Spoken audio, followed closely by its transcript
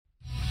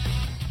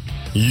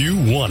You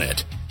want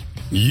it.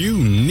 You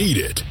need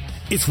it.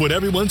 It's what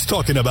everyone's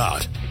talking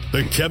about.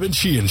 The Kevin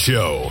Sheehan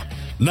Show.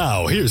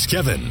 Now, here's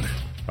Kevin.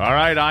 All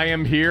right, I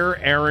am here.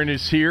 Aaron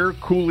is here.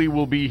 Cooley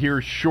will be here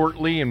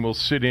shortly, and we'll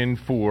sit in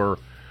for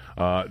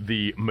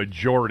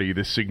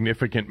the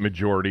significant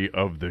majority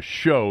of the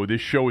show.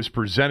 This show is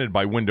presented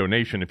by Window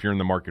Nation. If you're in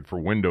the market for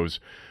windows,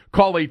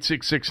 call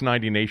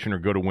 866-90Nation or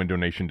go to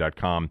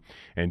windownation.com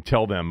and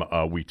tell them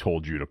we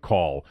told you to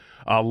call.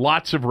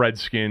 Lots of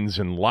Redskins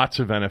and lots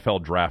of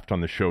NFL draft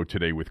on the show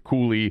today with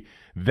Cooley.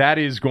 That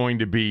is going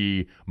to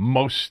be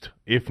most,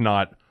 if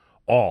not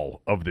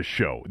all, of the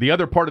show. The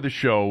other part of the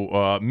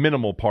show,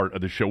 minimal part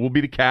of the show, will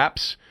be the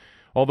Caps.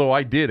 Although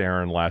I did,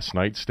 Aaron, last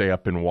night, stay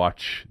up and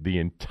watch the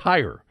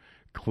entire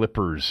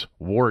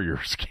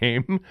Clippers-Warriors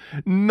game.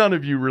 None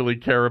of you really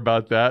care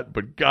about that,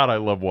 but God, I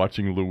love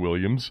watching Lou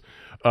Williams.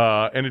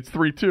 And it's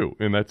 3-2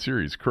 in that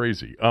series.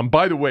 Crazy.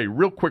 By the way,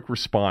 real quick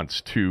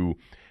response to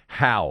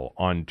Hal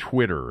on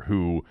Twitter,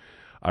 who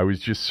I was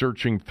just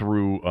searching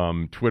through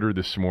Twitter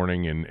this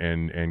morning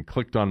and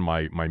clicked on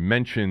my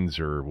mentions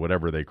or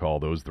whatever they call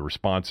those, the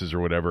responses or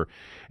whatever.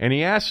 And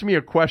he asked me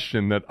a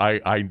question that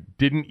I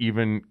didn't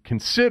even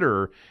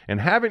consider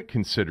and haven't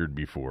considered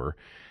before.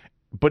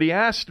 But he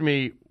asked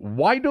me,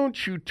 why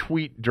don't you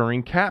tweet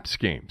during Caps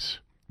games?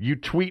 You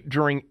tweet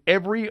during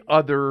every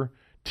other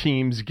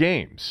team's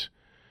games.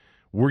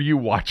 Were you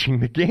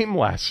watching the game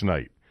last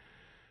night?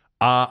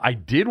 I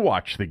did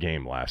watch the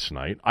game last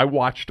night. I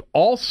watched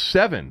all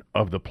 7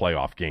 of the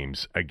playoff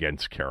games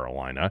against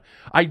Carolina.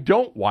 I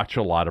don't watch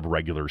a lot of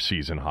regular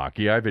season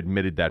hockey. I've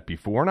admitted that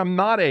before, and I'm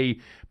not a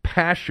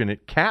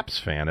passionate Caps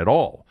fan at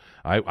all.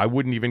 I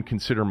wouldn't even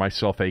consider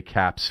myself a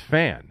Caps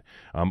fan.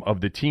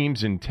 Of the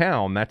teams in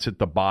town, that's at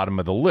the bottom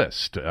of the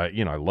list. I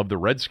love the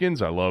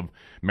Redskins. I love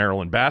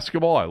Maryland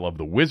basketball. I love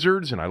the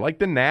Wizards, and I like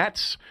the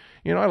Nats.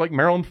 I like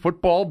Maryland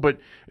football, but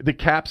the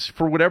Caps,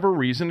 for whatever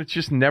reason, it's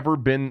just never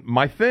been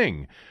my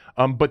thing.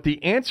 But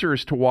the answer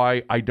as to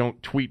why I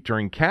don't tweet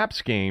during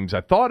Caps games,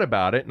 I thought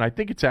about it, and I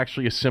think it's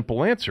actually a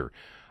simple answer.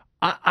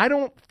 I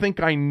don't think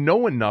I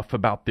know enough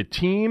about the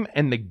team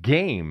and the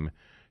game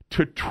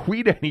to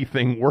tweet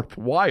anything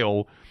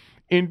worthwhile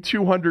in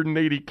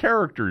 280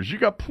 characters. You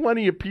got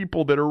plenty of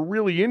people that are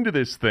really into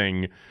this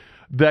thing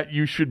that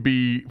you should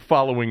be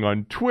following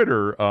on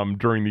Twitter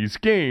during these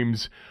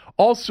games.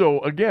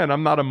 Also, again,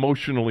 I'm not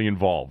emotionally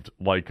involved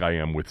like I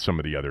am with some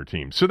of the other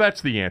teams. So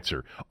that's the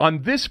answer.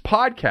 On this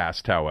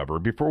podcast, however,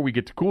 before we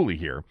get to Cooley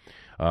here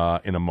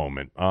in a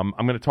moment, I'm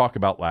going to talk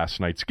about last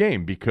night's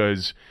game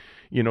because,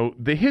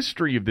 the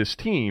history of this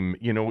team,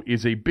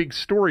 is a big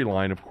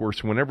storyline, of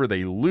course, whenever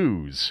they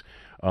lose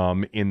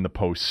in the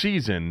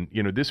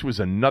postseason. This was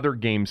another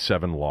Game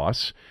 7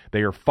 loss.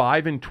 They are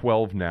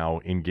 5-12 now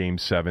in Game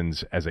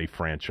 7s as a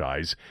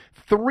franchise,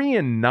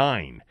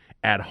 3-9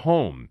 at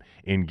home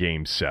in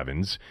Game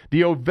 7s.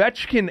 The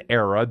Ovechkin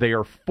era, they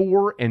are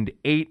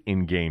 4-8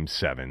 in Game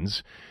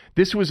 7s.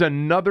 This was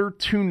another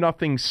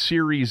 2-0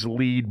 series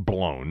lead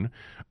blown.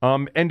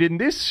 And in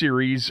this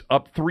series,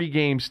 up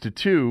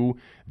 3-2,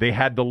 they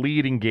had the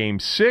lead in Game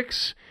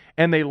 6,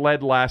 and they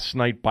led last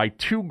night by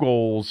 2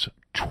 goals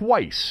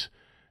twice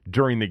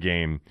during the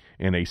game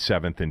in a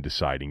 7th and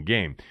deciding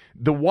game.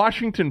 The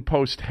Washington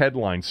Post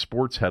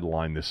sports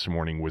headline this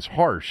morning was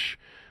harsh,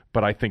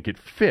 but I think it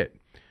fit.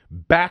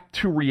 Back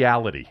to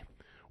reality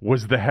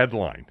was the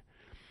headline.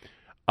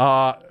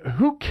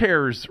 Who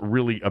cares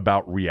really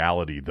about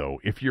reality, though,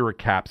 if you're a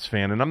Caps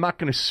fan? And I'm not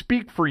going to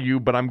speak for you,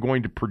 but I'm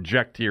going to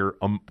project here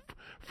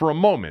for a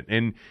moment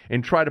and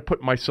try to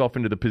put myself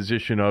into the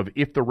position of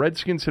if the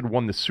Redskins had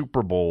won the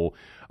Super Bowl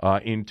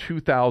in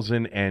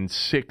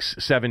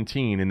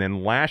 2006-17 and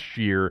then last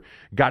year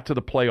got to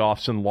the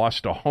playoffs and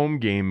lost a home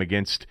game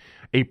against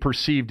a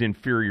perceived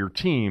inferior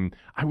team,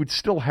 I would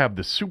still have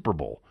the Super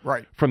Bowl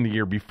from the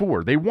year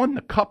before. They won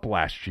the Cup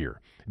last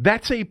year.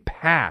 That's a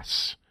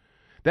pass.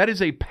 That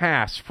is a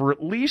pass for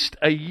at least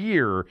a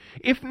year,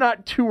 if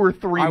not 2 or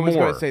 3 more. I was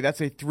going to say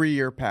that's a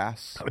 3-year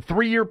pass. A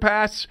 3-year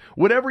pass,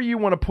 whatever you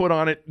want to put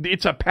on it,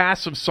 it's a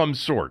pass of some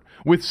sort.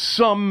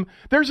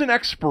 There's an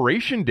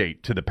expiration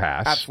date to the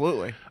pass.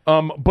 Absolutely.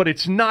 But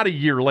it's not a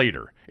year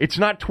later. It's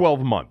not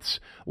 12 months.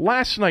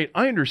 Last night,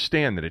 I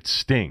understand that it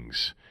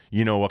stings.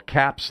 A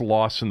Caps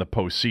loss in the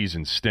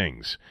postseason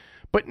stings.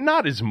 But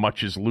not as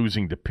much as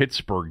losing to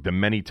Pittsburgh the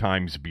many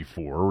times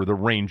before, or the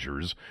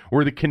Rangers,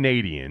 or the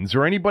Canadiens,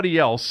 or anybody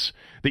else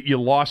that you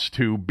lost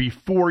to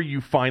before you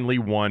finally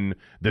won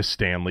the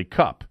Stanley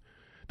Cup.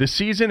 The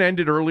season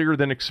ended earlier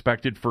than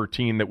expected for a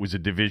team that was a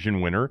division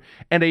winner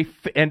and a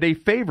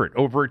favorite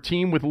over a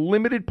team with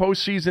limited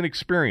postseason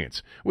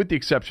experience, with the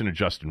exception of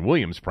Justin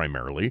Williams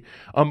primarily.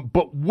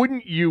 But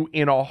wouldn't you,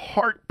 in a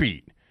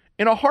heartbeat,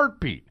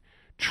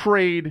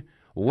 trade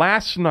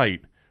last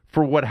night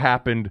for what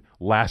happened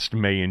last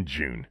May and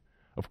June?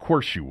 Of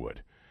course you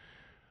would.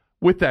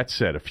 With that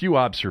said, a few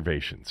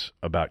observations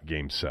about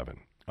Game 7.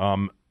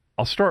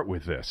 I'll start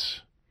with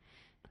this.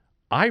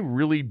 I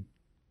really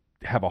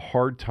have a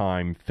hard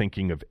time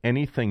thinking of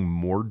anything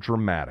more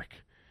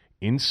dramatic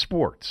in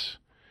sports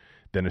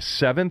than a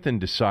seventh and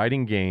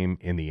deciding game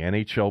in the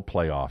NHL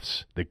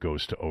playoffs that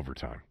goes to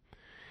overtime.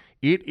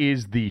 It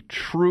is the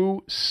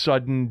true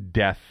sudden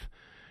death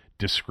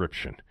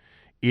description.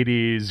 It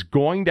is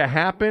going to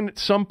happen at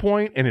some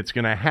point, and it's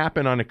going to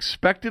happen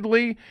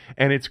unexpectedly,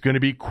 and it's going to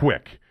be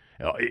quick.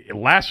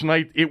 Last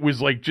night, it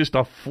was like just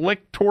a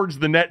flick towards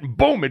the net, and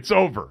boom, it's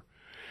over.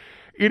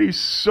 It is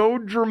so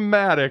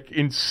dramatic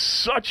and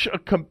such a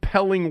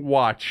compelling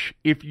watch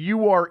if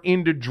you are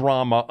into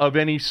drama of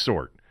any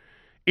sort.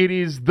 It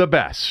is the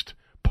best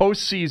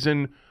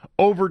postseason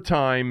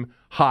overtime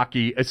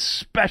hockey,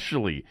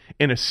 especially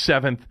in a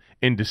seventh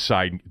and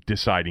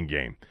deciding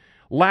game.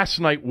 Last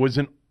night was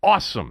an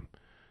awesome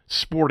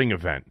sporting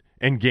event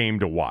and game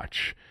to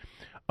watch.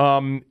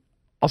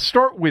 I'll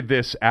start with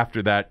this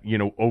after that,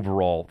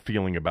 overall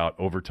feeling about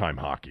overtime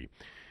hockey.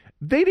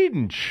 They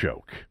didn't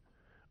choke.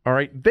 All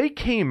right, they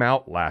came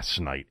out last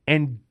night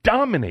and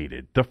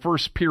dominated the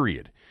first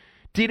period.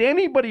 Did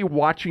anybody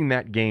watching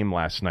that game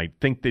last night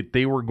think that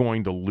they were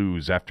going to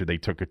lose after they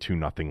took a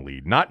 2-0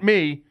 lead? Not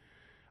me.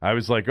 I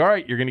was like, all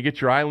right, you're going to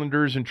get your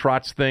Islanders and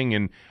Trotz thing,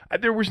 and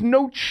there was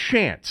no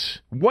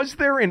chance. Was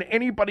there in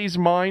anybody's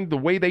mind, the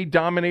way they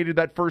dominated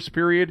that first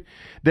period,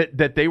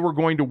 that they were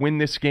going to win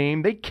this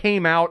game? They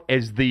came out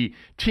as the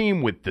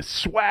team with the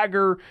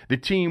swagger, the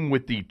team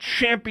with the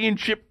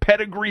championship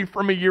pedigree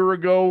from a year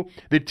ago,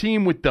 the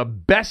team with the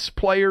best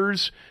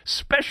players,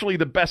 especially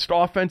the best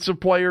offensive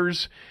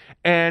players,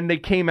 and they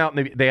came out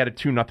and they had a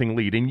 2-0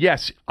 lead. And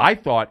yes, I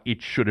thought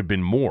it should have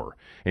been more.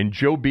 And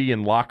Joe B.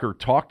 and Locker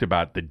talked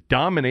about the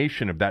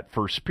domination of that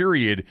first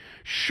period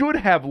should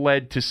have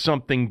led to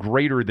something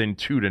greater than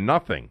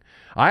 2-0.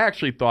 I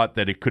actually thought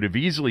that it could have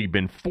easily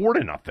been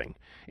 4-0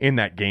 in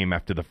that game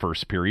after the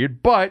first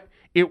period, but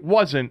it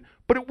wasn't.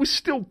 But it was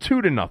still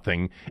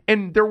 2-0,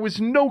 and there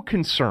was no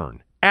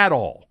concern at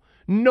all.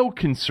 No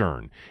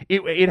concern.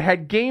 It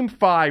had Game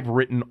 5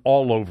 written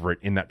all over it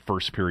in that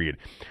first period.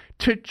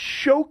 To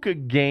choke a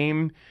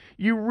game,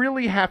 you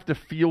really have to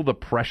feel the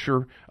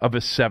pressure of a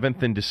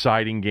seventh and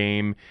deciding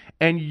game,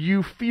 and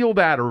you feel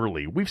that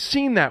early. We've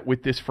seen that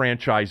with this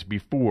franchise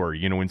before,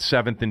 in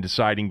seventh and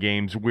deciding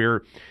games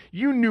where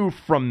you knew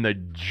from the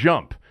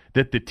jump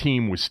that the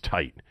team was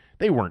tight.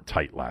 They weren't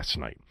tight last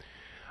night.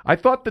 I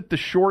thought that the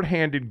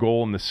shorthanded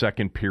goal in the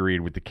second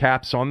period with the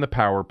Caps on the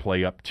power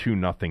play up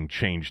 2-0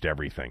 changed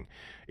everything.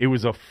 It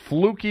was a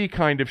fluky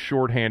kind of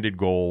shorthanded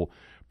goal,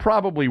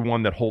 probably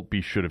one that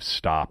Holtby should have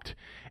stopped.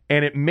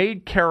 And it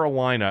made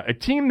Carolina, a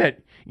team that,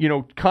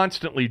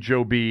 constantly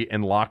Joe B.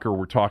 and Locker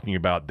were talking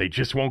about, they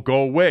just won't go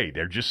away.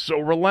 They're just so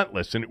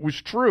relentless. And it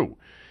was true.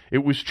 It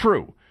was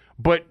true.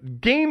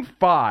 But Game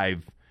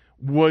 5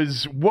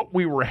 was what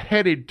we were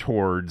headed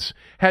towards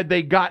had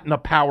they gotten a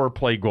power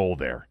play goal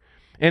there.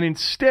 And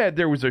instead,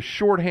 there was a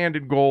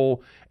shorthanded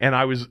goal, and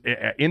I was,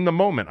 in the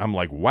moment, I'm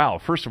like, wow,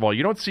 first of all,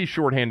 you don't see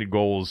shorthanded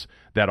goals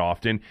that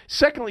often.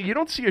 Secondly, you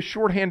don't see a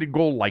shorthanded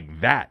goal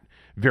like that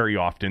very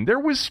often. There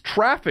was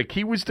traffic.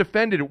 He was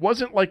defended. It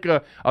wasn't like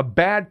a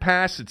bad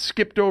pass that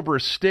skipped over a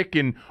stick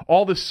and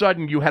all of a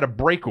sudden you had a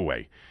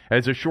breakaway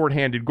as a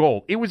shorthanded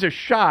goal. It was a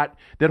shot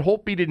that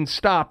Holtby didn't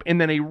stop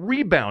and then a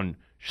rebound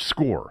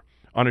score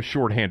on a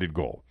shorthanded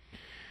goal.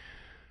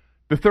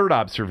 The third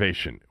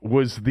observation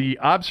was the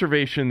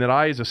observation that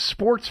I, as a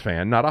sports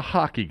fan, not a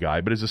hockey guy,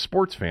 but as a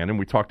sports fan, and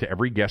we talked to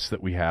every guest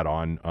that we had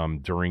on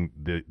during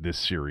this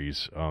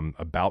series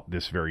about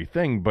this very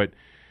thing, but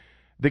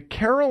the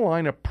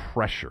Carolina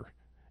pressure,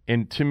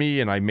 and to me,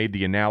 and I made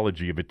the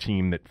analogy of a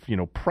team that,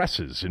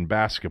 presses in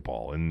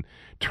basketball and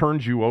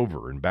turns you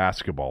over in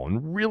basketball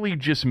and really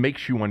just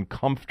makes you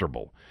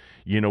uncomfortable,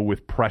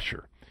 with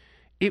pressure.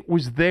 It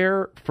was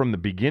there from the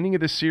beginning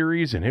of the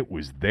series, and it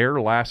was there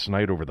last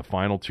night over the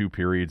final two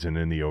periods and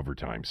in the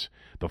overtimes.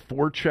 The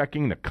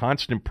forechecking, the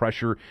constant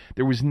pressure.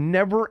 There was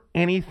never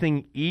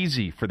anything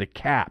easy for the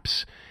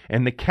Caps,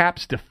 and the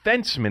Caps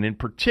defensemen in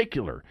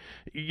particular.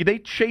 They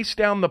chased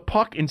down the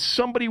puck, and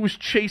somebody was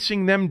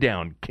chasing them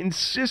down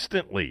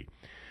consistently.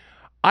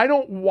 I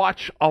don't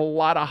watch a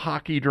lot of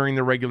hockey during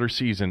the regular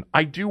season.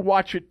 I do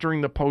watch it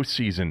during the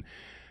postseason.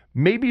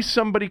 Maybe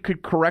somebody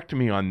could correct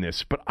me on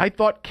this, but I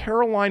thought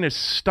Carolina's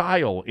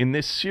style in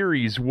this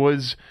series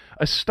was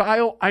a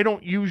style I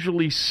don't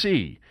usually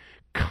see.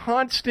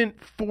 Constant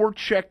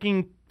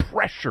forechecking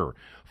pressure,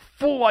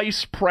 full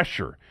ice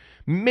pressure,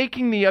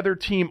 making the other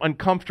team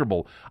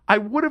uncomfortable. I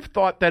would have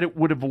thought that it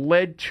would have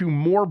led to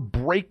more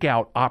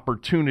breakout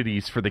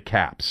opportunities for the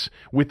Caps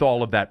with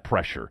all of that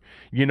pressure.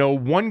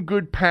 One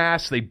good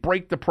pass, they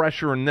break the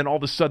pressure, and then all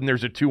of a sudden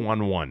there's a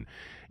 2-on-1.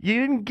 You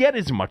didn't get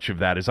as much of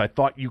that as I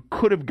thought you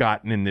could have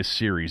gotten in this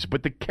series.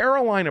 But the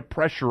Carolina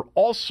pressure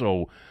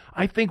also,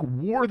 I think,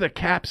 wore the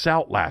Caps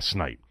out last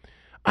night.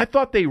 I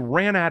thought they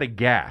ran out of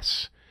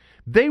gas.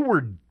 They were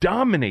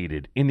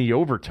dominated in the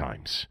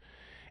overtimes.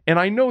 And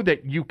I know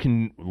that you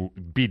can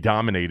be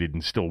dominated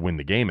and still win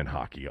the game in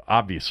hockey,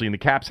 obviously. And the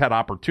Caps had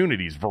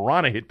opportunities.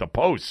 Verona hit the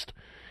post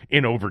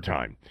in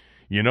overtime.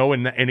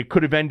 And it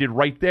could have ended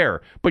right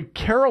there. But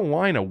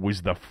Carolina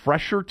was the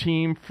fresher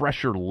team,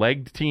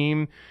 fresher-legged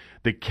team.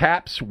 The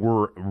Caps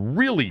were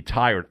really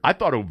tired. I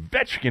thought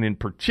Ovechkin in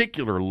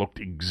particular looked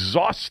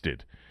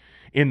exhausted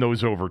in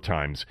those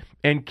overtimes.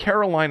 And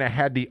Carolina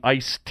had the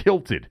ice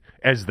tilted,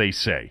 as they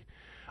say.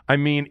 I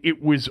mean,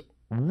 it was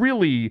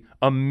really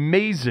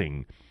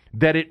amazing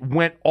that it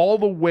went all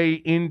the way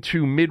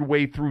into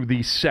midway through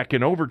the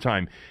second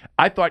overtime.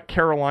 I thought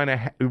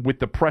Carolina, with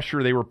the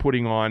pressure they were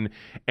putting on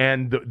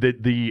and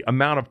the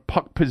amount of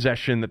puck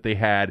possession that they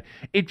had,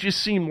 it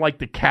just seemed like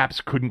the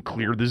Caps couldn't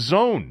clear the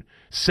zone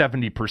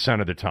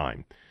 70% of the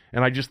time.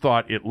 And I just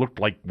thought it looked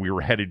like we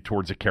were headed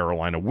towards a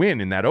Carolina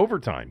win in that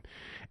overtime.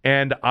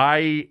 And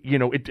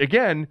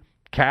again,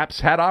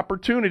 Caps had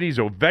opportunities.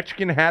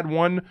 Ovechkin had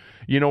one,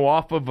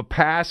 off of a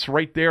pass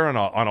right there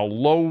on a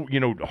low,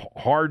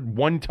 hard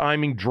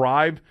one-timing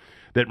drive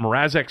that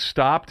Mrazek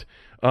stopped.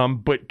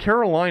 But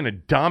Carolina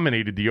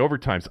dominated the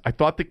overtimes. I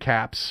thought the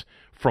Caps,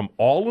 from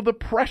all of the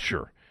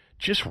pressure,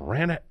 just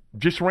ran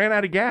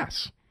out of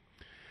gas.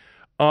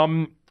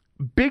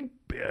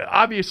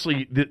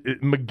 Obviously,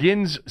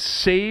 McGinn's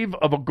save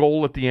of a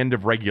goal at the end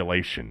of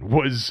regulation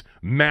was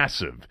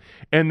massive.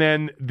 And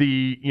then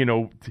the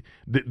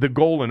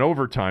goal in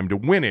overtime to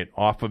win it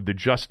off of the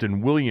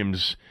Justin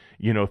Williams,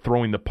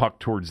 throwing the puck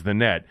towards the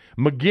net.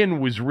 McGinn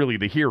was really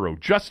the hero.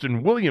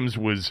 Justin Williams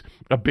was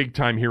a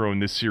big-time hero in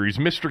this series.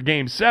 Mr.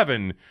 Game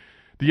 7,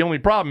 the only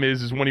problem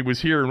is when he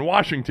was here in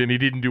Washington, he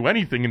didn't do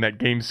anything in that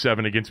Game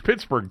 7 against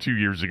Pittsburgh 2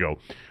 years ago.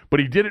 But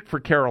he did it for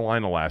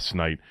Carolina last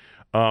night.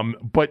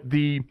 But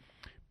the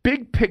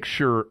big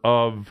picture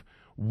of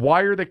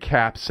why are the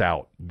Caps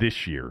out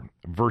this year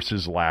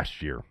versus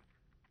last year?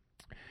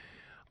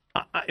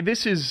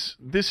 This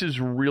is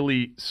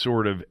really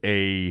sort of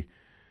a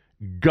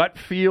gut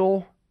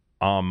feel.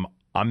 I'm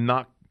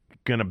not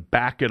going to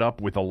back it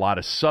up with a lot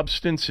of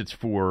substance. It's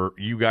for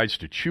you guys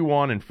to chew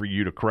on and for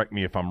you to correct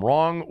me if I'm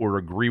wrong or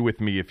agree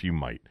with me if you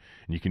might.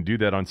 And you can do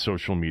that on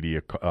social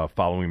media,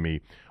 following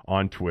me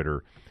on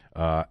Twitter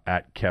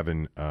at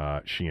Kevin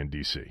Sheehan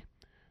DC.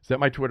 Is that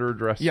my Twitter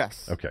address?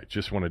 Yes. Okay,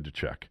 just wanted to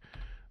check.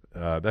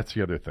 That's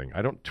the other thing.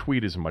 I don't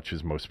tweet as much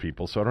as most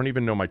people, so I don't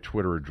even know my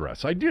Twitter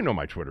address. I do know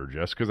my Twitter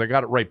address because I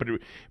got it right, but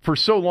for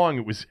so long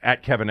it was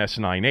at Kevin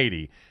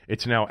S980.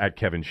 It's now at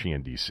Kevin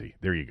Sheehan DC.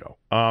 There you go.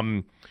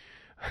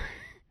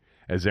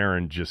 As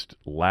Aaron just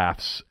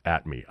laughs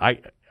at me,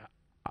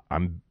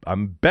 I'm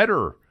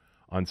better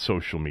on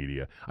social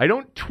media. I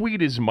don't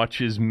tweet as much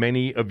as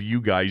many of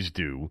you guys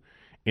do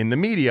in the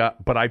media,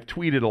 but I've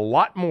tweeted a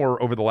lot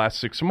more over the last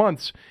 6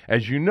 months,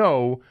 as you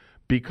know,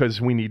 because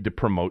we need to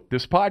promote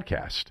this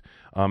podcast,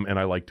 and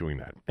I like doing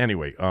that.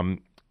 Anyway,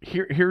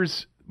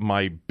 here's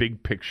my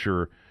big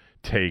picture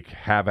take.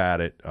 Have at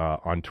it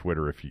on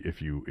Twitter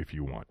if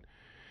you want.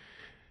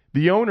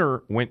 The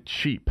owner went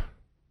cheap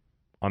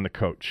on the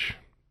coach.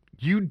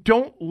 You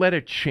don't let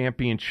a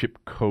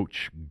championship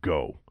coach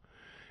go,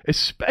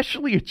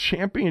 especially a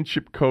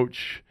championship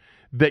coach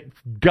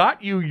that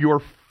got you your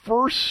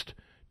first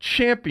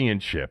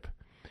championship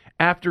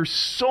after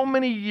so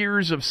many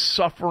years of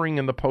suffering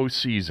in the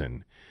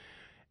postseason.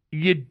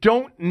 You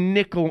don't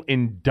nickel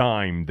and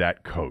dime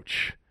that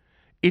coach.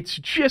 It's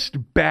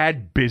just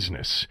bad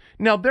business.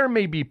 Now, there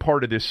may be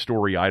part of this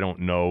story I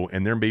don't know,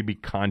 and there may be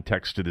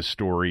context to this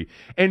story,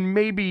 and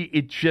maybe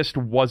it just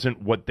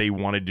wasn't what they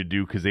wanted to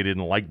do because they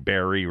didn't like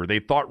Barry or they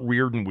thought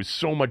Reardon was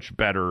so much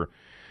better.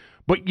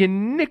 But you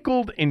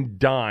nickeled and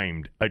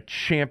dimed a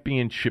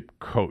championship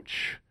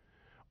coach.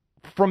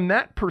 From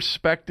that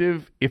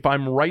perspective, if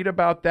I'm right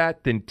about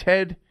that, then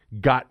Ted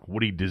got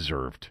what he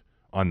deserved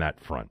on that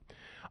front.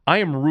 I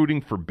am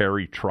rooting for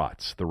Barry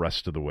Trotz the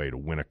rest of the way to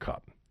win a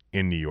cup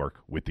in New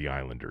York with the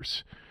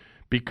Islanders.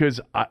 Because,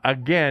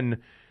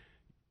 again,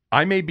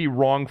 I may be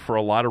wrong for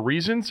a lot of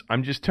reasons.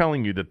 I'm just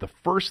telling you that the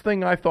first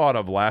thing I thought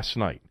of last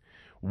night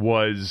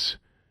was,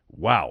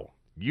 wow,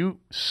 you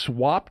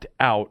swapped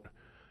out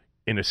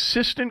an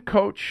assistant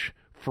coach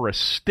for a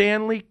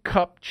Stanley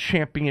Cup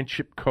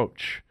championship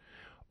coach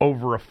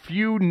over a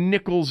few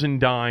nickels and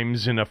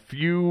dimes and a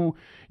few,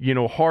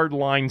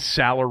 hardline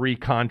salary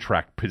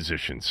contract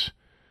positions.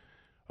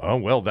 Oh,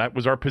 well, that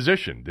was our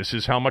position. This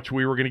is how much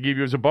we were going to give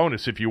you as a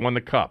bonus if you won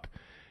the cup.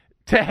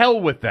 To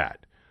hell with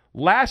that.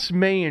 Last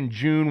May and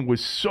June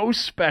was so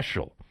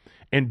special,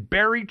 and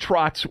Barry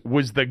Trotz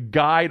was the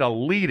guy to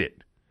lead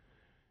it.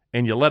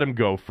 And you let him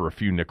go for a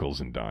few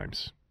nickels and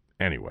dimes.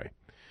 Anyway,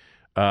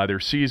 their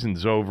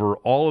season's over.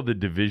 All of the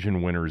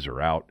division winners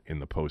are out in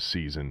the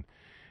postseason.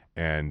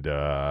 And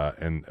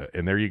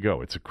there you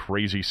go. It's a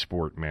crazy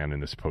sport, man, in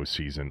this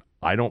postseason.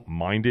 I don't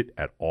mind it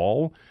at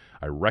all.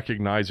 I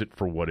recognize it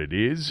for what it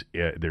is.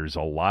 There's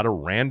a lot of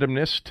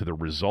randomness to the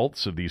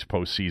results of these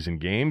postseason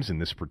games in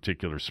this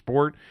particular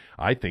sport.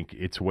 I think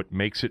it's what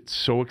makes it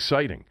so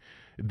exciting.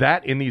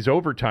 That in these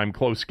overtime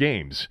close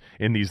games,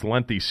 in these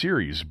lengthy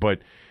series.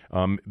 But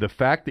the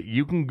fact that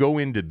you can go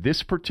into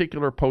this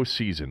particular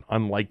postseason,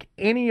 unlike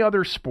any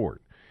other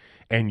sport,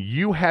 and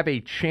you have a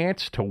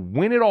chance to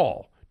win it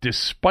all,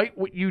 despite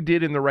what you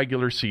did in the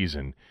regular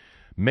season,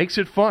 makes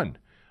it fun.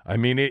 I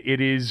mean,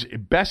 it is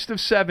best of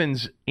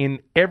sevens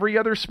in every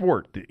other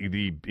sport.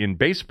 In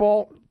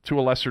baseball, to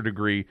a lesser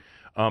degree,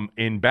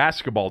 in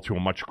basketball to a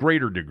much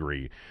greater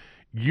degree.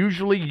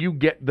 Usually you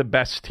get the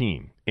best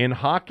team. In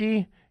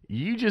hockey,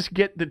 you just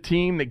get the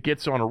team that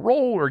gets on a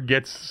roll or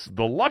gets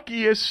the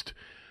luckiest.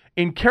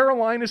 In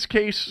Carolina's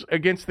case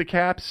against the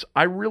Caps,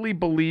 I really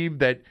believe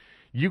that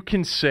you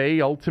can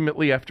say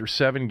ultimately after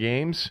 7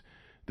 games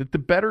that the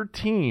better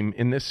team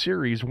in this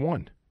series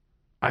won.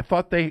 I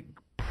thought they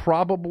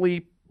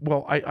probably,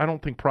 well, I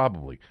don't think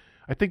probably.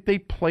 I think they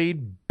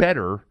played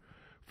better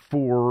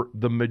for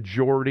the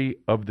majority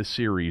of the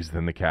series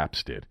than the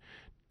Caps did.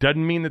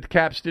 Doesn't mean that the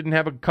Caps didn't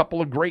have a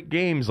couple of great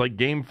games like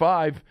Game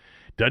 5.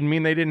 Doesn't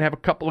mean they didn't have a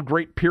couple of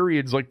great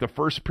periods like the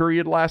first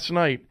period last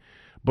night.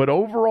 But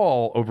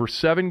overall, over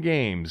 7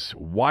 games,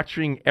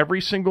 watching every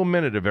single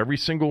minute of every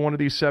single one of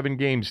these 7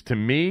 games, to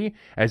me,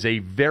 as a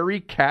very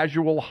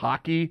casual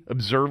hockey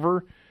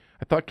observer,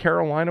 I thought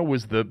Carolina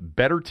was the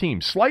better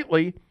team.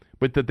 Slightly,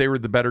 but that they were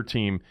the better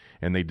team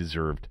and they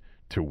deserved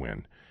to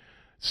win.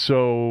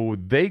 So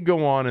they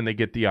go on and they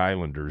get the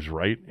Islanders,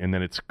 right? And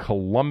then it's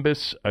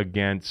Columbus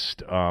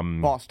against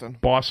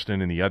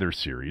Boston in the other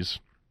series.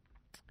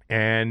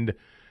 And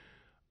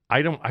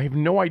I have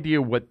no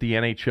idea what the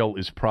NHL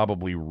is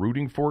probably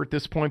rooting for at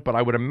this point, but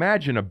I would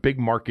imagine a big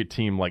market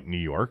team like New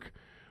York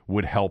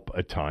would help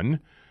a ton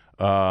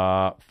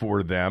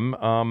for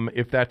them,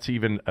 if that's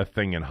even a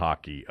thing in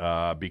hockey,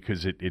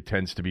 because it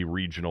tends to be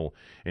regional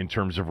in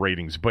terms of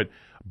ratings. But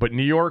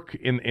New York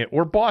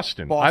or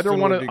Boston either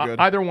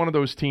one of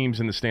those teams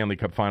in the Stanley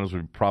Cup Finals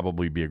would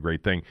probably be a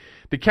great thing.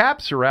 The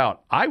Caps are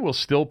out. I will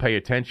still pay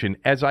attention,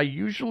 as I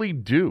usually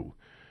do,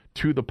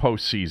 to the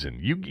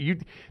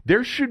postseason.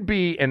 There should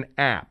be an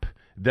app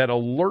that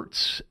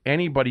alerts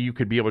anybody.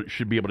 Should be able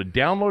to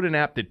download an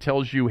app that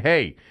tells you,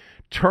 hey,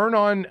 turn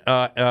on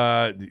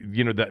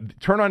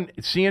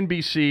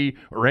CNBC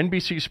or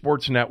NBC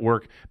Sports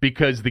Network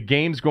because the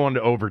game's going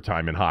to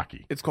overtime in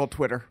hockey. It's called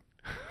Twitter.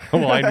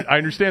 Well, I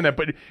understand that,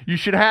 but you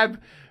should have.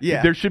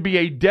 Yeah. There should be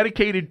a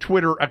dedicated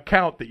Twitter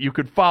account that you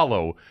could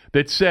follow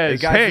that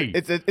says, "Hey,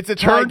 it's a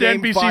turn to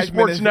NBC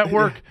Sports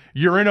Network.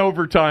 You're in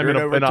overtime in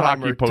a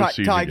hockey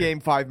postseason. Tie game,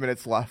 5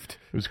 minutes left."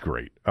 It was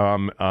great,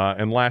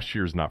 and last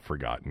year's not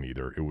forgotten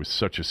either. It was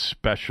such a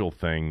special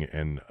thing,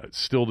 and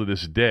still to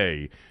this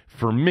day,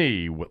 for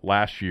me, what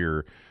last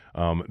year,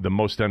 the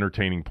most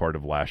entertaining part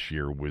of last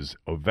year was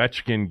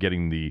Ovechkin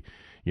getting the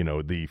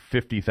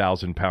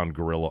 50,000-pound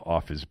gorilla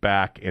off his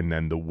back, and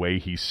then the way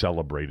he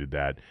celebrated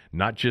that,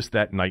 not just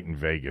that night in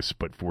Vegas,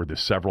 but for the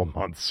several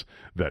months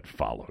that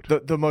followed.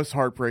 The most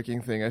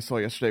heartbreaking thing I saw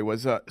yesterday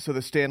was, so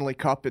the Stanley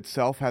Cup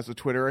itself has a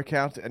Twitter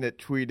account, and it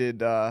tweeted,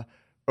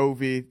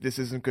 Ovi, this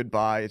isn't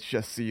goodbye, it's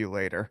just see you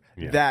later.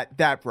 Yeah.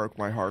 That broke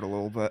my heart a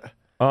little bit.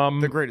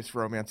 The greatest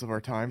romance of our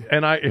time.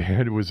 And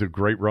it was a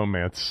great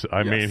romance.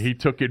 I mean, he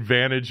took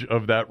advantage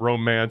of that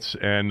romance,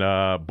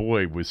 and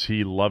boy, was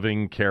he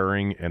loving,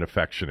 caring, and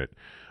affectionate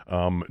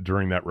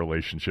during that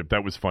relationship.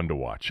 That was fun to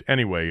watch.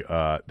 Anyway,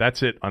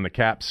 that's it on the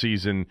Cap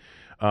season.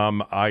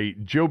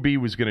 Joe B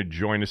was going to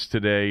join us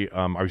today.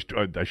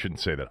 I shouldn't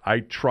say that.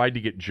 I tried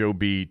to get Joe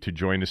B to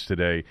join us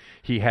today.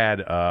 He had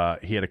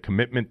a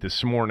commitment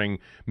this morning.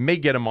 May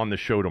get him on the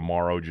show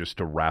tomorrow just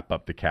to wrap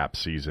up the Cap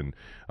season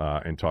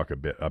and talk a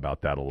bit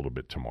about that a little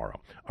bit tomorrow.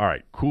 All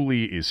right,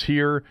 Cooley is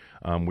here.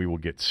 We will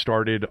get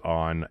started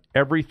on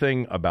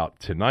everything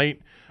about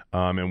tonight.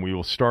 And we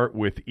will start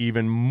with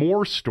even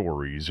more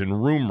stories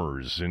and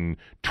rumors and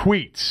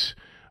tweets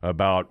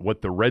about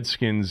what the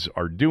Redskins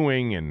are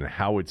doing and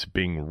how it's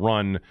being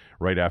run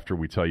right after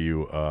we tell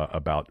you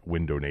about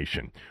Window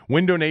Nation.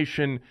 Window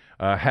Nation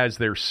has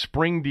their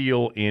spring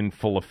deal in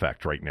full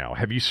effect right now.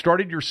 Have you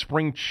started your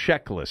spring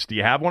checklist? Do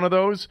you have one of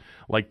those?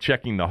 Like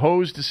checking the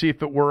hose to see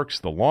if it works,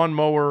 the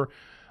lawnmower,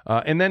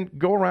 and then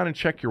go around and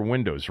check your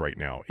windows right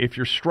now. If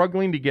you're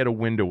struggling to get a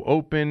window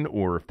open,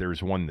 or if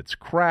there's one that's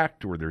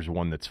cracked, or there's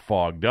one that's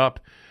fogged up,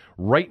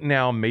 right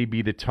now may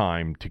be the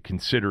time to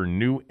consider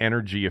new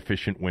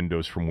energy-efficient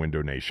windows from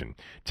Window Nation.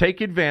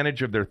 Take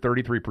advantage of their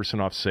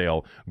 33% off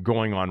sale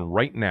going on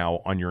right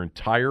now on your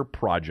entire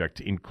project,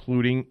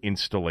 including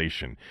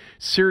installation.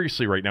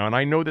 Seriously right now, and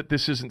I know that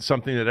this isn't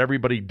something that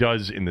everybody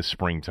does in the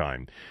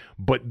springtime,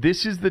 but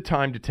this is the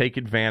time to take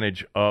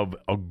advantage of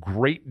a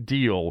great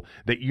deal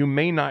that you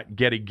may not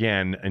get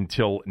again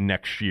until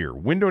next year.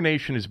 Window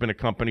Nation has been a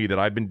company that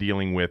I've been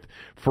dealing with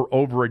for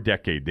over a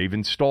decade. They've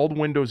installed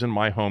windows in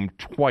my home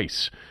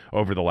twice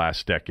over the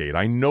last decade.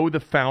 I know the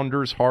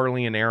founders,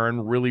 Harley and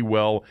Aaron, really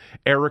well.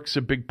 Eric's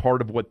a big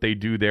part of what they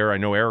do there. I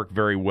know Eric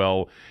very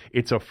well.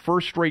 It's a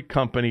first-rate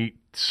company.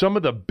 Some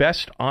of the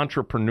best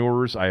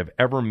entrepreneurs I have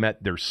ever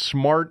met. They're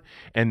smart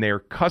and they're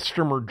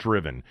customer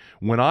driven.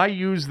 When I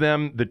use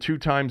them, the 2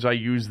 times I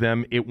used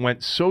them, it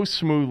went so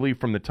smoothly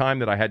from the time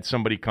that I had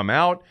somebody come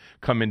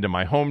into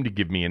my home to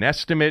give me an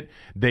estimate.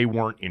 They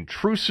weren't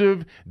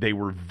intrusive. They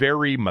were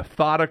very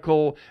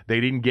methodical.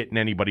 They didn't get in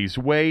anybody's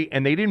way,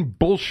 and they didn't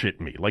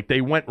bullshit me. Like, they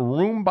went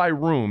room by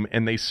room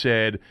and they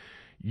said,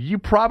 You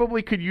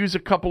probably could use a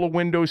couple of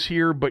windows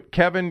here, but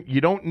Kevin, you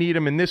don't need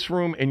them in this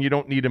room and you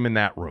don't need them in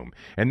that room.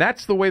 And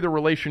that's the way the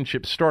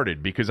relationship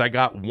started, because I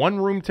got one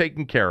room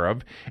taken care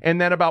of,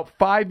 and then about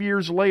 5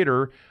 years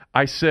later,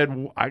 I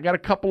said, I got a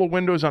couple of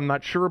windows I'm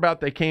not sure about.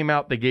 They came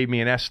out, they gave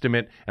me an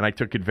estimate, and I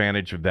took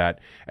advantage of that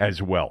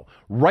as well.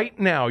 Right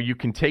now, you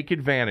can take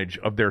advantage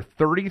of their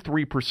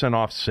 33%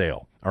 off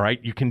sale. All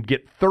right, you can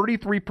get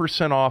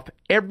 33% off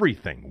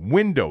everything,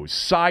 windows,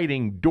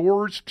 siding,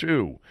 doors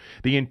too.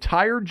 The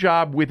entire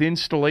job with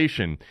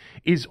installation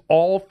is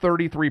all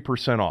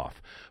 33%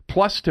 off.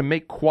 Plus, to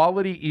make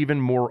quality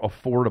even more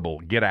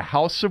affordable, get a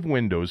house of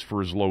windows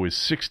for as low as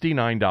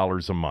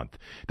 $69 a month.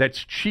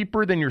 That's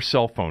cheaper than your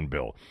cell phone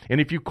bill. And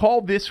if you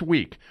call this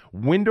week,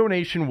 Window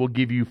Nation will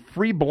give you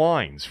free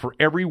blinds for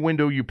every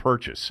window you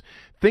purchase.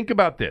 Think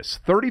about this,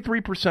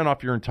 33%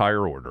 off your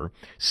entire order,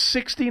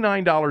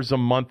 $69 a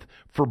month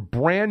for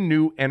brand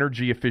new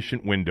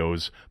energy-efficient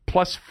windows,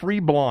 plus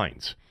free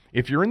blinds.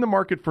 If you're in the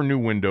market for new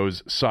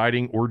windows,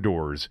 siding, or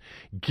doors,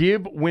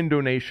 give Window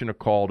Nation a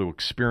call to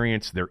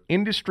experience their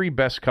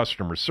industry-best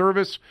customer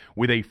service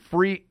with a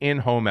free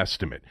in-home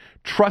estimate.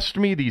 Trust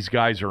me, these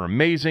guys are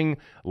amazing.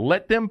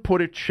 Let them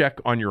put a check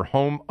on your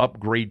home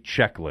upgrade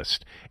checklist.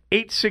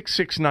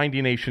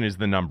 866-90-NATION is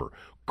the number.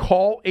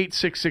 Call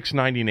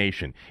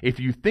 866-90-NATION. If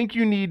you think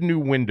you need new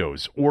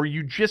windows or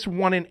you just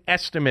want an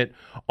estimate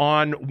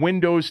on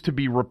windows to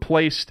be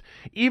replaced,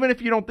 even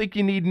if you don't think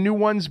you need new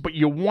ones, but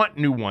you want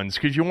new ones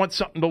because you want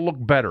something to look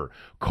better,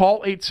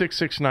 call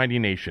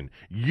 866-90-NATION.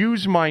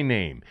 Use my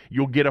name.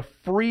 You'll get a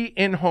free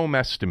in-home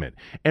estimate.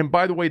 And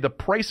by the way, the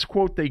price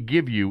quote they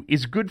give you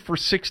is good for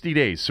 60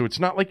 days, so it's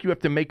not like you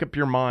have to make up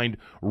your mind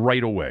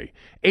right away.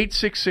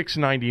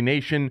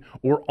 866-90-NATION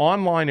or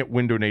online at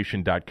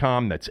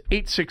windownation.com. That's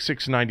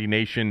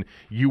 866-90-NATION.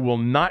 You will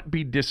not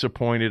be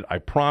disappointed. I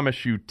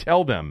promise you.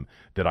 Tell them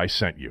that I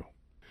sent you.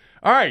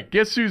 All right,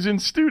 guess who's in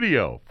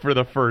studio for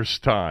the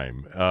first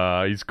time?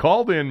 He's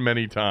called in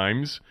many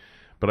times,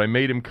 but I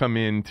made him come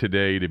in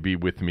today to be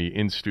with me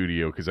in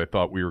studio because I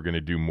thought we were going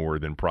to do more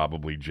than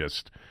probably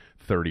just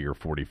 30 or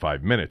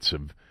 45 minutes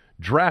of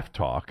draft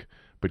talk.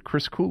 But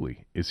Chris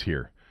Cooley is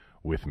here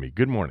with me.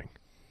 Good morning.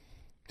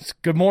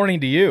 Good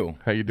morning to you.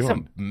 How you doing? It's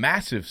a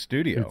massive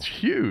studio. It's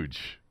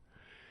huge.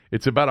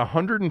 It's about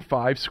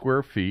 105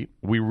 square feet.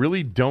 We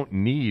really don't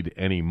need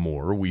any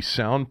more. We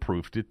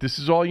soundproofed it. This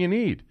is all you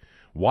need.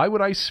 Why would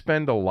I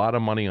spend a lot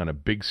of money on a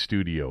big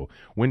studio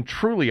when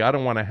truly I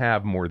don't want to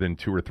have more than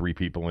 2 or 3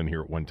 people in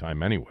here at one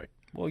time anyway?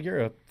 Well,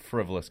 you're a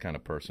frivolous kind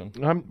of person.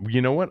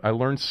 You know what? I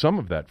learned some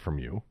of that from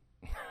you.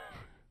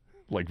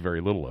 Like very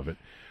little of it.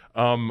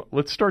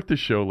 Let's start the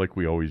show like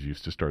we always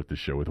used to start the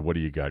show with what do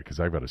you got?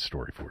 Because I've got a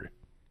story for you.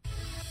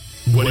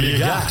 What do you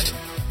got?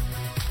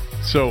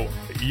 So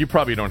you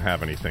probably don't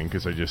have anything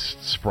because I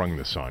just sprung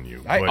this on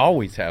you. I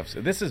always have. So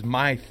this is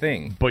my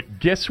thing. But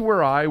guess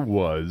where I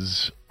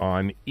was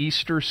on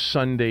Easter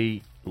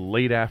Sunday,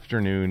 late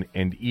afternoon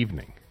and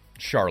evening?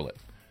 Charlotte.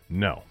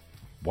 No.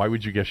 Why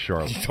would you guess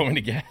Charlotte? You told me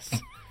to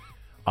guess.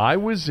 I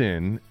was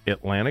in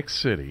Atlantic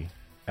City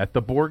at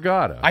the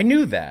Borgata. I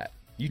knew that.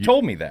 You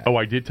told me that. Oh,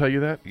 I did tell you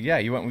that? Yeah,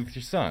 you went with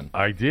your son.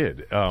 I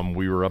did.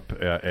 We were up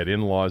at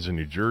in-laws in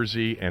New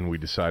Jersey, and we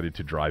decided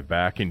to drive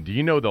back. And do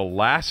you know the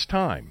last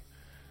time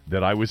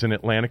that I was in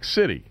Atlantic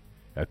City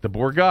at the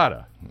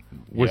Borgata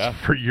was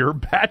for your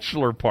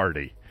bachelor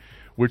party,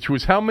 which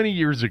was how many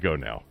years ago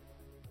now?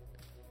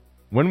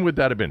 When would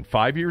that have been?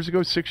 5 years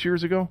ago? 6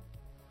 years ago?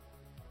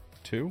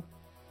 2?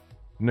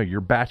 No, your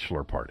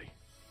bachelor party.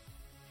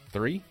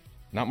 3?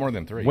 Not more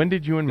than 3. When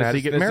did you and Maddie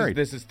get married?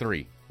 This is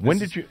 3.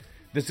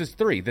 This is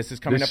 3. This is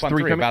coming up on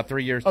 3. About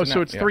 3 years. Oh,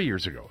 so it's 3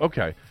 years ago.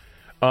 Okay.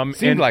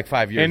 Seemed like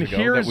 5 years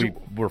ago that we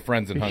were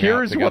friends and hung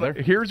out together.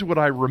 Here's what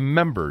I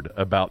remembered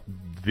about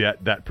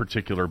that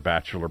particular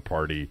bachelor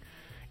party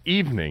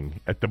evening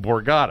at the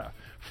Borgata.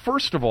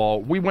 First of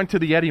all, we went to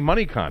the Eddie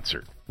Money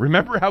concert.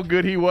 Remember how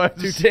good he was?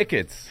 2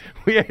 tickets.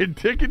 We had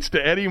tickets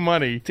to Eddie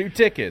Money. 2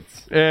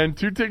 tickets. And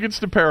 2 tickets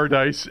to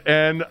Paradise.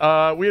 And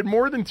we had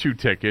more than 2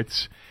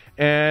 tickets.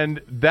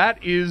 And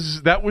that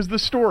was the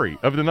story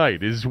of the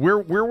night. Is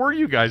where were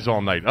you guys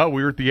all night? Oh,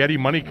 we were at the Eddie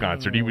Money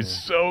concert. He was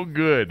so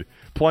good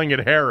playing at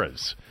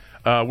Harrah's,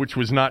 which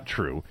was not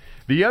true.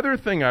 The other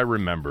thing I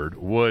remembered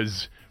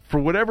was, for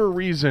whatever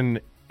reason,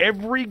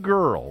 every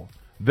girl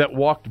that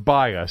walked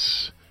by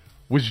us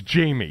was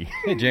Jamie.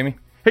 Hey, Jamie.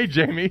 Hey,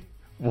 Jamie.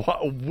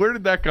 Where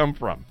did that come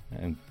from?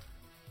 And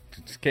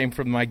it just came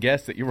from my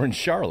guess that you were in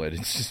Charlotte.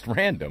 It's just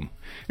random.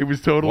 It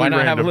was totally random.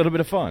 Why not have a little bit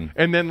of fun?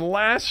 And then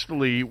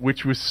lastly,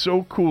 which was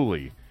so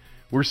Cooley,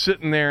 we're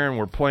sitting there and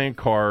we're playing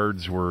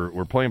cards.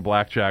 We're playing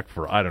blackjack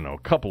for, I don't know, a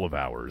couple of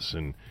hours.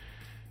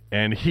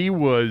 And he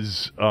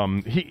was,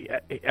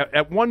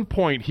 at one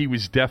point, he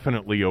was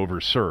definitely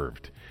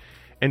overserved.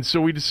 And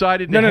so we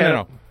decided to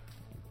No.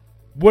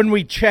 When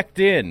we checked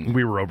in,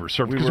 we were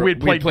overserved because we had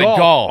played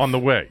golf on the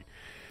way.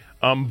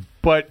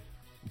 But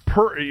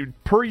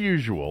per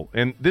usual,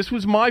 and this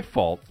was my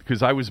fault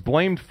because I was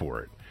blamed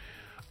for it,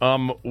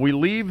 we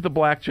leave the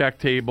blackjack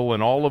table,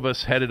 and all of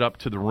us headed up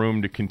to the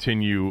room to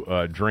continue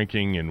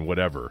drinking and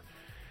whatever.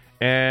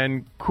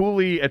 And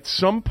Cooley, at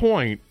some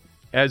point,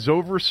 as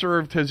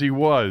overserved as he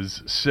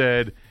was,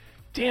 said,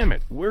 "Damn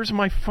it, where's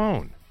my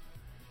phone?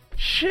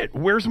 Shit,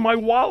 where's my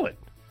wallet?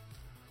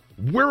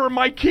 Where are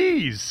my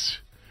keys?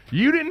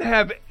 You didn't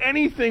have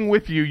anything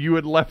with you. You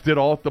had left it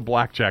all at the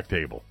blackjack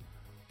table."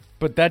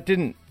 But that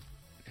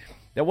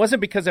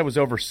wasn't because I was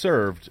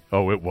overserved.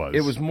 Oh, it was.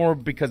 It was more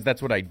because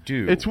that's what I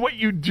do. It's what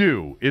you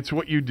do. It's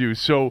what you do.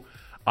 So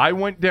I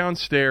went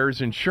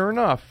downstairs, and sure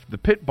enough, the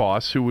pit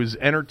boss, who was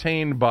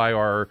entertained by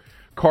our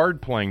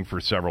card playing for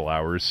several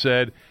hours,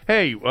 said,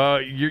 "Hey,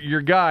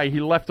 your guy, he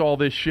left all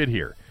this shit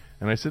here."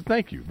 And I said,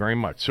 "Thank you very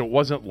much." So it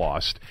wasn't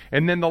lost.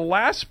 And then the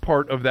last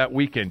part of that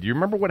weekend, do you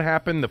remember what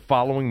happened the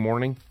following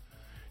morning?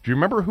 Do you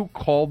remember who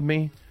called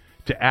me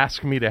to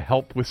ask me to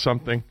help with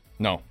something?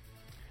 No.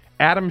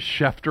 Adam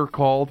Schefter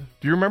called.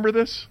 Do you remember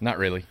this? Not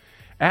really.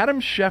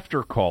 Adam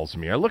Schefter calls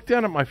me. I look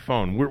down at my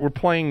phone. We're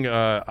playing,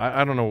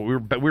 I don't know,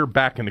 we were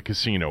back in the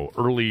casino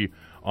early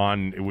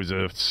on. It was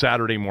a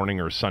Saturday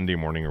morning or a Sunday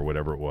morning or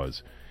whatever it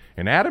was.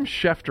 And Adam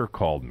Schefter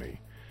called me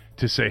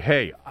to say,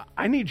 "Hey,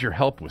 I need your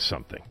help with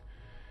something."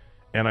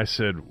 And I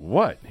said,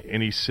 "What?"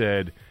 And he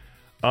said,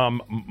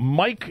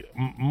 Mike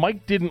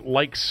didn't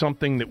like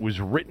something that was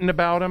written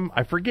about him.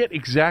 I forget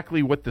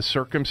exactly what the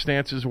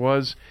circumstances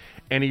was.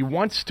 And he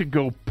wants to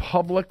go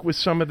public with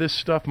some of this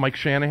stuff, Mike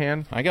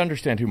Shanahan. I can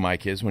understand who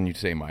Mike is when you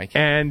say Mike.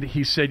 And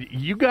he said,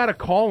 "You got to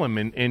call him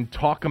and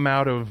talk him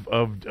out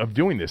of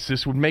doing this.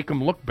 This would make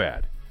him look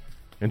bad."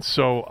 And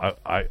so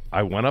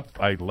I went up.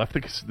 I left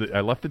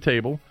the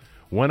table,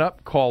 went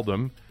up, called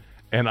him,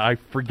 and I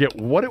forget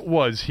what it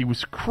was. He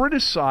was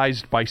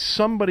criticized by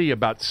somebody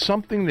about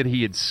something that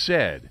he had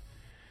said.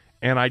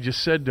 And I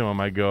just said to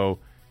him, I go,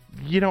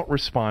 "You don't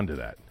respond to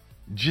that.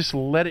 Just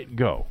let it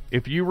go.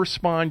 If you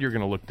respond, you're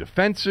going to look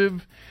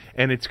defensive,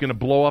 and it's going to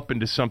blow up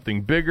into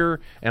something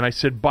bigger." And I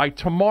said, "By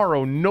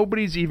tomorrow,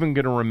 nobody's even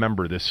going to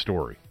remember this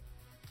story."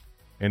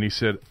 And he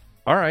said,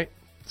 "All right,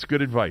 it's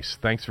good advice.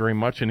 Thanks very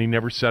much." And he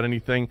never said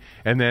anything.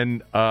 And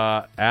then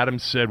Adam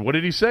said, "What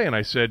did he say?" And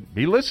I said,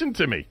 "He listened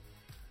to me.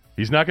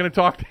 He's not going to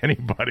talk to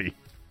anybody."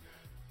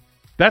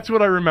 That's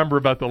what I remember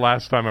about the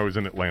last time I was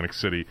in Atlantic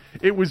City.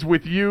 It was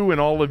with you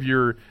and all of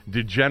your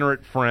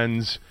degenerate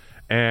friends,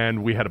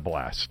 and we had a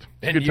blast.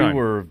 And you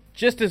were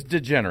just as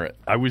degenerate.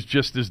 I was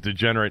just as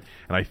degenerate,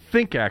 and I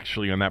think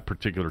actually on that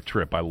particular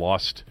trip I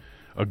lost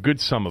a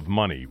good sum of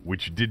money,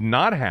 which did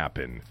not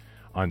happen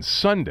on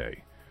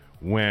Sunday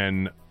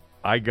when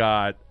I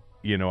got,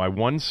 I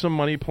won some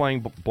money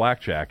playing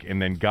blackjack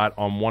and then got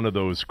on one of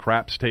those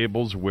craps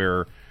tables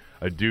where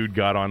a dude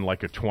got on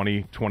like a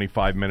 20,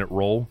 25-minute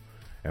roll,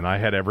 and I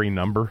had every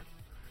number,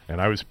 and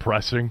I was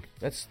pressing.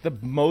 That's the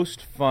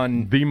most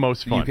fun. The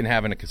most fun you can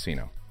have in a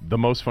casino. The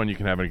most fun you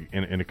can have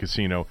in a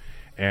casino.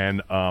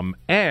 And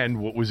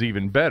what was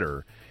even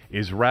better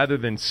is rather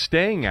than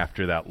staying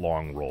after that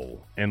long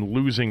roll and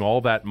losing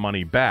all that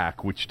money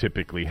back, which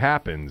typically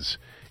happens,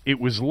 it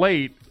was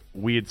late.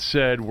 We had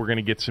said we're going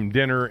to get some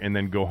dinner and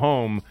then go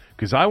home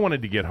because I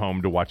wanted to get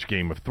home to watch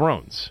Game of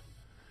Thrones,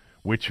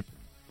 which,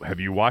 have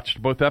you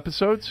watched both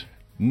episodes?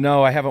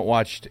 No, I haven't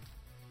watched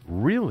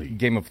really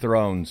Game of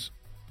Thrones,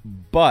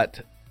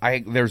 but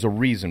there's a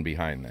reason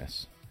behind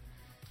this.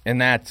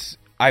 And that's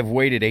I've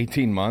waited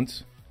 18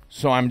 months,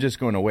 so I'm just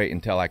going to wait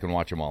until I can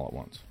watch them all at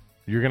once.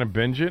 You're going to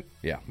binge it?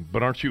 Yeah.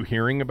 But aren't you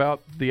hearing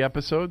about the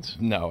episodes?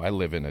 No, I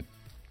live in a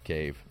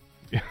cave.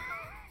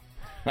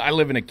 I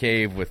live in a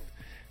cave with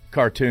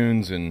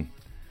cartoons and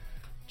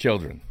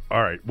children.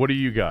 All right, what do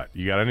you got?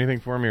 You got anything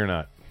for me or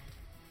not?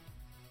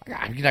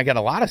 I got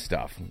a lot of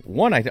stuff.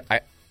 One,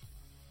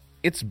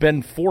 it's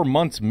been 4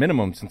 months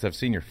minimum since I've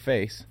seen your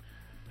face.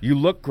 You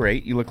look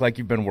great. You look like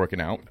you've been working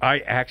out. I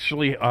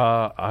actually,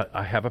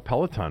 I have a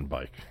Peloton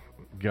bike.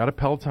 Got a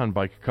Peloton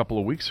bike a couple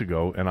of weeks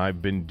ago, and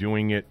I've been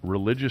doing it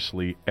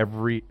religiously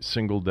every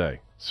single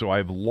day. So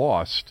I've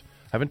lost,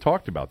 I haven't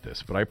talked about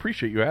this, but I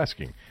appreciate you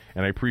asking,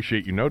 and I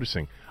appreciate you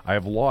noticing. I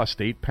have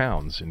lost 8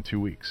 pounds in 2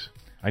 weeks.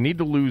 I need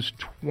to lose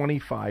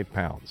 25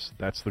 pounds.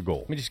 That's the goal.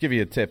 Let me just give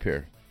you a tip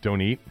here.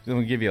 Don't eat. Let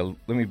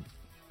me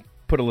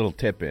put a little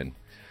tip in.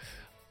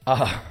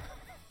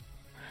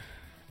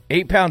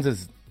 8 pounds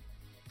is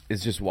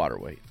just water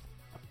weight.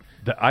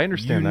 I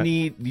understand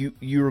that.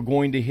 You're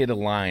going to hit a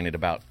line at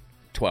about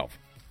 12.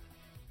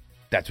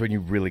 That's when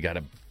you really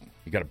gotta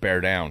bear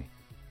down. You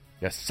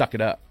gotta suck it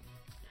up.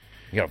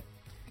 You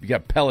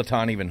gotta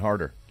Peloton even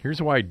harder.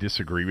 Here's why I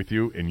disagree with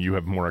you, and you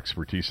have more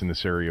expertise in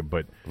this area,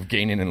 but of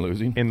gaining and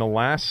losing. In the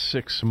last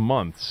 6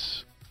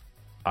 months,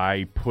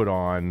 I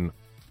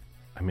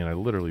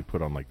literally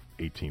put on like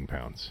 18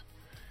 pounds.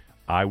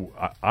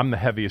 I'm the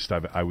heaviest.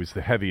 I was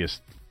the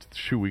heaviest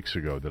 2 weeks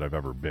ago that I've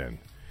ever been.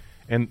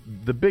 And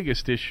the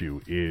biggest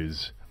issue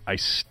is I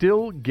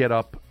still get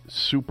up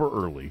super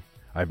early.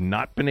 I've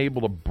not been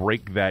able to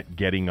break that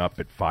getting up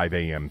at 5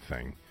 a.m.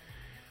 thing.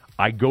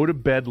 I go to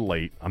bed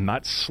late. I'm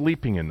not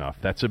sleeping enough.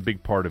 That's a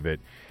big part of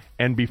it.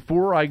 And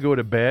before I go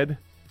to bed,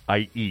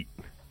 I eat,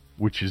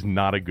 which is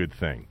not a good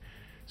thing.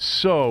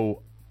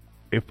 So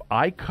if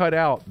I cut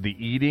out the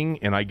eating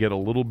and I get a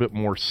little bit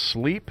more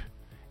sleep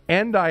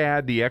and I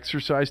add the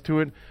exercise to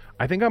it,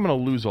 I think I'm going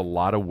to lose a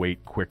lot of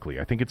weight quickly.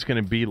 I think it's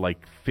going to be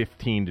like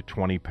 15 to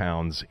 20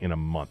 pounds in a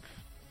month.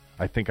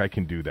 I think I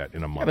can do that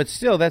in a month. Yeah, but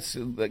still, that's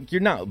you're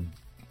not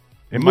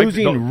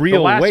losing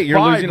real weight.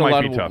 You're losing a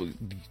lot of tough.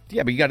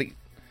 Yeah, but you got to.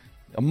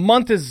 A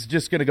month is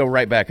just going to go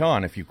right back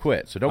on if you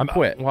quit. So don't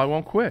quit. Well, I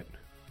won't quit.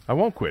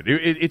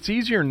 It's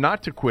easier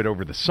not to quit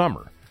over the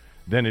summer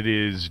than it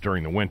is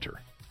during the winter.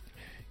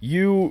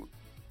 You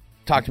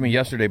talked to me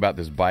yesterday about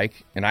this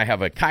bike, and I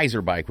have a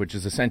Kaiser bike, which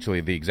is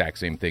essentially the exact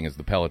same thing as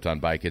the Peloton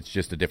bike. It's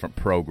just a different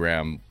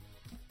program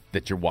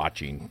that you're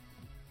watching.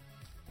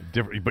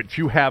 But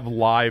you have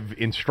live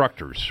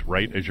instructors,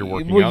 right, as you're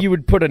working Well, out? you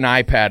would put an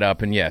iPad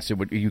up, and yes,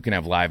 you can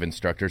have live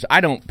instructors.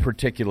 I don't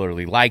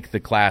particularly like the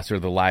class or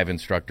the live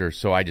instructor,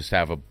 so I just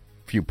have a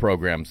few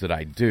programs that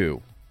I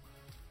do.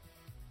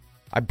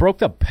 I broke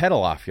the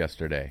pedal off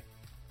yesterday.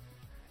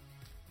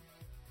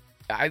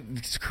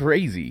 It's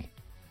crazy.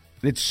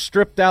 It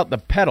stripped out the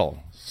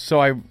pedal. So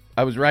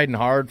I was riding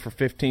hard for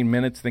 15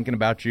 minutes thinking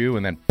about you,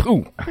 and then,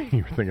 boom,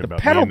 You were thinking the about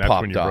pedal me, and that's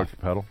popped when you off. broke the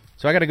pedal?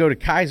 So I got to go to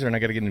Kaiser, and I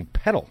got to get a new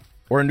pedal.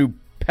 Or a new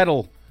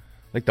pedal,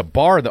 like the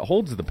bar that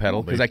holds the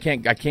pedal, because I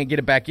can't get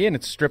it back in.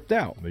 It's stripped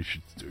out. They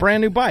should. It's a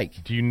brand new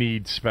bike. Do you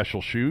need special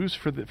shoes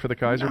for the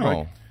Kaiser No.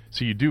 bike?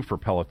 So you do for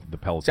the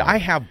Peloton. See, I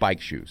have bike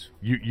shoes.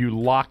 You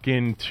lock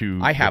into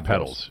I have the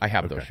pedals. those. I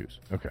have Okay. those shoes.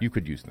 Okay. You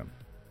could use them.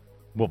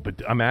 Well,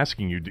 but I'm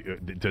asking you,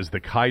 does the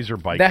Kaiser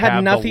bike That had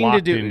have nothing the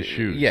to do. locked-in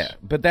shoes? Yeah,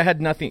 but that had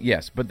nothing.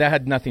 Yes, but that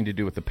had nothing to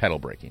do with the pedal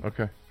braking.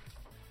 Okay.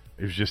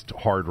 It was just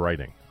hard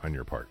writing on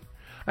your part.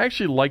 I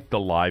actually like the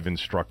live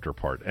instructor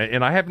part.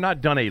 And I have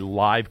not done a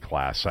live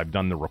class. I've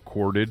done the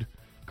recorded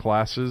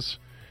classes.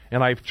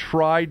 And I've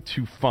tried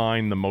to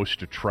find the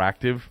most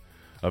attractive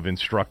of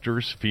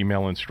instructors,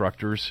 female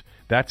instructors.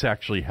 That's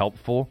actually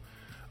helpful.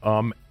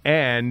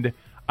 And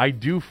I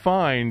do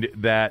find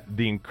that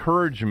the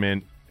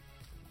encouragement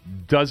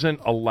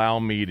doesn't allow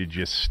me to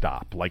just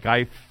stop. Like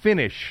I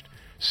finished.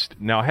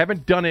 Now, I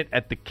haven't done it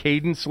at the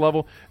cadence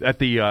level, at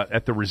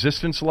the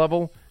resistance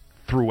level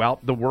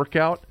throughout the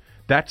workout.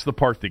 That's the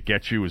part that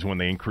gets you, is when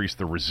they increase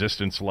the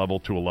resistance level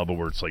to a level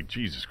where it's like,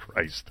 Jesus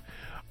Christ,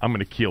 I'm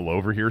going to keel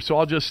over here. So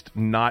I'll just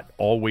not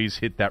always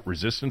hit that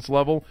resistance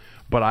level.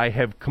 But I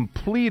have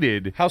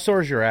completed. How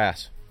sore is your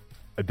ass?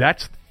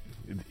 That's,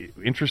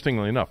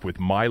 interestingly enough, with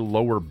my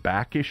lower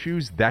back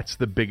issues, that's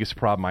the biggest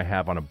problem I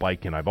have on a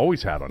bike, and I've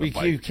always had on a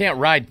bike. You can't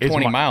ride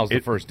 20 miles the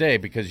first day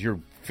because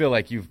you feel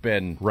like you've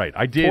been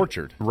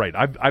tortured. Right.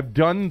 I've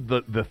done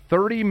the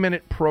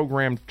 30-minute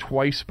program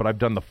twice, but I've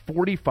done the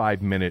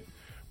 45-minute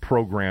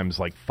programs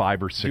like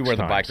 5 or 6 times. Do you wear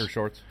the biker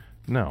shorts?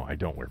 No, I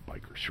don't wear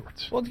biker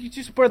shorts. Well, you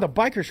just wear the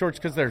biker shorts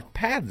because there's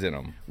pads in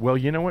them. Well,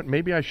 you know what?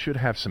 Maybe I should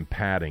have some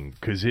padding,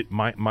 because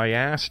my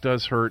ass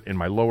does hurt and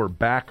my lower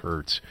back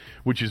hurts,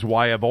 which is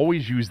why I've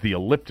always used the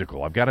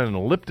elliptical. I've got an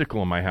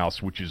elliptical in my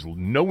house, which is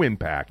no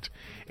impact,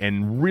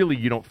 and really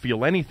you don't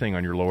feel anything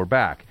on your lower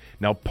back.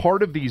 Now,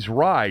 part of these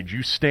rides,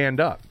 you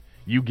stand up.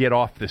 You get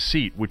off the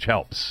seat, which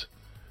helps.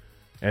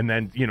 And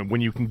then,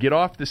 when you can get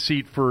off the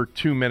seat for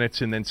 2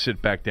 minutes and then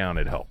sit back down,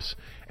 it helps.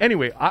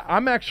 Anyway,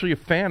 I'm actually a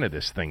fan of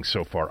this thing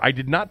so far. I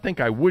did not think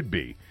I would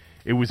be.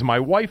 It was my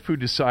wife who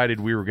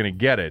decided we were going to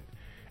get it,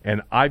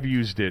 and I've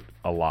used it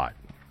a lot.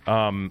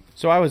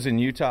 So I was in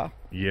Utah.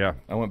 Yeah.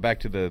 I went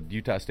back to the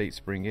Utah State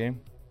spring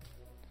game.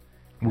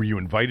 Were you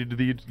invited to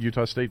the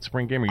Utah State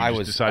spring game, or you I just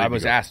was decided I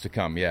was to go? asked to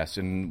come, yes,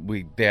 and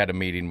they had a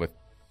meeting with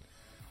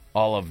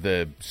all of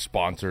the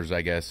sponsors,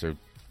 I guess, or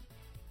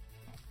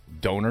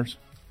donors.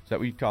 Is that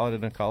what you call it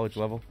at a college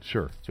level?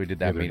 Sure. So we did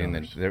that meeting,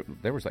 and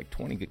there was like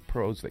 20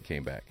 pros that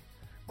came back.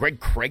 Greg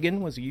Cregan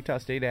was a Utah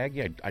State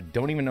Aggie. I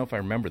don't even know if I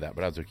remember that,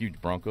 but I was a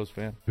huge Broncos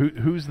fan.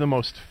 Who's the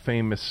most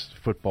famous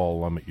football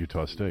alum at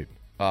Utah State?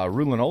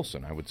 Rulon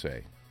Olson, I would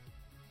say.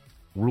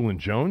 Rulon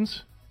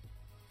Jones?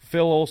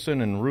 Phil Olson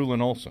and Rulon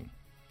Olson.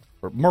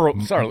 Or Merlin.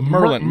 Sorry.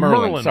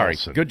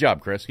 Olson. Good job,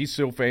 Chris. He's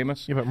so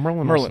famous. Yeah, but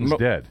Merlin Olson's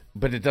dead.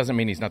 But it doesn't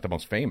mean he's not the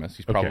most famous.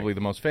 He's probably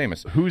the most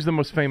famous. Who's the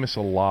most famous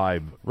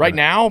alive? Right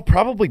now,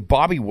 probably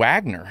Bobby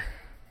Wagner.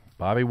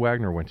 Bobby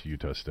Wagner went to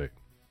Utah State.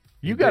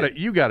 You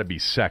gotta be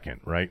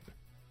second, right?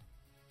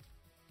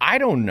 I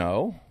don't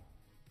know.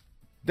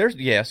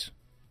 Yes.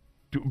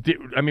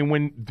 I mean,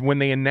 when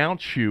they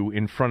announce you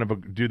in front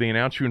of do they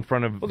announce you in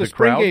front of the crowd?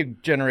 spring game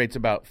generates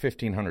about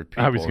 1,500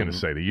 people. I was going to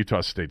say the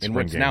Utah State spring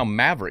game. It's now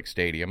Maverick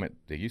Stadium. It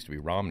used to be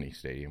Romney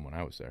Stadium when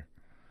I was there.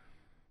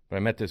 But I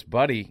met this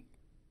buddy,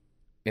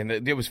 and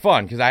it was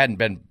fun because I hadn't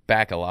been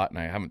back a lot, and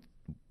I haven't.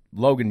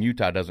 Logan,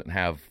 Utah doesn't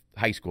have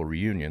high school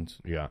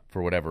reunions. Yeah.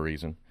 For whatever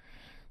reason.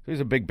 So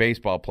he's a big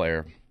baseball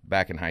player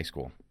back in high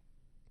school.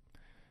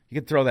 You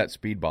could throw that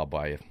speedball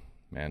by you,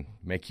 man.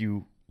 Make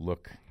you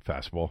look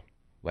fastball.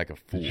 Like a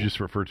fool. Did you just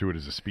refer to it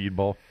as a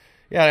speedball?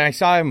 Yeah, and I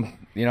saw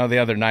him, the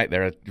other night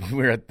there. We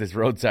were at this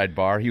roadside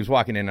bar. He was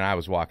walking in and I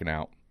was walking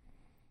out.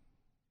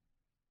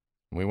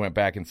 We went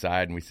back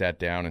inside and we sat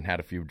down and had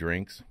a few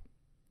drinks.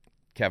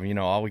 Kevin,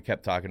 all we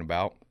kept talking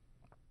about,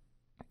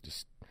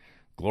 just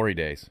glory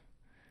days.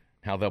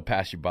 How they'll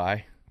pass you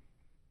by.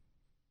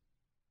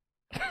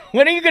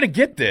 When are you going to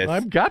get this?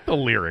 I've got the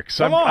lyrics.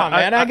 Come on,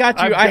 man. I got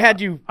you. I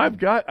had you. I've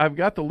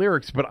got the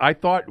lyrics, but I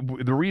thought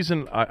the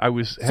reason I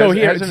was so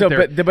here. hesitant So,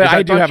 there but is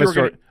I do have a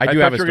story. I do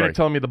have a thought you were going story. to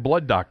tell me the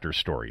blood doctor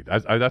story.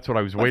 That's what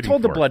I was waiting for. I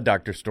told the blood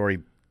doctor story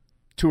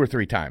 2 or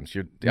 3 times.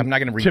 I'm not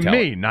going to retell to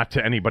me, it. not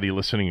to anybody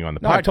listening on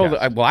the No, podcast. I told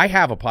it. Well, I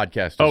have a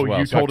podcast as well.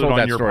 You so told I told it on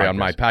that your story podcast. on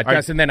my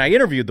podcast, and then I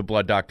interviewed the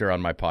blood doctor on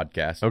my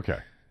podcast. Okay.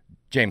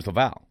 James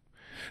Laval.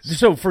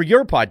 So for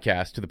your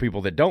podcast, to the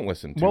people that don't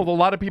listen to Well, a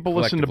lot of people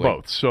listen to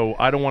collectively. both, so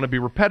I don't want to be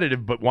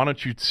repetitive, but why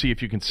don't you see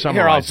if you can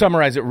summarize Here, I'll it?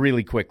 summarize it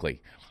really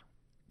quickly.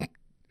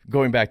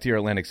 Going back to your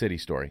Atlantic City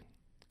story.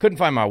 Couldn't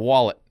find my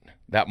wallet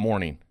that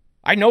morning.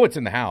 I know it's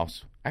in the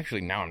house.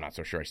 Actually, now I'm not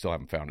so sure. I still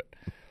haven't found it.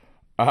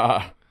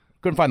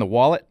 Couldn't find the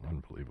wallet.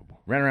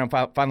 Unbelievable. Ran around,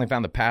 finally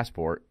found the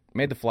passport.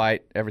 Made the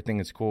flight. Everything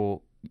is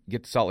cool.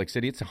 Get to Salt Lake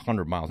City. It's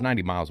 100 miles,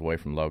 90 miles away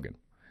from Logan.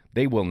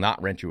 They will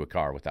not rent you a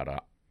car without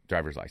a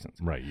driver's license.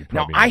 Right. You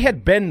Now, probably I know.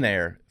 had been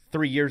there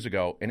 3 years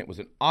ago, and it was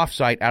an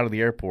off-site, out of the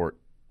airport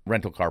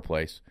rental car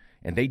place,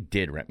 and they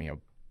did rent me a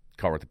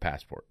car with a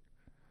passport.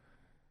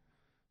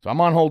 So I'm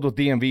on hold with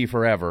DMV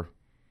forever.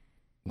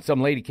 And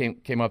some lady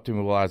came up to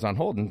me while I was on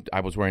hold, and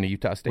I was wearing a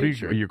Utah State What are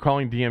shirt. you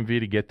calling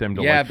DMV to get them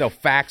to They'll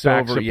fax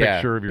over a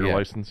picture of your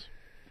license?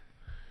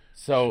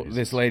 So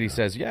this lady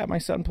says, yeah, my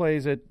son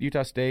plays at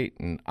Utah State,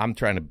 and I'm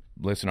trying to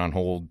listen on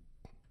hold.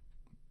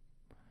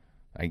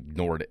 I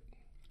ignored it.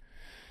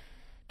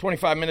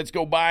 25 minutes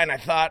go by, and I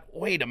thought,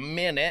 wait a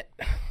minute.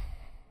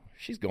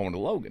 She's going to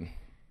Logan.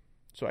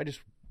 So I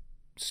just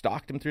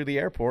stalked him through the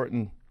airport,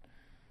 and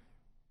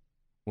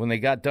when they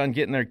got done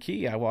getting their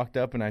key, I walked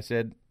up and I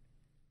said,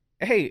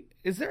 hey,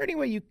 is there any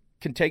way you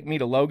can take me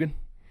to Logan?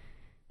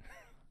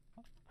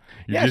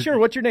 Yeah, sure.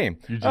 What's your name?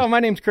 Oh,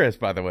 my name's Chris,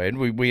 by the way. And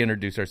we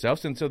introduced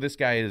ourselves, and so this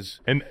guy is...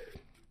 And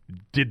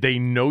did they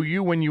know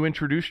you when you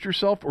introduced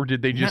yourself, or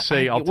did they just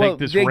say, I'll take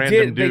this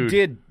random dude?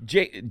 They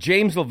did.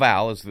 James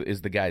Laval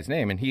is the guy's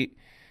name, and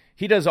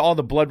he does all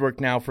the blood work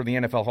now for the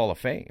NFL Hall of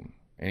Fame,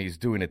 and he's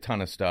doing a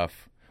ton of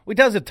stuff. Well, he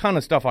does a ton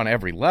of stuff on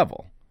every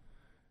level.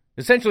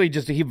 Essentially,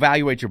 just he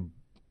evaluates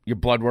your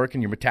blood work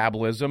and your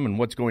metabolism and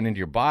what's going into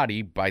your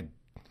body by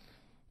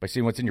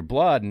seeing what's in your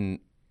blood, and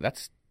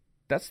that's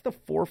the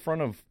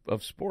forefront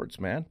of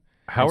sports, man.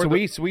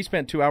 We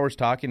spent 2 hours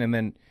talking, and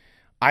then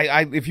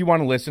I if you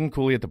want to listen,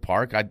 Cooley at the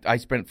Park, I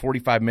spent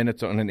 45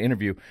 minutes on an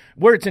interview.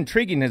 Where it's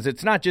intriguing is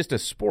it's not just a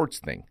sports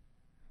thing.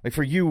 Like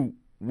for you,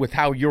 with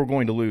how you're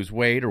going to lose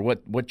weight or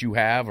what you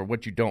have or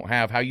what you don't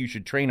have, how you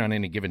should train on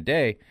any given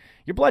day,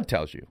 your blood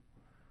tells you.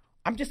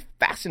 I'm just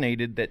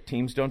fascinated that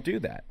teams don't do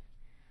that.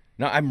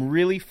 Now, I'm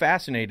really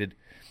fascinated.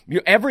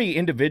 Every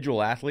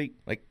individual athlete,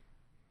 like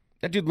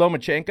that dude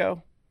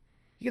Lomachenko,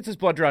 he gets his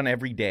blood drawn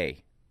every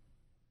day.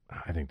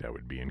 I think that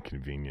would be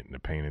inconvenient and a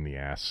pain in the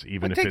ass,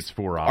 even if it's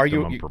for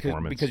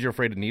performance. Because you're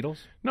afraid of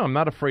needles? No, I'm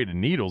not afraid of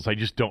needles. I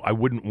just don't. I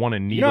wouldn't want a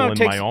needle in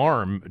my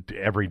arm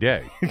every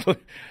day.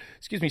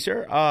 Excuse me,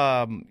 sir.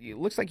 It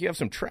looks like you have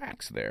some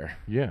tracks there.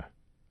 Yeah.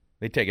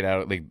 They take it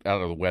out of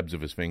the webs of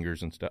his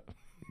fingers and stuff.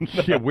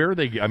 Yeah, where are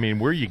they? I mean,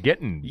 where are you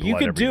getting blood you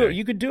could every do day?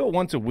 You could do it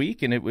once a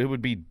week, and it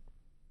would be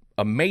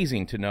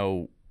amazing to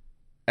know,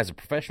 as a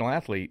professional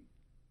athlete,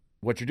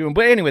 what you're doing.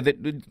 But anyway,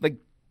 like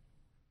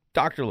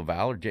Dr.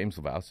 Laval or James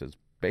Laval says,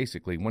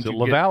 basically, once Is it you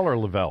Laval or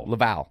Lavelle?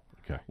 Laval.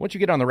 Okay. Once you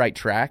get on the right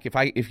track,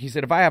 if he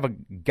said if I have a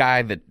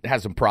guy that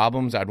has some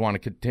problems, I'd want to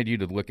continue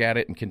to look at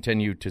it and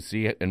continue to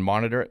see it and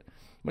monitor it.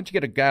 Once you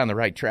get a guy on the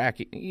right track,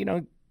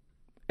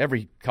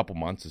 every couple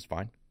months is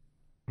fine.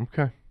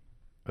 Okay.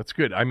 That's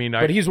good. I mean,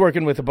 but he's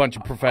working with a bunch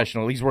of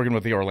professionals. He's working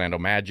with the Orlando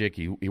Magic.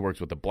 He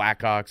works with the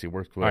Blackhawks. He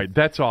works with. All right,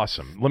 that's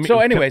awesome.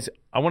 Anyways,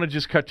 I want to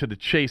just cut to the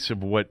chase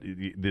of what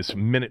this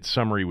minute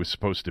summary was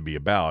supposed to be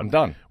about. I'm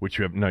done. Which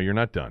you have. No, you're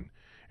not done.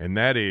 And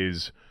that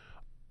is,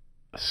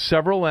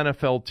 several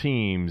NFL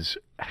teams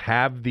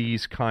have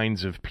these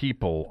kinds of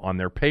people on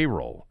their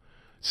payroll.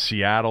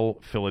 Seattle,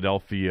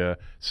 Philadelphia,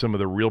 some of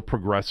the real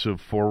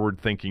progressive,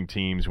 forward-thinking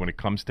teams when it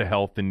comes to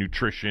health and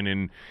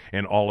nutrition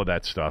and all of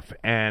that stuff.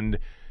 And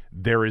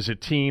there is a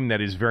team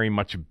that is very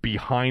much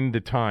behind the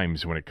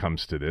times when it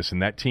comes to this,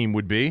 and that team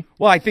would be?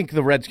 Well, I think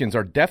the Redskins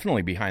are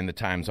definitely behind the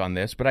times on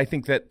this, but I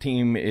think that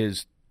team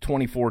is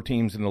 24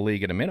 teams in the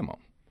league at a minimum.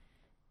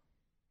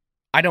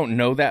 I don't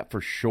know that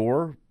for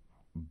sure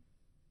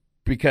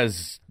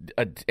because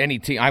any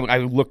team, I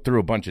looked through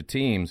a bunch of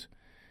teams.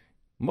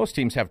 Most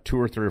teams have 2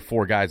 or 3 or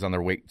 4 guys on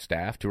their weight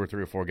staff, 2 or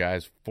 3 or 4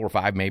 guys, 4 or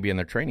 5 maybe in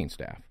their training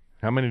staff.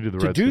 How many do the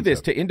Redskins do this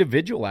have? To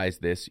individualize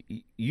this,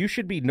 you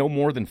should be no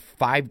more than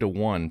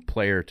 5-to-1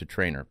 player to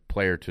trainer,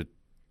 trainer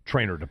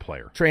to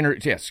player.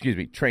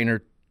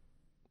 Trainer.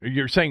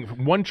 You're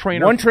saying one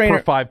trainer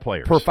per 5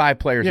 players. Per 5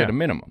 players at a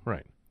minimum.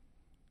 Right.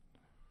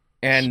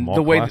 And Small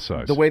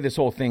the way this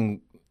whole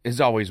thing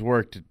has always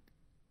worked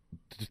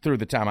through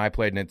the time I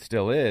played, and it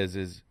still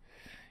is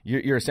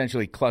you're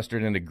essentially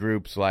clustered into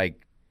groups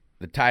like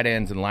the tight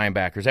ends and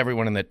linebackers.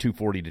 Everyone in that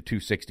 240 to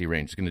 260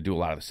 range is going to do a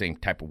lot of the same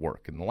type of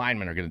work, and the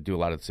linemen are going to do a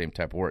lot of the same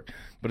type of work.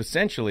 But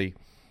essentially,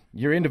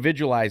 you're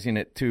individualizing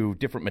it to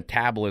different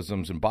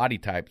metabolisms and body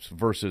types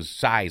versus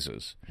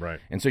sizes. Right.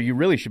 And so you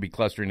really should be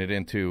clustering it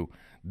into,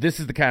 this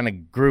is the kind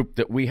of group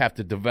that we have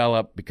to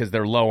develop because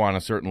they're low on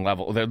a certain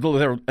level.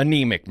 They're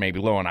anemic, maybe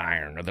low on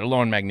iron, or they're low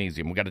on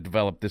magnesium. We've got to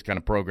develop this kind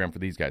of program for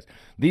these guys.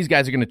 These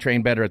guys are going to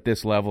train better at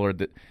this level.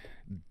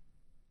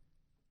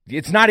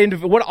 It's not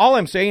all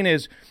I'm saying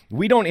is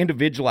we don't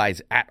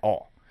individualize at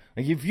all.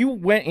 Like if you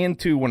went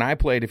into, when I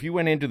played, if you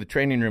went into the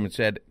training room and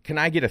said, can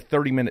I get a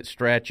 30-minute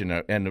stretch and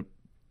a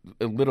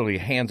literally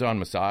hands-on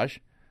massage?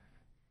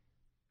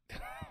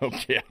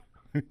 Okay.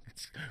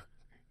 It's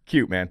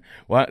cute, man.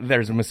 Well,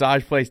 there's a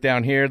massage place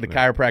down here. The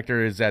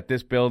chiropractor is at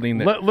this building.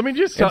 Let me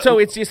just so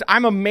it's just,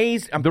 I'm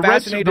amazed. I'm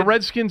fascinated. The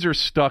Redskins are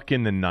stuck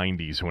in the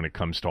 90s when it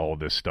comes to all of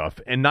this stuff.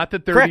 And not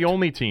that they're Correct. the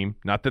only team.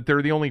 Not that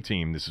they're the only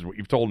team. This is what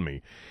you've told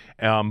me.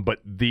 But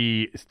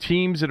the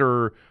teams that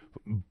are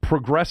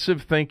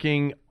progressive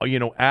thinking,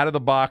 out of the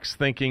box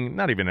thinking,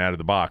 not even out of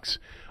the box,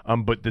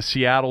 but the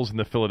Seattles and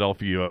the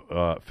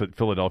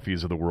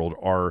Philadelphias of the world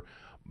are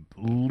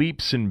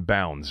leaps and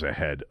bounds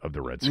ahead of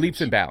the Redskins.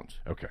 Leaps and bounds.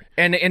 Okay.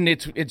 And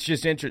it's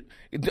just interesting.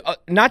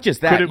 Not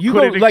just that. Could it you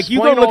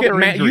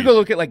go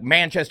look at like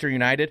Manchester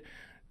United.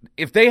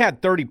 If they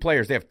had 30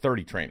 players, they have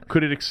 30 trainers.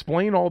 Could it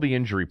explain all the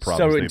injury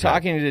problems? So in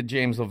talking to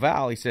James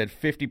Laval, he said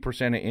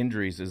 50% of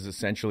injuries is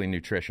essentially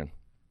nutrition.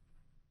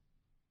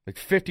 Like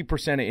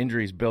 50% of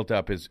injuries built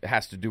up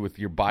has to do with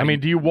your body. I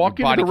mean, do you walk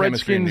into the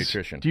Redskins?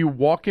 Redskins? Do you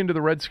walk into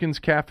the Redskins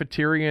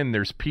cafeteria and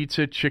there's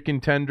pizza, chicken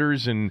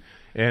tenders, and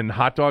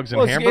hot dogs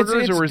and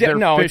hamburgers, or is there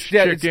fish,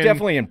 chicken? It's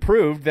definitely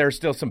improved. There's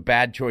still some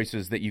bad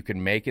choices that you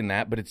can make in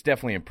that, but it's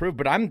definitely improved.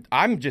 But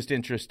I'm just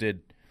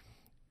interested.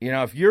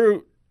 If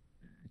you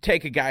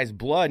take a guy's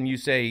blood and you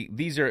say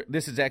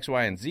this is X,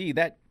 Y, and Z,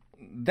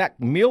 that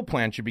meal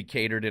plan should be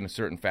catered in a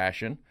certain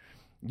fashion.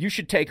 You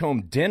should take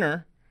home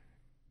dinner.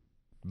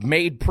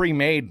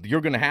 Pre-made, you're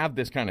going to have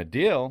this kind of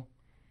deal.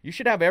 You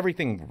should have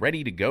everything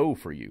ready to go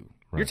for you.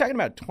 Right. You're talking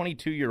about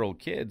 22-year-old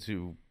kids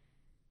who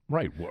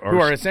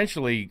are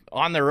essentially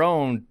on their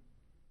own.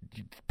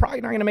 You're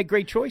probably not going to make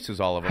great choices,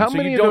 all of them. How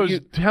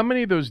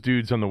many of those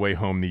dudes on the way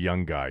home, the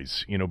young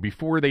guys,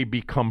 before they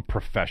become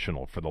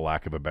professional, for the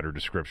lack of a better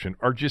description,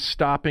 are just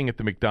stopping at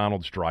the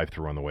McDonald's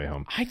drive-thru on the way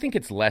home? I think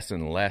it's less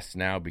and less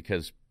now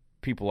because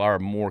people are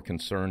more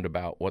concerned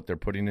about what they're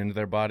putting into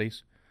their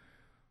bodies.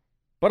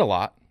 But a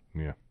lot.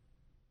 Yeah.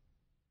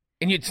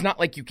 And it's not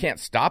like you can't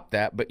stop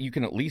that, but you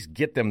can at least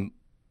get them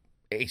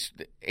a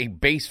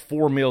base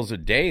 4 meals a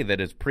day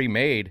that is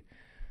pre-made.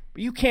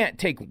 But you can't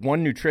take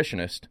one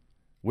nutritionist,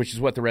 which is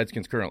what the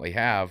Redskins currently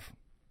have,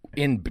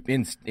 in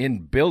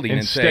building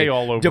and stay say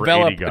all over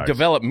 80 guys.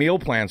 Develop meal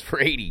plans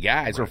for 80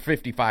 guys or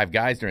 55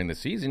 guys during the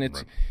season.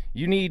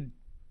 You need,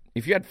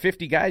 if you had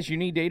 50 guys, you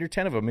need 8 or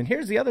 10 of them. And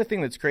here's the other thing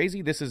that's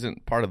crazy. This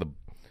isn't part of the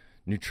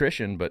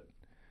nutrition, but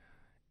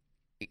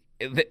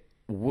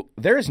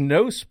there is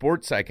no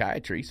sports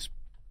psychiatry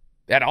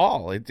at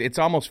all. It's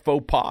almost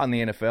faux pas in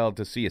the NFL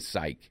to see a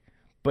psych.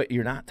 But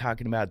you're not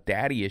talking about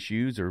daddy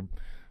issues or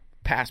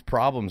past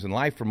problems in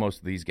life for most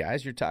of these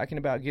guys. You're talking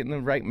about getting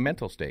the right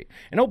mental state.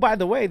 And, by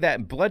the way,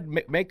 that blood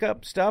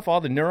makeup stuff,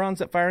 all the neurons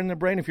that fire in the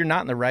brain, if you're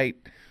not in the right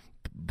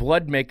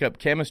blood makeup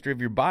chemistry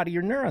of your body,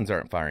 your neurons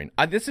aren't firing.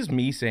 This is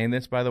me saying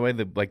this, by the way,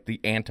 the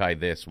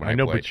anti-this when I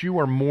know, played. but you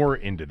are more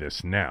into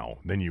this now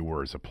than you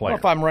were as a player. Well,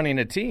 if I'm running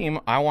a team,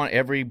 I want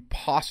every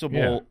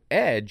possible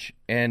edge.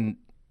 And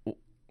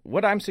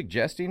what I'm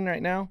suggesting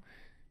right now,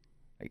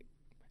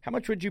 how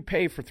much would you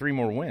pay for 3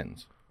 more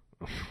wins?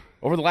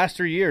 Over the last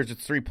 3 years,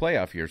 it's 3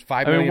 playoff years.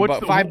 $5 billion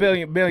bucks a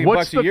year.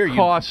 What's the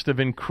cost of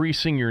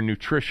increasing your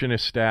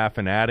nutritionist staff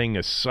and adding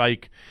a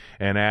psych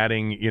and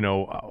adding,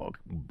 $1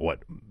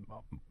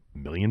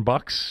 million,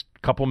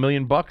 couple $1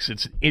 million?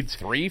 It's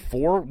 3,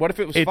 4. What if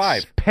it was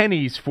 5? It's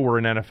pennies for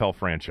an NFL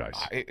franchise.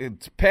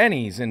 It's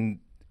pennies, and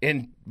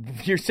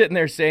you're sitting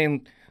there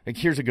saying,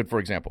 here's a good for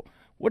example.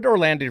 What did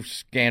Orlando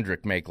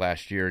Scandrick make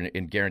last year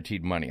in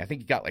guaranteed money? I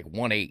think he got like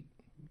 1.8.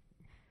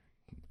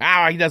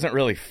 He doesn't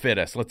really fit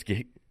us. Let's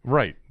get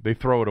right. They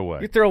throw it away.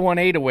 You throw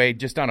 1.8 away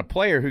just on a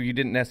player who you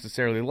didn't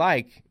necessarily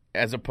like,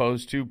 as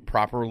opposed to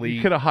properly.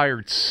 You could have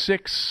hired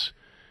six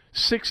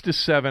to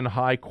 7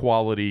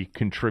 high-quality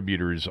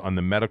contributors on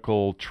the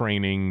medical,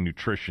 training,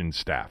 nutrition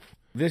staff.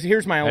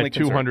 Here's my only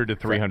concern. $200 to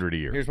 $300 a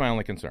year. Here's my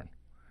only concern.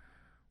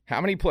 How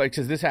many players,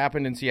 because this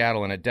happened in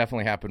Seattle, and it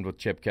definitely happened with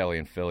Chip Kelly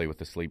in Philly with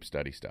the sleep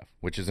study stuff,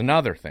 which is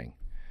another thing.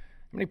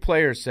 How many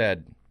players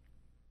said,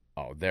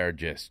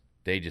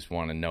 they just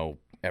want to know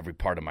every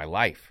part of my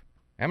life?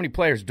 How many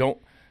players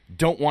don't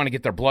want to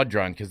get their blood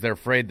drawn because they're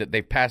afraid that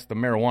they've passed the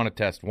marijuana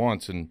test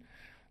once and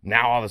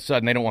now all of a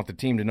sudden they don't want the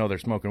team to know they're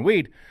smoking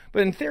weed?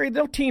 But in theory,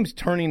 no team's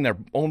turning their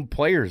own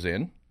players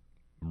in.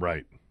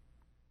 Right.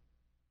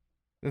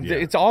 Yeah.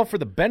 It's all for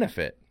the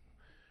benefit.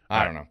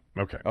 I don't know.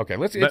 Okay.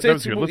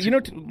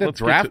 The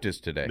draft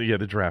is today. Yeah,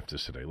 the draft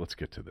is today. Let's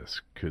get to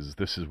this because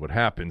this is what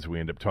happens. We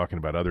end up talking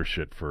about other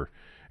shit for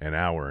an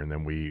hour, and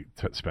then we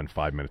spend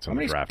 5 minutes on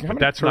the draft. But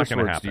that's not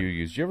going to happen. Do you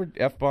use? Do you ever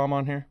F-bomb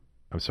on here?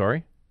 I'm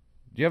sorry?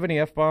 Do you have any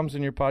F-bombs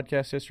in your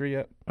podcast history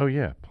yet? Oh,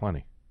 yeah,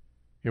 plenty.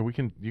 Yeah,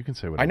 you can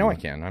say whatever. I know you I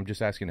want. can. I'm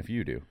just asking if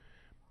you do.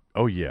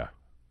 Oh yeah.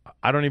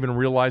 I don't even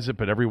realize it,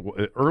 but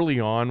early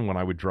on when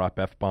I would drop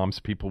F-bombs,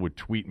 people would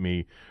tweet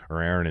me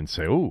or Aaron and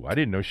say, "Oh, I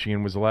didn't know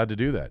Sheehan was allowed to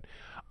do that."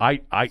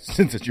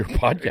 Since it's your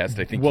podcast,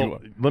 I think you are.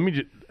 Let me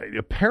just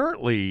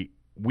apparently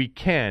we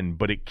can,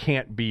 but it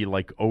can't be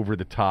like over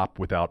the top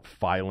without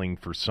filing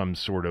for some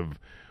sort of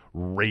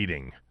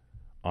rating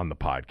on the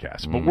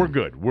podcast. But we're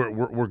good.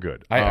 We're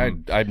good.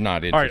 I'm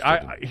not interested.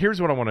 All right,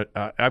 here's what I want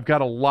to I've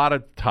got a lot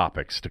of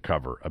topics to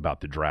cover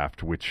about the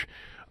draft, which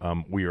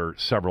we are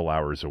several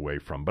hours away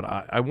from. But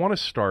I want to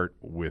start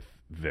with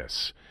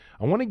this.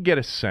 I want to get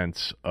a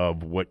sense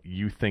of what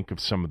you think of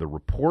some of the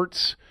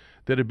reports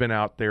that have been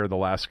out there the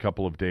last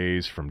couple of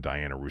days from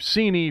Diana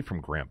Rossini,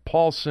 from Grant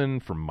Paulson,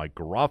 from Mike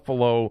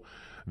Garofalo,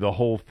 the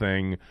whole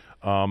thing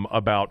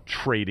about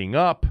trading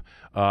up.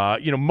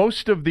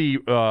 Most of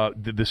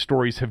the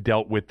stories have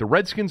dealt with the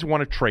Redskins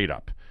want to trade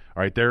up.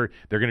 All right, they're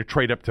going to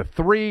trade up to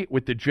 3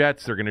 with the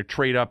Jets. They're going to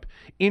trade up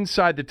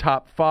inside the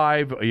top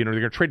 5. They're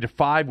going to trade to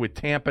 5 with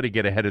Tampa to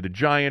get ahead of the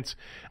Giants.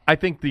 I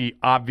think the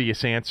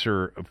obvious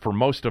answer for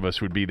most of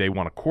us would be they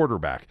want a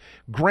quarterback.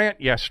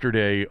 Grant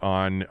yesterday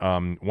on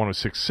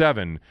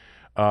 106.7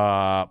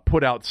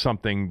 put out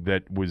something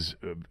that was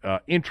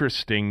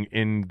interesting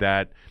in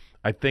that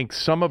I think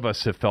some of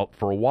us have felt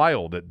for a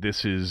while that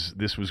this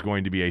was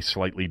going to be a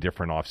slightly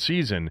different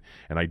offseason,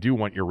 and I do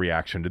want your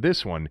reaction to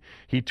this one.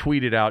 He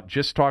tweeted out,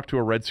 "Just talked to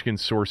a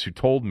Redskins source who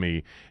told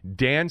me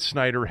Dan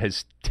Snyder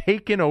has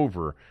taken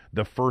over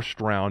the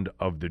first round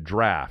of the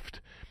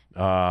draft.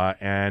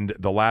 And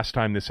the last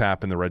time this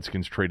happened, the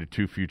Redskins traded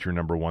 2 future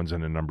number 1s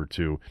and a number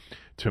 2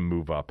 to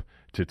move up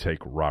to take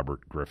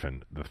Robert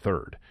Griffin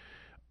III."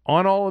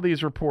 On all of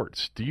these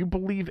reports, do you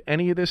believe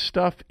any of this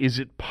stuff? Is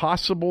it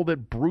possible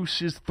that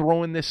Bruce is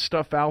throwing this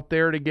stuff out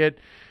there to get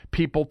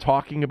people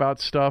talking about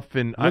stuff?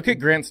 And look at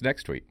Grant's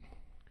next tweet.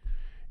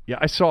 Yeah,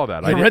 I saw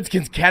that. The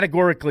Redskins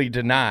categorically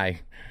deny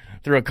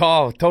through a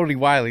call totally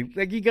Wiley.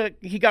 Like he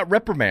got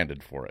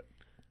reprimanded for it.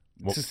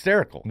 It's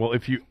hysterical. Well,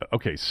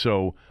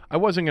 so I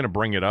wasn't going to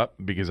bring it up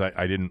because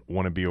I didn't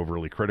want to be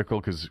overly critical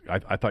because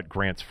I thought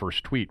Grant's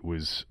first tweet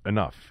was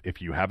enough.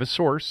 If you have a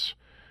source,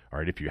 all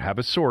right,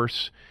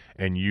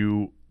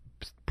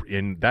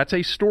 and that's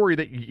a story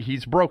that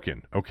he's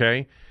broken,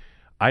 okay?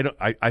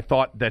 I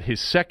thought that his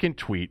second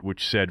tweet,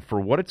 which said,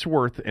 "For what it's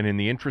worth and in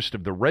the interest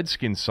of the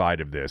Redskins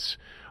side of this,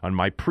 on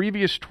my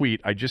previous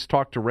tweet, I just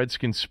talked to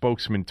Redskins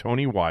spokesman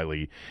Tony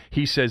Wiley.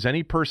 He says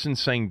any person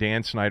saying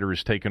Dan Snyder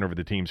has taken over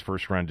the team's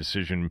first-round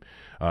decision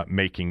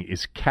making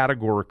is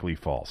categorically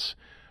false.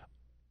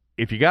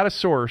 If you got a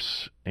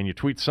source and you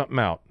tweet something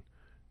out,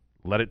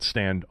 let it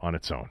stand on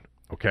its own,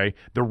 okay?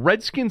 The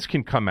Redskins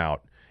can come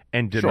out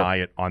and deny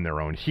it on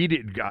their own. He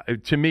did.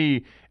 To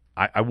me,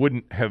 I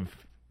wouldn't have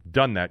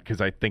done that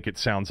because I think it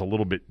sounds a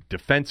little bit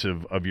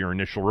defensive of your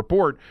initial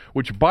report,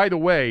 which, by the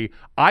way,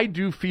 I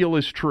do feel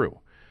is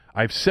true.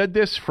 I've said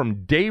this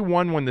from day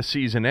one when the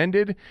season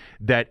ended,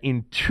 that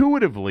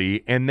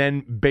intuitively and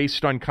then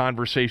based on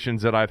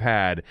conversations that I've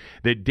had,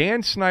 that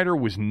Dan Snyder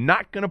was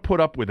not going to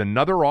put up with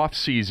another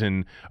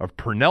offseason of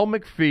Pernell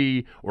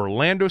McPhee,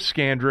 Orlando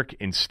Scandrick,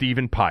 and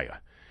Stephen Paya.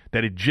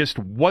 That it just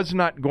was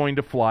not going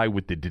to fly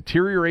with the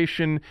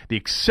deterioration, the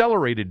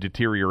accelerated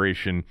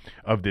deterioration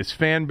of this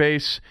fan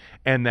base,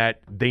 and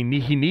that he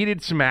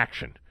needed some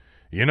action.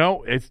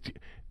 It's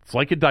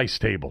like a dice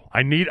table.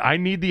 I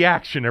need the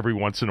action every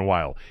once in a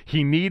while.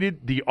 He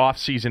needed the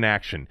offseason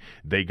action.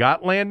 They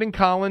got Landon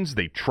Collins.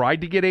 They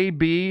tried to get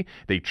AB.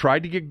 They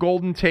tried to get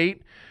Golden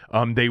Tate.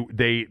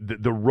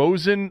 The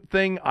Rosen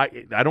thing,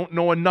 I don't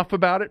know enough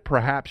about it.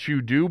 Perhaps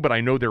you do, but I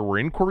know there were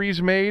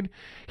inquiries made.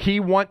 He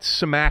wants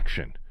some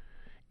action.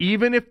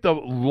 Even if the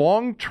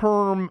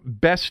long-term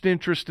best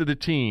interest of the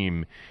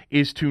team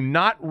is to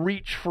not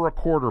reach for a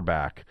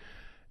quarterback,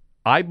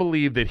 I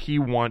believe that he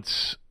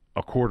wants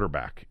a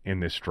quarterback in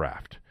this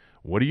draft.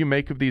 What do you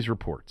make of these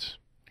reports?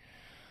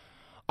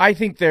 I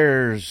think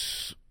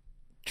there's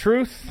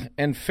truth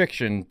and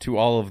fiction to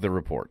all of the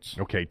reports.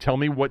 Okay, tell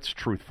me what's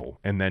truthful,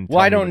 and then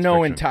I don't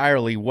know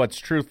entirely what's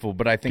truthful,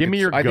 but I think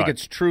I think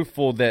it's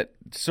truthful that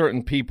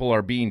certain people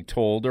are being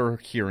told or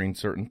hearing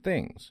certain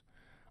things.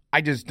 I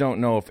just don't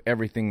know if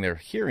everything they're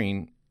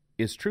hearing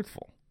is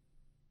truthful.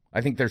 I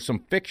think there's some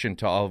fiction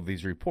to all of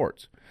these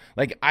reports.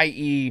 Like,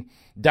 i.e.,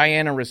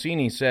 Diana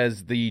Rossini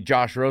says the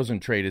Josh Rosen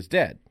trade is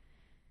dead.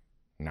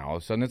 Now, all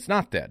of a sudden, it's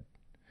not dead.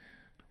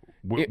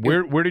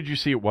 Where did you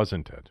see it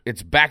wasn't dead?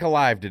 It's back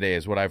alive today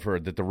is what I've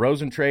heard, that the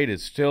Rosen trade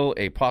is still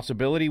a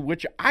possibility,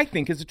 which I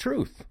think is the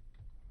truth.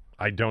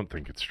 I don't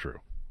think it's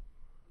true.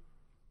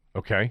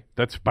 Okay?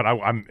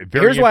 I'm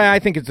very... Here's why I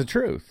think it's the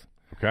truth.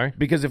 Okay.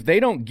 Because if they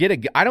don't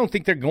get I don't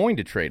think they're going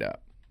to trade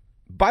up.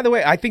 By the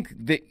way, I think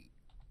that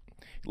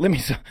let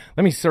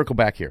me circle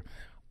back here.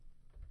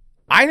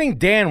 I think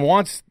Dan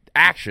wants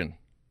action.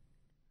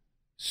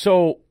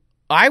 So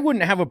I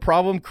wouldn't have a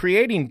problem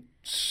creating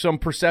some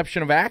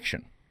perception of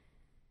action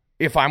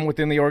if I'm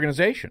within the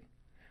organization.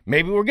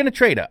 Maybe we're going to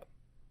trade up.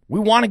 We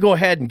want to go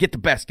ahead and get the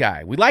best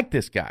guy. We like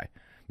this guy.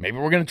 Maybe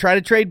we're going to try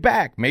to trade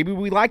back. Maybe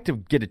we like to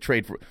get a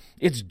trade for.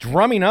 It's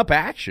drumming up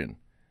action.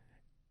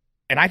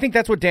 And I think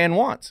that's what Dan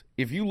wants.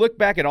 If you look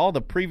back at all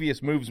the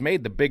previous moves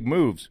made, the big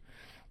moves,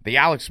 the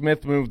Alex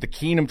Smith move, the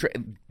Keenum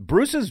trade,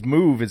 Bruce's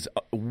move is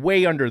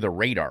way under the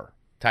radar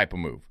type of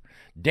move.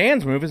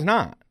 Dan's move is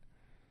not.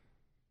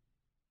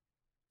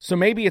 So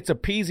maybe it's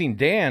appeasing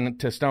Dan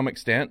to some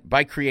extent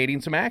by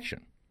creating some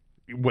action.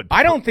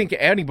 I don't think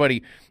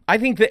anybody – I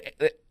think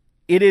that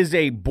it is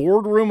a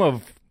boardroom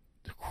of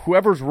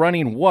whoever's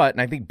running what,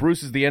 and I think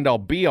Bruce is the end-all,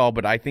 be-all,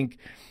 but I think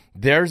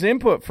there's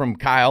input from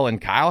Kyle,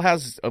 and Kyle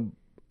has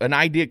an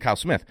idea – Kyle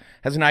Smith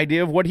has an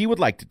idea of what he would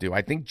like to do.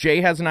 I think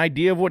Jay has an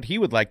idea of what he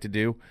would like to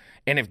do,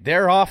 and if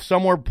they're off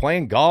somewhere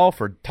playing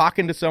golf or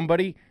talking to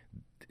somebody,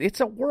 it's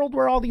a world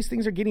where all these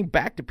things are getting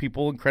back to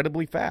people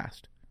incredibly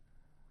fast.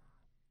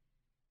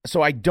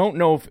 So I don't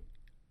know if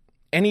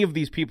any of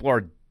these people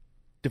are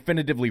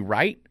definitively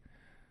right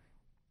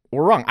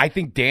or wrong. I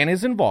think Dan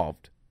is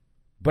involved,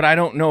 but I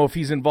don't know if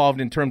he's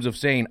involved in terms of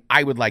saying,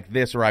 I would like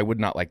this or I would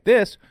not like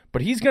this,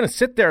 but he's going to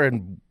sit there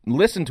and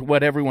listen to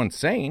what everyone's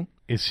saying.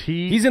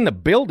 He's in the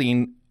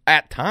building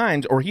at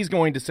times, or he's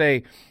going to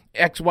say,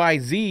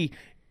 XYZ,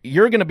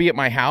 you're going to be at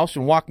my house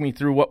and walk me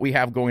through what we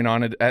have going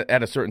on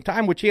at a certain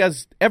time, which he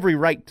has every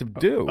right to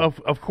do.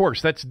 Of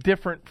course, that's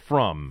different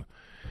from,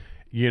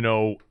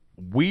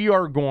 we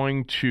are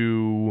going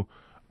to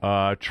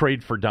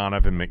trade for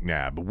Donovan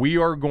McNabb. We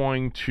are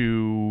going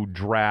to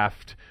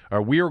draft,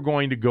 or we are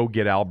going to go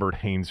get Albert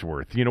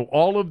Hainsworth.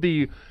 All of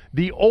the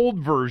old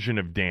version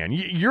of Dan.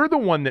 You're the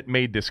one that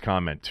made this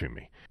comment to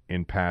me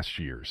in past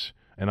years,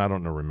 and I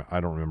don't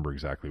remember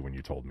exactly when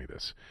you told me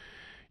this.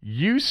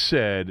 You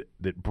said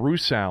that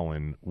Bruce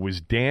Allen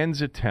was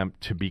Dan's attempt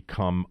to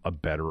become a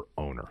better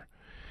owner.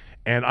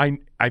 And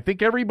I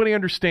think everybody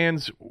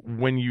understands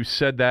when you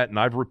said that, and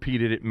I've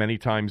repeated it many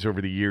times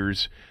over the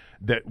years,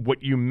 that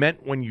what you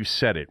meant when you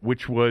said it,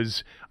 which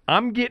was,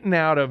 I'm getting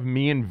out of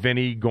me and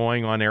Vinny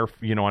going on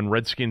on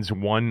Redskins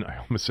 1, I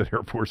almost said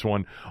Air Force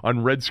 1,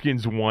 on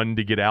Redskins 1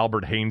 to get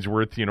Albert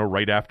Hainsworth,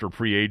 right after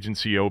free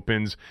agency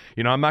opens.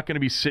 I'm not going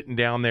to be sitting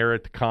down there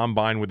at the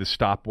combine with a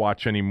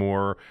stopwatch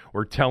anymore,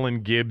 or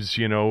telling Gibbs,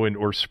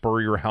 or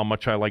Spurrier how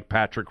much I like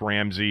Patrick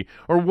Ramsey,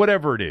 or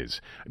whatever it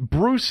is.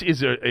 Bruce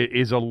is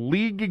a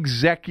league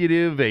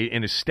executive,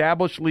 an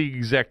established league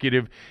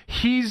executive.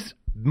 He's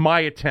my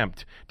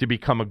attempt to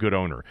become a good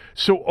owner.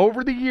 So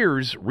over the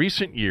years,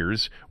 recent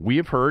years, we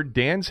have heard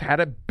Dan's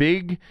had a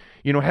big,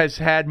 has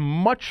had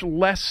much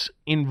less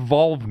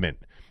involvement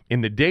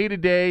in the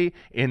day-to-day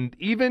and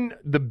even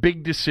the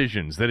big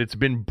decisions, that it's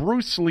been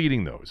Bruce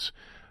leading those.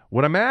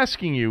 What I'm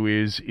asking you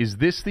is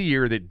this the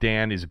year that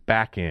Dan is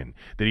back in,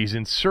 that he's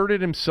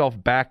inserted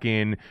himself back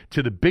in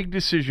to the big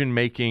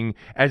decision-making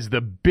as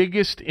the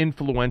biggest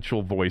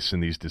influential voice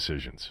in these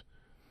decisions?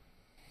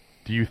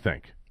 Do you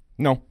think?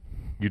 No.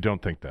 You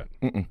don't think that?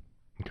 Mm-mm.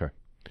 Okay.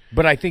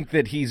 But I think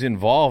that he's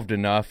involved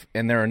enough,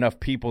 and there are enough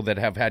people that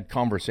have had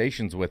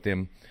conversations with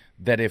him,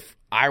 that if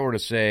I were to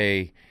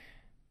say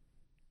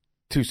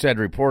to said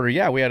reporter,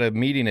 yeah, we had a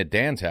meeting at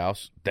Dan's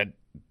house, that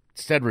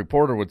said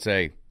reporter would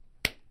say,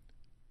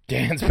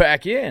 Dan's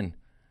back in.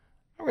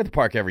 I'm at the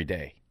park every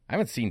day. I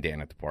haven't seen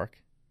Dan at the park.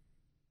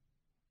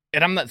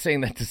 And I'm not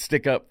saying that to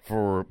stick up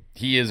for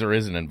he is or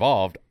isn't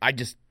involved. I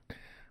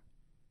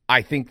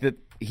think that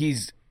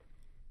he's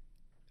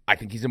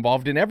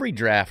involved in every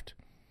draft,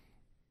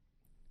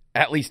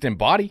 at least in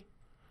body.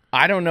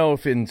 I don't know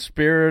if in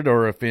spirit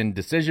or if in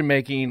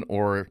decision-making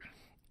or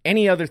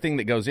any other thing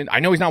that goes in. I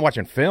know he's not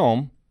watching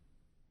film.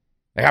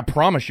 I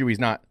promise you he's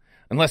not,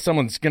 unless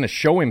someone's going to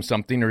show him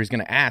something or he's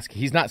going to ask.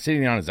 He's not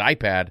sitting on his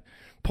iPad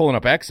pulling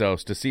up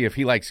Exos to see if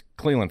he likes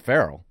Cleveland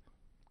Farrell.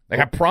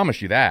 I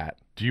promise you that.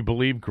 Do you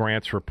believe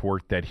Grant's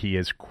report that he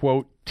has,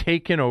 quote,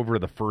 taken over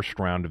the first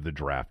round of the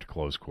draft,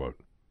 close quote?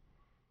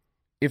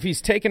 If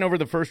he's taken over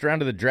the first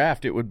round of the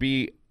draft, it would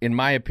be, in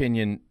my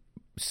opinion,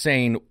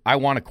 saying, I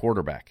want a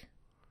quarterback.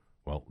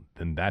 Well,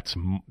 then that's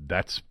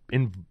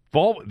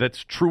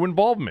true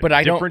involvement.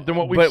 But different than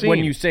what we've seen. But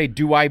when you say,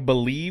 do I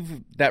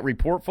believe that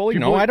report fully?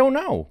 No, I don't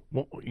know.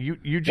 Well,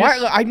 you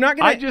just. I'm not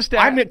going to.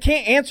 I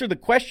can't answer the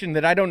question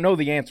that I don't know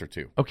the answer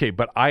to. Okay,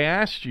 but I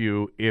asked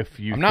you if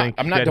you think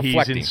that deflecting.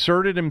 He's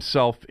inserted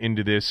himself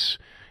into this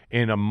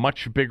in a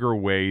much bigger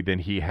way than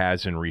he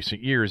has in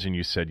recent years, and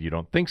you said you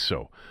don't think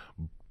so.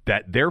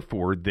 That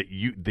therefore that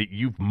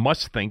you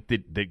must think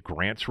that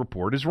Grant's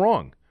report is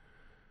wrong,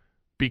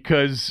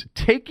 because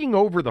taking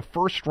over the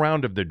first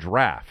round of the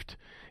draft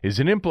is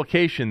an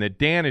implication that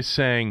Dan is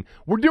saying,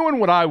 we're doing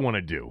what I want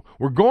to do.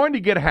 We're going to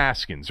get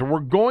Haskins, or we're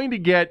going to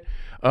get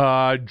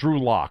Drew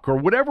Lock, or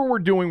whatever we're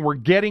doing. We're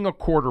getting a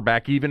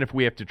quarterback, even if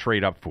we have to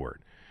trade up for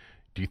it.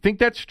 Do you think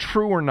that's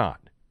true or not?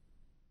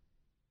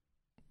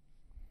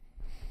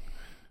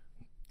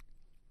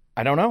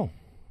 I don't know.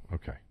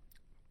 Okay.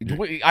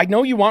 I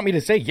know you want me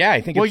to say, yeah, I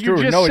think it's true.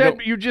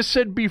 You just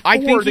said before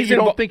that you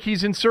don't think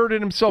he's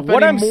inserted himself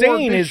any more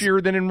this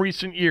year than in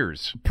recent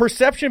years.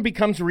 Perception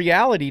becomes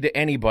reality to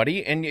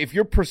anybody, and if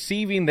you're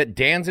perceiving that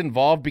Dan's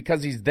involved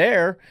because he's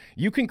there,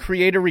 you can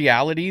create a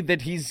reality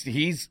that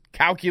he's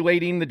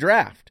calculating the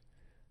draft.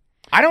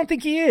 I don't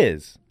think he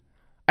is.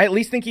 I at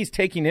least think he's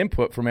taking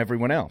input from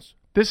everyone else.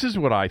 This is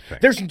what I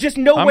think. There's just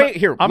no way.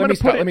 Here, let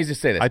me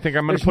just say this. I think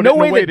I'm going to put it in a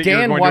way that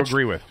you're going to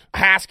agree with.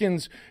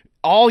 Haskins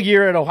all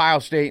year at Ohio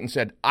State and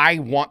said, I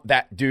want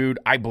that dude.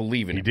 I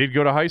believe in him. He did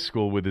go to high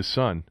school with his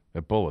son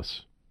at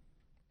Bullis.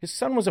 His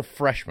son was a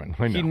freshman.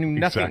 I know, he knew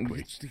nothing.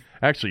 Exactly.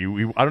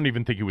 Actually, I don't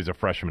even think he was a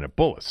freshman at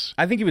Bullis.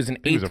 I think he was an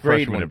 8th grade. He was a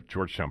freshman at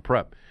Georgetown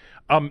Prep.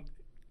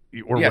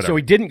 So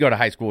he didn't go to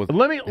high school with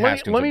Let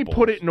me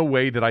put it in a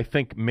way that I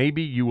think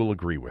maybe you will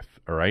agree with,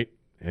 all right?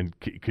 And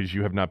because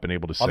you have not been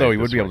able to say Although he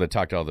would be able to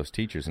talk to all those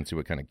teachers and see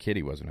what kind of kid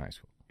he was in high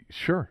school.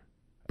 Sure.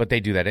 But they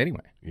do that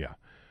anyway. Yeah.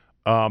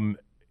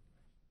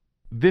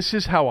 This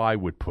is how I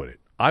would put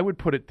it. I would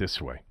put it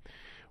this way.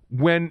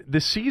 When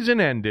the season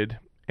ended,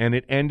 and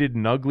it ended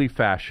in ugly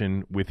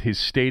fashion with his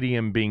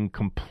stadium being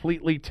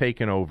completely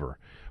taken over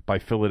by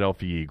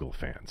Philadelphia Eagle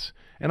fans,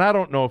 and I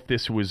don't know if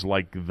this was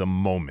like the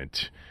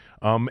moment,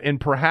 and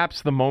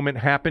perhaps the moment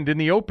happened in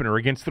the opener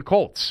against the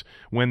Colts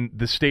when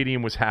the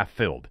stadium was half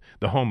filled,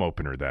 the home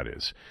opener, that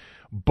is.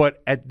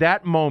 But at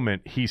that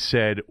moment, he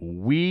said,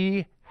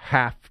 we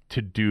have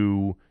to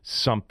do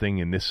something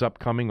in this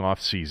upcoming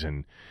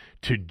offseason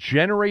to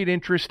generate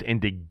interest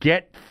and to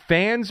get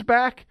fans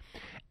back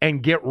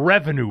and get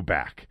revenue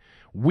back.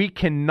 We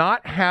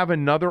cannot have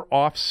another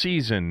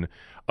offseason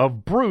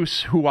of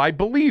Bruce, who I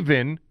believe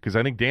in, because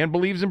I think Dan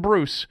believes in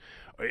Bruce,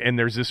 and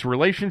there's this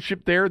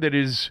relationship there that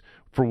is,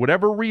 for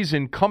whatever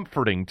reason,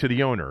 comforting to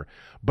the owner.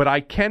 But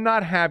I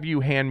cannot have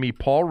you hand me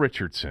Paul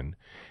Richardson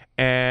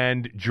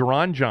and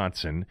Jerron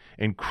Johnson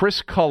and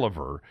Chris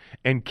Culliver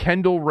and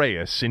Kendall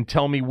Reyes and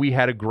tell me we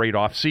had a great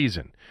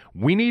offseason.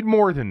 We need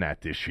more than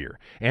that this year.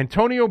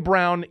 Antonio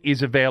Brown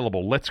is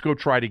available. Let's go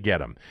try to get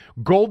him.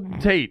 Golden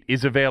Tate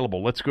is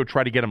available. Let's go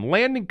try to get him.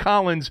 Landon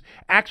Collins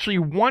actually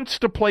wants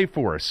to play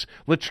for us.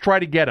 Let's try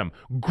to get him.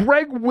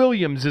 Greg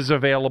Williams is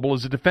available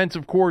as a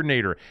defensive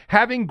coordinator.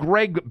 Having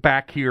Greg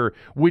back here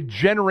would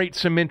generate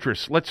some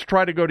interest. Let's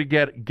try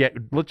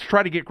to let's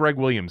try to get Greg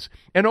Williams.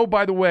 And oh,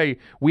 by the way,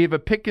 we have a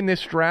pick in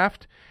this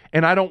draft,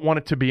 and I don't want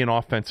it to be an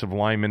offensive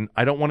lineman.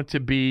 I don't want it to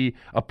be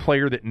a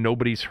player that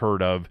nobody's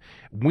heard of.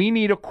 We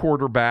need a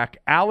quarterback.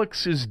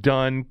 Alex is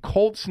done.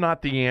 Colt's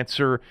not the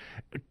answer.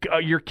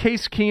 Your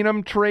Case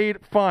Keenum trade,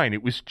 fine.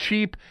 It was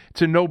cheap.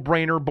 It's a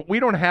no-brainer, but we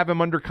don't have him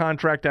under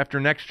contract after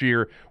next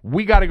year.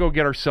 We got to go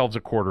get ourselves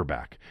a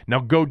quarterback. Now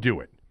go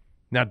do it.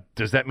 Now,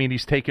 does that mean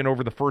he's taken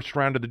over the first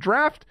round of the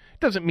draft?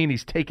 Doesn't mean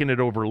he's taken it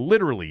over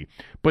literally,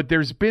 but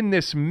there's been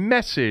this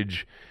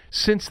message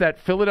since that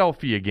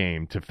Philadelphia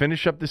game to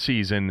finish up the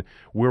season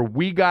where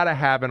we got to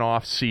have an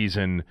off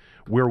season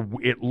where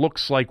it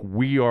looks like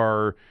we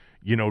are,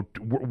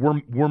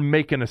 we're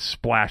making a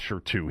splash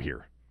or two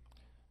here.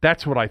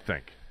 That's what I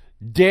think.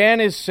 Dan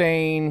is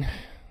saying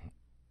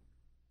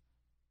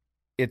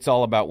it's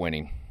all about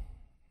winning.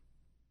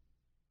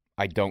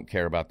 I don't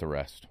care about the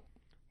rest.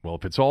 Well,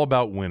 if it's all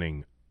about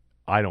winning,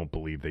 I don't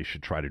believe they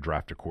should try to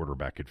draft a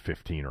quarterback at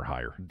 15 or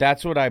higher.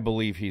 That's what I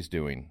believe he's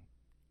doing.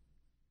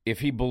 If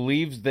he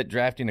believes that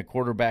drafting a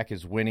quarterback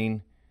is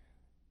winning,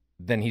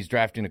 then he's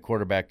drafting a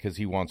quarterback because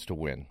he wants to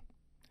win.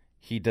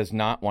 He does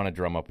not want to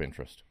drum up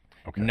interest.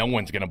 Okay. No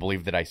one's going to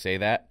believe that I say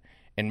that.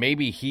 And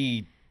maybe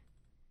he's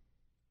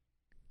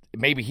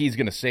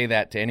going to say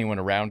that to anyone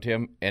around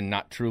him and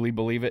not truly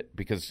believe it,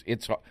 because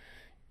it's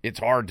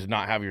hard to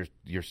not have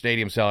your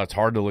stadium sell. It's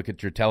hard to look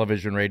at your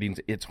television ratings.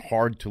 It's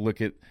hard to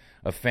look at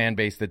a fan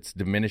base that's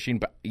diminishing.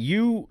 But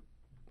you,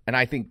 and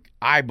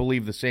I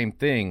believe the same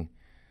thing,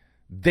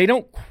 they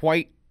don't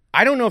quite –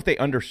 I don't know if they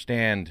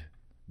understand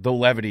the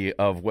levity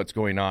of what's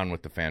going on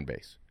with the fan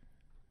base.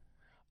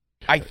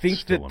 I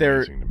think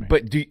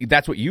that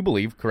that's what you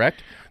believe,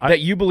 correct? That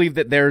you believe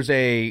that there's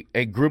a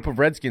group of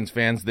Redskins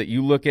fans that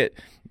you look at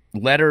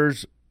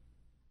letters –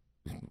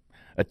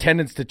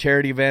 attendance to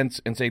charity events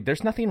and say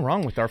there's nothing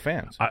wrong with our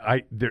fans.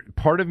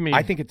 Part of me,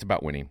 I think it's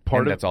about winning.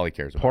 That's all he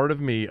cares about. Part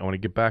of me, I want to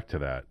get back to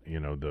that.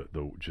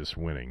 The just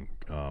winning.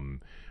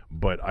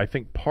 But I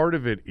think part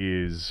of it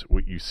is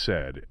what you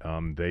said.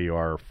 They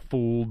are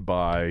fooled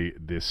by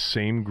this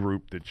same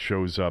group that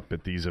shows up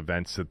at these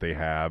events that they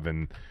have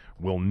and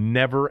will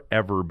never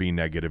ever be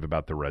negative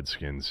about the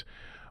Redskins.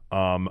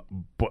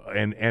 But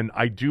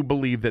I do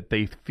believe that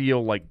they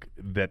feel like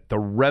that the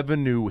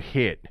revenue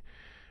hit.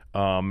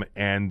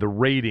 And the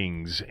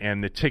ratings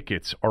and the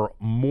tickets are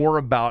more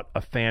about a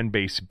fan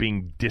base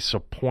being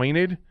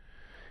disappointed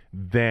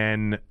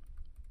than,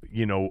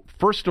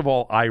 first of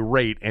all,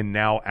 irate and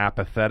now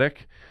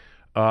apathetic.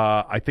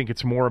 I think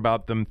it's more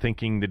about them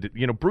thinking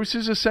that, Bruce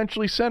has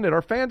essentially said it.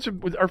 Our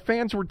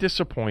fans were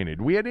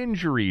disappointed. We had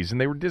injuries and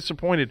they were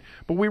disappointed,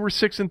 but we were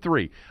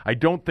 6-3. I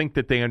don't think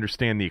that they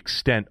understand the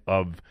extent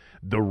of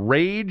the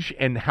rage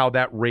and how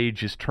that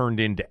rage is turned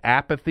into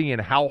apathy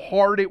and how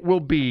hard it will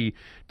be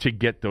to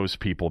get those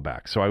people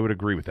back. So I would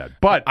agree with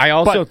that. But I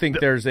also think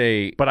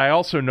But I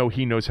also know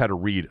he knows how to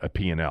read a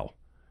P&L.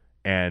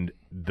 And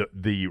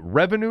the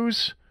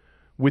revenues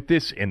with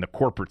this and the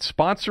corporate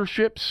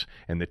sponsorships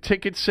and the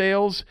ticket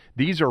sales,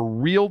 these are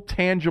real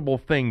tangible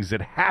things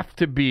that have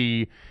to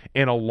be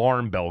an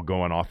alarm bell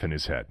going off in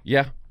his head.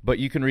 Yeah, but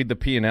you can read the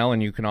P&L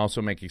and you can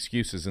also make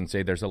excuses and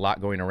say there's a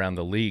lot going around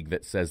the league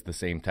that says the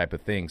same type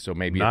of thing. So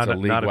maybe it's a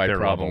league-wide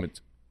problem.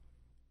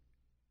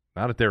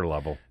 Not at their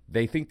level.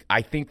 I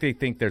think they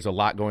think there's a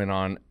lot going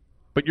on,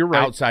 but you're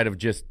right, outside of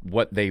just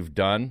what they've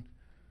done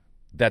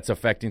that's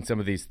affecting some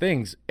of these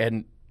things.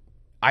 And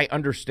I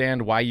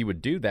understand why you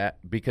would do that,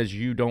 because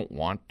you don't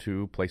want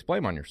to place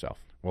blame on yourself.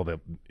 Well,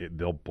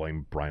 they'll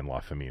blame Brian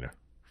LaFemina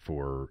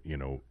for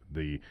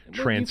the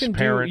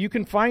transparent. You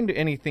can find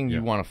anything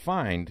you want to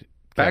find,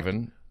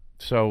 Kevin.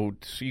 So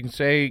you can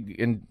say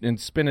and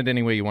spin it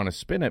any way you want to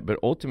spin it, but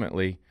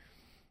ultimately,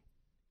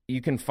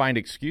 you can find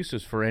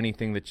excuses for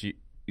anything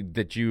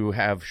that you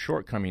have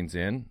shortcomings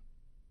in,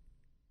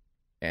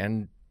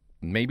 and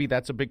maybe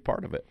that's a big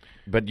part of it.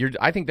 But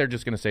I think they're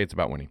just going to say it's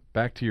about winning.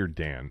 Back to your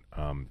Dan,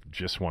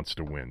 just wants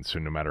to win. So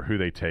no matter who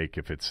they take,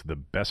 if it's the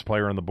best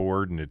player on the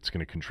board and it's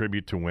going to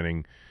contribute to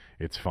winning,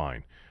 it's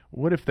fine.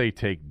 What if they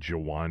take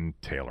Jawan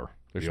Taylor,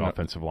 offensive lineman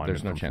from Florida?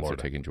 There's no chance they're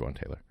taking Jawan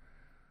Taylor.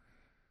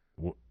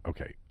 Well,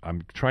 okay,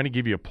 I'm trying to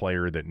give you a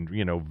player that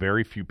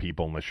very few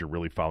people, unless you're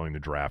really following the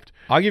draft.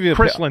 I'll give you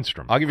Chris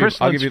Lindstrom.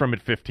 Chris Lindstrom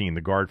at 15,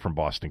 the guard from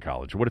Boston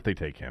College. What if they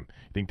take him?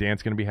 You think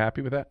Dan's going to be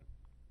happy with that?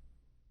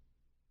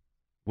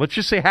 Let's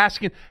just say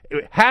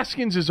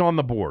Haskins is on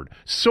the board.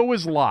 So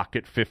is Locke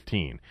at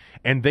 15.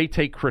 And they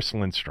take Chris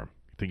Lindstrom.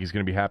 You think he's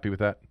going to be happy with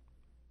that?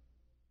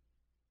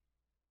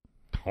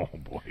 Oh,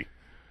 boy.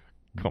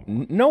 Come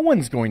on. No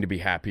one's going to be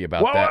happy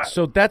about that.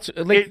 So that's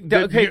like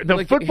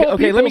the football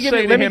people let me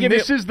say to him,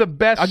 this is the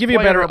best. I'll give you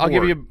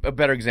a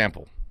better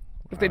example.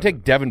 What if they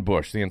take Devin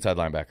Bush, the inside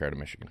linebacker out of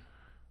Michigan?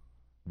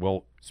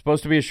 Well,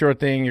 supposed to be a sure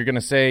thing. You're going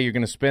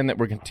to spin that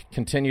we're going to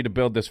continue to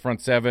build this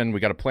front seven. We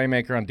got a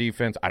playmaker on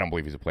defense. I don't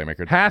believe he's a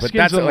playmaker.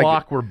 Haskins and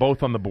Locke were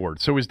both on the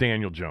board. So is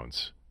Daniel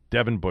Jones.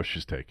 Devin Bush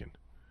is taken.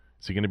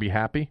 Is he going to be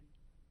happy?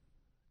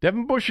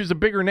 Devin Bush is a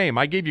bigger name.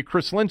 I gave you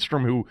Chris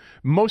Lindstrom, who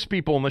most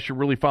people, unless you're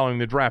really following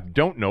the draft,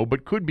 don't know,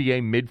 but could be a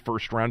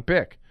mid-first round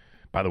pick.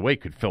 By the way,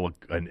 could fill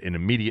an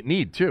immediate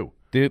need, too.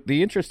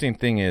 The interesting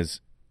thing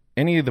is,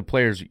 any of the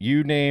players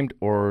you named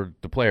or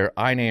the player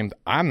I named,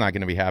 I'm not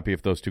going to be happy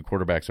if those two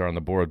quarterbacks are on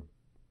the board.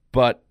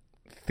 But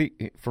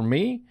for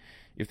me,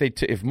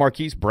 if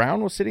Marquise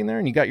Brown was sitting there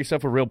and you got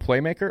yourself a real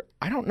playmaker,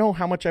 I don't know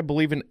how much I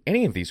believe in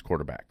any of these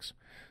quarterbacks.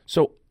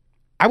 So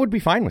I would be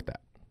fine with that.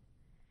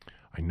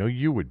 I know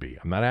you would be.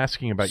 I'm not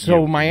asking about you.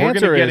 So my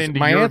answer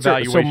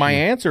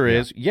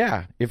is,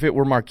 yeah, if it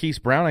were Marquise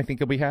Brown, I think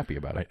he'll be happy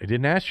about it. I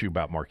didn't ask you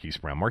about Marquise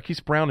Brown. Marquise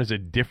Brown is a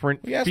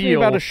different You asked feel. me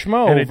about a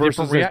schmo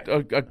versus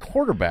a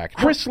quarterback.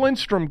 Chris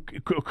Lindstrom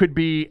could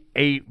be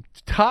a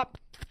top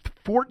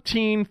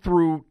 14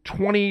 through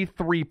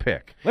 23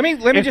 pick.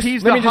 If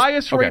he's the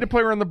highest rated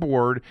player on the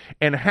board,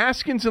 and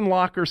Haskins and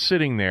Locke are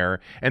sitting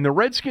there, and the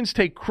Redskins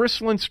take Chris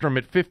Lindstrom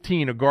at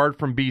 15, a guard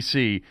from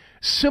BC.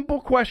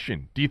 Simple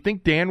question: do you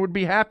think Dan would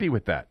be happy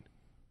with that?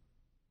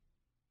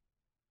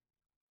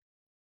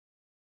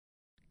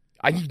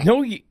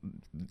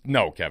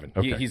 No, Kevin.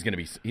 Okay. He's going to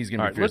be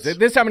fierce. This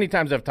is how many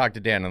times I've talked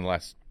to Dan in the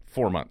last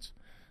 4 months.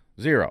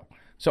 0.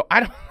 So I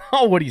don't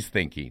know what he's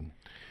thinking.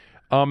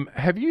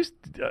 Have you,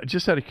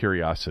 just out of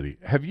curiosity,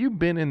 have you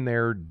been in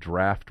their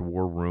draft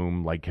war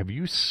room? Like, have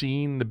you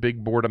seen the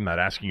big board? I'm not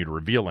asking you to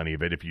reveal any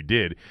of it if you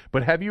did,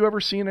 but have you ever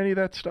seen any of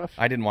that stuff?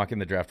 I didn't walk in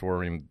the draft war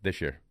room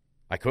this year.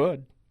 I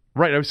could.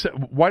 Right.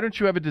 Why don't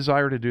you have a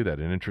desire to do that,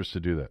 an interest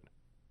to do that?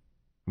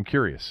 I'm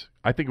curious.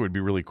 I think it would be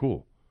really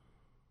cool.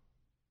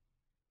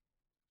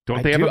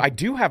 I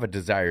do have a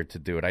desire to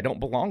do it. I don't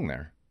belong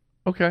there.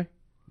 Okay.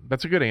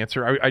 That's a good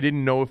answer. I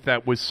didn't know if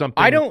that was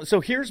something. So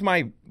here's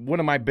one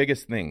of my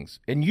biggest things,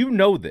 and you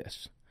know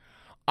this.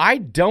 I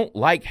don't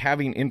like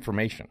having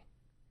information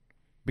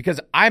because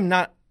I'm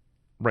not.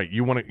 Right.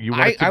 You want it to be your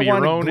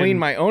own. I want to glean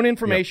my own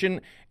information,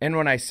 and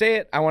when I say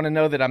it, I want to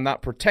know that I'm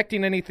not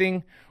protecting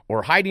anything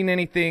or hiding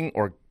anything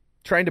or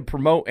trying to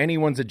promote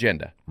anyone's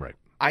agenda. Right.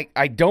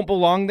 I don't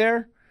belong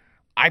there.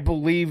 I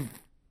believe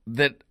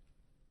that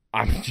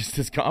I'm just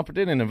as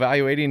competent in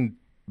evaluating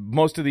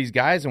most of these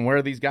guys and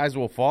where these guys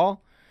will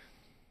fall.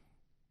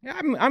 Yeah,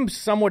 I'm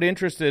somewhat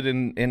interested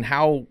in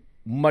how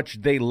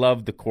much they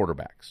love the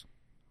quarterbacks.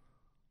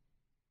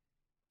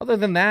 Other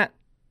than that,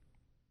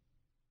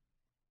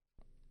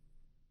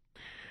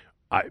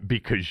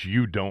 because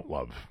you don't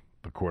love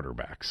the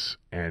quarterbacks,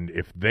 and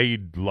if they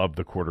love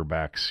the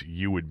quarterbacks,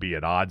 you would be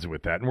at odds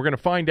with that. And we're going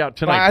to find out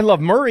tonight. I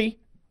love Murray.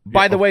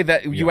 By the way,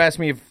 you asked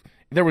me if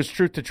there was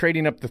truth to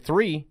trading up the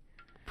 3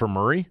 for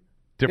Murray.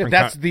 different.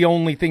 That's the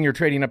only thing you're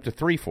trading up to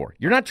 3 for.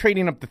 You're not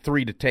trading up to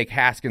 3 to take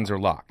Haskins or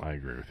Locke. I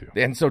agree with you.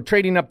 And so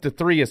trading up to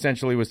 3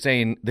 essentially was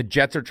saying the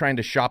Jets are trying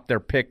to shop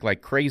their pick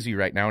like crazy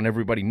right now, and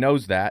everybody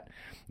knows that.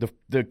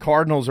 The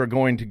Cardinals are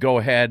going to go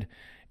ahead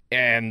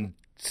and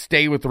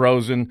stay with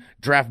Rosen,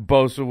 draft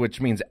Bosa,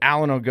 which means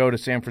Allen will go to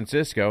San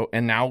Francisco,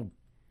 and now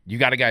you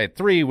got a guy at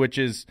 3, which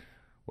is,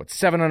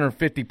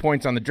 750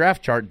 points on the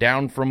draft chart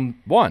down from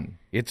 1.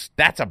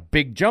 That's a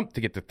big jump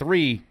to get to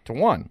 3 to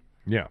 1.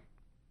 Yeah.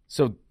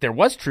 So there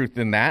was truth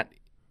in that.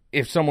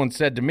 If someone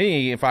said to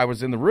me, if I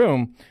was in the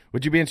room,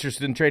 would you be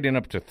interested in trading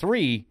up to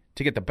 3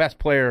 to get the best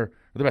player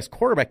or the best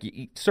quarterback?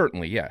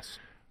 Certainly, yes.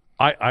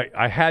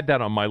 I had that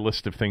on my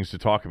list of things to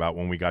talk about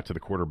when we got to the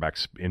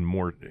quarterbacks in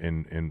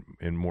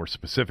more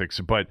specifics.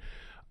 But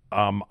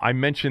I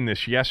mentioned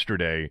this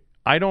yesterday.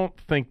 I don't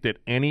think that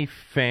any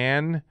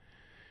fan,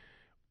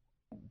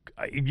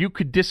 you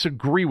could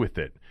disagree with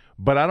it,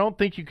 but I don't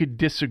think you could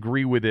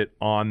disagree with it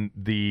on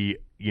the,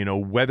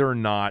 whether or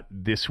not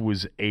this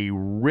was a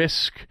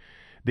risk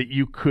that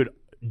you could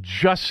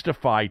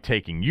justify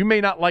taking. You may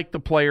not like the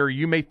player.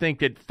 You may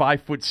think at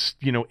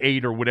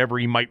 5'8" or whatever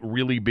he might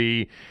really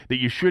be, that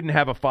you shouldn't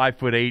have a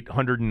 5'8",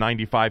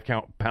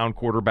 195-pound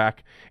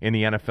quarterback in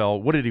the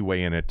NFL. What did he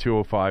weigh in at?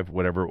 205,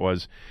 whatever it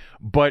was.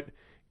 But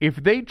if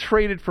they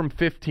traded from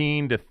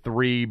 15 to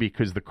 3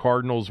 because the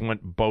Cardinals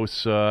went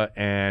Bosa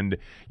and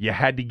you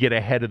had to get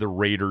ahead of the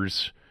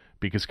Raiders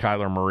because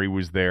Kyler Murray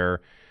was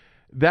there,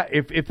 that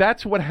if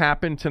that's what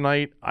happened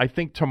tonight, I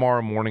think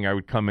tomorrow morning I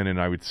would come in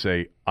and I would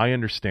say, I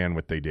understand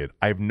what they did.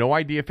 I have no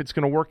idea if it's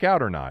going to work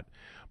out or not,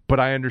 but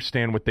I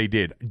understand what they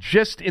did.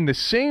 Just in the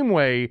same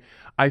way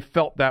I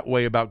felt that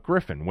way about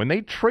Griffin. When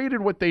they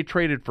traded what they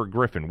traded for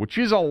Griffin, which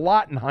is a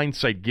lot in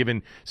hindsight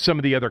given some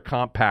of the other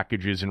comp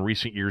packages in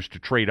recent years to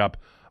trade up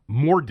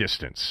more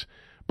distance.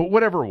 But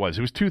whatever it was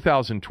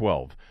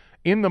 2012.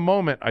 In the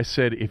moment, I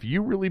said, if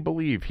you really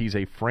believe he's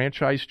a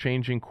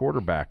franchise-changing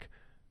quarterback,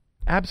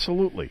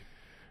 absolutely.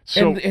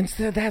 So, and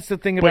that's the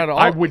thing about it all.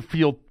 I would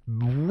feel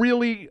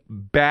really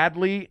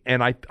badly,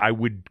 and I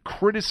would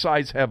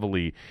criticize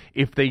heavily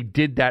if they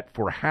did that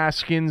for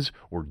Haskins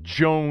or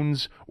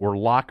Jones or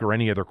Locke or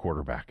any other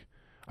quarterback.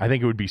 I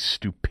think it would be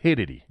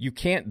stupidity. You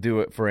can't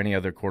do it for any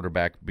other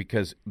quarterback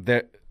because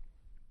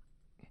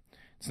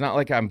it's not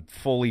like I'm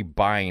fully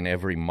buying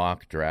every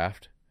mock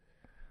draft,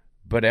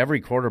 but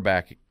every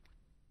quarterback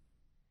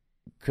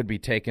could be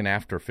taken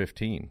after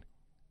 15.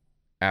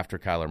 After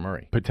Kyler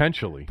Murray.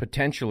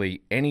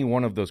 Potentially, any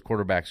one of those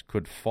quarterbacks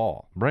could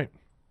fall. Right.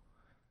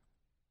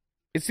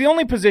 It's the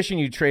only position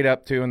you trade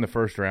up to in the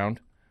first round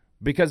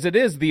because it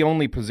is the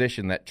only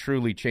position that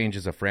truly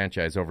changes a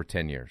franchise over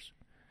 10 years.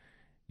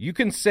 You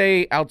can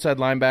say outside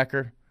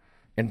linebacker,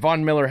 and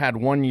Von Miller had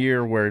 1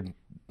 year where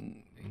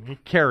he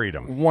carried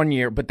him. 1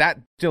 year, but that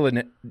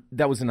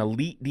was an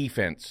elite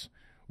defense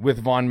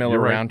with Von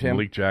Miller around him.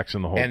 Malik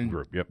Jackson, the whole and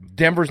group. Yep.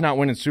 Denver's not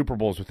winning Super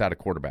Bowls without a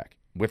quarterback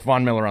with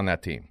Von Miller on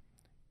that team.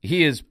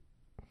 He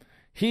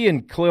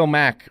and Khalil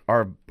Mack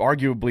are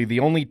arguably the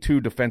only 2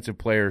 defensive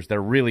players that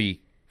are really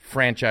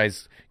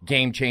franchise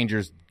game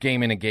changers,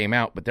 game in and game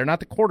out, but they're not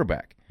the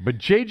quarterback. But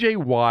J.J.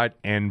 Watt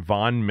and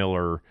Von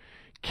Miller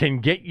can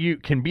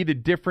be the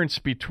difference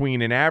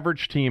between an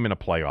average team and a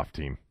playoff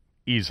team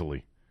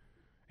easily,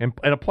 and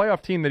a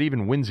playoff team that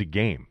even wins a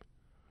game.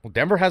 Well,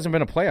 Denver hasn't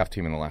been a playoff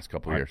team in the last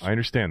couple of years. I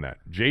understand that.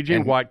 J.J.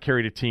 Watt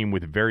carried a team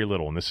with very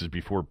little, and this is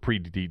before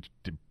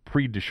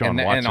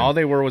pre-Deshaun Watson. And all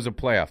they were was a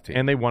playoff team.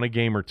 And they won a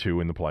game or 2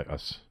 in the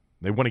playoffs.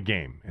 They won a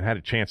game and had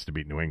a chance to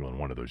beat New England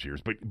one of those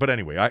years. But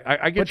anyway,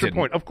 I get your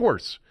point. Of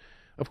course,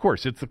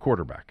 it's the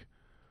quarterback.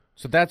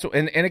 So that's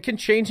and it can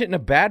change it in a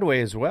bad way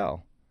as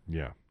well.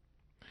 Yeah,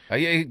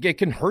 it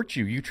can hurt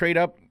you. You trade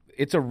up.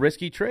 It's a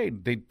risky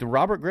trade. The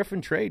Robert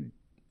Griffin trade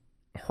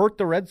hurt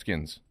the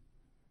Redskins.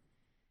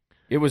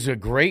 It was a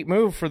great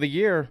move for the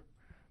year,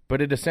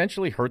 but it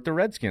essentially hurt the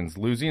Redskins,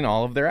 losing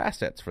all of their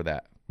assets for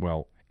that.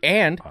 Well.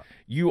 And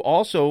you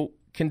also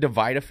can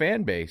divide a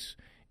fan base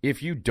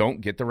if you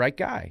don't get the right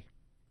guy.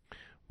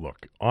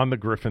 Look, on the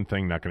Griffin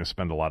thing, not going to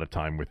spend a lot of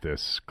time with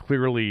this.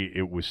 Clearly,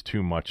 it was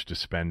too much to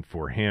spend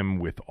for him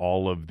with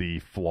all of the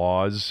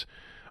flaws,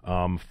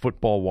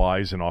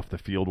 football-wise and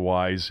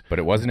off-the-field-wise. But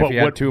it wasn't if you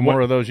had 2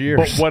 more of those years.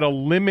 But what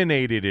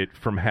eliminated it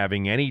from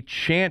having any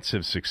chance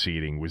of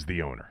succeeding was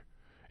the owner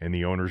and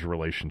the owner's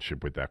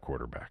relationship with that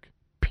quarterback.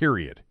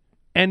 Period.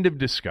 End of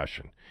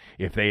discussion.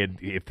 If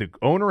the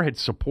owner had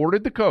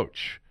supported the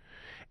coach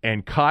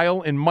and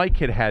Kyle and Mike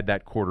had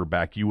that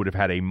quarterback, you would have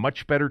had a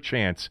much better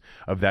chance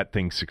of that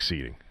thing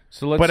succeeding.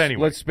 So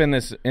let's spin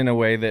this in a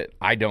way that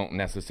I don't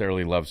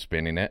necessarily love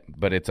spinning it,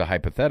 but it's a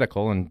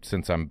hypothetical, and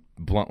since I'm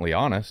bluntly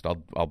honest,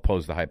 I'll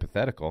pose the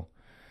hypothetical.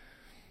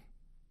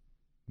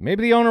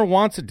 Maybe the owner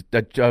wants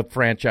a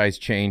franchise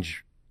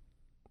change,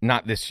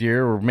 not this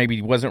year, or maybe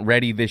he wasn't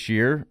ready this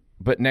year,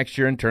 but next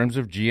year in terms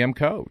of GM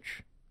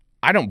coach.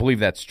 I don't believe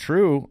that's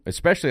true,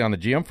 especially on the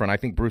GM front. I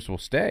think Bruce will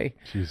stay.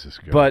 Jesus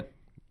God. But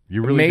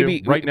you really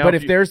maybe do? Right now. But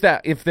if there's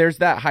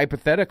that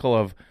hypothetical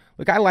of,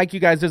 look, I like you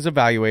guys as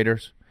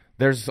evaluators.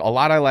 There's a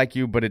lot I like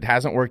you, but it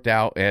hasn't worked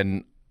out,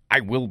 and I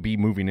will be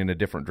moving in a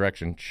different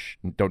direction. Shh,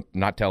 don't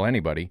not tell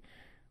anybody.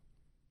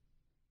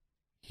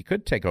 He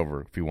could take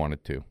over if he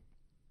wanted to.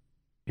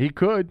 He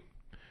could.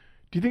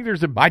 Do you think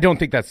there's a? I don't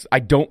think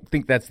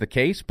that's the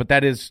case, but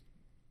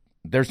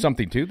there's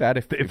something to that.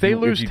 If they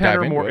lose if you 10 dive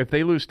or into more, it. if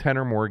they lose 10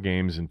 or more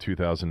games in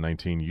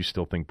 2019, you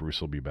still think Bruce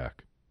will be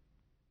back?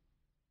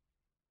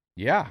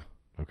 Yeah.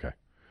 Okay.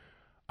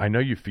 I know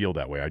you feel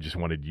that way. I just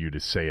wanted you to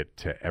say it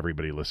to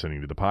everybody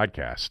listening to the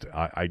podcast.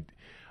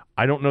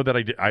 I don't know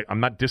that I'm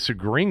not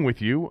disagreeing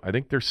with you. I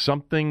think there's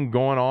something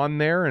going on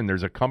there, and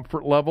there's a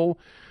comfort level.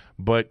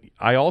 But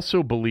I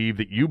also believe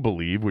that you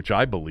believe, which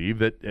I believe,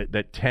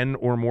 that 10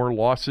 or more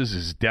losses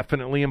is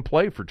definitely in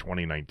play for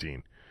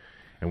 2019.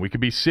 And we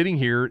could be sitting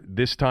here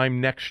this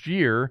time next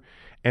year,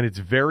 and it's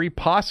very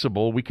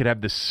possible we could have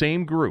the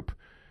same group.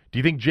 Do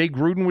you think Jay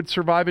Gruden would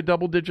survive a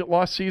double-digit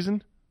loss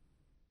season?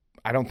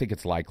 I don't think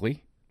it's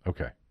likely.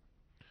 Okay.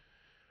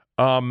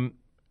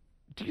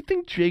 Do you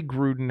think Jay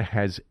Gruden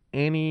has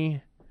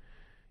any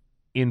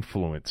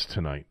influence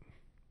tonight?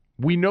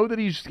 We know that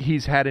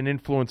he's had an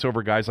influence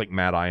over guys like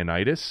Matt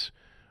Ioannidis,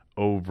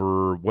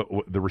 over what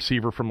the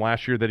receiver from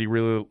last year that he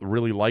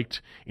really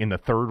liked in the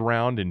third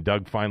round, and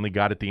Doug finally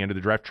got at the end of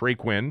the draft, Trey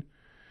Quinn,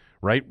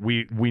 right?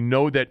 We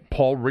know that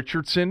Paul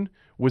Richardson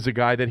was a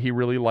guy that he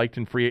really liked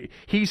in free.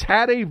 He's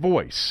had a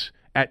voice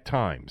at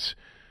times.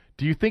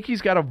 Do you think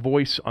he's got a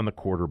voice on the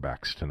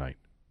quarterbacks tonight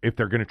if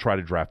they're going to try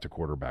to draft a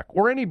quarterback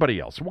or anybody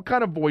else? What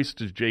kind of voice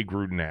does Jay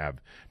Gruden have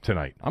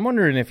tonight? I'm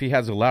wondering if he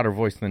has a louder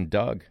voice than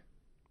Doug.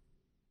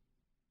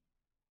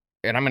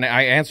 And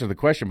I answer the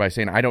question by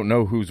saying I don't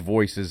know whose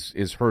voice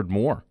is heard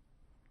more.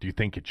 Do you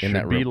think it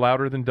should be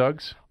louder than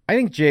Doug's? I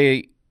think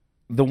Jay,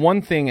 the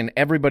one thing, and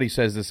everybody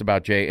says this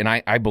about Jay, and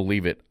I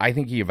believe it, I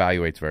think he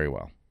evaluates very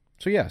well.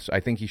 So, yes, I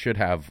think he should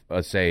have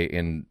a say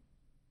in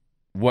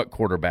what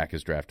quarterback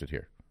is drafted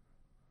here.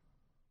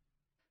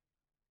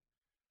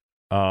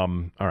 All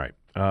right.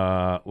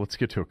 Let's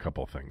get to a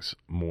couple of things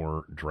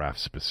more draft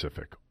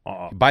specific.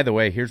 By the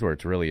way, here's where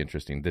it's really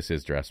interesting. This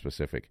is draft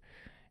specific.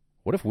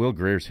 What if Will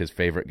Greer's his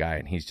favorite guy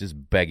and he's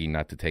just begging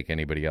not to take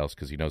anybody else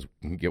because he knows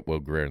he can get Will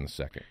Greer in the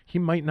second? He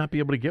might not be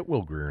able to get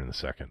Will Greer in the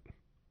second.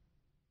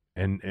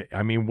 And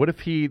I mean, what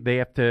if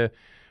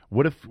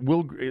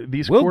Will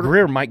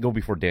Greer might go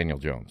before Daniel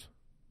Jones?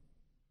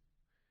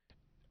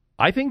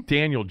 I think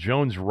Daniel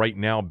Jones right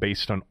now,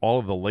 based on all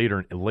of the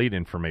late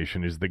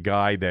information, is the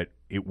guy that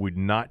it would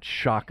not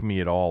shock me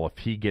at all if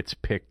he gets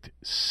picked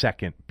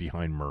second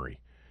behind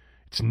Murray.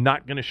 It's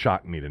not going to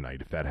shock me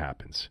tonight if that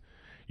happens.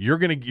 You're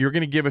gonna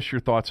give us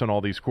your thoughts on all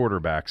these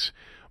quarterbacks,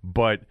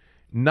 but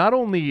not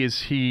only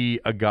is he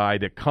a guy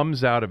that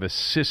comes out of a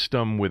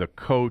system with a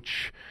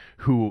coach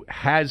who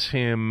has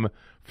him,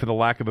 for the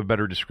lack of a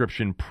better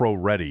description,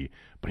 pro-ready,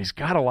 but he's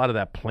got a lot of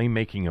that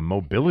playmaking and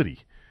mobility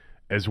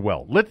as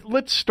well.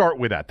 Let's start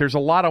with that. There's a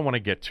lot I want to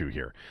get to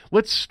here.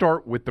 Let's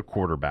start with the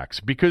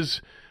quarterbacks,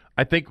 because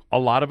I think a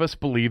lot of us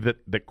believe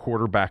that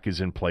quarterback is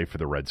in play for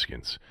the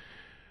Redskins.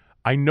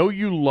 I know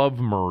you love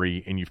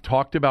Murray, and you've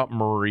talked about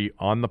Murray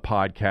on the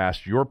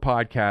podcast, your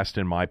podcast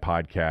and my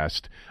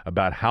podcast,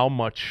 about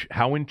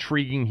how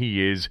intriguing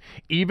he is,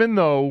 even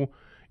though,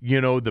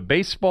 the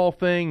baseball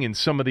thing and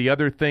some of the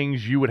other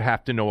things you would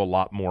have to know a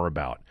lot more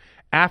about.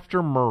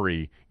 After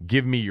Murray,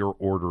 give me your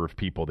order of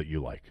people that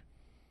you like.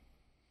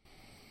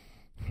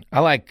 I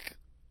like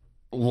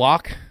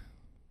Locke.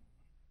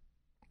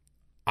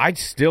 I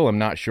still am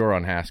not sure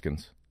on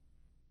Haskins,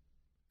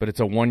 but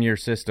it's a one-year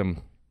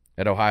system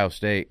at Ohio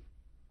State.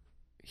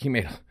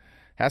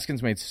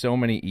 Haskins made so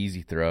many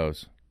easy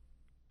throws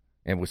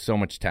and with so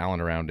much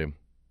talent around him.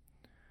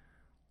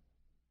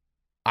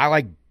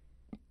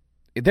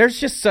 There's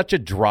just such a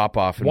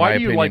drop-off in my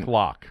opinion. Why do you like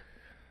Locke?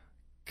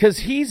 Because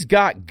he's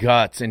got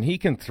guts and he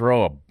can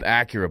throw an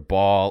accurate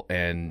ball,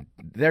 and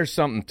there's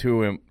something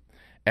to him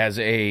as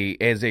a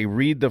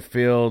read the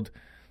field,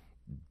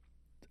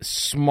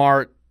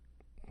 smart,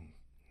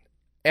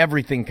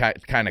 everything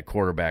kind of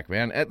quarterback,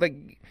 man.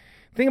 The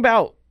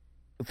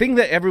thing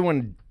that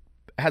everyone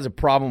has a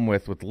problem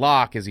with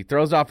Locke is he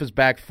throws off his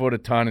back foot a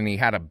ton, and he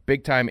had a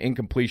big-time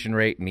incompletion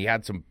rate, and he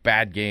had some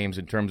bad games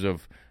in terms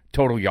of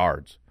total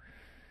yards.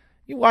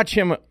 You watch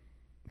him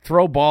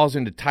throw balls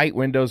into tight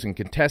windows and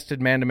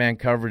contested man-to-man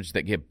coverage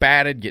that get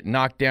batted, get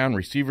knocked down,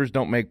 receivers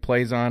don't make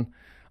plays on.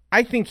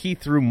 I think he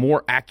threw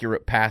more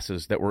accurate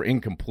passes that were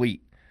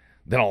incomplete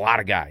than a lot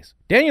of guys.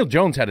 Daniel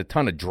Jones had a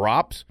ton of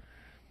drops,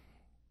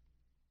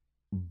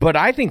 but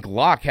I think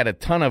Locke had a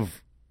ton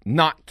of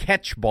not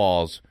catch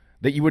balls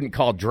that you wouldn't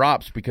call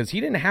drops because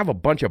he didn't have a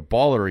bunch of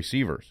baller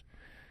receivers.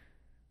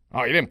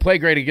 Oh, he didn't play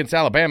great against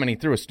Alabama and he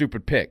threw a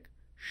stupid pick.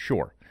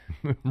 Sure.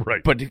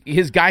 Right. But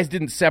his guys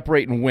didn't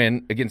separate and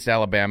win against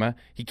Alabama.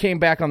 He came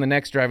back on the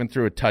next drive and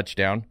threw a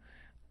touchdown.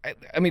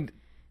 I mean,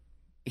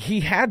 he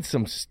had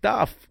some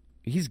stuff.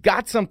 He's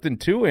got something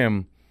to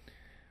him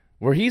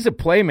where he's a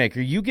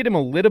playmaker. You get him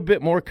a little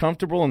bit more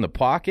comfortable in the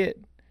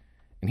pocket,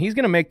 and he's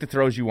going to make the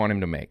throws you want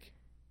him to make.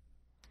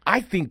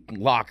 I think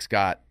Locke's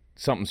got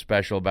something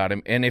special about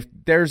him. And if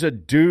there's a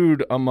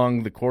dude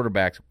among the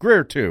quarterbacks,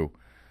 Greer too,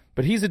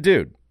 but he's a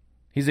dude.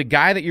 He's a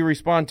guy that you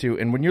respond to.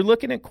 And when you're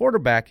looking at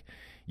quarterback,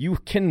 you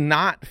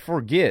cannot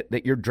forget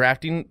that you're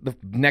drafting the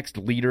next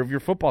leader of your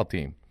football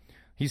team.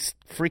 He's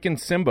freaking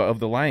Simba of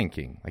the Lion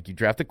King. Like, you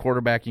draft the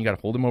quarterback, and you got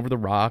to hold him over the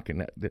rock,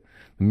 and the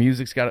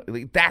music's got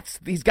to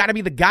 – he's got to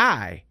be the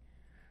guy.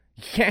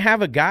 You can't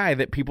have a guy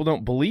that people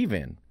don't believe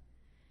in.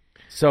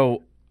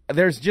 So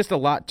there's just a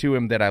lot to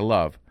him that I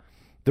love.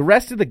 The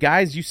rest of the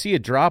guys, you see a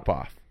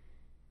drop-off.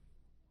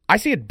 I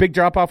see a big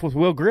drop-off with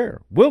Will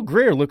Grier. Will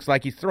Grier looks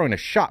like he's throwing a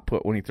shot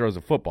put when he throws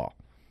a football,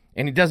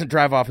 and he doesn't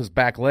drive off his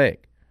back leg.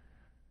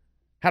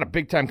 Had a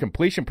big-time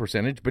completion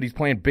percentage, but he's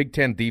playing Big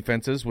Ten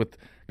defenses with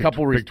a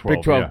couple Big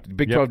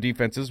 12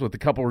 defenses with a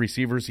couple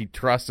receivers he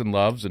trusts and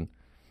loves. And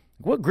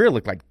Will Grier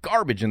looked like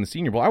garbage in the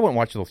Senior Bowl. I went and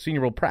watched the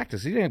Senior Bowl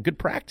practice. He didn't have good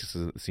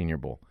practices at the Senior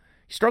Bowl.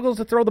 He struggles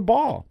to throw the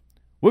ball.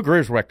 Will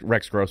Grier's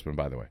Rex Grossman,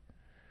 by the way.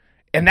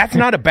 And that's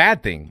not a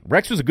bad thing.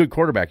 Rex was a good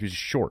quarterback. He was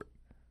just short.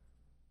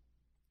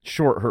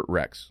 Short hurt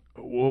Rex.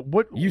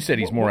 You said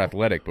he's more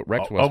athletic, but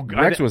Rex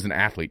was an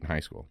athlete in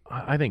high school.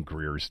 I think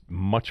Greer's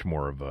much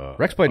more of a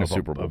Rex played in a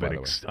Super Bowl, by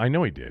the way. I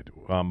know he did,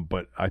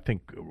 but I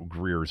think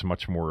Greer is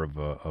much more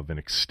of an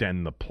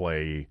extend the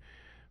play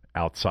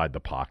outside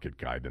the pocket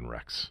guy than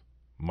Rex.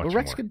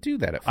 Rex could do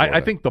that at Florida. I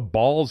think the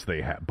balls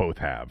they both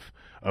have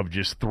of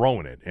just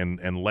throwing it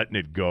and letting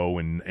it go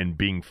and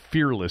being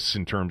fearless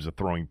in terms of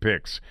throwing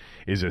picks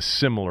is a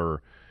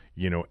similar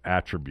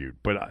attribute.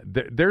 But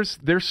there's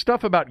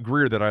stuff about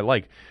Grier that I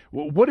like.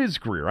 What is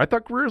Grier? I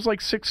thought Grier's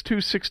like 6'2",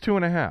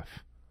 6'2.5".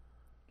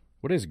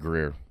 What is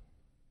Grier?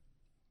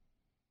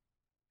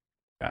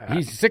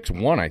 He's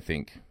 6'1", I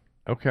think.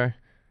 Okay.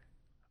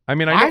 I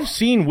mean, I've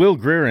seen Will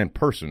Grier in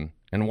person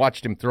and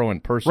watched him throw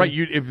in person. Right,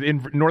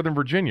 in Northern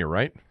Virginia,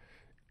 right?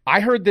 I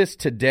heard this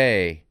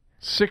today.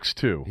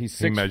 6'2".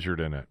 He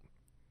measured in it.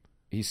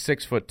 He's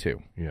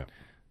 6'2". Yeah.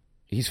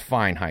 He's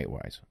fine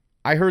height-wise.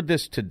 I heard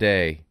this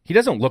today. He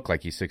doesn't look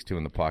like he's 6'2"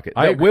 in the pocket.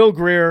 Will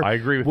Grier, I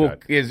agree with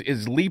that.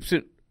 Is leaps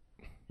it.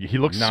 He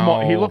looks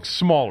small. He looks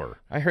smaller.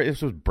 I heard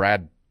this was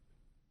Brad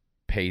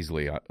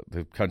Paisley,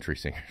 the country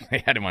singer. They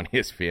had him on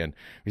ESPN.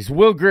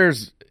 Will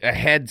Grier's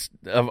ahead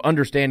of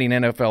understanding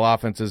NFL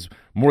offenses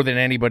more than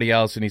anybody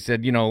else, and he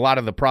said, a lot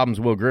of the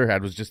problems Will Grier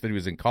had was just that he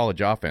was in college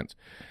offense.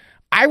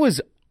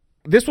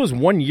 This was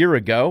 1 year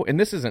ago, and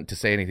this isn't to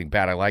say anything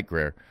bad. I like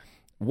Grier.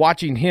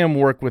 Watching him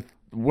work with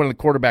one of the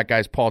quarterback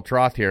guys, Paul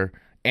Troth here,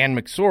 and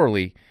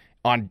McSorley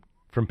on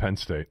from Penn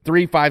State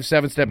 3, 5,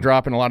 7-step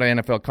drop and a lot of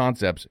NFL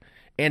concepts,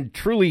 and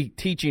truly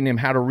teaching him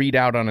how to read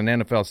out on an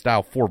NFL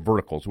style 4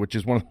 verticals, which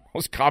is one of the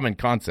most common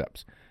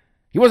concepts.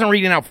 He wasn't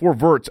reading out 4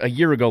 verts a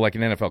year ago like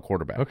an NFL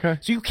quarterback. Okay,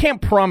 so you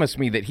can't promise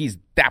me that he's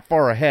that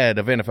far ahead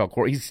of NFL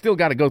quarterback. He's still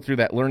got to go through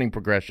that learning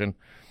progression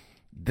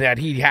that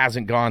he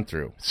hasn't gone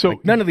through.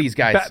 So none of these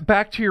guys.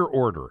 Back to your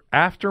order.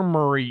 After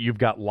Murray, you've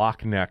got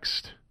Locke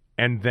next.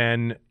 And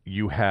then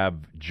you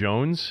have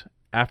Jones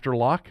after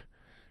Locke?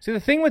 See, the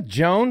thing with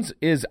Jones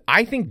is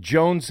I think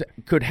Jones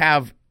could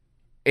have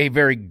a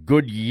very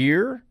good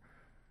year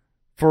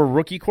for a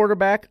rookie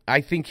quarterback.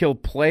 I think he'll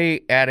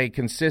play at a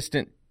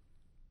consistent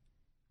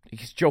 –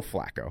 he's Joe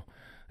Flacco.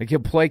 Like, he'll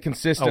play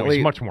consistently.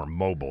 He's much more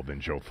mobile than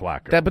Joe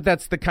Flacco. But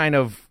that's the kind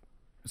of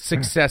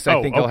success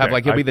I think he'll have.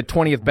 Like, he'll be the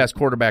 20th best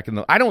quarterback in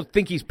the – I don't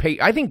think he's paid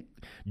 – I think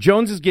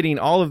Jones is getting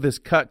all of this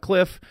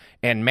Cutcliffe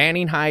and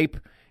Manning hype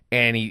 –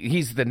 and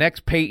he's the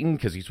next Peyton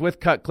because he's with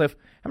Cutcliffe.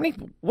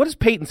 What has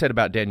Peyton said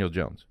about Daniel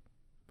Jones?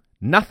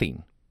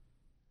 Nothing.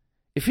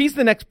 If he's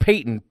the next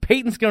Peyton,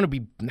 Peyton's going to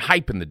be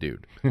hyping the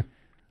dude.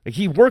 Like,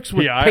 he works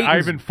with. Yeah, I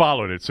haven't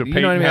followed it, so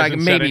Peyton know what I mean?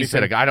 hasn't Maybe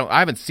said anything. I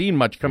haven't seen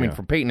much coming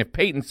from Peyton. If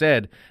Peyton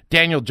said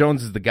Daniel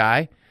Jones is the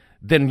guy,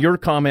 then your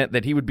comment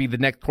that he would be the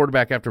next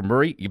quarterback after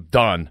Murray, you're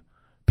done.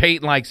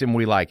 Peyton likes him.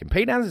 We like him.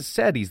 Peyton hasn't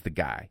said he's the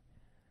guy,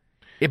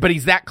 but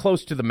he's that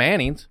close to the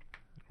Mannings,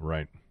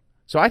 right?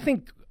 So I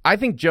think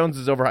Jones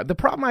is overhyped. The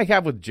problem I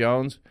have with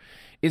Jones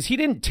is he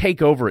didn't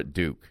take over at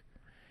Duke.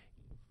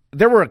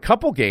 There were a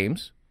couple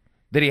games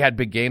that he had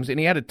big games, and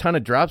he had a ton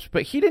of drops,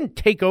 but he didn't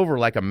take over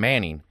like a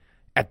Manning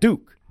at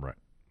Duke. Right.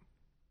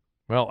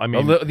 Well, I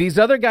mean, these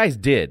other guys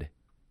did.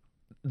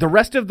 The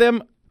rest of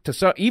them,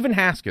 even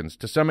Haskins,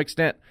 to some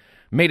extent,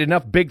 made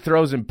enough big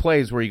throws and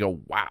plays where you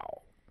go,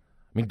 wow.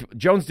 I mean,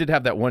 Jones did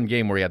have that one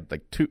game where he had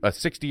like a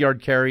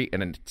 60-yard carry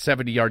and a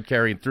 70-yard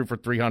carry and threw for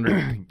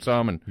 300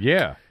 some. And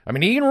yeah. I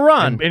mean, he can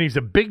run. And he's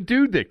a big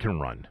dude that can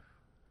run.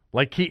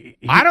 Like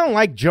I don't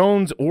like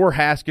Jones or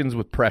Haskins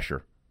with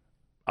pressure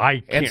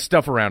and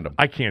stuff around him.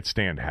 I can't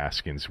stand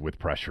Haskins with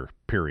pressure,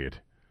 period.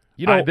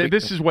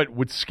 This is what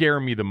would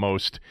scare me the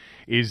most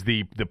is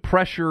the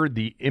pressure,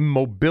 the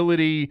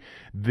immobility,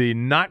 the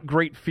not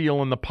great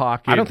feel in the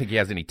pocket. I don't think he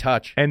has any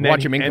touch. And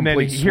watch him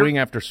incomplete swing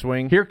after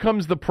swing. Here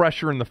comes the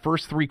pressure in the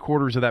first 3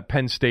 quarters of that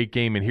Penn State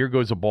game, and here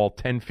goes a ball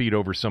 10 feet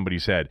over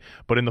somebody's head.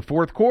 But in the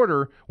fourth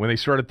quarter, when they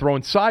started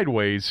throwing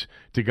sideways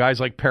to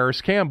guys like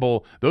Paris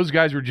Campbell, those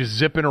guys were just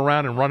zipping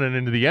around and running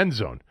into the end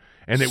zone,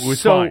 and it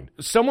was fine.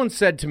 Someone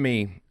said to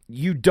me,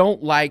 you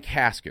don't like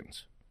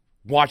Haskins.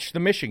 Watch the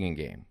Michigan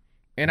game.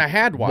 And I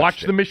had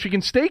watched the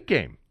Michigan State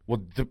game.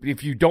 Well,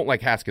 if you don't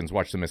like Haskins,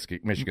 watch the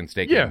Michigan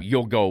State game.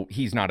 You'll go.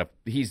 He's not an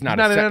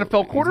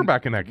NFL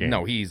quarterback in that game.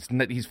 No, he's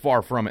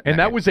far from it. And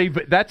that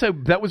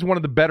was one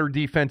of the better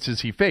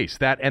defenses he faced.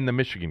 That and the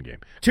Michigan game.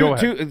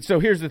 So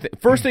here's the thing.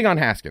 First thing on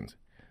Haskins,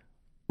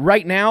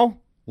 right now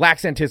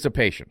lacks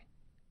anticipation.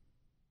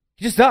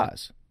 He just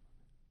does.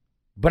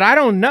 But I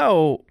don't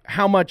know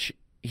how much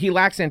he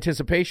lacks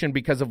anticipation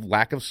because of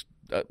lack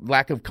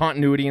of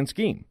continuity and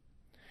scheme.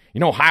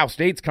 Ohio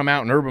State's come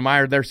out and Urban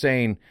Meyer, they're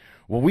saying,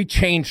 well, we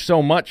changed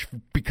so much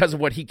because of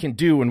what he can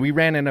do, and we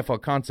ran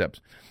NFL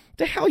concepts.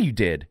 The hell you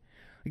did.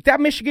 Like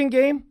that Michigan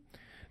game,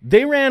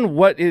 they ran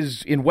what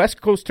is, in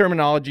West Coast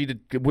terminology,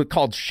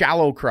 called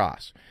shallow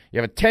cross.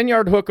 You have a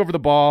 10-yard hook over the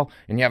ball,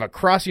 and you have a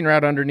crossing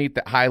route underneath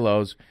that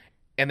high-lows,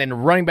 and then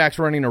running backs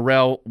running a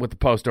rail with the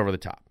post over the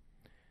top.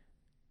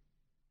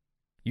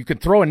 You could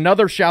throw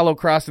another shallow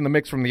cross in the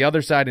mix from the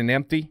other side and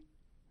empty.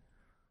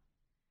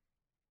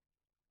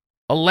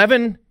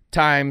 11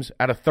 times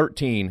out of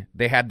 13,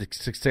 they had the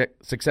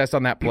success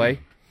on that play.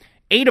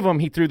 8 of them,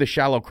 he threw the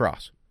shallow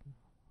cross.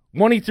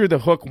 1 he threw the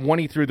hook, 1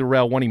 he threw the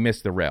rail, 1 he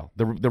missed the rail,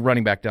 the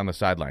running back down the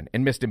sideline,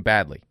 and missed him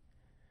badly.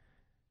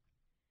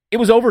 It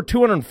was over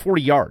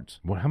 240 yards.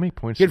 Well, how many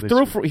points he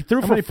threw for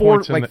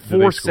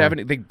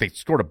 470. They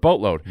scored a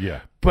boatload.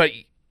 Yeah. But,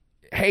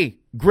 hey,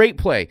 great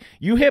play.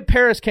 You hit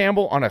Paris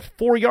Campbell on a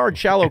 4-yard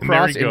shallow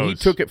cross, and he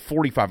took it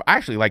 45. I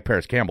actually like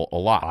Paris Campbell a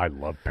lot. I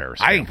love Paris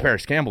Campbell. I think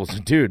Paris Campbell's a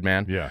dude,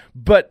 man. Yeah.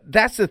 But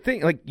that's the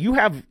thing. Like, you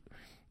have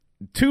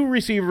 2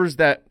 receivers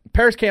that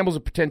Paris Campbell's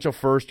a potential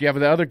first. You have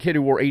the other kid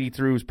who wore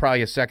 83 who's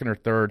probably a second or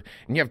third.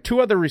 And you have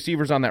 2 other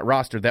receivers on that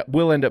roster that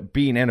will end up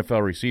being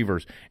NFL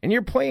receivers. And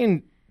you're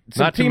playing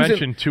some Not to teams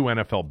mention 2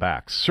 NFL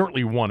backs.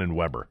 Certainly 1 in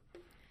Weber.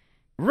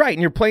 Right.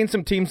 And you're playing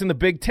some teams in the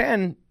Big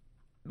Ten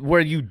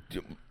where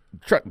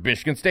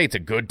Michigan State's a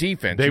good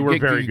defense. They were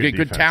very good. You get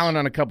good talent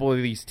on a couple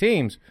of these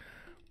teams,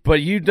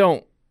 but you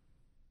don't.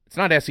 It's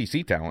not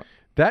SEC talent.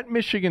 That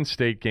Michigan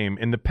State game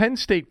and the Penn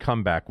State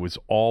comeback was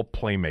all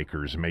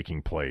playmakers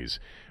making plays.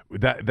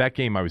 That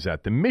game I was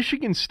at. The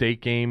Michigan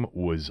State game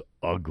was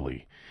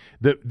ugly.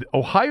 The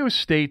Ohio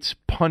State's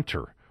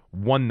punter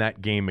won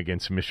that game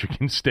against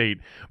Michigan State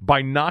by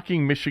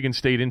knocking Michigan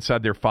State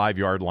inside their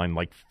 5-yard line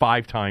like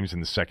 5 times in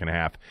the second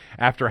half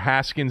after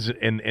Haskins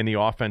and the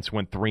offense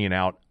went 3 and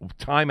out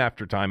time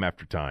after time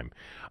after time.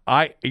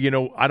 I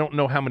don't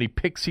know how many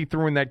picks he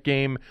threw in that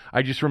game.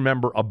 I just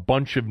remember a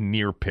bunch of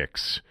near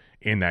picks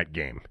in that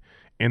game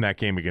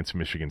against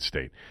Michigan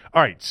State.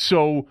 All right,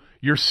 so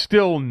you're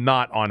still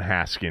not on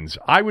Haskins.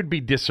 I would be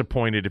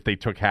disappointed if they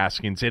took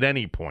Haskins at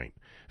any point.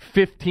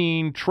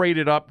 15,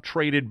 traded up,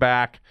 traded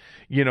back.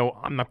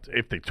 I'm not.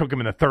 If they took him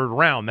in the 3rd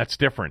round, that's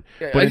different.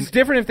 But it's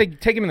different if they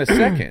take him in the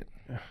 2nd.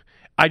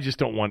 I just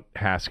don't want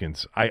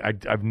Haskins. I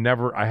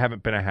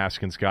haven't been a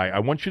Haskins guy. I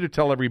want you to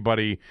tell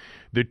everybody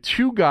the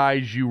 2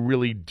 guys you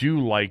really do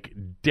like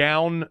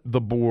down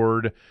the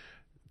board,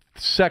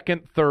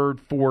 2nd, 3rd,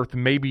 4th,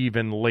 maybe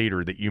even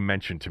later that you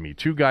mentioned to me.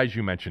 2 guys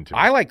you mentioned to me.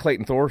 I like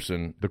Clayton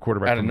Thorson, the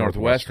quarterback out of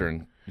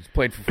Northwestern. He's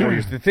played for 4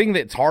 years. The thing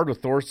that's hard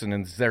with Thorson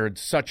is they're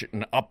such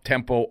an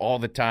up-tempo all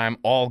the time,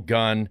 all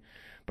gun.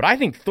 But I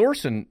think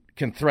Thorson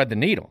can thread the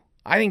needle.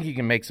 I think he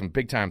can make some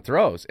big-time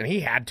throws, and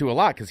he had to a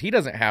lot because he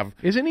doesn't have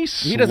 – Isn't he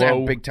slow? He doesn't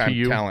have big-time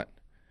talent.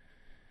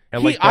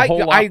 And the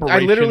whole operation. I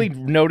literally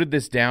noted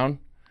this down.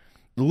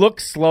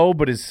 Looks slow,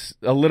 but is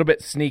a little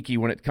bit sneaky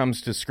when it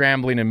comes to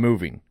scrambling and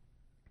moving.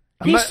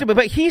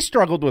 But he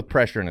struggled with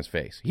pressure in his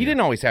face. He didn't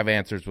always have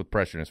answers with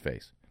pressure in his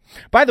face.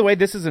 By the way,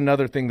 this is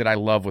another thing that I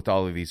love with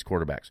all of these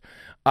quarterbacks.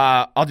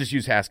 I'll just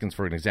use Haskins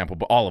for an example,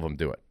 but all of them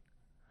do it.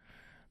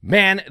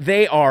 Man,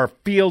 they are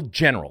field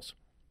generals.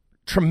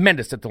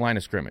 Tremendous at the line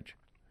of scrimmage.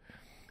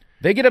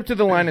 They get up to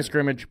the line of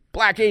scrimmage,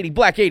 black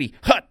 80,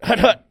 hut, hut,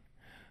 hut.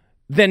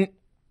 Then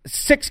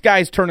 6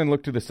 guys turn and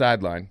look to the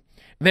sideline.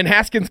 Then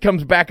Haskins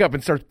comes back up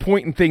and starts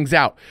pointing things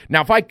out.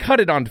 Now, if I cut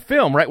it on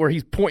film, right, where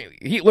he's pointing,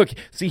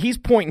 he's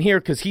pointing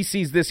here because he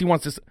sees this, he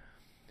wants this.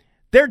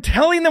 They're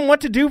telling them what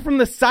to do from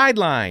the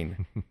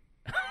sideline.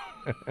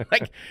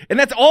 And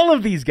that's all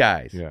of these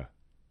guys. Yeah.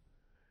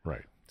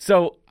 Right.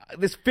 So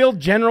this field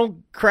general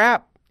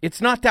crap,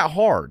 it's not that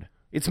hard.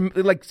 It's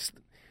like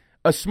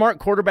a smart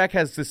quarterback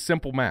has this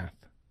simple math.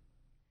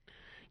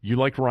 You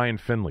like Ryan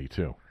Finley,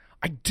 too.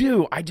 I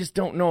do. I just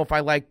don't know if I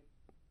like.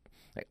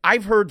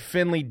 I've heard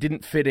Finley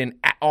didn't fit in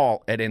at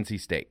all at NC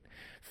State.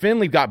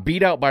 Finley got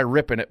beat out by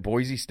Rippon at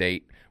Boise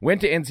State,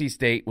 went to NC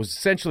State, was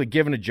essentially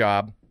given a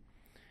job,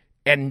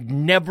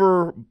 and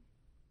never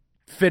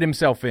fit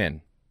himself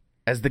in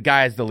as the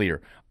guy, as the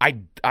leader.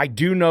 I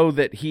do know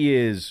that he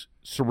is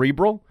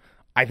cerebral.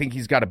 I think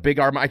he's got a big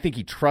arm. I think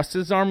he trusts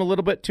his arm a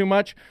little bit too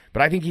much,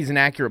 but I think he's an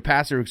accurate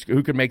passer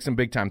who can make some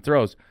big-time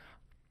throws.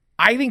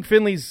 I think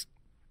Finley's,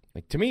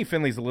 to me,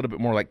 Finley's a little bit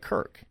more like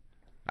Kirk.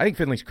 I think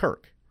Finley's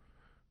Kirk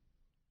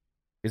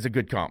is a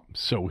good comp.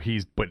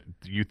 But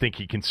you think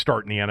he can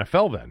start in the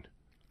NFL then?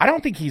 I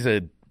don't think he's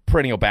a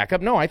perennial backup.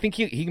 No, I think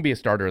he can be a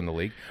starter in the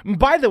league.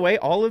 By the way,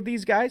 all of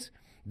these guys,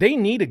 they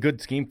need a good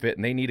scheme fit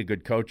and they need a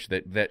good coach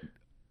that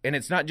and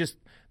it's not just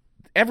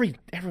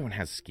everyone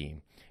has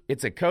scheme.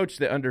 It's a coach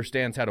that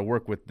understands how to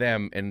work with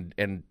them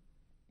and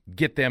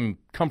get them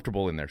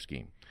comfortable in their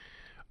scheme.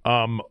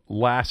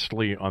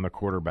 Lastly, on the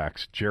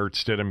quarterbacks, Jarrett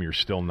Stidham, you're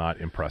still not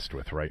impressed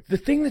with, right? The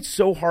thing that's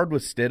so hard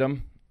with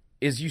Stidham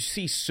is you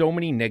see so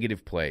many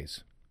negative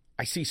plays.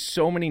 I see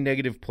so many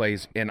negative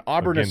plays, and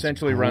Auburn Against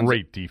essentially runs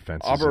great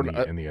defenses Auburn,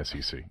 in the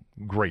SEC.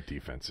 Great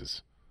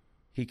defenses.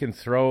 He can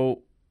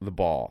throw the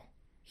ball.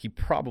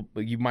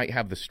 You might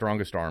have the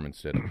strongest arm in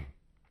Stidham.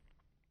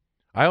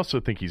 I also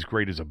think he's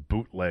great as a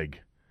bootleg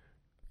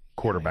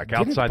quarterback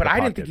outside the pocket. But I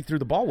didn't think he threw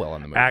the ball well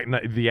on the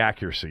move. The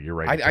accuracy, you're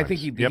right. I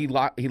think he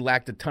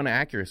lacked a ton of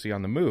accuracy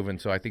on the move,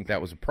 and so I think that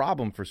was a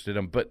problem for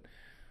Stidham. But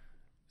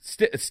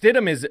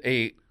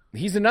Stidham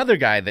he's another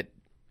guy that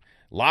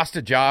lost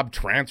a job,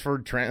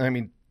 transferred.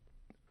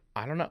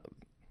 I don't know.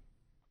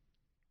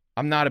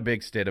 I'm not a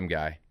big Stidham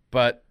guy,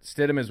 but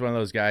Stidham is one of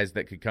those guys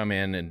that could come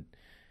in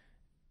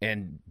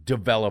and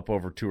develop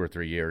over 2 or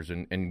 3 years,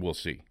 and we'll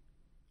see.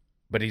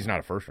 But he's not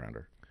a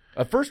first-rounder.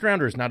 A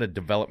first-rounder is not a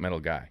developmental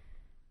guy.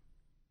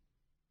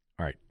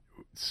 All right.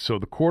 So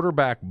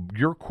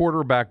your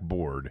quarterback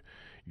board,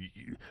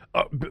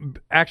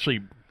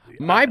 actually,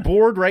 my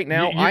board right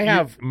now, I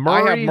have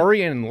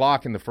Murray and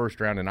Locke in the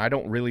first round, and I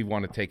don't really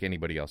want to take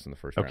anybody else in the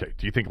first round. Okay.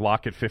 Do you think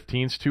Locke at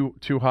 15 is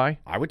too high?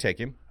 I would take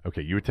him.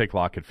 Okay, you would take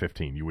Locke at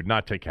 15. You would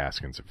not take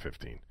Haskins at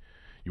 15.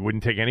 You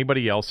wouldn't take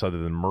anybody else other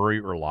than Murray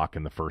or Locke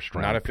in the first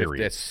round, not at 15,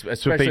 period.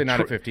 especially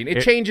not at 15.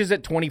 It changes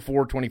at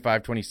 24,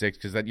 25, 26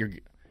 because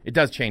it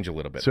does change a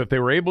little bit. So if they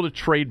were able to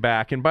trade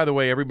back, and by the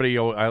way, everybody,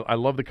 I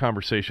love the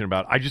conversation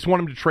about, I just want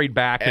them to trade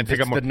back and take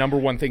it's the number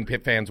one thing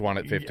Pitt fans want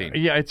at 15.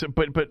 Yeah,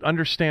 but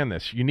understand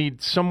this. You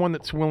need someone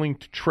that's willing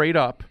to trade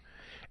up,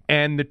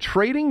 and the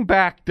trading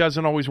back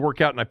doesn't always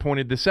work out, and I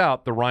pointed this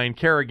out, the Ryan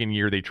Kerrigan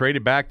year, they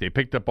traded back, they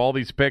picked up all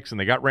these picks, and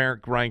they got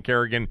Ryan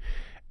Kerrigan,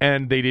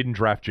 and they didn't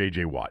draft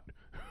J.J. Watt,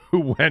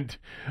 who went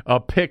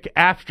a pick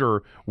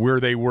after where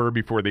they were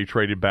before they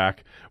traded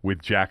back with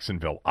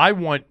Jacksonville. I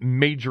want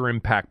major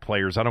impact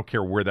players. I don't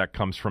care where that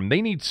comes from.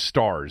 They need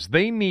stars. What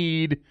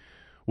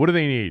do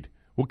they need?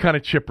 What kind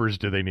of chippers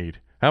do they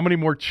need? How many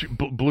more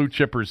blue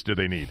chippers do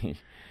they need?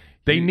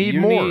 They need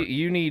more.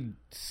 You need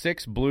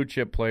 6 blue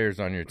chip players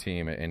on your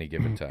team at any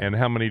given time. And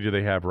how many do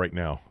they have right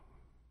now?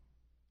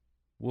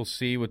 We'll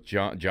see with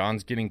John.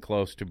 John's getting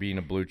close to being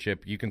a blue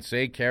chip. You can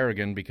say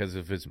Kerrigan because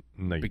of his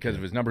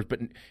numbers, but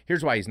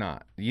here's why he's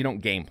not. You don't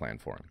game plan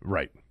for him.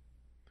 Right.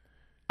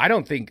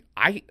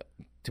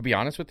 To be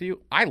honest with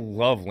you, I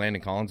love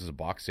Landon Collins as a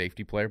box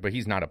safety player, but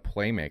he's not a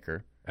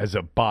playmaker. As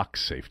a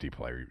box safety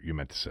player, you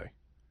meant to say.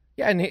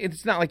 Yeah, and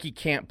it's not like he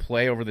can't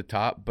play over the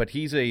top, but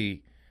he's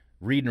a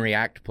read and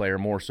react player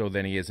more so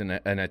than he is an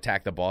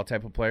attack the ball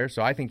type of player.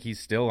 So I think he's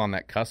still on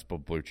that cusp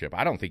of blue chip.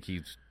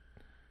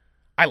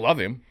 I love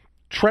him.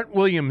 Trent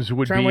Williams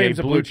would be a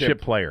blue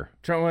chip player.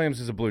 Trent Williams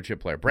is a blue chip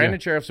player. Brandon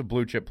Sheriff's a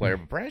blue chip player,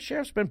 but Brandon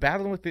Sheriff's been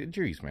battling with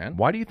injuries, man.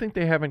 Why do you think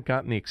they haven't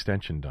gotten the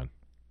extension done?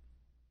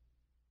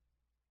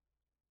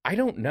 I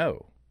don't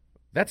know.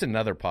 That's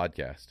another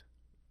podcast.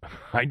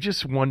 I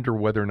just wonder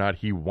whether or not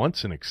he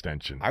wants an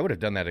extension. I would have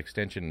done that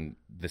extension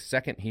the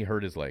second he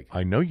hurt his leg.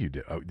 I know you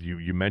did.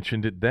 You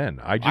mentioned it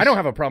then. I don't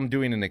have a problem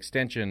doing an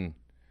extension.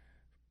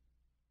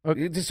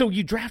 So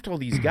you draft all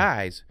these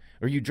guys,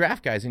 or you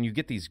draft guys, and you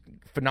get these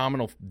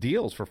phenomenal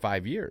deals for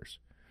 5 years.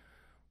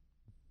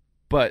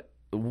 But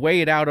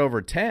weigh it out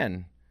over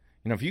 10.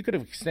 If you could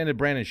have extended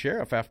Brandon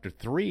Sheriff after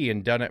 3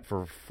 and done it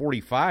for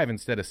 45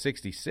 instead of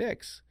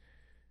 66,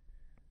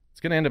 it's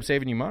going to end up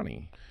saving you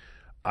money.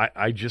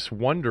 I just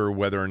wonder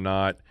whether or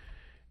not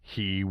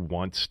he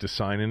wants to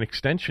sign an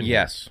extension.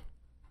 Yes.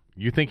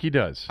 You think he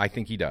does? I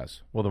think he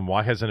does. Well, then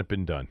why hasn't it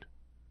been done?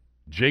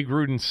 Jay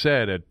Gruden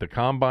said at the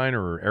Combine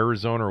or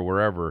Arizona or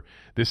wherever,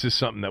 this is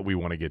something that we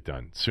want to get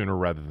done sooner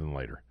rather than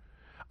later.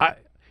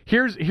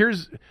 Here's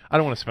I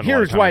don't want to spend a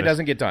lot of time Here's why on it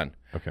doesn't get done.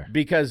 Okay.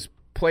 Because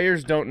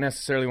players don't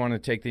necessarily want to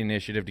take the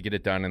initiative to get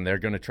it done, and they're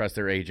going to trust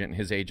their agent, and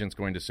his agent's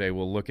going to say,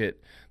 well, look at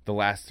the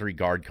last 3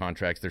 guard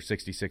contracts. They're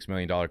 $66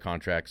 million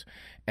contracts.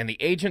 And the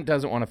agent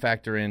doesn't want to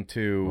factor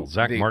into... Well,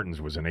 Zach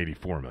Martin's was an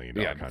 $84 million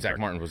contract. Yeah, Zach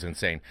Martin was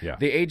insane. Yeah.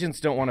 The agents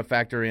don't want to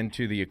factor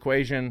into the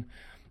equation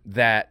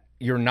that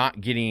you're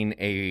not getting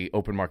a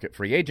open market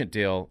free agent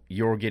deal,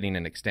 you're getting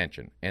an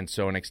extension. And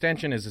so an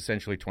extension is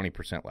essentially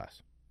 20%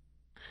 less.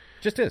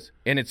 Just is.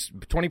 And it's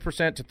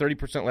 20% to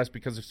 30% less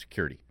because of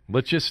security.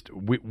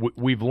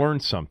 We've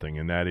learned something,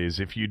 and that is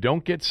if you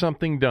don't get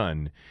something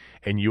done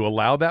and you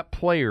allow that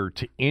player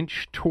to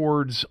inch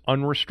towards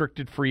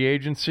unrestricted free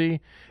agency,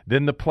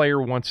 then the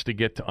player wants to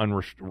get to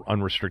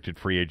unrestricted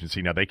free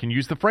agency. Now, they can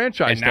use the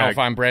franchise tag. And now tag. If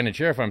I'm Brandon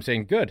Sheriff, I'm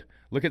saying, good.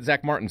 Look at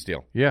Zach Martin's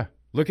deal. Yeah.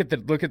 Look at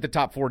the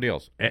top 4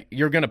 deals.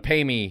 You're going to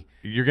pay me.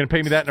 You're going to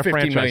pay me that in a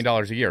franchise. $15 million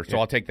a year, so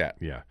I'll take that.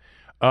 Yeah.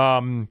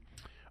 All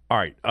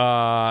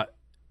right.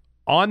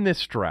 On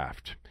this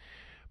draft,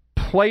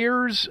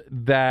 players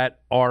that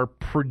are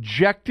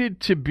projected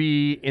to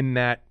be in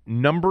that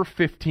number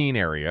 15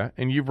 area,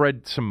 and you've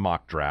read some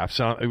mock drafts,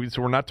 so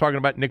we're not talking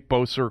about Nick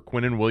Bosa or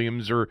Quinnen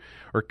Williams or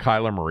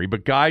Kyler Murray,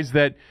 but guys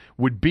that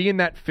would be in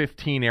that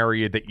 15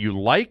 area that you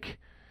like,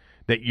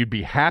 that you'd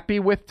be happy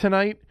with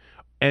tonight,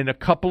 and a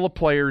couple of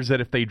players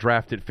that if they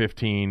drafted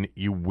 15,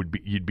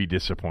 you'd be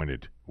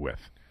disappointed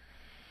with?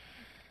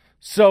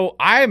 So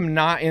I am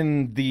not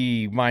in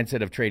the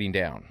mindset of trading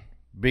down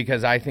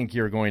because I think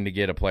you're going to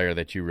get a player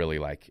that you really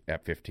like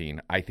at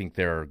 15. I think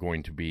there are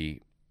going to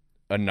be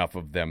enough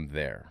of them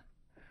there.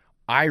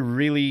 I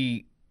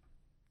really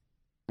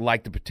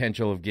like the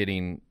potential of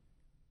getting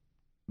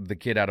the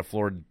kid out of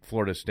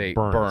Florida State,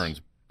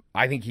 Burns.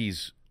 I think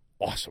he's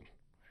awesome.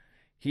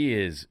 He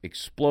is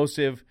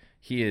explosive.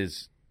 He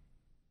is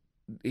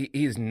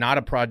not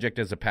a project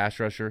as a pass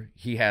rusher.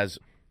 He has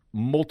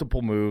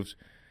multiple moves.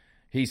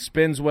 He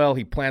spins well.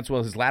 He plants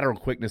well. His lateral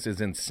quickness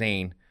is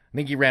insane. I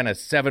think he ran a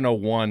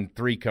 7.01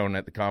 3-cone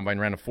at the combine,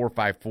 ran a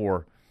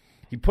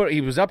 4.54.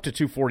 He was up to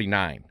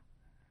 249.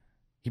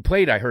 He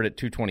played, I heard, at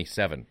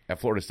 227 at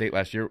Florida State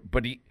last year.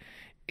 But he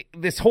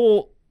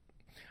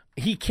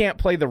can't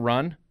play the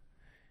run.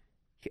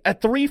 A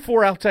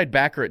 3-4 outside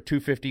backer at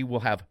 250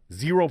 will have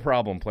zero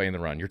problem playing the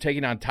run. You're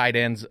taking on tight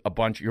ends a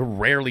bunch. You're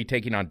rarely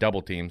taking on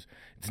double teams.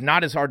 It's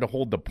not as hard to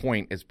hold the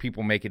point as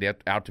people make it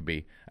out to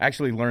be. I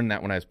actually learned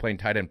that when I was playing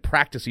tight end,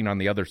 practicing on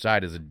the other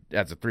side as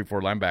a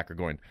 3-4 linebacker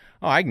going,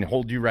 oh, I can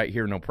hold you right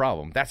here, no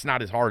problem. That's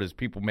not as hard as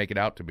people make it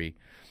out to be.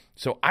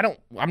 So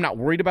I'm not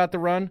worried about the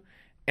run,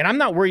 and I'm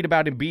not worried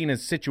about him being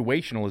as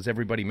situational as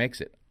everybody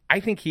makes it. I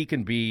think he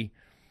can be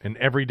an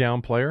every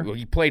down player. Well,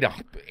 he played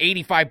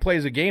 85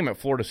 plays a game at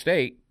Florida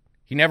State.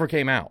 He never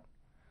came out.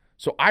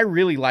 So I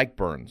really like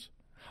Burns.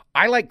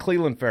 I like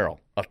Cleveland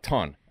Farrell a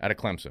ton out of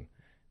Clemson.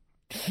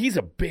 He's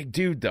a big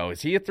dude, though.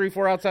 Is he a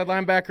 3-4 outside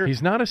linebacker?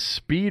 He's not a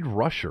speed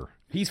rusher.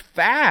 He's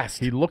fast.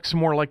 He looks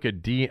more like a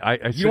D. I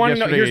said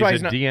yesterday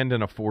he's a D end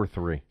and a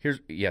 4-3.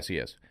 Yes, he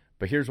is.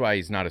 But here's why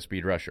he's not a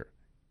speed rusher.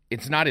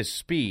 It's not his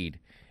speed.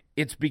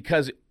 It's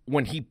because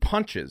when he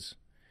punches,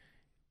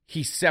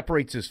 he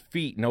separates his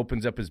feet and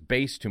opens up his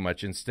base too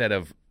much instead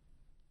of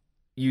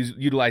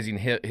utilizing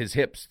his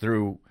hips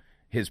through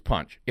his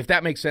punch. If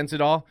that makes sense at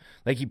all.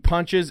 Like he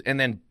punches and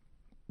then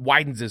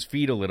widens his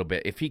feet a little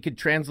bit. If he could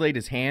translate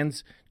his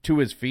hands to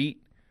his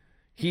feet,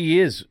 he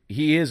is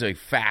a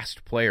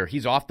fast player.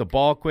 He's off the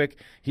ball quick.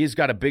 He's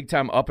got a big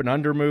time up and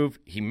under move.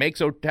 He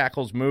makes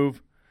tackles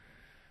move.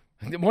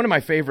 One of my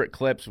favorite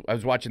clips, I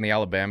was watching the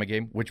Alabama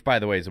game, which, by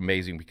the way, is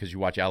amazing because you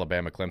watch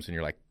Alabama-Clemson,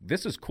 you're like,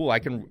 this is cool. I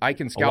can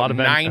scout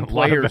 9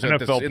 players in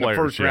the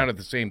first round at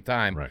the same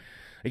time. Right.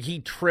 Like he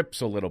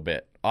trips a little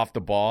bit off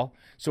the ball,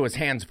 so his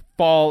hands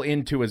fall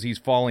as he's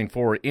falling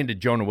forward into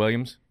Jonah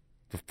Williams,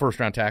 the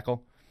first-round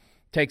tackle.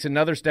 Takes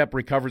another step,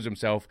 recovers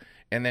himself,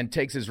 and then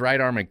takes his right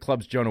arm and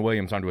clubs Jonah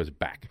Williams onto his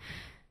back.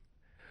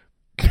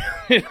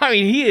 I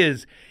mean, he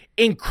is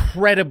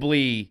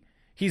incredibly...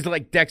 He's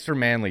like Dexter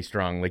Manley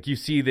strong. Like you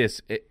see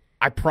this,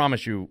 I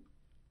promise you,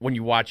 when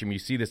you watch him, you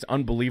see this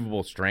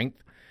unbelievable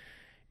strength.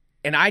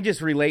 And I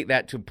just relate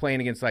that to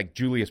playing against like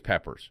Julius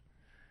Peppers.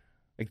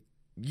 Like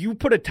you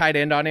put a tight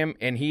end on him,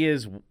 and he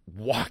is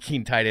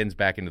walking tight ends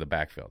back into the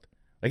backfield.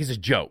 Like it's a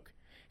joke.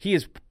 He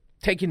is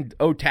taking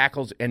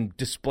tackles and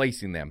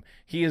displacing them.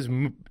 He is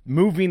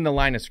moving the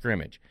line of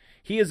scrimmage.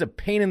 He is a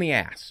pain in the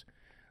ass.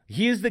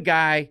 He is the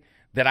guy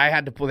that I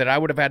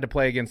would have had to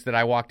play against that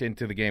I walked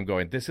into the game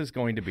going, this is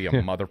going to be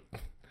a mother.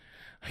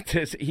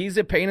 He's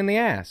a pain in the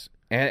ass.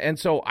 And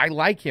so I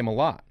like him a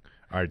lot.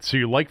 All right, so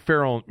you like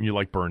Farrell, you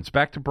like Burns.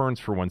 Back to Burns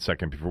for 1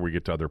 second before we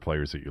get to other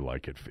players that you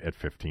like at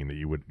 15 that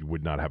you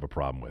would not have a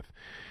problem with.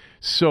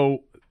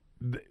 So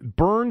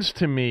Burns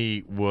to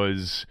me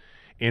was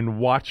in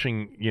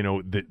watching,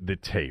 the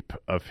tape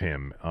of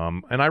him.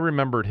 And I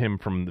remembered him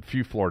from the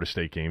few Florida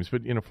State games,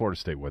 but Florida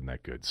State wasn't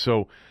that good.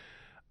 So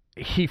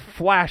he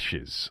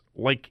flashes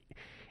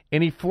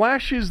and he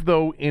flashes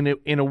though in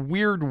a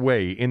weird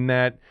way, in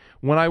that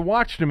when I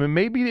watched him, and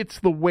maybe it's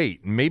the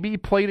weight, maybe he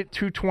played at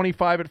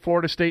 225 at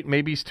Florida State,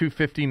 maybe he's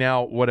 250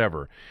 now,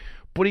 whatever,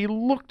 but he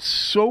looked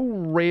so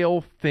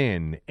rail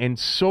thin and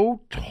so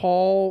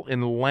tall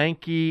and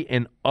lanky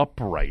and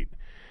upright.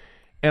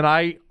 And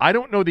I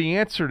don't know the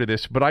answer to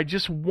this, but I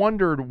just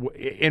wondered.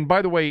 And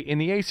by the way, in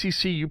the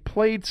ACC, you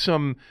played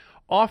some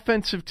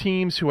offensive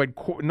teams who had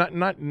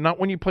not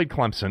when you played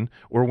Clemson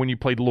or when you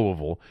played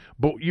Louisville,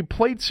 but you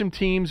played some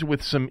teams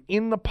with some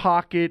in the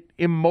pocket,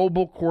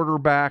 immobile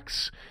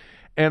quarterbacks,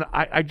 and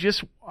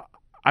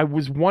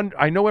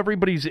I know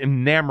everybody's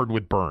enamored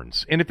with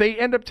Burns, and if they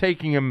end up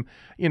taking him,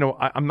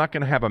 I'm not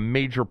going to have a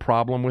major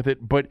problem with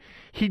it, but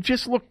he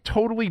just looked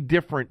totally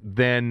different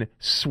than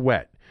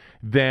Sweat,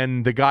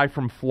 than the guy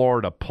from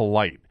Florida,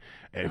 Polite,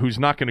 who's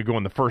not going to go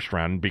in the first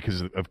round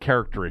because of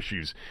character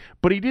issues,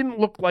 but he didn't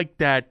look like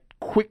that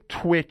quick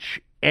twitch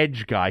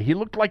edge guy. He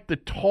looked like the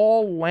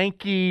tall,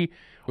 lanky,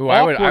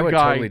 awkward I would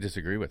guy. totally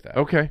disagree with that.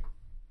 Okay.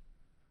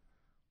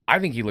 I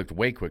think he looked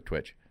way quick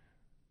twitch.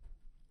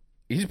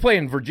 He's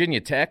playing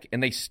Virginia Tech,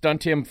 and they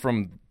stunt him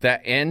from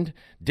that end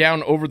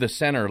down over the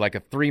center like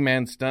a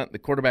 3-man stunt. The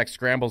quarterback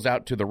scrambles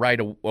out to the right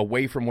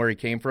away from where he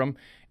came from,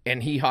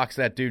 and he hawks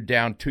that dude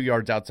down 2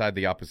 yards outside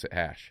the opposite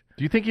hash.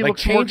 Do you think he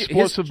looks more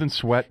explosive than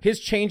Sweat? His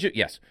change,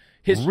 yes.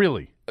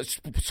 Really?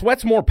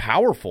 Sweat's more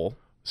powerful.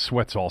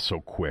 Sweat's also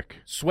quick.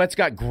 Sweat's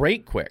got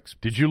great quicks.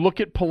 Did you look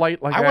at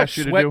Polite like I watched asked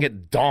you to Sweat do?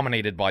 get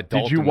dominated by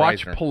Dalton Did you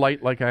watch Reisner.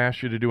 Polite like I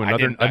asked you to do? I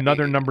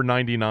Another number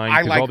 99?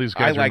 I like, all these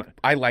guys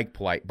I like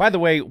Polite. By the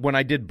way, when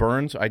I did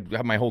Burns, I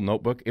have my whole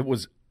notebook. It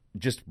was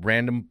just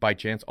random by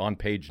chance on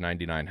page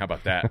 99. How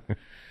about that?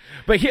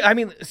 But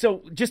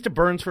so just to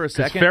Burns for a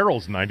second.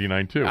 Farrell's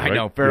 99 too, right? I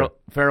know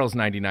Farrell's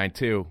 99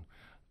 too,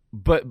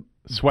 but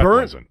Sweat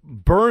wasn't.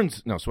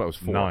 Burns. No, Sweat was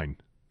 4.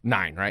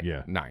 9, right?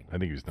 Yeah, 9. I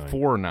think he was 9.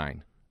 4 or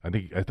 9. I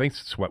think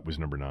Sweat was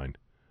number 9.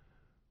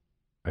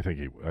 I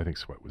think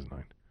Sweat was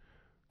 9.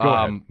 Go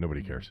ahead.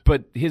 Nobody cares.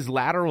 But his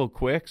lateral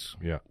quicks,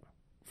 Yeah,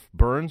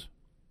 Burns,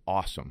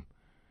 awesome.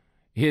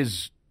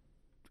 His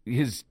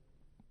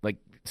like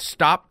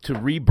stop to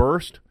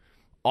reburst,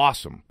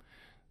 awesome.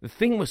 The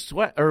thing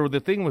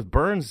with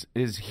Burns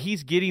is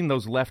he's getting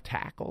those left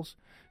tackles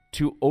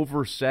to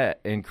overset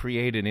and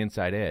create an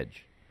inside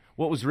edge.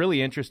 What was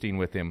really interesting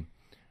with him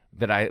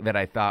that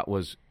I thought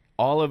was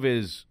all of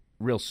his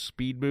real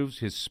speed moves,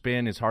 his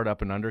spin, his hard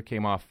up and under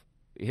came off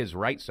his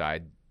right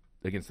side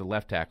against the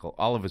left tackle.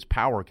 All of his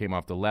power came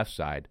off the left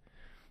side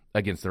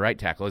against the right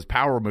tackle. His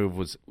power move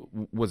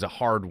was a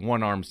hard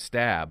one-arm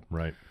stab.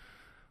 right.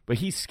 But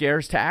he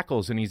scares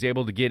tackles and he's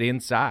able to get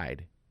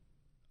inside.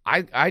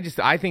 I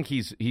think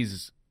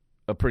he's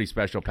a pretty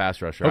special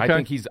pass rusher. Okay.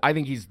 I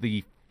think he's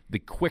the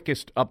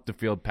quickest up the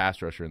field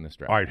pass rusher in this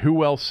draft. All right,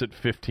 who else at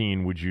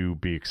 15 would you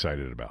be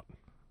excited about?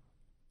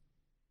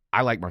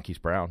 I like Marquise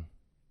Brown.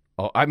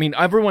 Oh, I mean,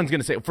 everyone's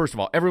going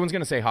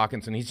to say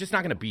Hawkinson. He's just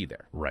not going to be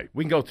there. Right.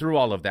 We can go through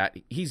all of that.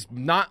 He's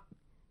not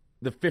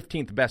the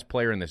 15th best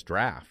player in this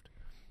draft,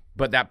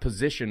 but that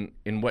position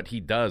in what he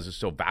does is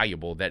so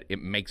valuable that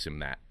it makes him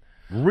that.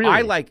 Really?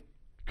 I like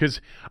because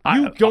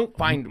don't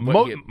find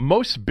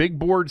most big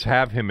boards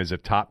have him as a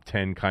top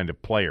 10 kind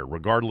of player,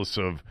 regardless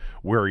of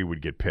where he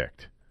would get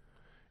picked.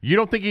 You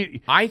don't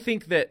think I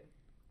think that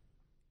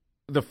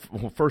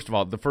first of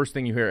all, the first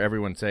thing you hear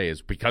everyone say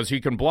is because he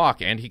can block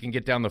and he can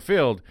get down the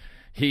field,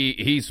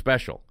 he's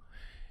special.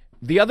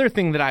 The other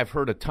thing that I've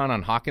heard a ton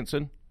on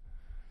Hawkinson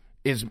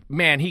is,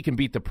 man, he can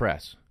beat the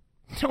press.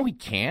 No, he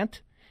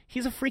can't.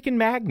 He's a freaking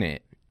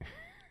magnet.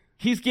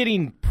 He's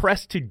getting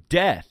pressed to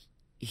death.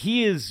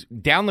 He is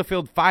down the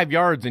field 5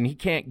 yards, and he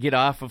can't get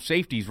off of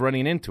safeties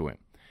running into him.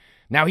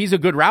 Now, he's a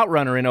good route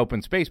runner in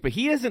open space, but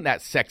he isn't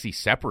that sexy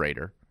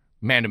separator,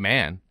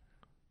 man-to-man.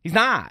 He's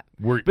not.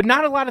 But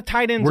not a lot of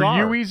tight ends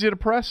are. Were you easy to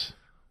press?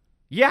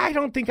 Yeah, I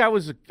don't think I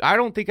was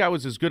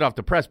as good off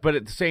the press, but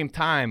at the same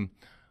time,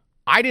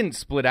 I didn't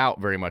split out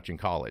very much in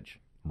college.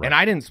 Right. And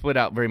I didn't split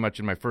out very much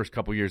in my first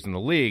couple years in the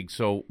league,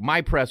 so my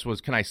press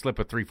was, can I slip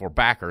a 3-4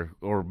 backer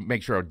or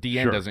make sure a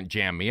DN doesn't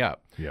jam me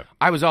up? Yep.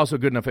 I was also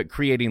good enough at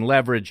creating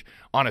leverage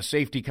on a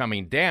safety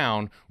coming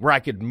down where I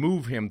could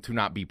move him to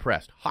not be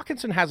pressed.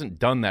 Hawkinson hasn't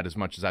done that as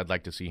much as I'd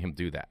like to see him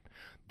do that.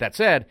 That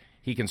said,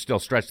 he can still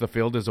stretch the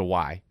field as a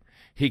Y.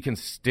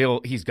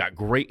 He's got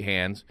great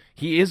hands.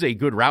 He is a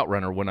good route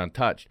runner when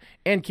untouched.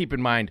 And keep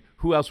in mind,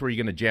 who else were you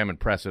going to jam and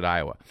press at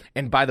Iowa?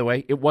 And by the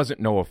way, it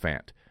wasn't Noah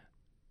Fant.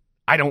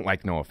 I don't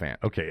like Noah Fant.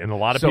 Okay, and a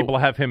lot of people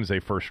have him as a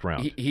first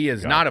round. He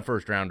is not a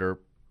first rounder,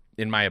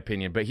 in my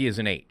opinion, but he is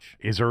an H.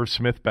 Is Irv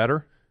Smith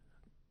better?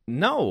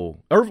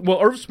 No.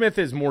 Irv Smith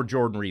is more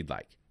Jordan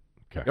Reed-like.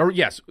 Okay. Or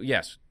yes.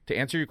 To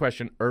answer your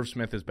question, Irv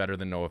Smith is better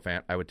than Noah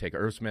Fant. I would take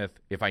Irv Smith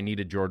if I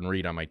needed Jordan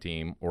Reed on my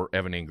team or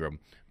Evan Ingram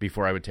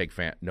before I would take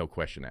Fant, no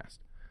question asked.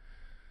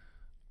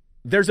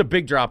 There's a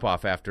big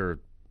drop-off after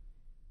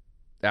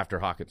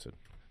Hawkinson.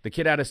 The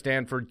kid out of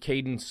Stanford,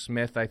 Caden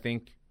Smith, I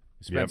think,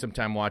 spent some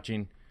time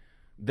watching.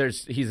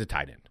 He's a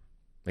tight end.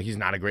 Like, he's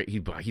not a great.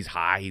 He's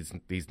high.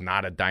 He's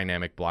not a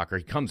dynamic blocker.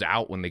 He comes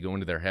out when they go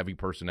into their heavy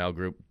personnel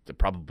group,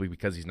 probably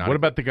because he's not. What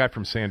about the guy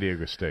from San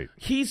Diego State?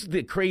 He's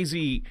the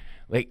crazy,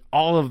 like,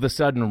 all of the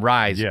sudden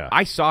rise. Yeah.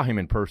 I saw him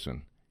in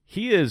person.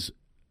 He looks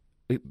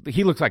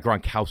like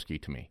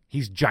Gronkowski to me.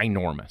 He's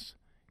ginormous.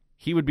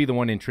 He would be the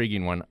one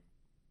intriguing one.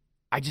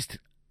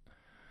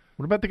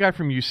 What about the guy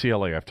from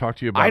UCLA? I've talked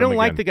to you about. I don't him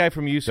like again. the guy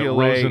from UCLA.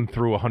 That Rosen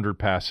threw 100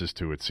 passes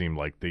to. It seemed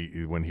like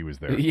when he was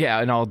there. Yeah,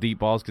 and all deep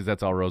balls because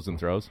that's all Rosen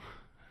throws.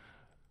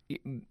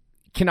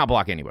 Cannot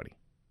block anybody,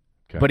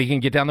 but he can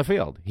get down the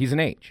field. He's an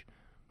H.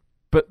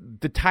 But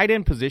the tight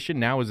end position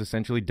now is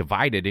essentially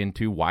divided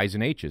into Ys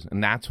and H's,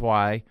 and that's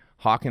why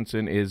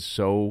Hawkinson is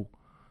so.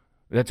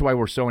 That's why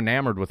we're so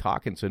enamored with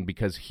Hawkinson,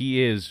 because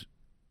he is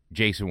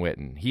Jason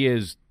Witten. He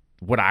is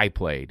what I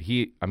played.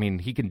 He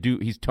can do.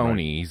 He's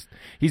Tony. Right.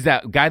 He's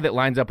that guy that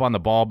lines up on the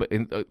ball, but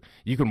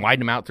you can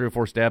widen him out 3 or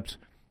 4 steps.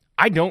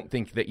 I don't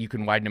think that you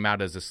can widen him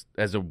out as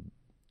a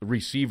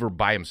receiver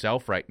by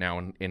himself right now,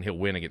 and he'll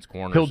win against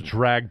corners. He'll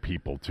drag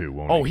people too,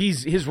 won't he?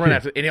 His run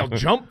after, and he'll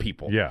jump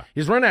people. Yeah,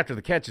 his run after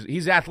the catches.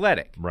 He's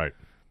athletic. Right.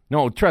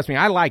 No, trust me,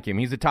 I like him.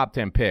 He's a top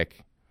 10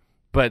 pick.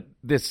 But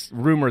this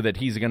rumor that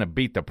he's going to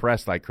beat the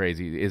press like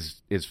crazy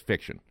is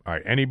fiction. All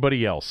right.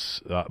 Anybody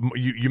else?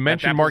 You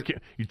mentioned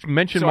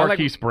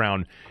Marquise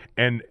Brown,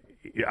 and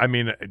I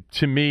mean,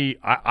 to me,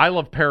 I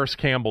love Paris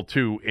Campbell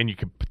too, and you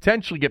could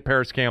potentially get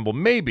Paris Campbell.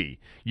 Maybe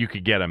you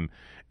could get him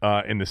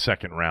in the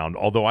second round,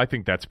 although I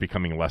think that's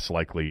becoming less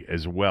likely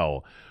as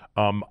well.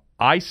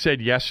 I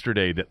said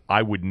yesterday that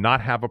I would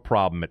not have a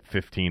problem at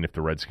 15 if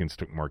the Redskins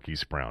took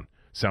Marquise Brown.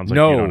 Sounds like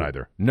you don't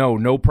either.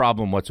 No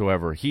problem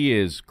whatsoever. He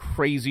is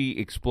crazy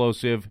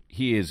explosive.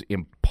 He is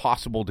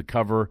impossible to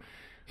cover.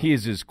 He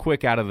is as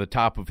quick out of the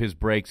top of his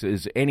breaks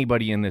as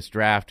anybody in this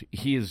draft.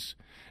 He is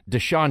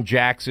Deshaun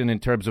Jackson in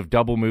terms of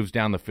double moves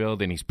down the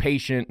field, and he's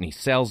patient, and he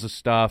sells the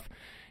stuff.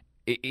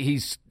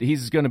 He's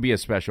going to be a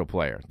special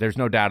player. There's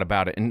no doubt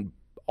about it. And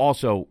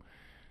also,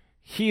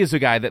 he is a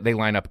guy that they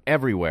line up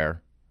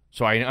everywhere,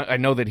 so I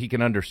know that he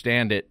can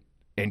understand it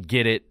and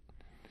get it.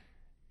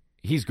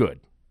 He's good.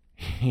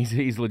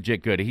 He's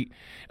legit good.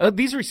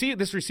 This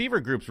receiver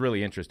group's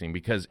really interesting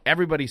because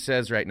everybody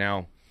says right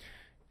now,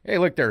 hey,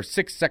 look, there are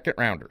 6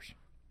 second-rounders.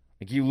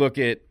 Like you look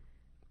at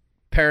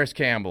Paris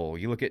Campbell,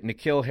 you look at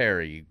N'Keal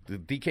Harry,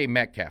 DK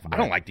Metcalf. Right. I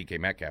don't like DK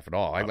Metcalf at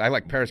all. I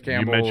like Paris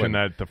Campbell. You mentioned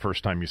that the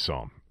first time you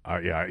saw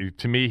him.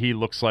 To me, he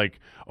looks like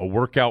a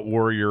workout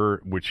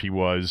warrior, which he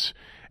was,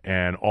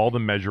 and all the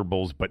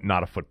measurables, but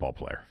not a football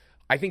player.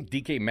 I think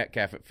DK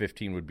Metcalf at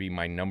 15 would be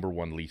my number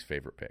one least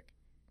favorite pick.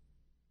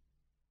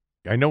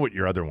 I know what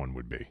your other one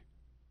would be,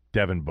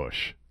 Devin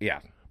Bush.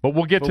 Yeah, but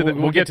we'll get to that.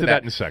 We'll get to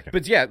that in a second.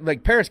 But yeah,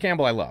 like Paris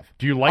Campbell, I love.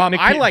 Do you like?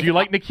 Do you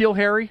like N'Keal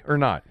Harry or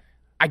not?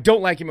 I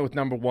don't like him with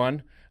number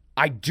one.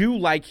 I do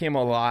like him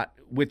a lot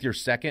with your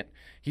second.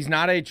 He's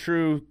not a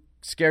true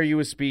scare you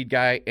with speed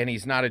guy, and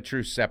he's not a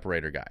true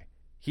separator guy.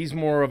 He's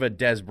more of a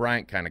Des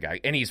Bryant kind of guy,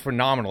 and he's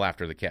phenomenal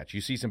after the catch.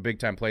 You see some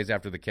big-time plays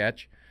after the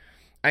catch.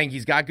 I think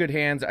he's got good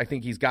hands. I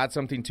think he's got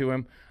something to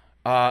him.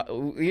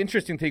 The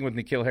interesting thing with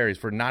N'Keal Harry is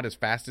for not as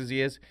fast as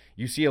he is,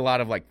 you see a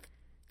lot of like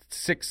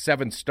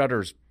 6-7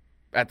 stutters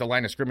at the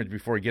line of scrimmage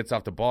before he gets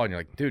off the ball, and you're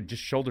like, dude,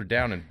 just shoulder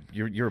down, and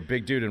you're a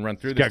big dude and run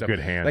through this stuff. He's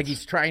got good hands. Like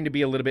he's trying to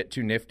be a little bit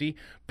too nifty,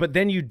 but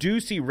then you do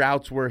see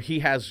routes where he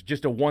has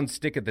just a one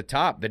stick at the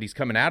top that he's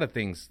coming out of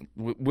things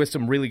with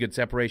some really good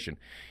separation.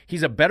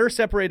 He's a better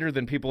separator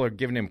than people are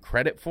giving him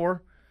credit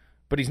for,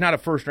 but he's not a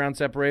first-round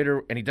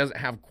separator, and he doesn't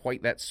have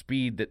quite that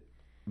speed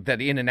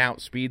that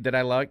in-and-out speed that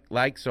I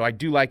like. So I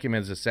do like him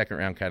as a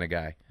second-round kind of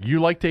guy.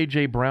 You liked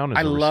A.J. Brown as a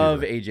receiver. I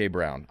love A.J.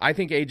 Brown. I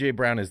think A.J.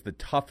 Brown is the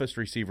toughest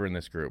receiver in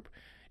this group.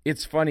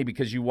 It's funny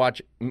because you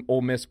watch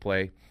Ole Miss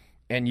play,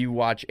 and you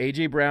watch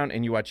A.J. Brown,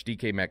 and you watch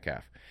DK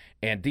Metcalf.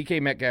 And DK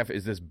Metcalf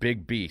is this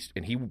big beast,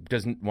 and he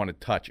doesn't want to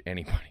touch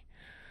anybody.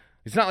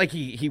 It's not like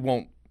he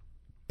won't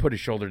put his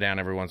shoulder down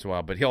every once in a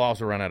while, but he'll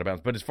also run out of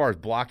bounds. But as far as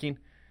blocking,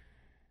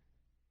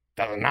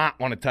 does not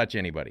want to touch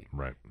anybody.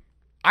 Right.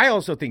 I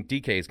also think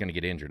DK is going to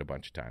get injured a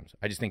bunch of times.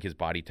 I just think his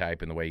body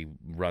type and the way he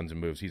runs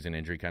and moves, he's an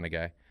injury kind of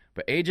guy.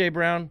 But A.J.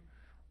 Brown,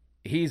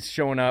 he's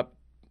showing up.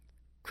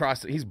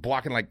 He's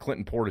blocking like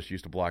Clinton Portis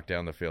used to block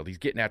down the field. He's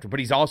getting after,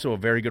 but he's also a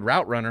very good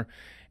route runner,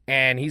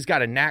 and he's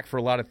got a knack for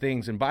a lot of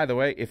things. And by the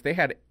way, if they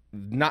had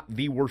not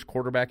the worst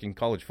quarterback in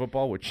college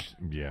football, which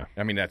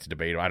I mean that's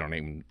debatable. I don't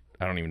even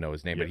know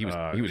his name, but he was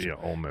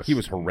Ole Miss. He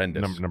was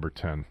horrendous. Number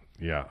 10.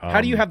 Yeah.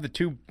 How do you have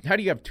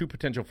two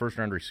potential first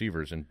round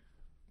receivers? And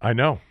I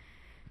know.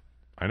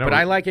 But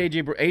I like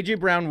A.J. A.J.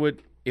 Brown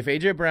would, if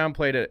A.J. Brown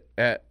played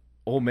at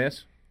Ole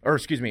Miss, or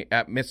excuse me,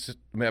 at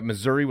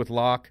Missouri with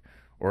Locke,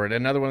 or at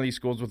another one of these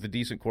schools with a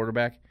decent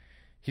quarterback,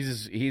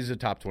 he's a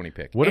top 20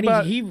 pick. What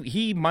about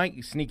he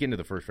might sneak into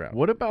the first round?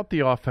 What about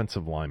the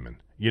offensive lineman?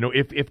 You know,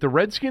 if the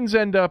Redskins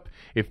end up,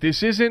 if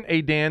this isn't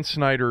a Dan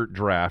Snyder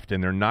draft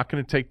and they're not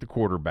going to take the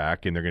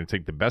quarterback and they're going to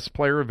take the best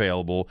player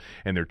available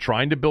and they're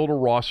trying to build a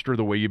roster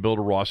the way you build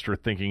a roster,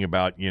 thinking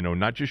about, you know,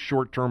 not just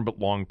short term but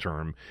long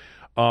term.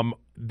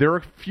 There are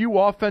a few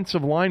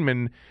offensive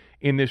linemen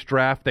in this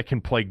draft that can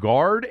play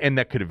guard and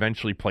that could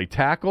eventually play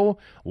tackle.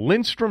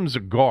 Lindstrom's a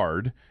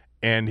guard,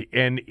 and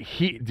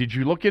he. Did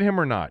you look at him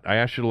or not? I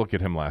asked you to look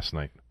at him last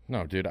night.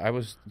 No, dude.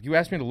 You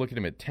asked me to look at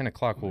him at 10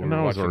 o'clock while we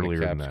were watching the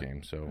Cavs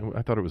game. So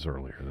I thought it was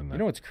earlier than that. You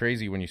know what's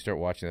crazy when you start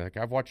watching that? Like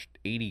I've watched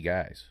 80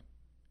 guys.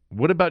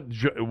 What about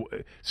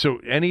so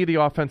any of the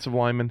offensive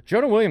linemen?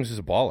 Jonah Williams is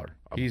a baller.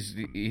 He's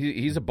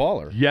a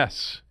baller.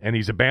 Yes, and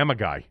he's a Bama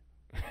guy.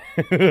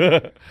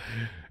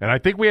 And I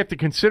think we have to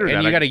consider that.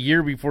 And you got a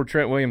year before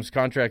Trent Williams'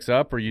 contract's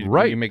up, or you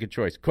make a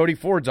choice. Cody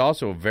Ford's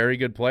also a very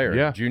good player.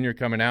 Yeah. Junior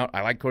coming out.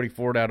 I like Cody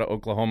Ford out of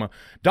Oklahoma.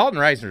 Dalton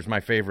Reisner's my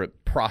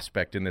favorite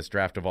prospect in this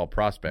draft of all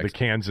prospects. The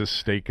Kansas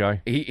State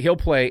guy. He'll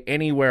play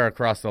anywhere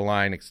across the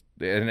line,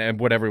 and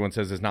what everyone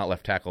says is not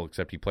left tackle,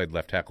 except he played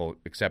left tackle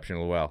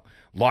exceptionally well.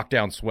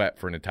 Lockdown Sweat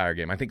for an entire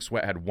game. I think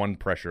Sweat had one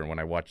pressure when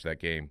I watched that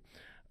game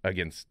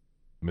against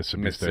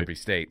Mississippi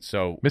State.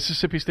 So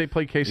Mississippi State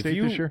played K-State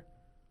this year?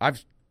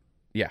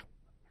 Yeah.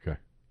 Okay.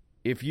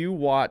 If you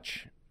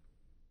watch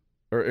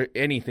or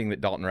anything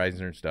that Dalton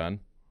Reisner's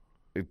done,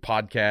 a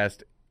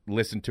podcast,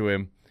 listen to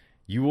him,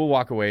 you will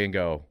walk away and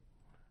go,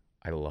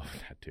 I love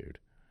that dude.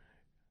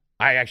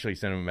 I actually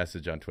sent him a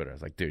message on Twitter. I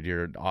was like, dude,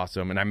 you're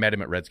awesome. And I met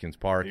him at Redskins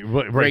Park.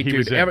 Great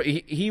dude.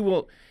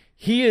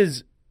 He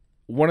is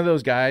one of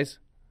those guys.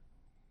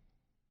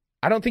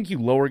 I don't think you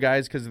lower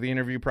guys because of the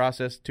interview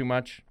process too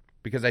much,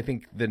 because I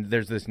think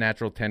there's this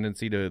natural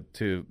tendency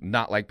to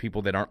not like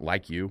people that aren't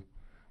like you.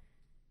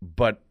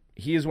 but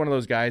he is one of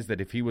those guys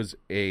that if he was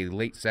a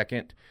late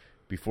second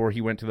before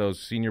he went to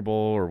those Senior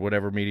Bowl or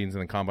whatever meetings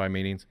and the combine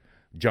meetings,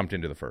 jumped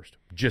into the first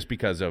just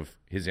because of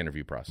his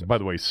interview process. By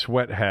the way,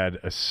 Sweat had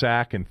a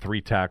sack and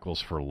 3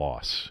 tackles for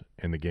loss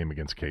in the game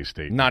against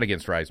K-State. Not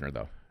against Reisner,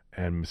 though.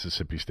 And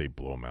Mississippi State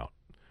blew him out.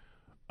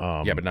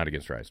 Yeah, but not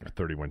against Reisner.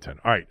 31-10.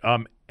 All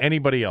right,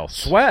 anybody else?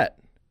 Sweat.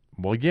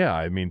 Well, yeah,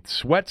 I mean,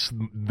 Sweat's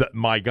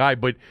my guy,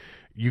 but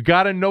you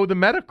got to know the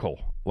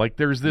medical. Like,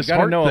 there's this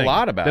heart know thing a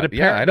lot about that it.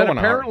 Yeah, I don't want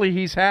to. Apparently,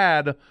 he's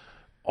had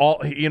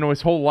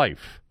his whole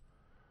life.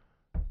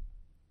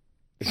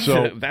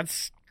 So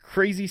that's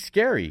crazy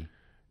scary.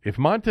 If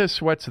Montez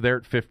Sweat's there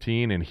at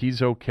 15 and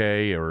he's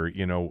okay, or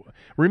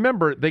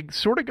remember they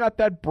sort of got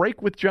that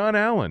break with John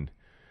Allen.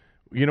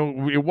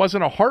 It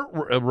wasn't a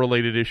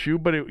heart-related issue,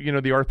 but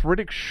the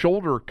arthritic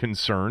shoulder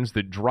concerns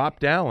that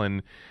dropped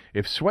Allen.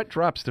 If Sweat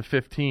drops to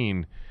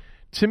 15,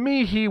 to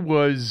me, he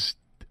was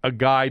a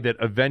guy that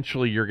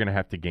eventually you're going to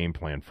have to game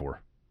plan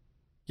for.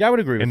 Yeah, I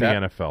would agree with that.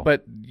 In the NFL.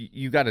 But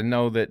you got to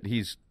know that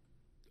he's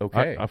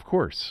okay. Of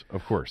course.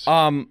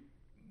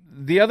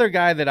 The other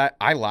guy that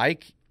I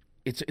like,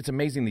 it's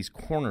amazing these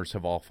corners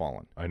have all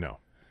fallen. I know.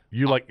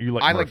 You like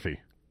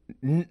Murphy.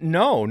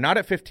 No, not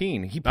at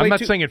 15. I'm not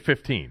saying at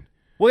 15.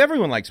 Well,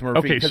 everyone likes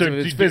Murphy because of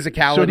his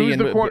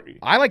physicality.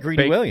 I like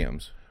Greedy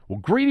Williams. Well,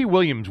 Greedy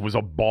Williams was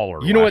a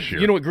baller You know last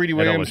year what Greedy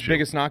Williams'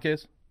 biggest knock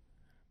is?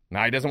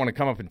 No, he doesn't want to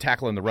come up and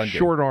tackle in the run game.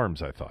 Short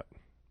arms, I thought.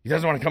 He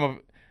doesn't want to come up.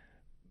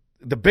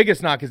 The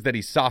biggest knock is that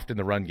he's soft in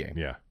the run game.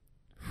 Yeah.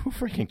 Who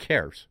freaking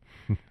cares?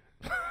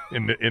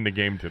 In the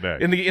game today.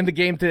 In the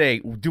game today,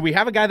 do we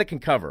have a guy that can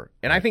cover?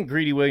 And I think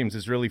Greedy Williams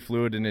is really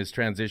fluid in his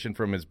transition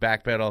from his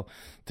back pedal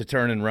to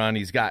turn and run.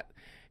 He's got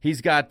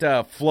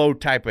flow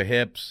type of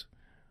hips.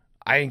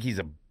 I think he's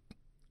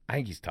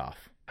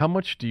tough. How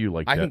much do you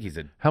like?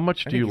 How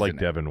much do you like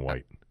Devin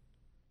White?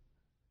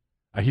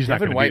 He's not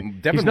going to be.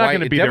 He's not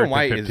going to be there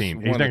at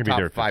 15. He's one of the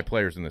top 5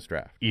 players in this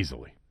draft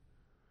easily.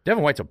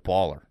 Devin White's a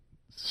baller.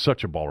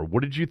 Such a baller.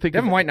 What did you think?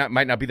 Devin White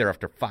might not be there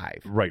after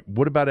 5. Right.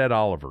 What about Ed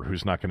Oliver,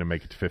 who's not going to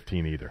make it to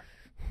 15 either?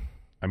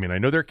 I mean, I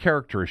know there are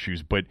character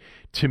issues, but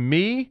to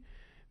me,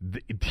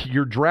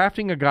 you're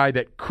drafting a guy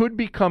that could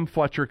become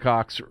Fletcher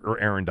Cox or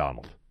Aaron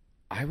Donald.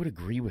 I would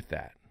agree with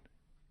that.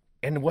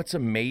 And what's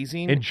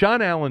amazing... And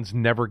John Allen's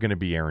never going to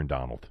be Aaron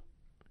Donald.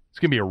 He's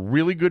going to be a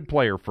really good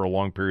player for a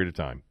long period of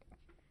time.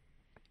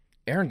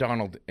 Aaron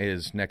Donald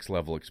is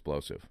next-level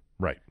explosive.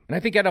 Right. And I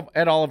think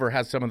Ed Oliver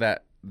has some of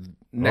that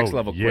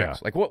next-level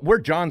quips. Like, where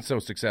John's so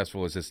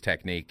successful is his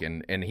technique,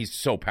 and he's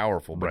so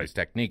powerful, but his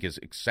technique is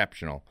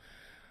exceptional.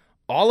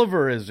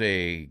 Oliver is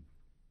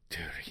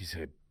he's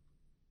a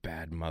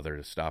bad mother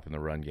to stop in the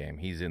run game.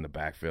 He's in the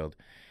backfield.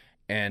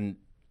 And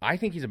I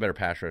think he's a better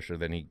pass rusher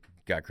than he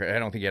got credit. I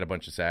don't think he had a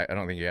bunch of sacks. I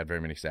don't think he had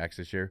very many sacks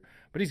this year,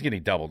 but he's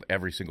getting doubled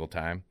every single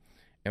time.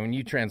 And when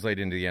you translate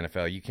into the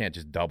NFL, you can't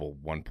just double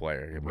one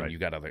player. I mean, you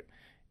got other.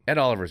 Ed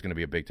Oliver is going to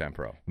be a big-time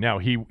pro. Now,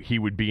 he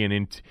would be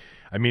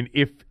I mean,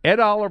 if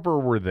Ed Oliver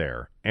were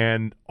there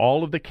and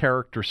all of the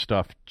character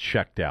stuff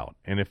checked out,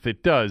 and if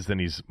it does, then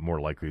he's more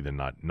likely than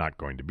not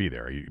going to be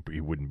there. He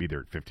wouldn't be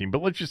there at 15,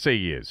 but let's just say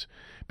he is,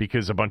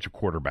 because a bunch of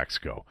quarterbacks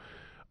go.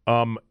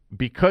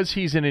 Because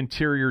he's an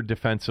interior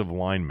defensive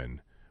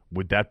lineman,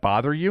 would that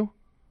bother you?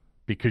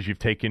 Because you've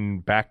taken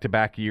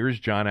back-to-back years,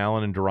 John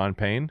Allen and Daron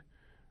Payne?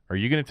 Are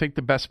you going to take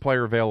the best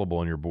player available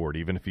on your board,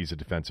 even if he's a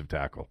defensive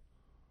tackle?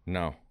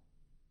 No.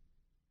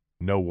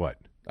 No what?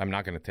 I'm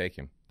not going to take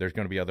him. There's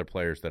going to be other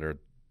players that are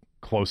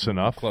close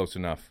enough. Close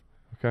enough.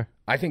 Okay.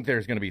 I think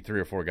there's going to be 3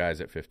 or 4 guys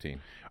at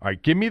 15. All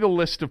right, give me the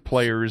list of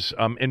players.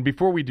 And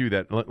before we do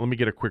that, let me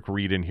get a quick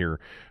read in here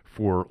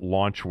for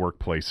Launch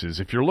Workplaces.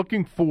 If you're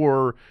looking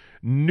for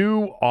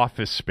new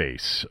office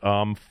space,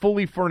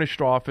 fully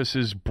furnished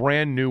offices,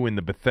 brand new in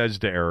the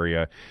Bethesda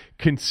area,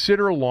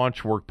 consider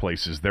Launch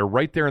Workplaces. They're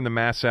right there in the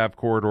Mass Ave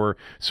corridor.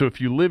 So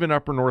if you live in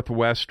Upper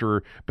Northwest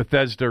or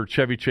Bethesda or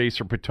Chevy Chase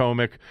or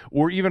Potomac,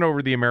 or even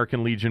over the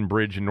American Legion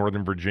Bridge in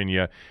Northern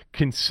Virginia,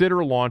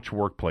 consider Launch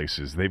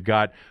Workplaces. They've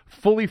got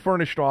fully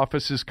furnished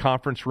offices,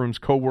 conference rooms,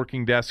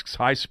 co-working desks,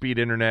 high-speed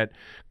internet,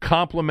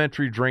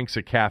 complimentary drinks,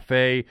 a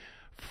cafe,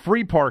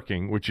 free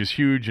parking, which is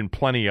huge and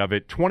plenty of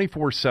it,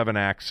 24/7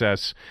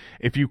 access.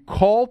 If you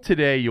call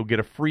today, you'll get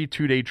a free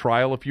 2-day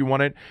trial if you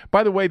want it.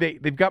 By the way,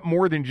 they've got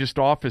more than just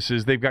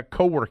offices. They've got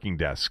co-working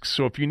desks.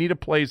 So if you need a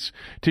place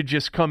to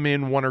just come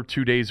in 1 or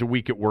 2 days a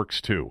week, it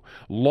works too.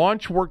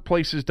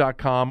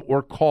 LaunchWorkplaces.com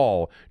or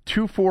call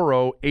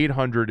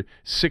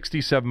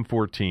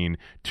 240-800-6714,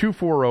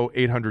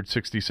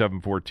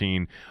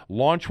 240-800-6714,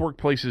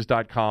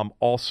 LaunchWorkplaces.com.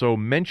 Also,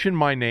 mention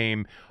my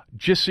name.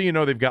 Just so you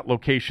know, they've got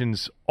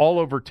locations all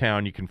over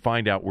town. You can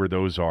find out where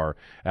those are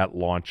at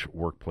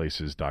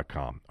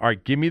launchworkplaces.com. All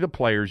right, give me the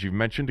players. You've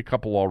mentioned a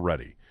couple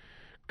already.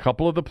 A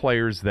couple of the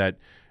players that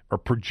are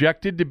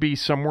projected to be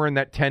somewhere in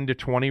that 10 to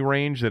 20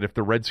 range that if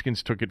the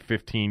Redskins took at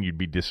 15, you'd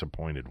be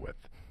disappointed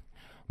with.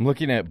 I'm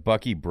looking at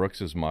Bucky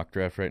Brooks' mock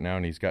draft right now,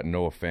 and he's got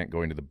Noah Fant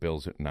going to the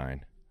Bills at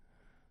 9.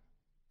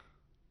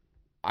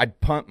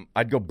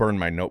 I'd go burn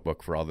my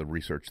notebook for all the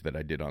research that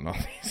I did on all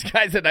these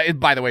guys. That,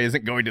 by the way,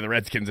 isn't going to the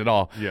Redskins at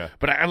all. Yeah.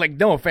 But I like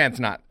Noah Fant's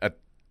not a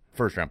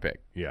first-round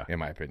pick. Yeah. In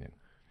my opinion.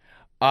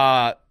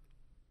 Well,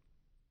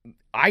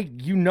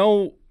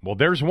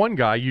 there's one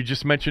guy you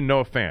just mentioned,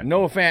 Noah Fant.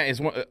 Noah Fant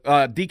is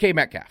DK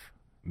Metcalf.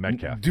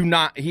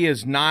 He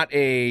is not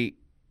a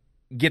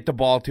get the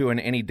ball to an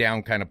any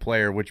down kind of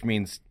player, which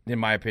means, in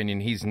my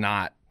opinion, he's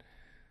not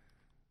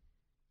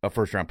a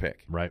first-round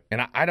pick. Right.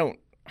 And I don't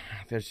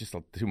 – there's just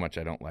too much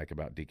I don't like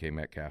about DK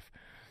Metcalf.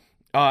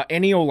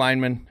 Any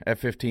O-lineman at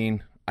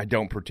 15 I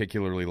don't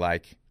particularly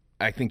like.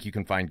 I think you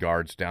can find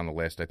guards down the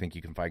list. I think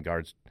you can find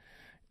guards,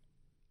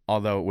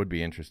 although it would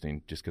be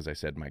interesting just because I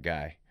said my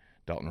guy,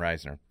 Dalton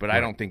Reisner. But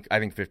right. I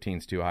think 15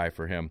 is too high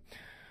for him.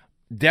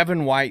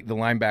 Devin White, the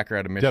linebacker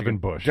out of Michigan.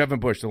 Devin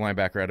Bush, the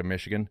linebacker out of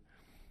Michigan.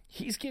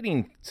 He's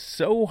getting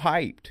so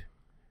hyped.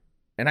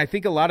 And I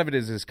think a lot of it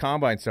is his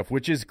combine stuff,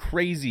 which is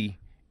crazy.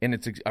 And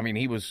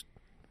he was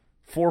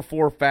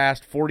 4.4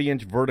 fast,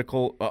 40-inch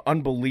vertical,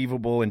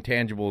 unbelievable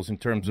intangibles in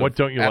terms of what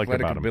don't you athletic like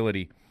about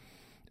ability.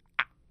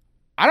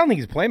 I don't think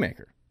he's a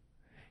playmaker.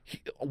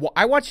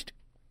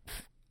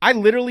 I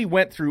literally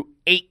went through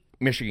 8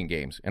 Michigan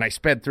games, and I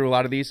sped through a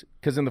lot of these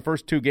because in the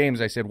first 2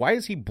 games I said, why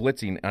is he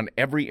blitzing on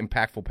every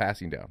impactful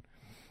passing down?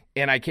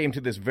 And I came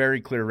to this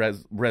very clear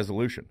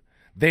resolution.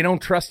 They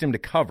don't trust him to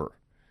cover.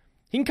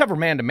 He can cover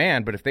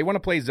man-to-man, but if they want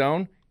to play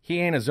zone, he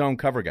ain't a zone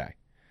cover guy.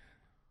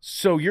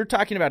 So you're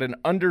talking about an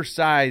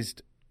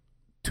undersized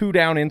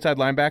 2-down inside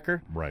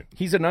linebacker? Right.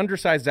 He's an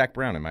undersized Zach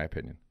Brown, in my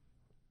opinion.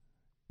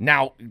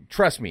 Now,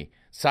 trust me,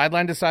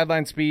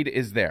 sideline-to-sideline speed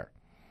is there.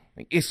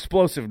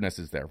 Explosiveness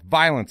is there.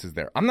 Violence is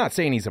there. I'm not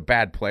saying he's a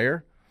bad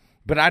player,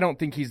 but I don't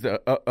think he's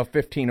a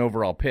 15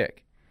 overall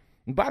pick.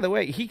 And by the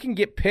way, he can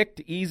get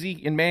picked easy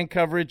in man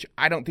coverage.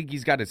 I don't think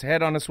he's got his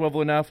head on a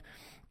swivel enough.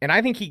 And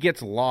I think he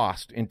gets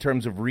lost in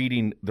terms of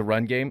reading the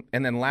run game.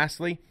 And then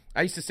lastly,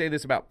 I used to say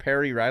this about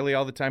Perry Riley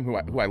all the time, who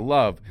I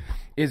love,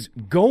 is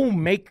go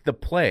make the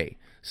play.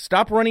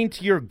 Stop running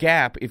to your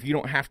gap if you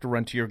don't have to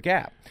run to your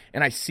gap.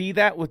 And I see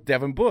that with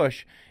Devin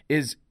Bush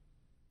is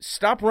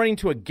stop running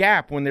to a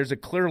gap when there's a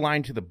clear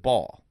line to the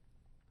ball.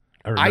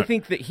 I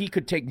think that he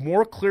could take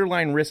more clear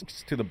line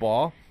risks to the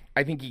ball.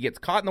 I think he gets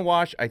caught in the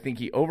wash. I think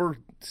he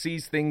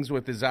oversees things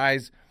with his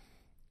eyes.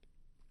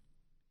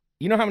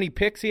 You know how many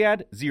picks he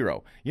had?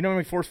 0. You know how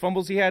many forced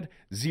fumbles he had?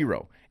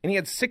 0. And he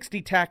had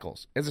 60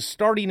 tackles as a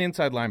starting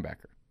inside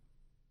linebacker.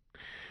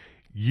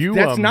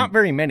 That's not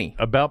very many.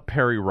 About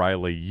Perry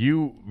Riley,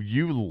 you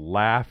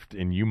laughed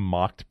and you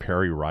mocked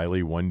Perry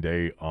Riley one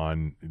day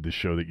on the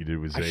show that you did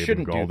with Zabe and Galdi. I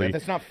shouldn't do that.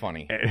 That's not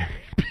funny.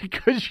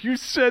 Because you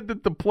said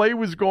that the play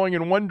was going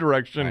in one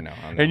direction. I know.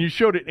 And you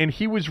showed it, and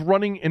he was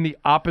running in the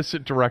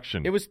opposite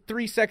direction. It was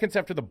 3 seconds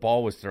after the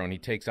ball was thrown. He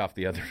takes off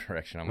the other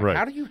direction. I'm like,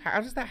 right.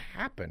 How does that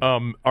happen?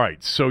 All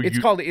right, so it's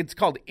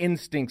called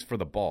instincts for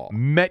the ball.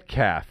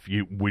 Metcalf,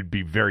 you would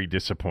be very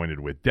disappointed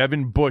with.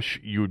 Devin Bush,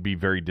 you would be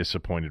very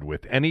disappointed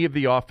with. Any of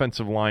the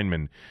offensive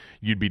linemen,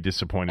 you'd be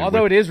disappointed with.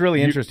 Although it is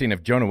really interesting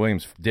if Jonah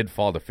Williams did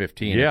fall to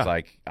 15. Yeah. It's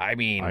like, I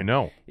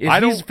know.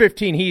 If he's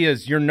 15, he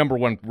is your number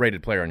 1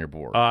 rated player on your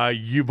board.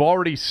 You've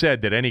already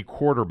said that any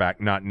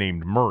quarterback not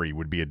named Murray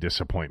would be a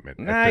disappointment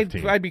at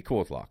 15. I'd be cool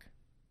with Locke.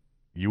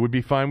 You would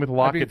be fine with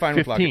Locke at 15?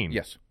 With Locke,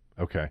 yes.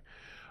 Okay.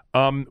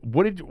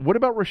 What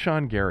about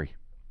Rashawn Gary?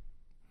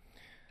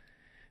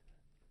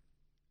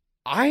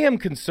 I am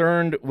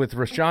concerned with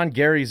Rashawn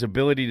Gary's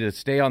ability to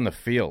stay on the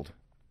field.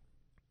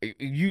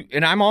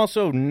 And I'm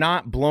also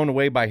not blown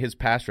away by his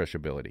pass rush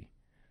ability.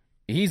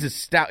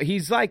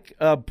 He's like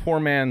a poor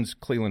man's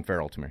Cleveland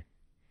Farrell to me.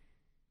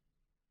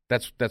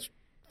 That's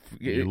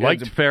you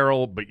liked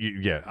Farrell, but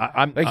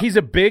he's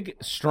a big,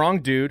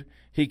 strong dude.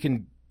 He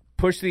can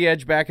push the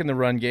edge back in the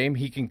run game.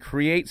 He can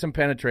create some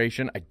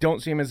penetration. I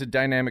don't see him as a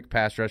dynamic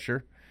pass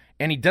rusher,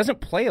 and he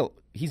doesn't play.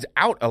 He's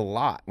out a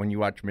lot when you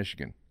watch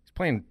Michigan. He's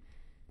playing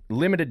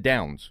limited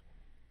downs.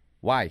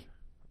 Why?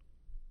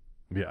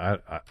 Yeah,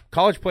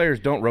 college players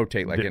don't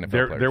rotate like NFL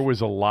players. There was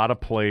a lot of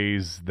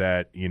plays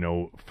that,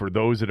 for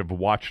those that have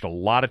watched a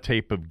lot of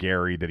tape of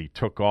Gary, that he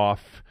took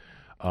off.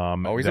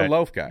 He's a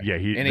loaf guy. Yeah,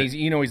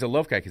 he's a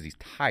loaf guy because he's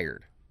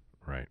tired.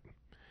 Right.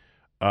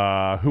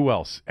 Who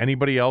else?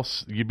 Anybody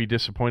else you'd be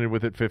disappointed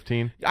with at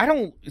 15?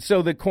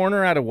 So the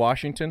corner out of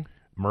Washington,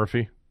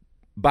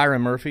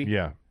 Byron Murphy.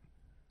 Yeah.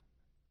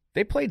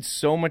 They played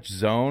so much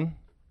zone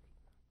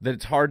that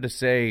it's hard to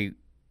say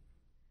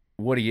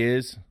what he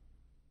is.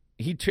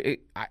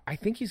 I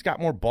think he's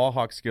got more ball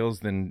hawk skills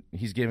than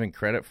he's given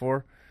credit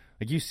for.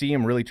 Like, you see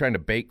him really trying to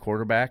bait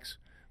quarterbacks,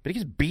 but he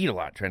gets beat a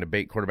lot trying to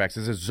bait quarterbacks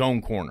as a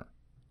zone corner.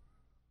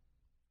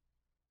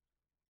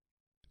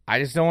 I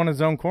just don't want a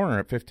zone corner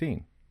at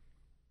 15.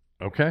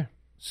 Okay.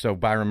 So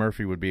Byron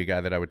Murphy would be a guy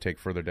that I would take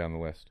further down the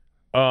list.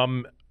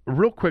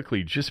 Real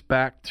quickly, just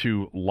back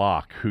to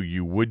Locke, who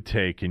you would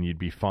take, and you'd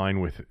be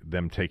fine with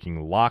them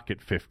taking Locke at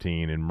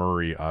 15 and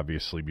Murray,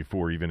 obviously,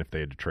 before, even if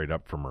they had to trade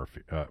up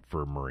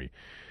for Murray.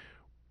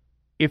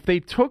 If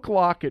they took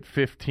Locke at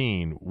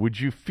 15, would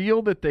you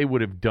feel that they would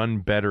have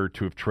done better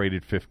to have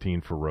traded 15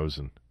 for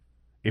Rosen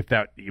if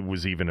that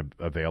was even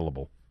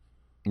available.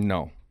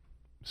 No.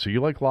 So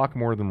you like Locke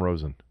more than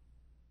Rosen?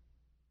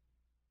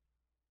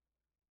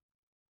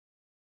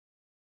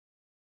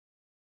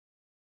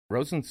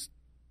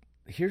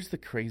 Here's the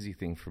crazy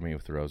thing for me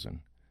with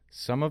Rosen.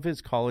 Some of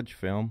his college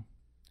film,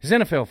 his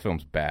NFL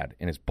film's bad,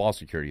 and his ball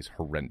security is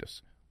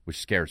horrendous, which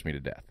scares me to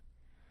death.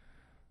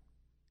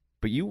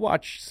 But you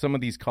watch some of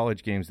these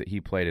college games that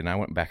he played, and I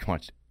went back and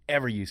watched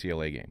every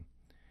UCLA game.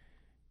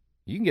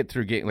 You can get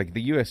through game like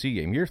the USC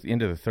game. You're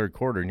into the third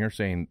quarter, and you're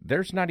saying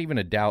there's not even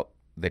a doubt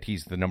that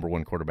he's the number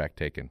one quarterback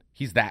taken.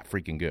 He's that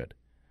freaking good.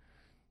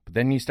 But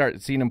then you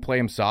start seeing him play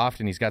him soft,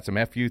 and he's got some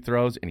FU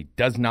throws, and he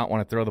does not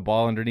want to throw the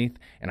ball underneath,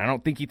 and I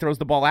don't think he throws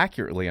the ball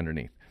accurately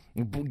underneath.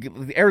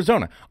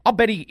 Arizona, I'll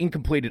bet he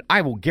incompleted.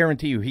 I will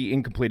guarantee you he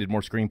incompleted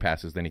more screen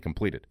passes than he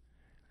completed.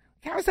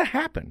 How does that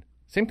happen?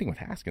 Same thing with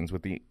Haskins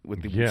with the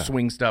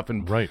swing stuff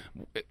and right.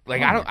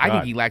 Like I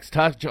think he lacks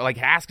touch. Like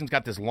Haskins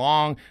got this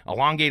long,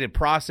 elongated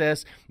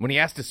process. When he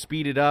has to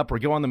speed it up or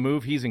go on the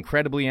move, he's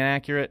incredibly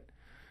inaccurate.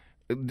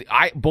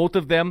 Both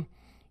of them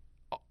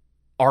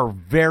are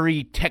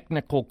very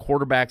technical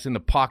quarterbacks in the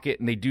pocket,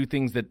 and they do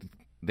things that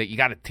you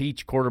got to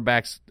teach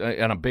quarterbacks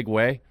in a big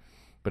way.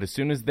 But as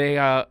soon as they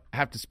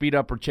have to speed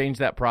up or change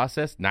that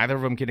process, neither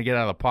of them can get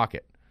out of the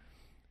pocket.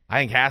 I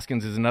think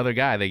Haskins is another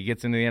guy that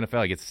gets into the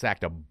NFL. He gets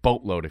sacked a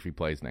boatload if he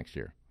plays next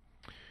year.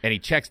 And he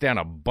checks down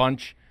a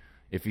bunch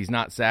if he's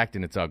not sacked,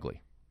 and it's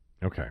ugly.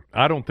 Okay.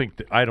 I don't think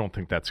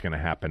that's going to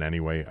happen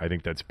anyway. I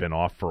think that's been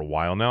off for a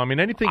while now. I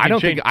mean, anything I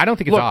don't think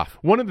it's off.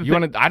 One of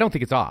the I don't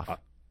think it's off.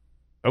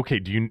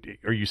 Okay,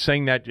 are you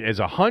saying that as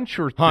a hunch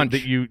or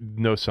that you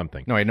know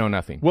something? No, I know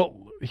nothing. Well,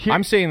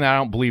 I'm saying that I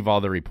don't believe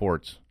all the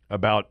reports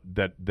about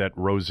that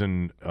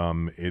Rosen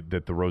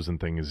that the Rosen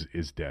thing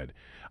is dead.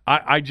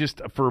 I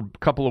just for a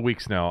couple of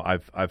weeks now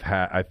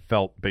I've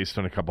felt based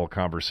on a couple of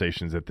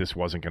conversations that this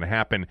wasn't going to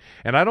happen,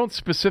 and I don't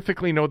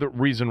specifically know the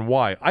reason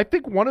why. I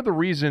think one of the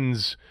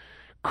reasons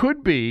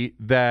could be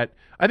that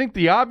I think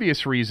the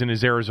obvious reason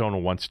is Arizona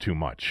wants too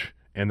much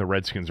and the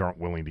Redskins aren't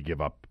willing to give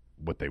up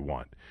what they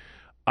want.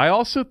 I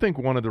also think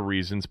one of the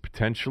reasons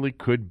potentially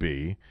could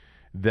be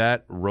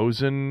that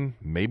Rosen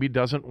maybe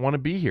doesn't want to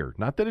be here.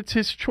 Not that it's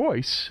his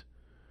choice,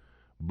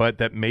 but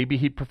that maybe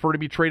he'd prefer to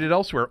be traded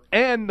elsewhere.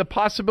 And the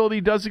possibility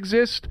does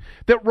exist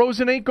that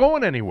Rosen ain't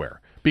going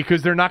anywhere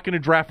because they're not going to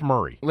draft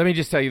Murray. Let me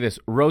just tell you this.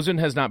 Rosen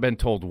has not been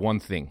told one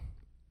thing.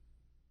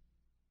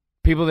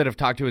 People that have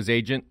talked to his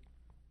agent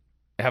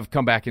have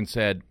come back and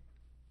said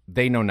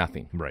they know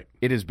nothing. Right.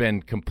 It has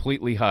been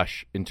completely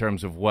hush in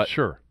terms of what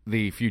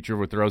the future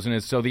with Rosen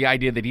is. So the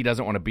idea that he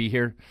doesn't want to be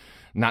here,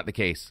 not the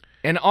case.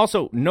 And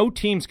also, no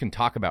teams can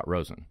talk about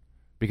Rosen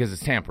because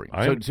it's tampering.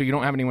 So you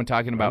don't have anyone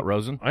talking about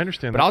Rosen. I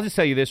understand but that. I'll just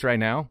tell you this right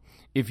now.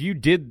 If you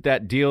did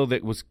that deal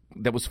that was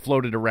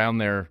floated around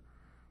there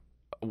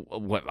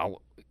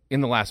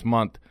in the last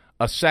month,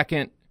 a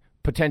second,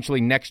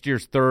 potentially next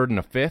year's third and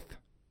a fifth,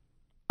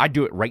 I'd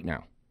do it right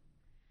now.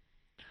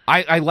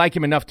 I like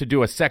him enough to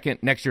do a second,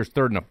 next year's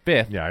third, and a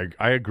fifth. Yeah,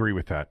 I agree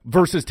with that.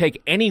 Versus take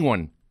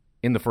anyone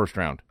in the first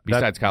round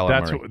besides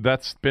Kyler Murray.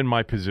 That's been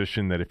my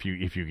position, that if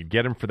you could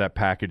get him for that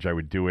package, I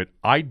would do it.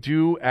 I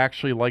do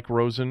actually like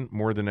Rosen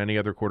more than any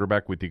other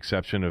quarterback, with the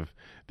exception of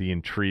the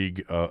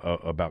intrigue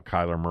about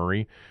Kyler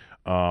Murray.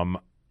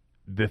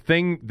 The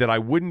thing that I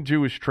wouldn't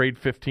do is trade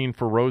 15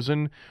 for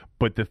Rosen,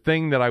 but the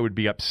thing that I would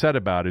be upset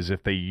about is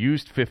if they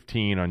used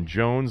 15 on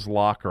Jones,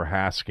 Locke, or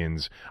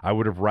Haskins, I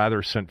would have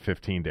rather sent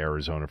 15 to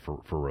Arizona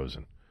for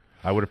Rosen.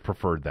 I would have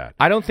preferred that.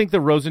 I don't think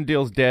the Rosen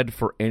deal's dead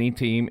for any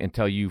team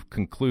until you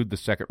conclude the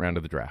second round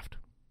of the draft.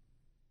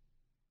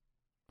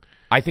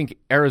 I think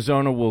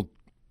Arizona will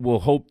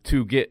hope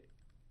to get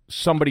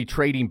somebody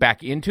trading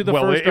back into the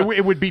first round.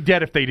 It would be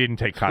dead if they didn't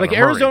take Kyler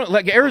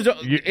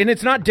Murray. And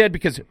it's not dead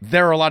because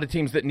there are a lot of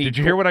teams that need. Did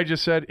you hear what I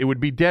just said? It would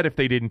be dead if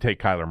they didn't take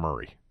Kyler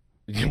Murray.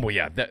 Well,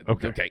 yeah.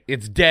 Okay.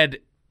 It's dead.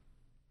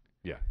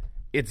 Yeah.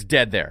 It's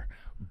dead there.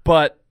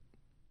 But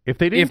if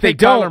they didn't take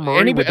Kyler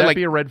Murray, would that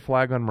be a red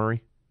flag on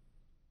Murray?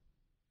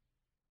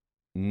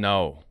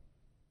 No.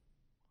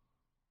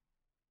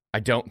 I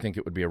don't think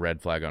it would be a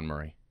red flag on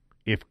Murray.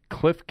 If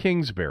Cliff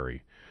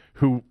Kingsbury,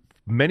 who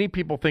many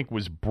people think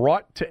was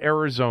brought to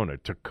Arizona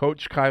to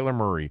coach Kyler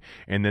Murray,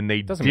 and then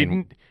they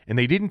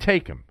didn't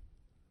take him.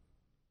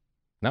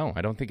 No,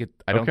 I don't think it.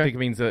 I don't think it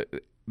means that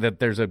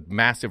there's a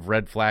massive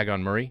red flag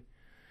on Murray.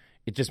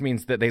 It just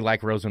means that they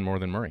like Rosen more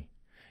than Murray,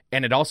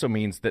 and it also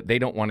means that they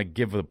don't want to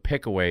give the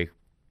pick away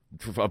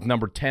of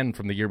number 10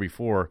 from the year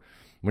before.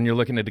 When you're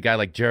looking at a guy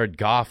like Jared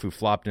Goff, who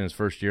flopped in his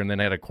first year, and then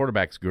had a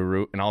quarterback's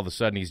guru, and all of a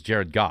sudden he's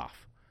Jared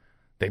Goff.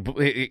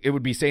 It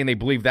would be saying they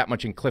believe that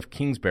much in Cliff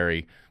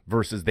Kingsbury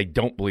versus they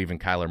don't believe in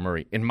Kyler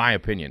Murray, in my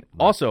opinion.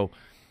 Also,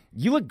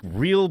 you look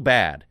real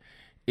bad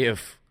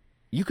if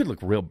you could look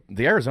real.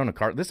 The Arizona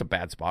Cardinals, this is a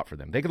bad spot for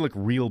them. They could look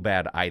real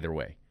bad either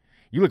way.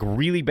 You look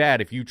really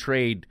bad if you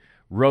trade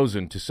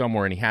Rosen to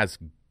somewhere and he has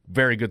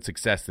very good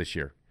success this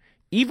year.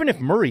 Even if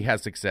Murray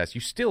has success,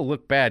 you still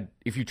look bad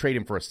if you trade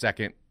him for a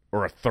second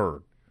or a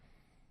third.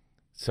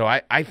 So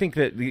I think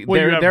that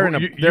Well, they're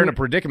in a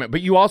predicament.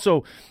 But you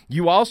also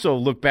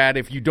look bad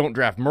if you don't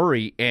draft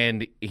Murray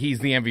and he's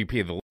the MVP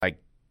of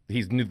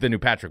he's the new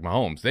Patrick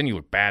Mahomes. Then you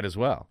look bad as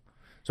well.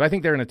 So I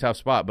think they're in a tough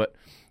spot. But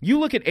you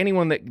look at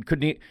anyone that could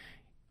need.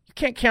 You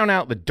can't count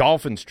out the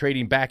Dolphins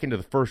trading back into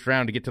the first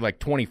round to get to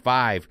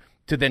 25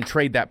 to then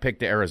trade that pick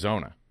to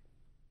Arizona.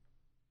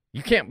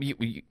 You can't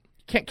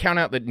count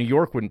out that New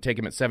York wouldn't take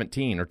him at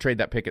 17 or trade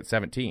that pick at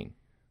 17.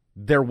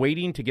 They're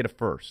waiting to get a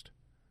first.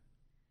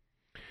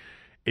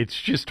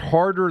 It's just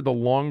harder the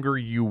longer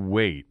you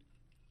wait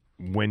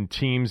when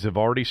teams have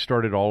already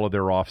started all of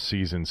their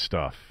off-season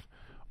stuff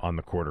on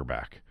the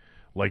quarterback.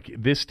 Like,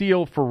 this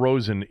deal for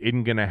Rosen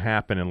isn't going to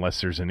happen unless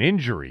there's an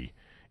injury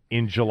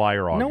in July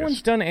or August. No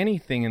one's done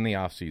anything in the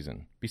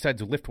offseason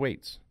besides lift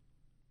weights.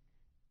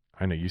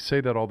 I know you say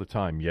that all the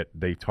time, yet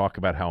they talk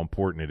about how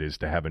important it is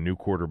to have a new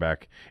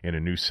quarterback in a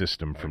new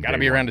system from day one. Got to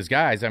be around his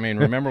guys. I mean,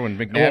 remember when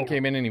McNabb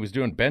came in and he was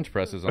doing bench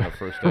presses on the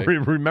first day?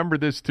 Remember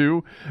this,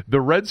 too? The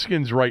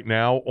Redskins right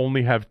now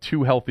only have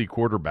 2 healthy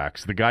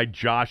quarterbacks. The guy,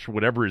 Josh,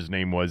 whatever his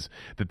name was,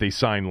 that they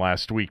signed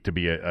last week to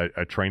be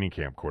a training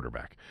camp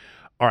quarterback.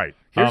 All right.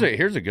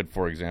 Here's a good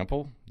for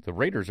example. The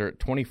Raiders are at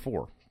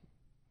 24.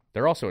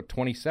 They're also at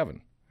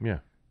 27. Yeah.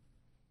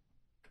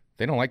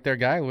 They don't like their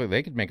guy. Well,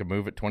 they could make a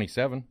move at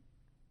 27.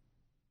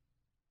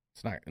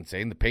 It's not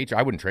insane.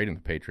 I wouldn't trade in the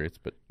Patriots,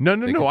 but no.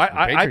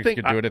 I think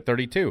could do it at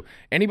 32.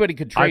 Anybody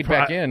could trade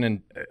back in.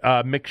 And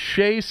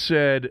McShay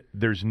said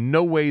there's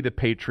no way the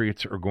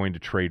Patriots are going to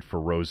trade for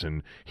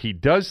Rosen. He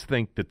does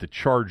think that the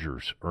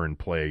Chargers are in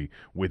play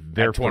with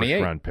their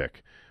first-round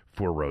pick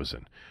for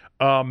Rosen.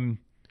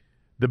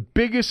 The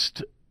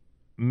biggest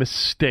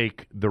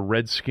mistake the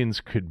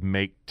Redskins could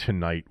make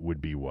tonight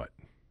would be what?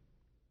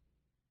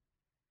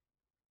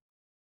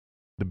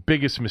 The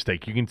biggest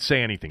mistake. You can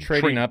say anything.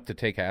 Trading up to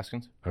take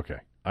Haskins? Okay,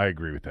 I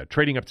agree with that.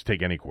 Trading up to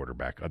take any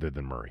quarterback other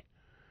than Murray.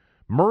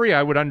 Murray,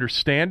 I would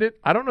understand it.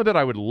 I don't know that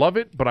I would love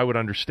it, but I would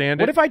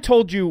understand it. What if I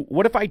told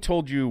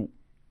you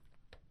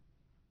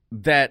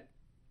that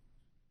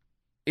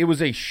it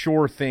was a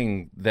sure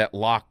thing that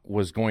Locke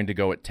was going to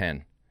go at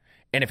 10?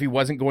 And if he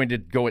wasn't going to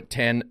go at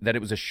 10, that it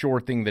was a sure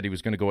thing that he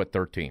was going to go at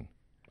 13?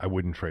 I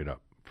wouldn't trade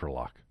up for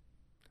Locke.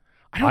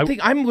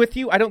 I'm with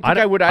you. I don't think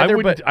I would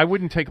either. I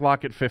wouldn't take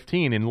Locke at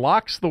 15. And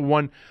Locke's the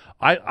one.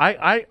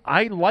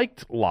 I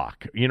liked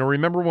Locke.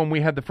 Remember when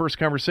we had the first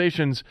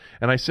conversations,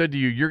 and I said to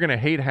you, you're going to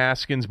hate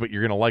Haskins, but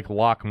you're going to like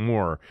Locke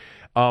more.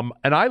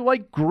 And I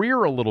like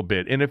Greer a little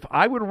bit. And if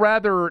I would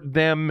rather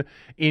them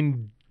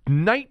in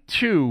night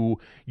 2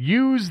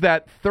 use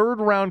that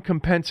third-round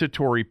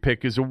compensatory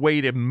pick as a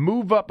way to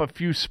move up a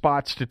few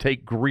spots to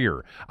take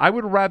Greer, I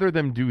would rather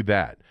them do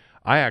that.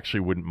 I actually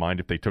wouldn't mind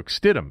if they took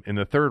Stidham in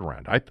the 3rd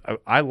round.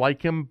 I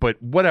like him,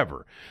 but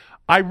whatever.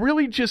 I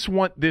really just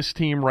want this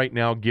team right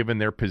now, given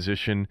their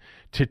position,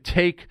 to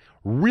take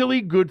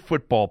really good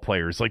football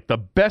players, like the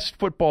best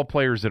football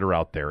players that are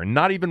out there, and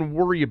not even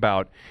worry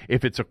about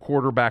if it's a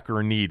quarterback or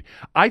a need.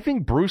 I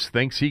think Bruce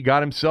thinks he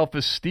got himself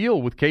a steal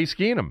with Case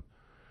Keenum.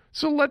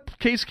 So let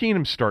Case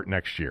Keenum start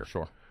next year.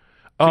 Sure.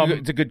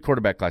 It's a good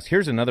quarterback class.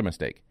 Here's another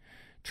mistake.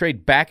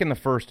 Trade back in the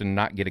 1st and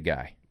not get a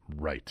guy.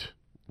 Right.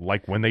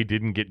 Like when they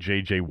didn't get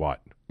J.J. Watt.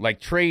 Like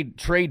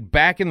trade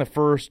back in the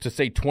 1st to,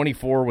 say,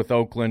 24 with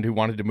Oakland, who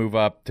wanted to move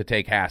up to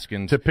take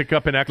Haskins. To pick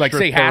up an extra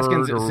third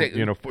Haskins, or,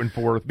 in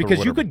 4th.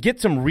 Because you could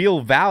get some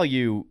real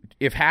value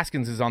if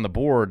Haskins is on the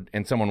board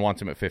and someone wants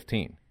him at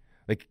 15.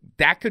 Like,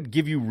 that could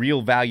give you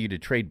real value to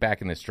trade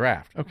back in this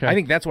draft. Okay. I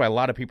think that's why a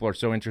lot of people are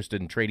so interested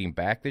in trading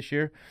back this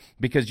year,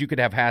 because you could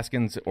have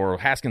Haskins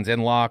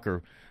and Locke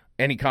or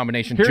any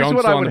combination. Here's Jones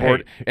what still I on the would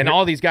board, hate. and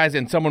all these guys,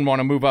 and someone want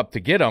to move up to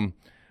get them.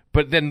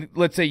 But then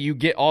let's say you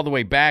get all the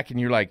way back and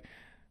you're like,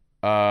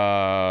 who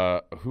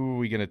are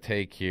we going to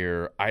take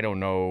here? I don't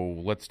know.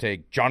 Let's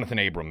take Jonathan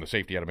Abram, the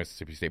safety out of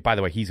Mississippi State. By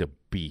the way, he's a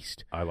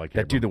beast. I like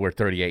that Abram. dude that wear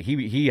 38.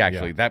 He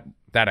actually, that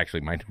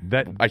actually might.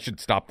 I should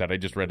stop that. I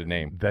just read a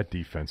name. That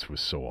defense was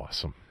so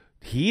awesome.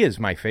 He is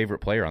my favorite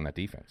player on that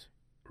defense.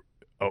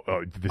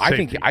 The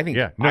safety. I think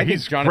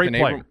he's Jonathan a great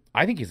player. Abram.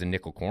 I think he's a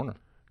nickel corner.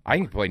 I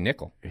think he can play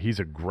nickel.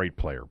 He's a great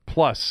player.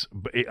 Plus,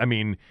 I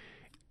mean,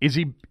 is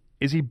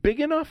he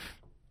big enough?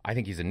 I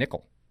think he's a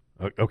nickel.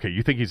 Okay,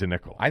 you think he's a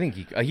nickel? I think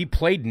he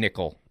played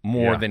nickel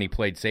more than he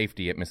played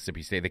safety at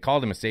Mississippi State. They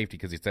called him a safety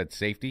because he said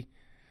safety.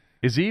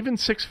 Is he even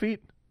 6 feet?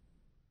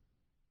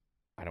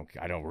 I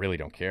really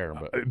don't care.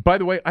 But by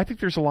the way, I think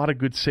there's a lot of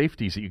good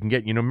safeties that you can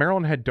get.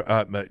 Maryland had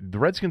the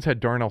Redskins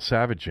had Darnell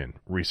Savage in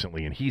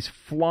recently, and he's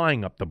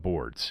flying up the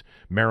boards.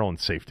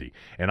 Maryland safety,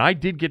 and I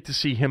did get to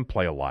see him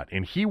play a lot,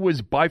 and he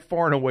was by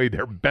far and away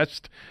their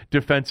best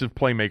defensive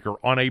playmaker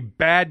on a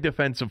bad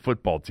defensive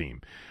football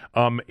team.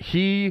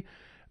 He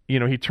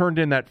turned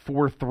in that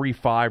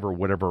 4.35 or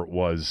whatever it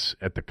was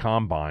at the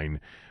combine.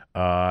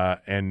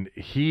 And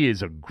he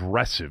is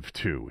aggressive,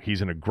 too.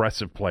 He's an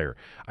aggressive player.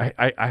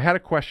 I had a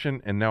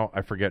question, and now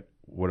I forget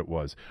what it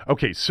was.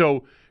 Okay,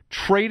 so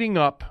trading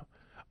up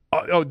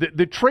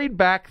The trade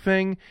back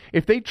thing,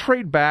 if they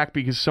trade back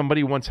because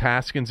somebody wants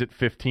Haskins at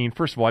 15,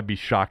 first of all, I'd be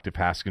shocked if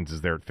Haskins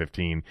is there at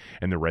 15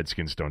 and the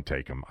Redskins don't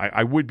take him.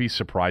 I would be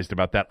surprised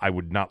about that. I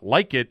would not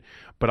like it,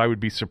 but I would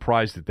be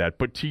surprised at that.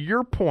 But to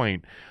your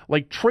point,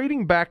 like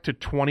trading back to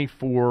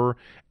 24,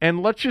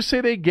 and let's just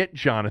say they get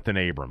Jonathan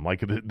Abram,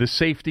 like the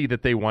safety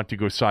that they want to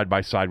go side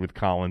by side with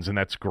Collins, and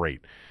that's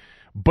great.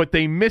 But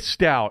they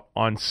missed out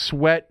on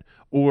Sweat,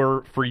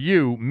 or for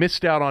you,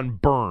 missed out on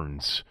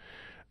Burns.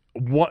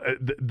 What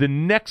the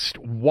next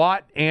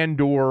Watt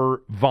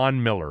and/or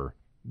Von Miller?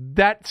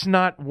 That's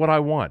not what I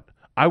want.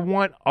 I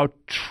want a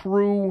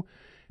true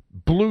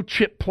blue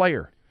chip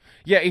player.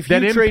 Yeah, if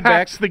that you trade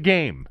back the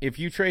game. If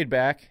you trade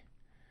back,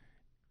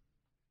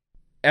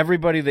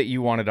 everybody that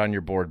you wanted on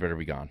your board better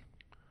be gone.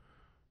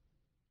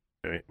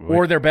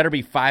 Or there better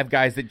be 5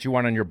 guys that you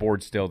want on your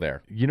board still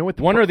there. You know what?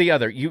 One or the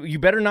other. You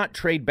better not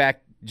trade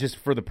back just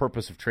for the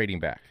purpose of trading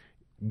back.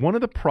 One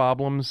of the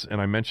problems, and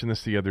I mentioned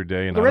this the other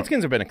day, and the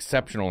Redskins have been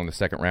exceptional in the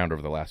second round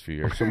over the last few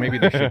years, so maybe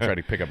they should try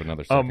to pick up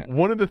another second.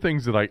 One of the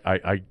things that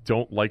I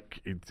don't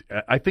like,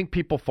 I think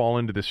people fall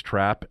into this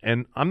trap,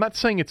 and I'm not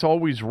saying it's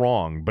always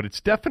wrong, but it's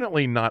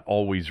definitely not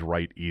always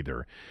right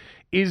either,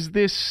 is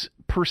this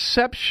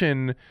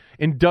perception,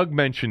 and Doug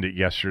mentioned it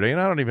yesterday, and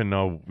I don't even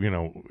know,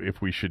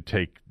 if we should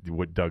take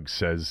what Doug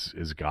says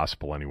as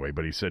gospel anyway,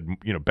 but he said,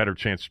 better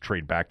chance to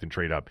trade back than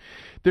trade up.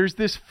 There's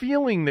this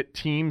feeling that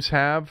teams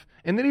have,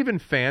 and that even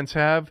fans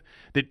have,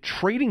 that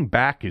trading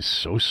back is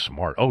so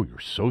smart. Oh, you're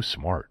so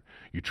smart.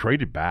 You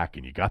traded back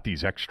and you got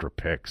these extra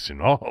picks,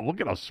 and oh,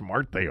 look at how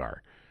smart they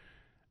are.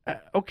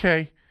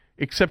 Okay,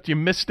 except you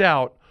missed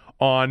out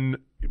on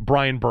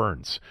Brian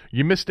Burns.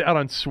 You missed out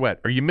on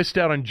Sweat, or you missed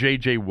out on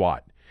J.J.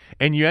 Watt.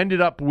 And you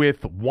ended up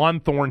with Juan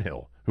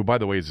Thornhill, who, by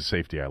the way, is a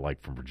safety I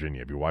like from Virginia.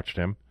 Have you watched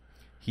him?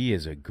 He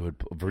is a good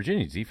 –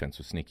 Virginia's defense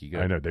was sneaky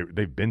good. I know.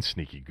 They've been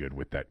sneaky good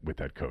with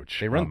that coach.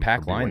 They run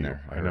pack line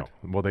there. I know.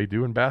 Well, they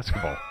do in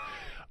basketball.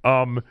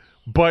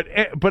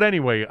 But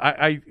anyway,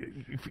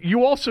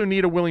 you also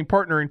need a willing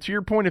partner. And to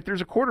your point, if there's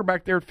a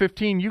quarterback there at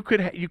 15, you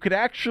could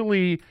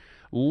actually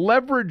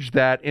leverage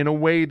that in a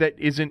way that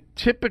isn't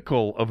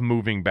typical of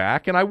moving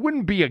back. And I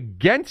wouldn't be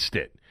against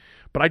it,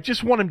 but I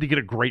just want him to get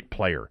a great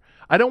player.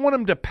 I don't want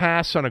him to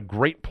pass on a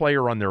great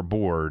player on their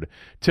board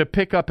to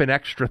pick up an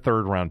extra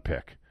third-round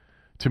pick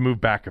to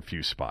move back a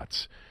few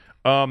spots.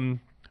 I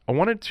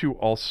wanted to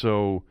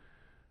also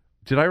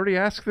 – did I already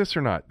ask this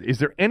or not? Is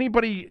there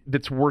anybody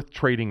that's worth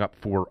trading up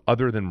for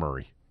other than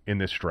Murray in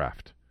this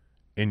draft,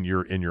 in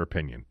your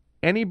opinion?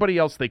 Anybody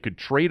else they could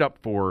trade up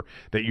for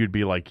that you'd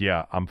be like,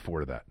 yeah, I'm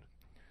for that?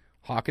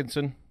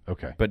 Hawkinson.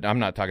 Okay. But I'm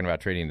not talking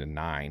about trading to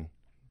 9.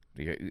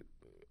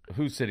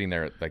 Who's sitting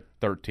there at like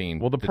 13?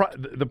 Well, the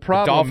problem, the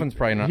Dolphins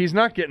probably not. He's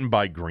not getting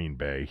by Green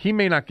Bay. He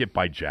may not get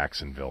by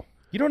Jacksonville.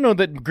 You don't know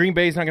that Green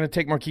Bay is not going to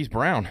take Marquise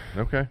Brown.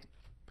 Okay.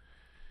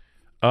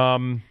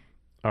 All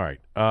right.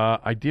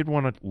 I did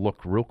want to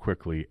look real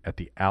quickly at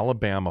the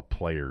Alabama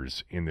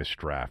players in this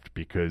draft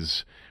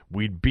because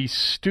we'd be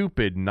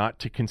stupid not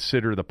to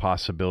consider the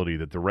possibility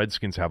that the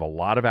Redskins have a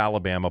lot of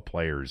Alabama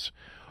players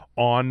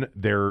on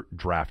their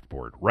draft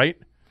board, right?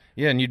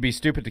 Yeah, and you'd be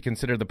stupid to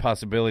consider the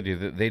possibility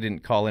that they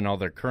didn't call in all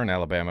their current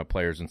Alabama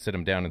players and sit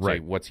them down and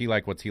say, what's he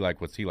like, what's he like,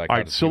 what's he like? All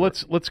right, so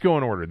let's go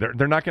in order.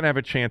 They're not going to have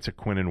a chance at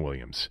Quinnen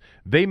Williams.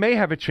 They may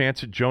have a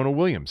chance at Jonah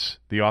Williams,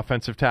 the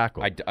offensive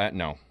tackle.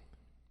 No.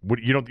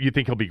 You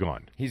think he'll be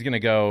gone? He's going to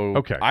go.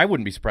 Okay. I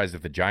wouldn't be surprised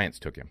if the Giants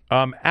took him.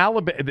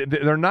 Alabama,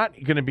 they're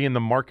not going to be in the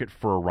market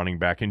for a running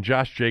back, and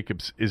Josh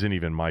Jacobs isn't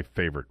even my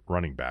favorite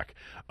running back.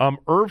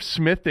 Irv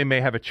Smith, they may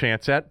have a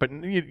chance at, but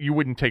you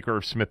wouldn't take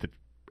Irv Smith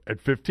at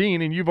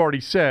 15, and you've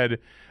already said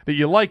that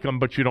you like him,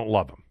 but you don't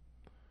love him.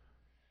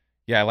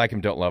 Yeah, I like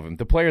him, don't love him.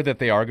 The player that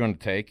they are going to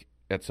take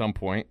at some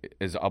point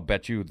is, I'll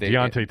bet you,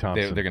 Deontay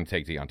Thompson. They're going to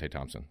take Deontay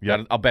Thompson.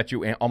 Yep. I'll bet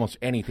you almost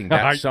anything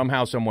that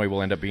somehow, some way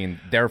will end up being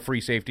their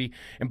free safety.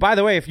 And by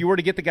the way, if you were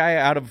to get the guy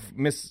out of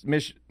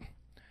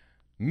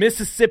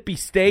Mississippi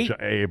State,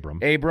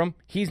 Abram,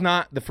 he's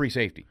not the free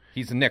safety.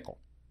 He's a nickel,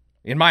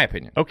 in my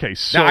opinion. Okay,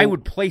 so now, I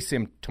would place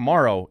him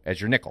tomorrow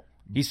as your nickel.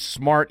 He's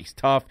smart. He's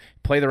tough.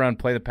 Play the run,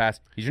 play the pass.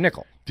 He's your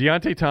nickel.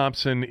 Deontay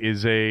Thompson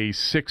is a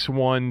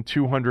 6'1",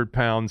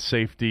 200-pound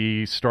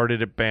safety,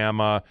 started at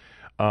Bama.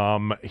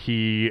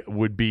 He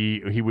would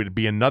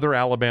be another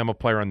Alabama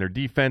player on their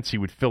defense. He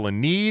would fill a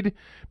need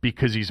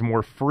because he's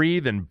more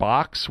free than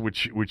Box,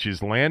 which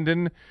is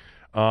Landon.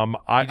 He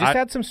just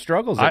had some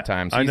struggles at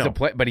times. He's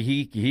but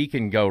he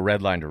can go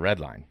red line to red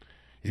line.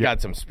 He's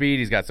got some speed.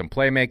 He's got some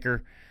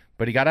playmaker,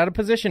 but he got out of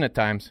position at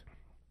times.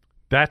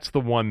 That's the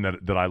one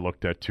that I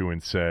looked at too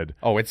and said,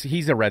 "Oh,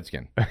 he's a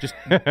Redskin.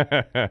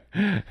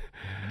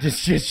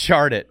 Just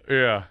chart it."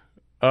 Yeah.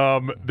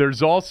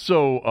 There's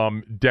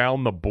also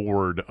down the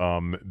board.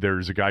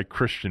 There's a guy,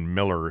 Christian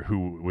Miller,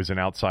 who was an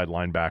outside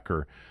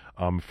linebacker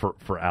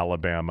for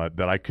Alabama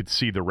that I could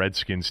see the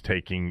Redskins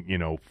taking,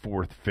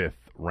 4th, 5th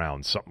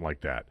round, something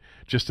like that.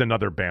 Just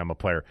another Bama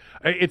player.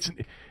 It's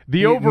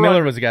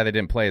Miller was a guy that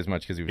didn't play as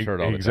much because he was hurt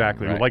all the time.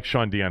 Exactly, right? like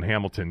Sean Dion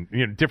Hamilton,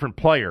 different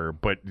player,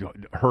 but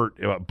hurt,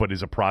 but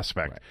is a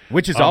prospect. Right.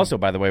 Which is also,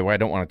 by the way, why I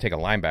don't want to take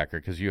a linebacker,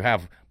 because you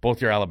have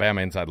both your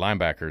Alabama inside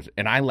linebackers,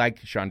 and I like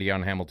Sean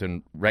Dion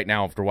Hamilton right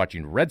now after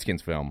watching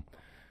Redskins film,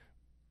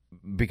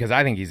 because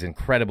I think he's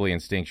incredibly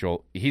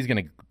instinctual. He's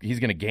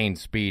gonna gain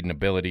speed and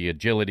ability,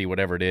 agility,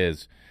 whatever it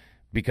is,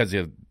 because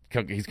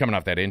he's coming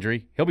off that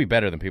injury. He'll be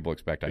better than people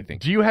expect, I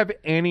think. Do you have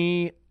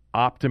any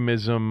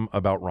optimism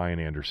about Ryan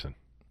Anderson?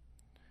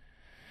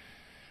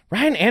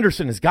 Ryan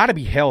Anderson has got to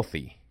be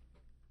healthy.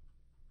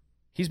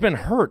 He's been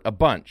hurt a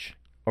bunch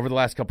over the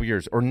last couple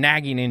years, or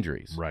nagging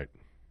injuries. Right.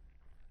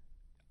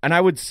 And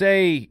I would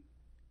say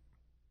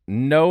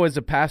no as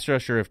a pass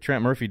rusher if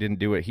Trent Murphy didn't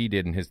do what he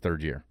did in his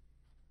third year.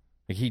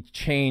 He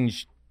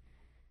changed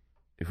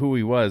who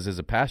he was as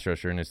a pass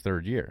rusher in his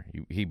third year.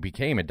 He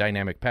became a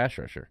dynamic pass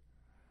rusher.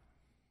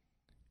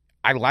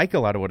 I like a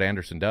lot of what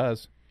Anderson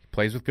does. He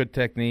plays with good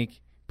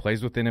technique,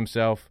 plays within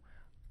himself.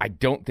 I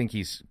don't think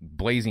he's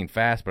blazing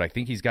fast, but I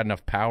think he's got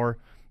enough power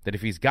that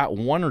if he's got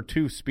one or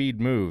two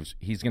speed moves,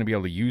 he's going to be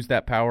able to use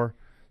that power.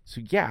 So,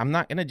 yeah, I'm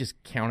not going to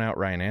just count out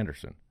Ryan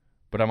Anderson,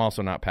 but I'm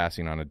also not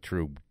passing on a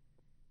true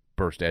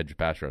burst edge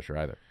pass rusher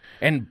either.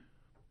 And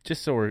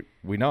just so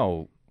we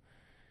know,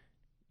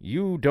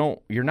 you're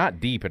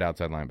not deep at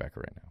outside linebacker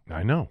right now.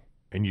 I know.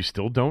 And you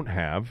still don't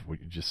have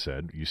what you just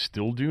said. You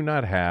still do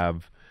not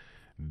have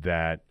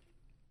that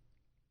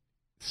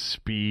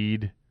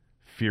speed,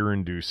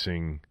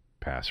 fear-inducing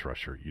pass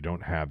rusher. You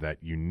don't have that.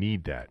 You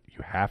need that.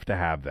 You have to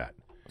have that.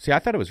 See, I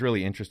thought it was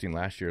really interesting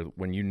last year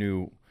when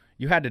you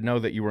had to know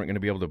that you weren't going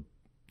to be able to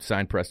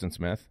sign Preston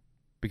Smith,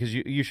 because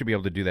you should be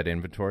able to do that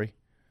inventory,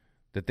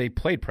 that they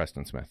played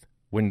Preston Smith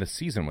when the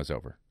season was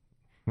over.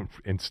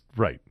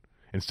 Right.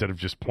 Instead of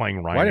just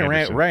playing Ryan Anderson. Why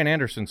Anderson. didn't Ryan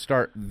Anderson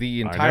start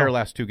the entire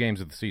last 2 games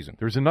of the season?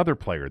 There's another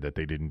player that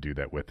they didn't do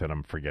that with that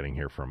I'm forgetting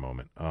here for a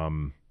moment.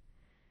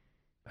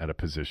 At a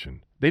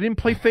position. They didn't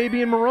play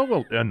Fabian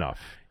Moreau enough.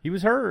 He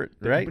was hurt,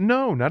 right?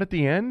 No, not at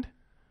the end.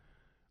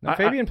 No,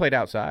 Fabian played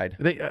outside.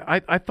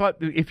 I thought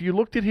if you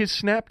looked at his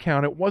snap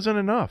count, it wasn't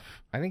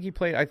enough. I think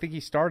he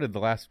started the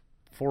last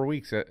 4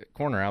 weeks at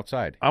corner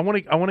outside. I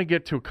want to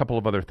get to a couple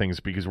of other things,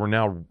 because we're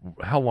now,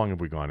 how long have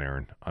we gone,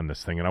 Aaron, on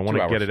this thing? And I want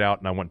to get it out,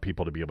 and I want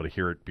people to be able to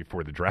hear it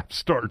before the draft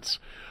starts.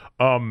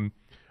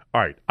 All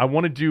right, I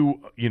want to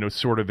do,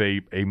 sort of a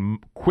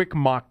quick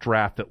mock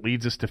draft that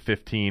leads us to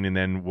 15, and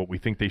then what we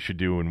think they should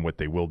do and what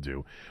they will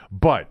do.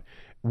 But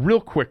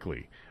real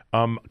quickly,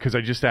 because I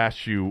just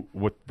asked you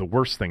what the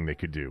worst thing they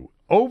could do.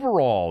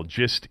 Overall,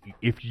 just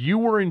if you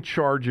were in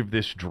charge of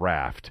this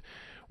draft,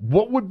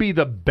 what would be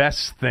the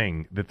best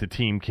thing that the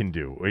team can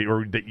do,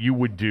 or that you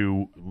would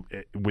do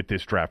with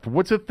this draft?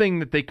 What's a thing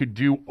that they could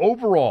do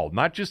overall,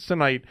 not just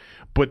tonight,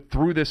 but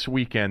through this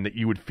weekend, that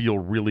you would feel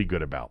really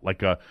good about?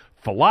 Like a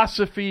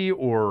philosophy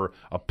or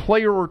a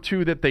player or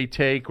two that they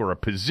take, or a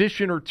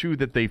position or two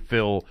that they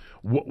fill.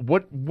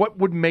 What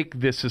would make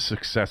this a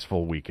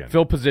successful weekend?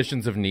 Fill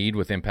positions of need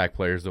with impact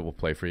players that will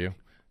play for you.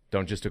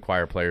 Don't just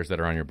acquire players that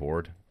are on your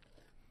board.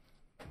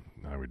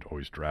 I would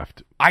always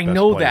draft. I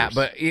know players. that,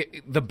 but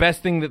the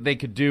best thing that they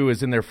could do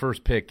is in their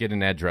first pick, get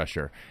an edge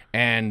rusher.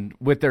 And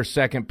with their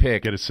second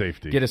pick, get a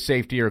safety. Get a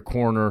safety or a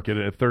corner. Get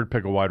a third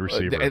pick, a wide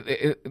receiver.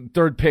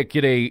 Third pick,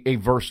 get a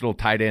versatile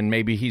tight end.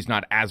 Maybe he's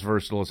not as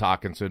versatile as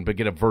Hawkinson, but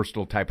get a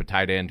versatile type of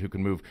tight end who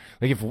can move.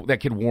 Like if that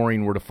kid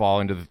Waring were to fall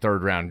into the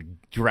third round,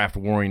 draft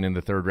Waring in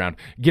the third round.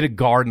 Get a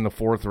guard in the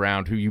fourth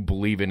round who you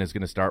believe in is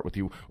going to start with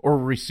you, or a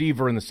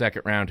receiver in the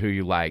second round who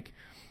you like.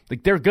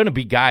 Like there are going to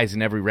be guys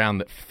in every round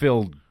that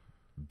fill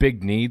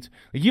big needs.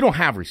 Like, you don't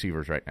have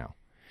receivers right now.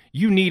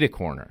 You need a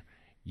corner.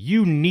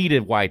 You need a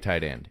wide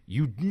tight end.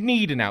 You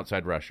need an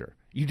outside rusher.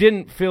 You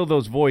didn't fill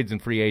those voids in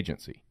free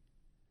agency.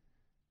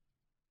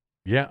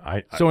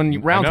 Yeah, So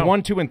in rounds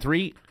 1, 2, and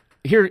 3,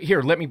 here.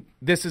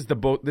 This is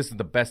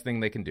the best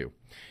thing they can do.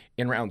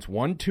 In rounds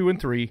 1, 2, and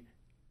 3,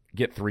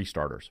 get 3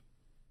 starters.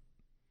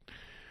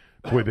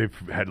 Boy, they've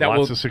had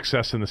lots of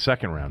success in the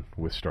second round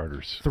with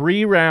starters.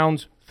 3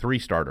 rounds, 3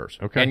 starters.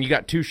 Okay. And you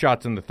got 2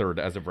 shots in the third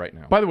as of right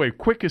now. By the way,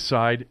 quick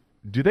aside,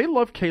 do they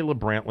love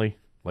Caleb Brantley?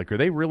 Like, are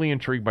they really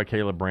intrigued by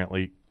Caleb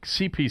Brantley?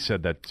 CP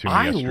said that to me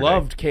yesterday. I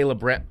loved Caleb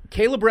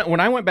Brantley.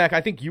 When I went back,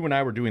 I think you and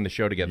I were doing the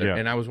show together,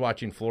 and I was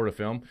watching Florida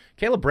film.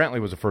 Caleb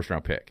Brantley was a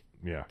first-round pick.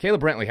 Yeah.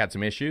 Caleb Brantley had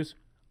some issues.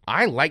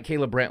 I like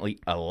Caleb Brantley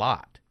a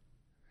lot,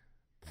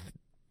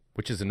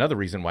 which is another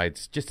reason why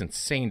it's just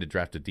insane to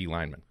draft a D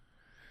lineman.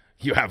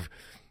 You have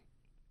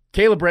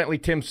Caleb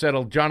Brantley, Tim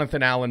Settle,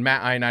 Jonathan Allen,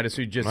 Matt Ioannidis,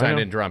 who just signed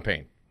in, Deron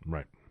Payne.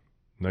 Right.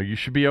 No, you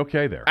should be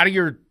okay there.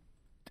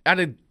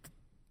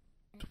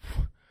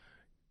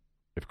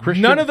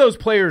 None of those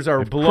players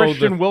are below.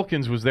 Christian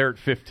Wilkins was there at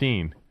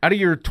 15. Out of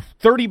your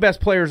 30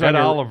 best players Ed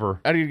Oliver.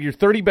 Out of your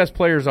 30 best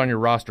players on your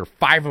roster,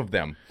 5 of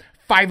them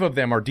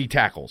are D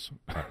tackles.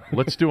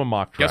 Let's do a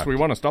mock draft. Guess we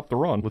want to stop the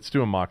run. Let's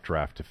do a mock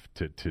draft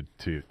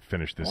to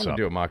finish this up. I want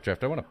to do a mock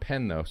draft. I want a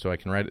pen though, so I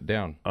can write it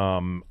down.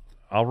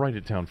 I'll write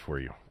it down for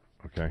you.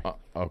 Okay.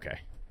 Okay.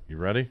 You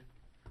ready?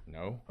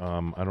 No.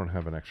 I don't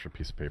have an extra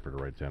piece of paper to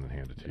write down and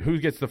hand it to you. Who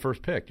gets the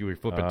first pick? Do we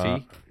flip a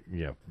T?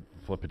 Yeah,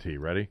 flip a T.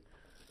 Ready?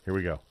 Here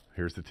we go.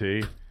 Here's the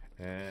T.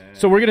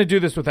 So we're going to do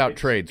this without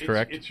trades,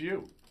 correct? It's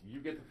you. You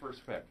get the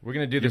first pick. We're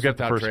going to do this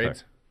without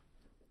trades?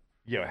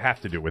 Yeah, have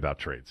to do it without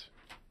trades.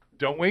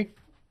 Don't we?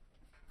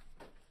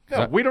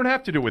 No, we don't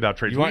have to do it without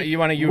trades. You want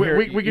to you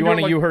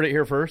heard it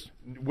here first?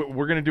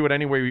 We're going to do it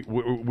anyway.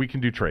 We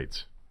can do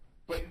trades.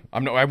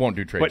 I won't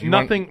do trades.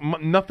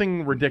 But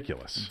nothing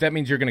ridiculous. That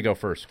means you're going to go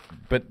first.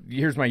 But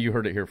here's my you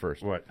heard it here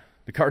first. What?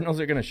 The Cardinals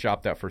are going to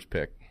shop that first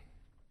pick.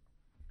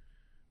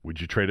 Would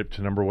you trade it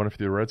to number 1 if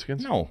you're the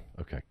Redskins? No.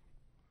 Okay.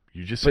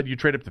 You just said you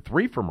trade up to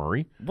 3 for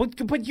Murray.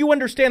 But you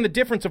understand the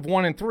difference of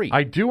 1 and 3.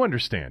 I do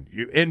understand.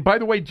 And by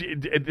the way,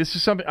 this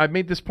is something I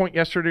made this point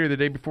yesterday or the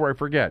day before. I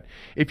forget.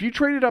 If you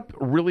traded up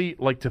really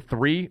like to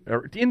 3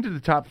 or into the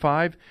top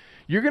 5,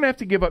 you're going to have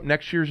to give up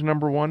next year's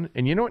number 1.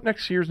 And you know what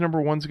next year's number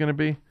 1 is going to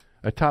be?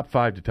 A top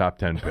 5 to top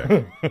 10 pick.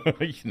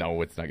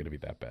 No, it's not going to be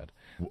that bad.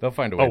 They'll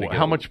find a way.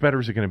 How much better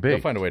is it going to be? They'll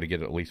find a way to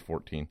get at least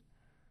 14.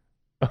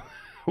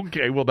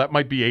 Okay, well that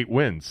might be 8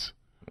 wins.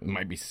 It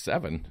might be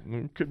 7.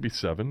 It could be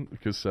 7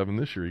 because 7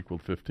 this year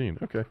equaled 15.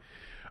 Okay.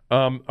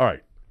 All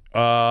right.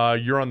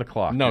 You're on the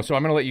clock. No, so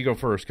I'm going to let you go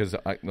first because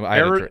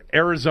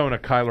Arizona,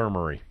 Kyler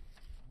Murray.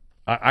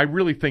 I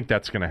really think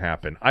that's going to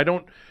happen.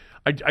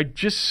 I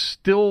just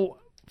still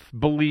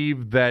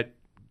believe that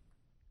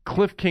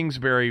Cliff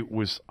Kingsbury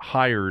was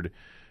hired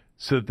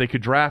so that they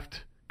could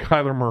draft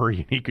Kyler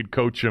Murray and he could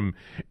coach him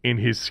in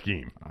his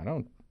scheme. I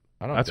don't.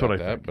 That's what I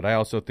think. But I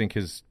also think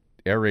his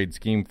air raid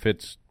scheme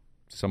fits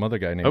some other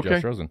guy named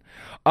Josh Rosen.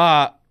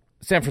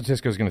 San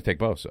Francisco is going to take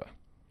Bosa.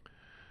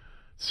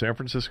 San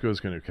Francisco is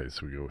going to. Okay,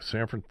 so we go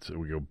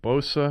We go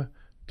Bosa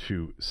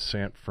to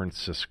San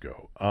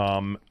Francisco.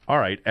 All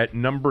right, at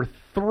number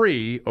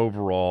 3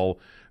 overall,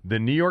 the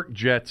New York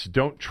Jets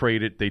don't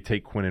trade it. They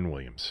take Quinnen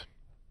Williams.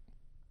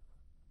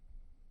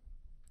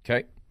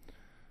 Okay.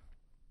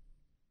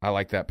 I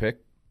like that pick.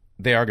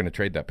 They are going to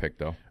trade that pick,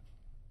 though.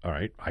 All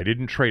right. I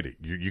didn't trade it.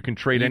 You can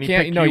trade any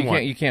pick you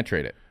want. You can't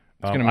trade it.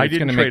 It's I going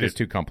didn't to trade make this it.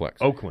 too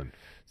complex. Oakland.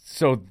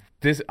 So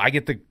I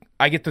get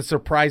the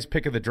surprise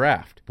pick of the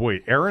draft.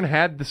 Boy, Aaron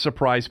had the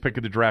surprise pick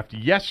of the draft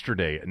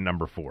yesterday at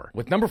number 4.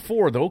 With number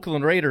 4, the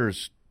Oakland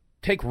Raiders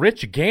take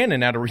Rich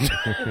Gannon out of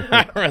return.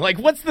 Like,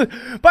 what's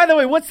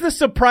the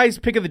surprise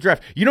pick of the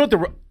draft? You know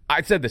what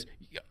I said this.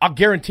 I'll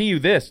guarantee you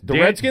this. The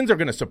Redskins are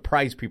going to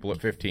surprise people at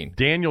 15.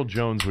 Daniel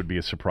Jones would be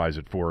a surprise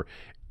at 4.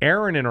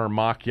 Aaron in our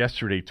mock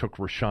yesterday took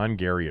Rashawn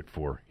Gary at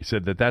 4. He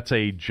said that's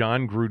a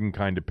John Gruden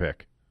kind of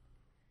pick.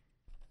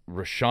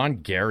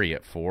 Rashawn Gary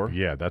at 4?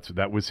 Yeah,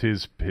 that was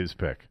his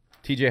pick.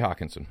 T.J.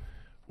 Hawkinson.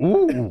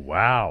 Ooh,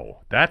 wow.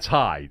 That's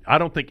high. I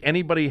don't think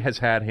anybody has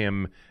had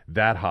him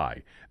that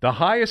high. The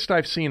highest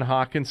I've seen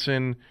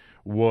Hawkinson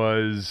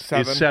is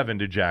 7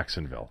 to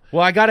Jacksonville.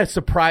 Well, I got a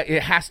surprise.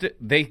 It has to.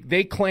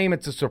 They claim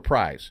it's a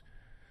surprise.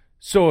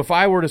 So if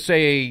I were to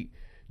say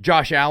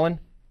Josh Allen,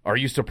 are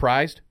you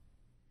surprised?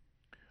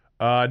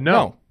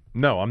 No,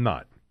 I'm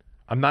not.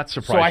 I'm not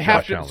surprised. So I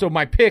have Josh Allen. So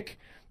my pick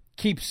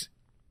keeps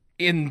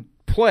in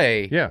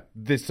play. Yeah.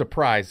 The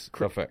surprise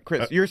effect.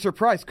 Chris, your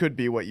surprise could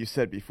be what you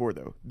said before,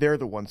 though. They're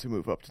the ones who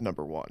move up to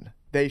number 1.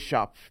 They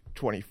shop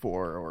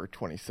 24 or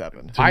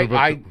 27.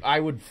 I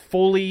would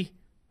fully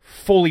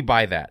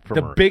buy that.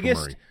 The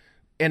biggest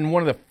and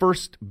one of the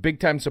first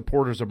big-time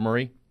supporters of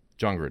Murray,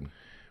 John Gruden.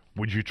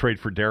 Would you trade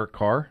for Derek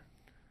Carr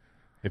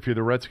if you're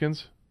the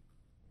Redskins?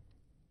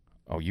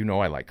 Oh, you know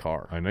I like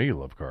Carr. I know you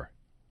love Carr.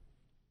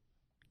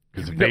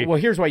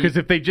 Here's why. Because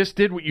if they just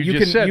did what you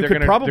just said, you they're could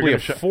gonna, probably they're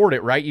gonna afford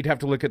it, right? You'd have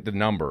to look at the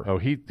number. Oh,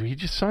 he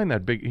just signed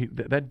that big.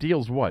 That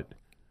deal's what?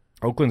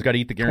 Oakland's got to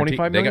eat the guarantee.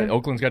 $25 million?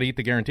 Oakland's got to eat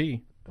the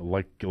guarantee.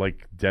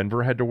 Like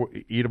Denver had to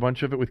eat a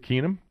bunch of it with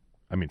Keenum.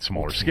 I mean,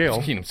 smaller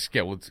scale. Keenum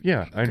scale. It's I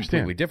understand.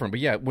 Completely different.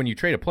 But yeah, when you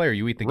trade a player,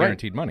 you eat the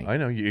guaranteed money. I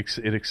know.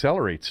 It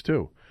accelerates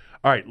too.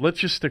 All right, let's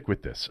just stick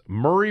with this.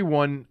 Murray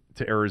 1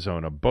 to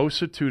Arizona,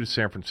 Bosa 2 to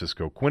San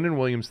Francisco, Quinnen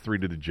Williams 3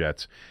 to the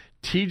Jets,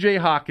 T.J.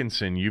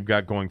 Hawkinson you've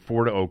got going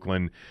 4 to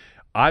Oakland.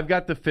 I've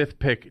got the 5th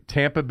pick.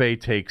 Tampa Bay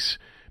takes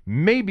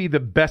maybe the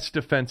best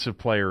defensive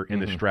player in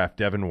this draft,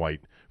 Devin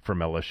White from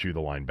LSU, the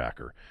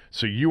linebacker.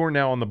 So you are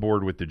now on the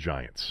board with the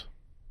Giants.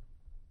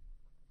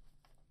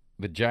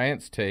 The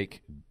Giants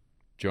take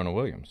Jonah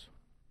Williams.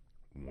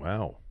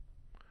 Wow.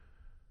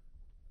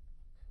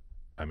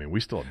 I mean,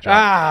 we still have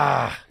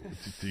Josh.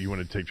 Do you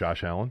want to take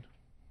Josh Allen?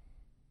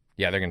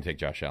 Yeah, they're going to take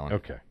Josh Allen.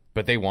 Okay.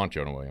 But they want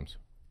Jonah Williams.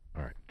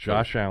 All right.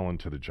 Josh Allen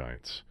to the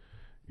Giants.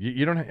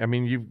 You don't. I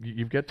mean,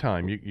 you've got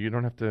time. You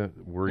don't have to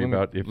worry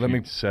about if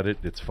you said it.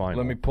 It's fine.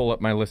 Let me pull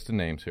up my list of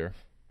names here.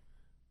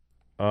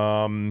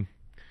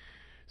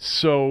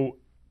 So,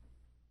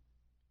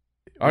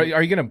 are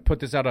you going to put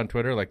this out on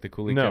Twitter like the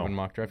Cooley Kevin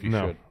mock draft? You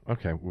should.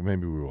 Okay. Well,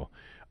 maybe we will.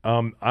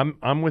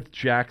 I'm with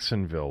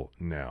Jacksonville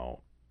now,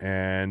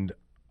 and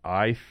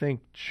I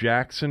think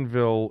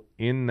Jacksonville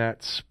in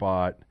that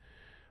spot.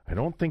 I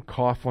don't think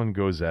Coughlin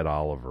goes at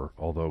Oliver,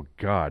 although,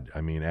 God,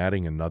 I mean,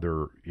 adding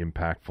another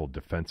impactful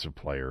defensive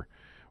player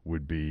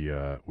would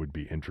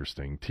be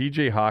interesting.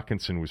 T.J.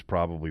 Hawkinson was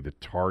probably the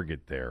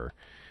target there.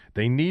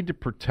 They need to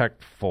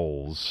protect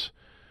Foles.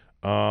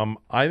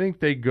 I think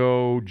they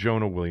go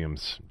Jonah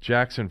Williams.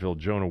 Jacksonville,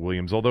 Jonah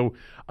Williams. Although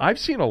I've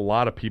seen a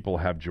lot of people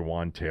have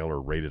Jawan Taylor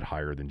rated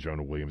higher than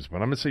Jonah Williams. But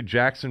I'm going to say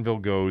Jacksonville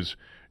goes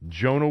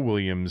Jonah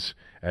Williams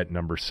at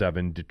number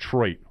 7.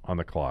 Detroit on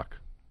the clock.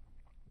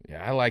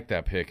 Yeah, I like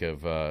that pick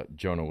of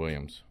Jonah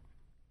Williams.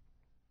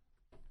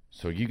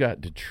 So you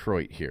got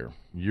Detroit here.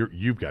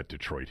 You've got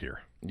Detroit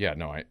here. Yeah,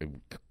 no,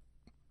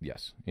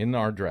 yes. In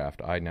our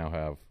draft, I now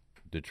have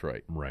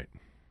Detroit. Right.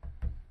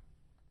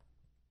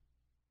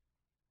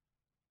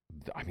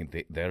 I mean,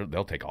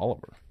 they'll take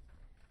Oliver.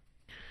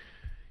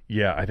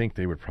 Yeah, I think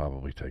they would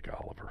probably take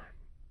Oliver.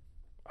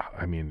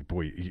 I mean,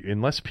 boy,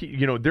 unless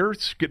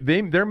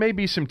there may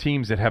be some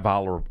teams that have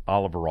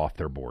Oliver off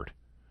their board.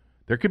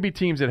 There could be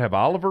teams that have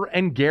Oliver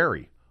and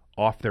Gary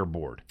off their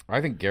board.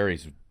 I think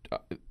Gary's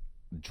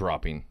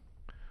dropping.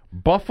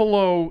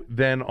 Buffalo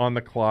then on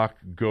the clock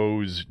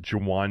goes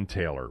Jawan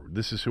Taylor.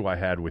 This is who I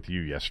had with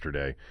you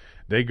yesterday.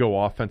 They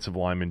go offensive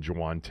lineman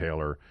Jawan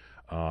Taylor.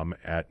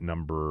 At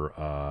number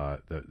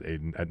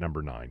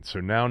 9. So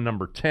now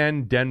number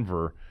 10,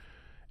 Denver,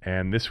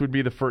 and this would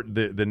be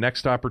the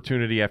next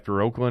opportunity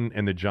after Oakland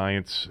and the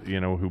Giants,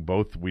 who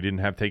both we didn't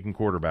have taking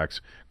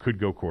quarterbacks, could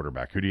go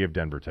quarterback. Who do you have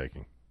Denver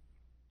taking?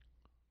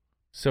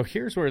 So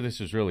here's where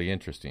this is really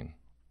interesting.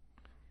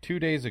 2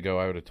 days ago,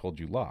 I would have told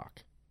you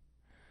lock,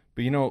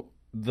 but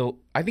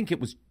I think it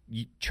was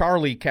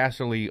Charlie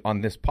Casserly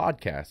on this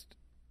podcast.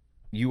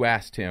 You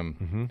asked him.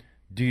 Mm-hmm.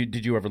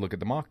 Did you ever look at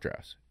the mock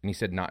drafts? And he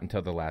said not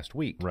until the last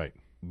week. Right.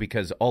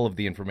 Because all of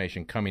the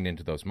information coming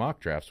into those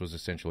mock drafts was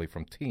essentially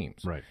from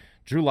teams. Right.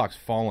 Drew Lock's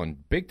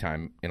fallen big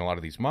time in a lot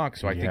of these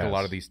mocks, so I think a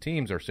lot of these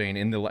teams are saying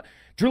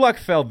Drew Lock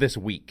fell this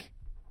week,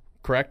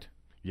 correct?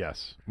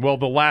 Yes. Well,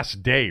 the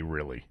last day,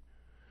 really.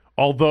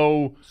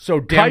 Although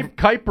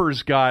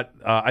Kuiper's got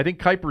I think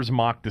Kuiper's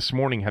mock this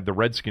morning had the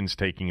Redskins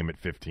taking him at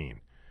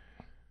 15.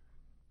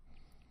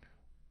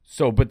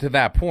 So, but to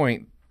that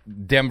point,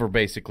 Denver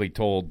basically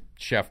told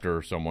Schefter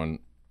or someone,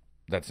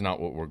 that's not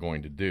what we're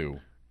going to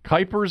do.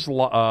 Kuiper's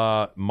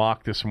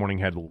mock this morning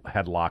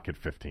had Locke at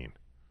 15.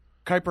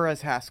 Kuiper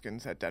has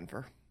Haskins at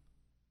Denver.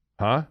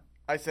 Huh?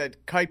 I said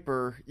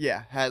Kuiper,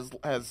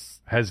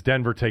 has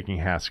Denver taking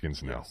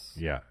Haskins now. Yes.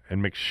 Yeah,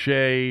 and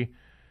McShay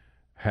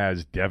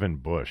has Devin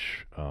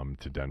Bush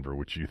to Denver,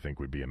 which you think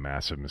would be a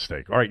massive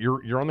mistake. All right,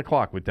 you're on the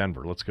clock with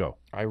Denver. Let's go.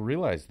 I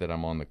realize that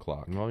I'm on the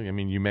clock. Well, I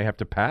mean, you may have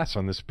to pass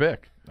on this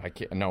pick. I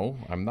can't. No,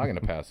 I'm not going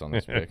to pass on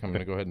this pick. I'm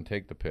going to go ahead and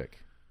take the pick.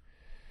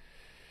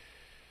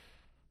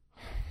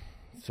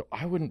 So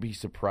I wouldn't be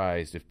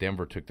surprised if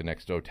Denver took the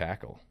next O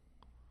tackle.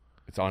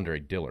 It's Andre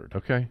Dillard.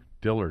 Okay,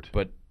 Dillard.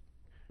 But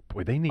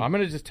boy, they need. I'm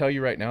going to just tell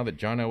you right now that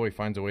John Elway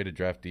finds a way to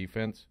draft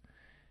defense,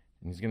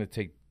 and he's going to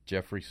take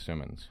Jeffrey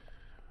Simmons.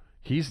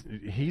 He's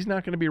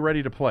not going to be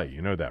ready to play.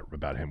 You know that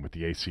about him with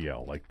the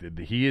ACL. Like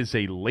he is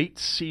a late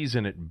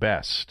season at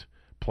best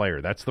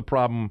player. That's the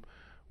problem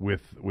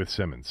with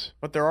Simmons.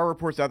 But there are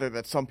reports out there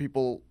that some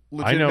people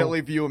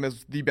legitimately view him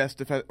as the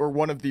best or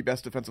one of the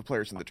best defensive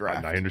players in the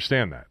draft. I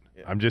understand that.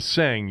 Yeah. I'm just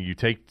saying, you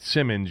take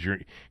Simmons,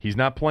 he's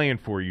not playing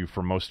for you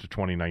for most of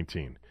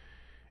 2019.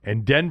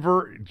 And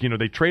Denver,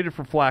 they traded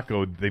for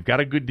Flacco. They've got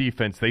a good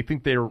defense. They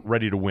think they're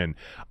ready to win.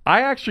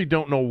 I actually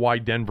don't know why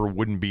Denver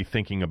wouldn't be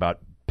thinking about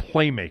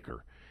playmaker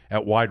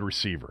at wide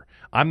receiver.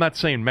 I'm not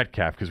saying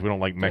Metcalf because we don't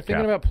like Metcalf. They're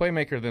thinking about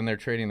playmaker, then they're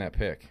trading that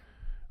pick.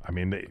 I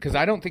mean, because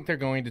I don't think they're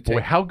going to take.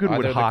 Boy, how good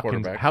would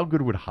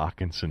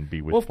Hawkinson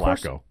be with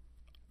Flacco? Course,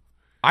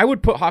 I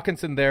would put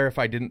Hawkinson there if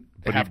I didn't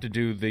have to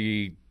do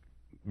the.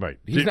 Right.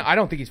 I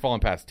don't think he's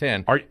falling past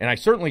 10, and I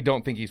certainly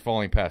don't think he's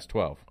falling past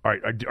 12. All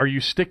right. Are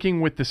you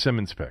sticking with the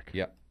Simmons pick?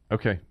 Yeah.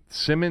 Okay.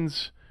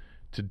 Simmons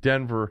to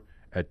Denver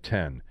at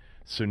 10.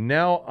 So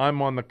now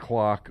I'm on the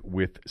clock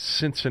with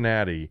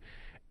Cincinnati,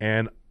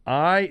 and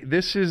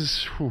this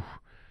is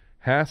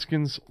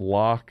Haskins,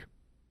 Locke.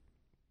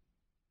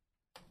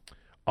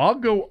 I'll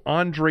go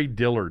Andre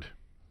Dillard.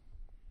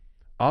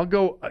 I'll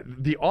go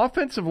the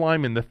offensive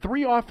linemen, the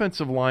 3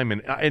 offensive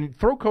linemen, and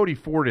throw Cody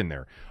Ford in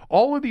there.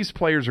 All of these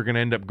players are going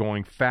to end up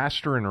going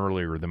faster and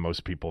earlier than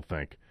most people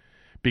think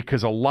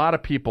because a lot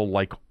of people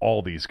like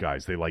all these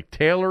guys. They like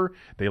Taylor.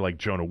 They like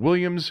Jonah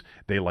Williams.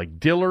 They like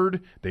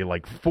Dillard. They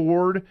like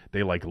Ford.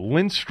 They like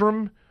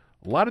Lindstrom.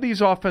 A lot of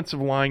these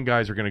offensive line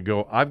guys are going to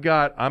go.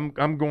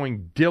 I'm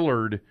going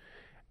Dillard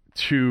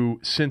to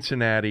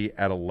Cincinnati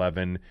at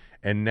 11,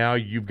 and now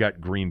you've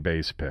got Green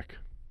Bay's pick.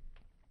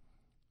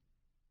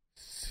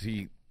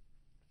 See,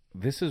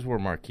 this is where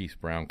Marquise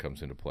Brown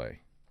comes into play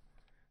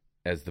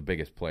as the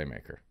biggest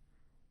playmaker.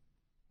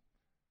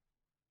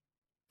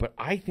 But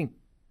I think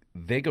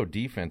they go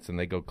defense and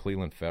they go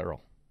Cleveland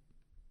Farrell.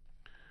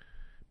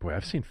 Boy,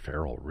 I've seen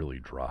Farrell really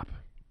drop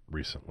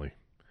recently.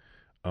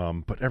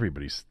 But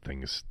everybody's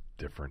thing is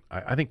different.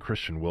 I think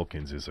Christian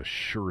Wilkins is a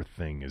sure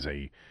thing, is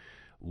a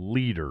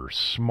leader,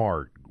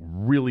 smart,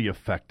 really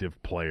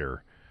effective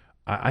player.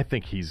 I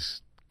think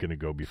he's going to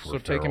go before So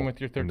Farrell take him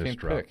with your 13th in this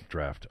pick.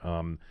 draft.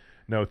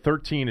 No,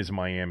 13 is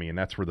Miami, and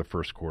that's where the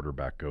first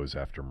quarterback goes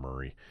after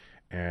Murray.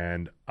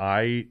 And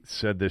I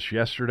said this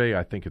yesterday.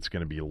 I think it's going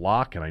to be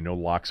Locke, and I know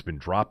Locke's been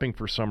dropping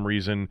for some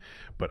reason,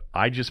 but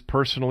I just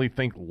personally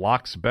think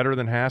Locke's better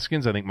than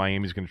Haskins. I think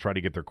Miami's going to try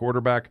to get their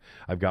quarterback.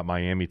 I've got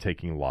Miami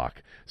taking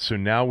Locke. So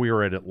now we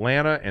are at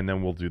Atlanta, and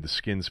then we'll do the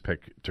Skins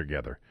pick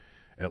together.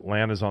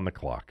 Atlanta's on the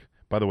clock.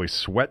 By the way,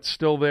 Sweat's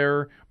still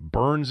there.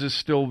 Burns is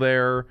still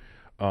there.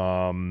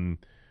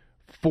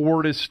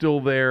 Ford is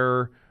still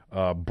there.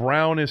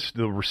 Brown is.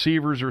 The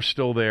receivers are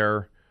still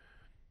there.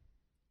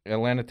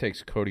 Atlanta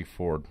takes Cody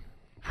Ford.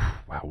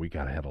 Wow, we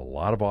got to have a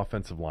lot of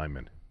offensive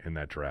linemen in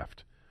that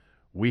draft.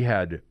 We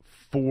had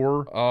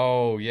 4.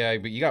 Oh yeah,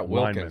 but you got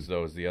Wilkins linemen.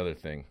 though is the other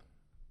thing.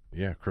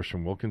 Yeah,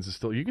 Christian Wilkins is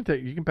still. You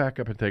can back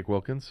up and take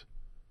Wilkins.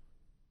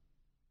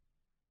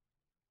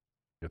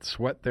 It's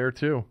Sweat there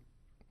too.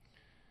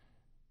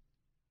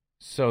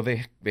 So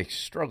they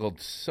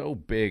struggled so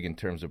big in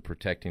terms of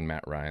protecting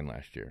Matt Ryan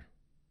last year.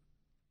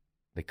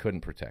 They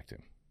couldn't protect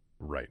him.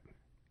 Right.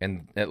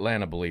 And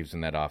Atlanta believes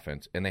in that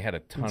offense, and they had a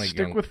ton of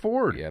stick with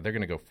Ford. Yeah, they're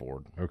going to go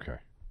Ford. Okay.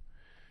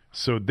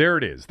 So there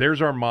it is.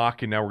 There's our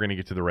mock, and now we're going to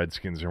get to the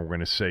Redskins, and we're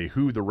going to say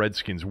who the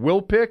Redskins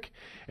will pick,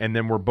 and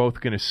then we're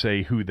both going to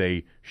say who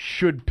they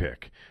should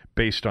pick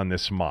based on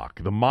this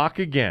mock. The mock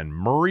again: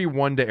 Murray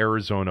 1 to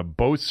Arizona,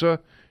 Bosa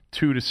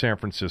 2 to San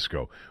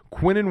Francisco,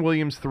 Quinnen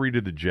Williams 3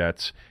 to the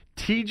Jets,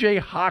 T.J.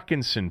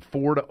 Hawkinson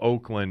 4 to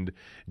Oakland,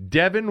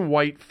 Devin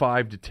White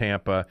 5 to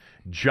Tampa,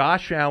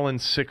 Josh Allen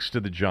 6 to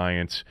the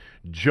Giants,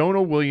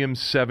 Jonah Williams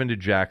 7 to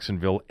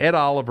Jacksonville, Ed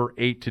Oliver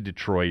 8 to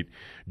Detroit,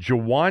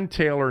 Jawan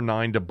Taylor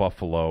 9 to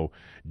Buffalo,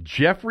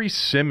 Jeffrey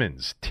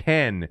Simmons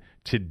 10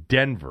 to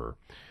Denver,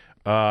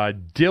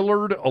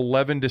 Dillard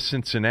 11 to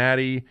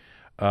Cincinnati,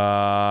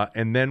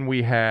 and then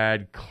we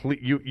had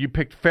you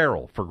picked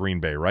Farrell for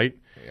Green Bay, right?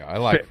 Yeah, I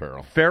like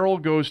Farrell. Farrell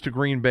goes to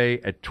Green Bay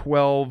at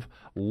 12.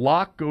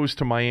 Locke goes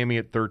to Miami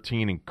at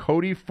 13, and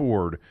Cody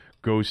Ford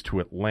goes to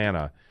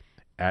Atlanta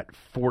at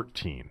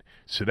 14.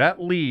 So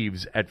that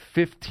leaves at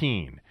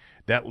 15.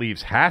 That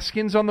leaves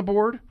Haskins on the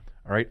board,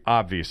 all right,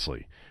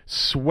 obviously.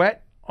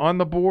 Sweat on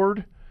the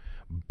board,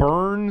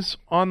 Burns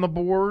on the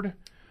board,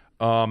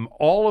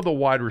 all of the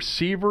wide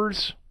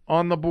receivers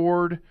on the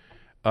board.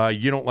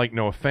 You don't like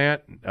Noah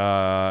Fant,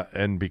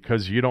 and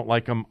because you don't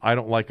like him, I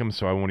don't like him,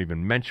 so I won't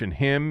even mention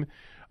him.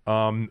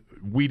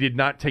 We did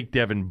not take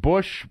Devin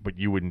Bush, but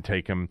you wouldn't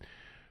take him.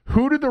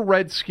 Who do the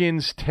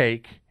Redskins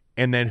take,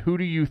 and then who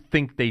do you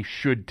think they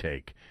should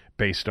take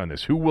based on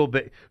this? Who will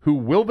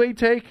they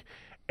take,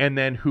 and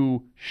then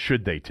who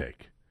should they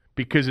take?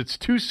 Because it's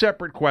two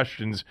separate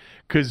questions,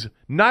 because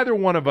neither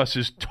one of us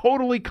is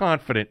totally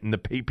confident in the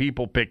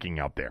people picking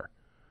out there.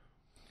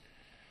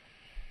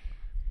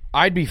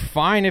 I'd be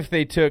fine if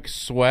they took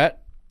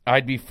Sweat.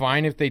 I'd be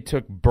fine if they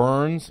took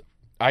Burns.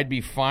 I'd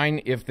be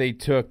fine if they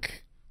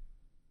took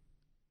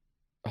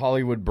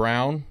Hollywood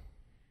Brown.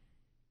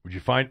 Would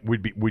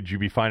you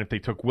be fine if they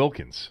took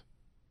Wilkins?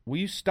 Will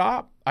you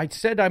stop? I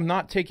said I'm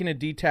not taking a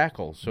D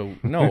tackle, so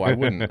no, I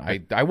wouldn't.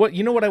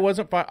 You know what I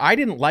wasn't fine? I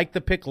didn't like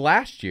the pick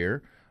last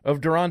year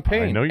of Daron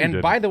Payne. I know you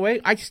didn't. By the way,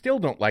 I still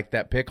don't like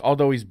that pick,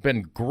 although he's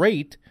been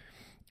great.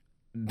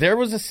 There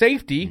was a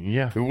safety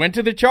who went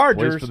to the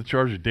Chargers. Plays for the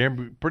Chargers.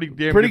 Pretty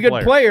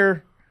good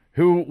player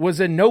who was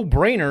a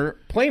no-brainer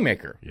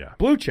playmaker. Yeah.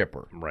 Blue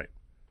chipper. Right.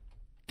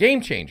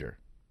 Game changer.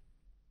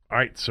 All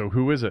right, so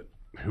who is it?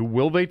 Who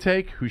will they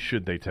take? Who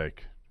should they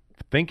take?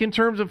 Think in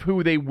terms of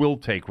who they will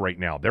take right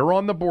now. They're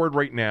on the board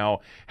right now.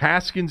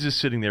 Haskins is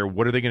sitting there.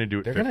 What are they going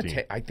to do at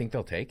 15? I think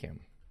they'll take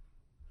him.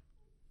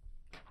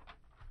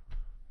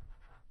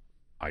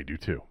 I do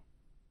too.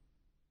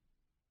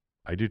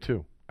 I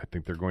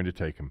think they're going to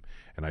take him.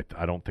 And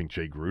I don't think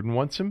Jay Gruden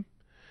wants him.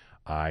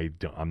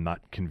 I'm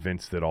not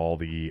convinced that all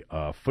the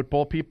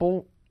football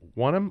people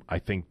want him. I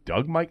think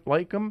Doug might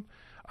like him.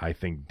 I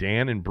think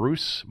Dan and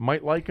Bruce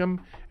might like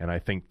him. And I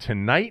think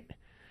tonight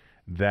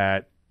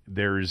that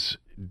there's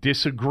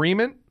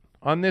disagreement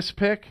on this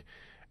pick.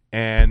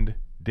 And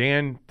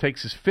Dan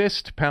takes his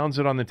fist, pounds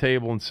it on the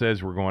table, and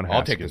says, we're going Haskins.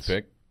 I'll take this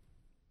pick.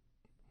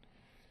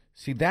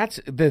 See, that's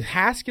the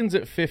Haskins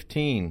at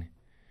 15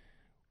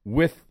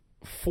 with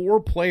 4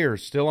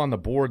 players still on the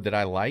board that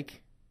I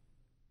like.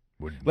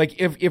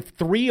 Like if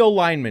 3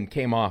 O-linemen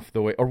came off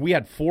the way, or we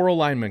had 4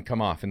 O-linemen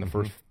come off in the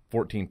first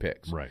 14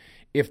 picks. Right.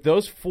 If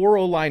those 4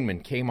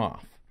 O-linemen came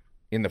off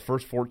in the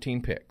first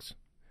 14 picks,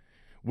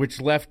 which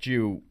left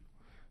you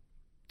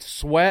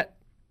Sweat,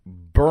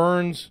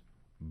 Burns,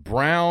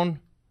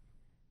 Brown,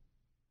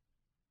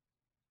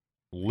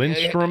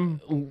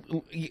 Lindstrom,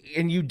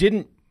 and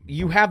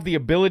you have the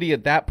ability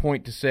at that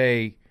point to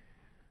say,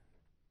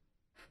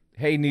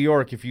 hey, New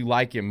York, if you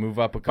like him, move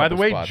up a couple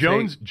spots. By the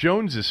way,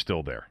 Jones is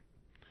still there.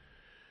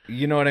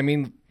 You know what I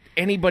mean?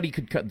 Anybody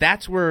could cut.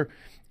 That's where,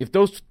 if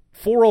those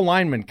 4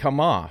 linemen come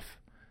off,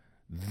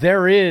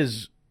 there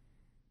is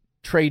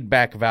trade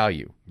back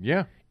value.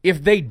 Yeah.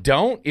 If they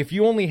don't, if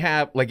you only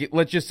have, like,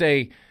 let's just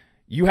say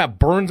you have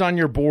Burns on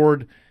your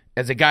board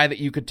as a guy that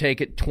you could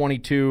take at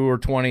 22 or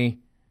 20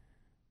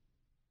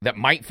 that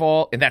might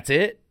fall, and that's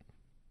it,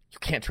 you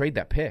can't trade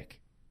that pick.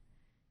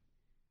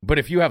 But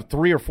if you have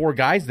 3 or 4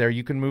 guys there,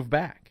 you can move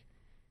back.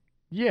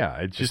 Yeah,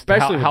 it's just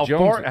Especially with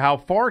Jones. How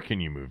far can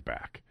you move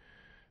back?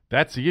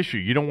 That's the issue.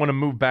 You don't want to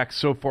move back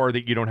so far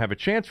that you don't have a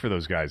chance for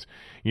those guys.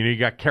 You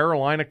got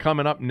Carolina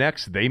coming up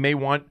next. They may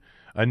want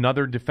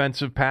another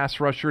defensive pass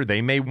rusher.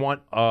 They may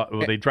want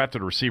they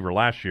drafted a receiver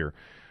last year.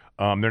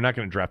 They're not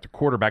going to draft a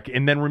quarterback.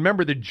 And then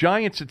remember the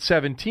Giants at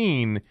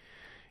 17,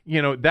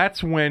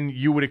 that's when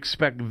you would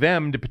expect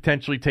them to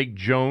potentially take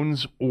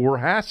Jones or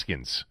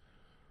Haskins.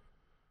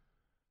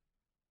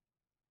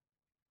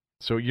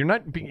 So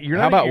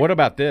what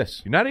about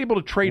this? You're not able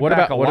to trade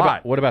back a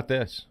lot. What about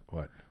this?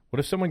 What? What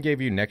if someone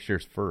gave you next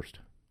year's first?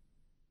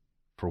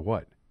 For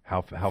what?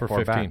 How for far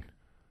 15. back?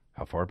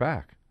 How far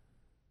back?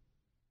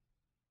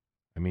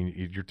 I mean,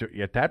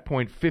 you're at that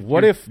point.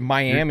 What if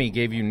Miami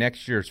gave you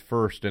next year's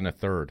first and a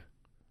third?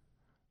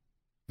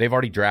 They've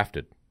already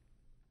drafted.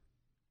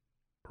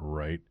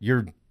 Right.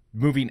 You're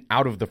moving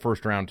out of the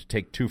first round to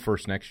take 2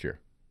 firsts next year.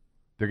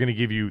 They're going to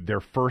give you their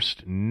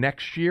first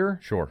next year?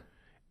 Sure.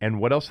 And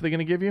what else are they going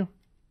to give you?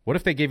 What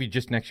if they gave you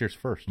just next year's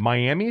first?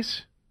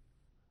 Miami's?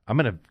 I'm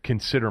going to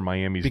consider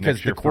Miami's because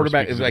next year the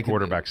quarterback first is like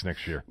quarterbacks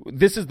next year.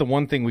 This is the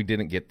one thing we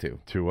didn't get to.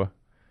 Tua.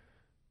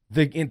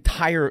 The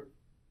entire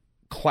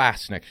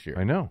class next year.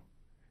 I know.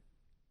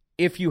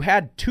 If you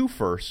had 2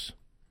 firsts,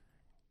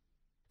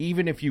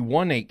 even if you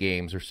won 8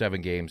 games or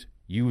 7 games,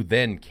 you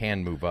then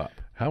can move up.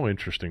 How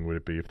interesting would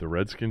it be if the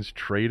Redskins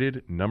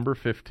traded number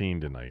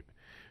 15 tonight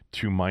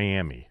to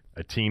Miami,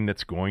 a team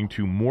that's going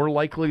to more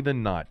likely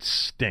than not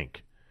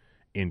stink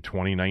in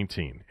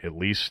 2019, at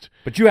least.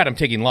 But you had them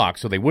taking locks,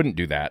 so they wouldn't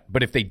do that.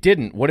 But if they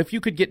didn't, what if you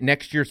could get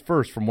next year's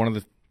first from one of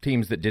the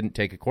teams that didn't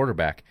take a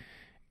quarterback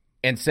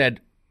and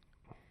said,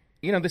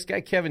 this guy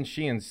Kevin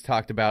Sheehan's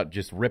talked about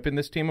just ripping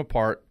this team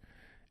apart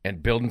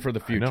and building for the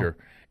future.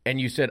 And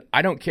you said,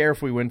 I don't care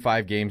if we win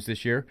 5 games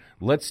this year.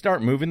 Let's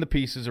start moving the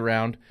pieces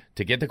around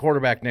to get the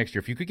quarterback next year.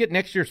 If you could get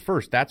next year's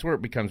first, that's where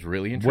it becomes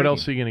really intriguing. What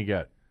else are you going to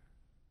get?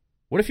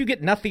 What if you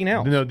get nothing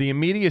else? No, the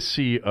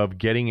immediacy of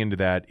getting into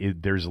that,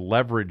 there's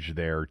leverage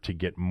there to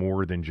get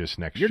more than just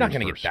next year. You're not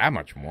going to get that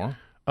much more.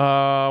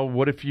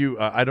 What if you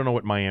I don't know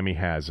what Miami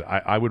has.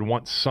 I would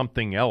want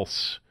something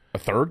else. A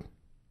third?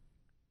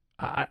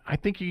 I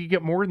think you could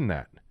get more than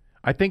that.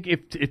 I think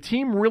if a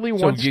team really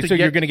wants to get... So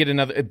you're going to get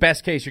another...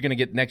 Best case, you're going to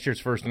get next year's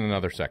first and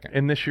another second.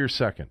 And this year's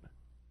second.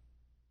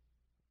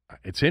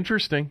 It's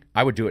interesting.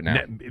 I would do it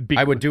now.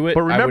 I would do it.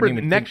 But remember,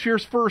 next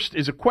year's first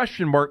is a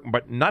question mark,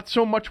 but not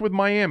so much with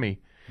Miami.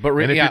 But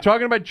and if you're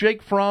talking about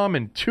Jake Fromm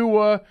and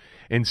Tua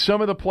and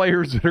some of the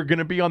players that are going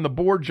to be on the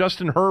board,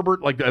 Justin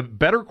Herbert, like a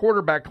better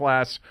quarterback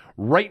class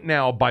right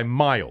now by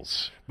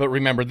miles. But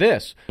remember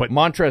this. But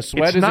Montrez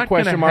Sweat is a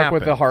question mark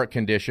with a heart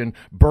condition.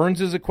 Burns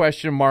is a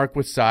question mark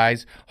with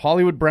size.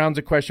 Hollywood Brown's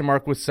a question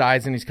mark with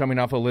size, and he's coming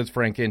off a Liz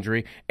Frank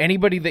injury.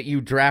 Anybody that you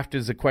draft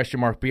is a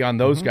question mark beyond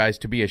those guys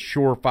to be a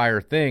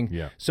surefire thing.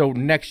 Yeah. So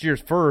next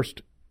year's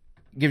first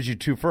gives you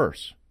 2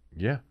 firsts.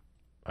 Yeah,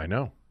 I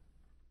know.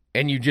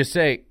 And you just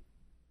say...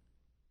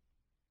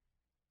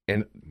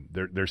 And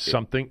there's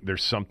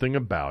something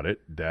about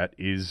it that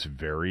is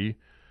very,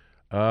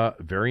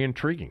 very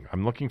intriguing.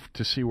 I'm looking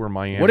to see where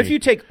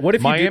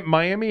Miami.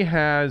 Miami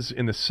has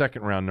in the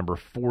second round number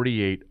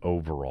 48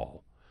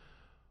 overall.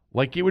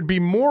 Like it would be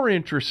more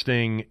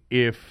interesting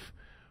if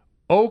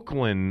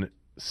Oakland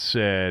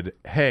said,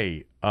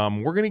 "Hey,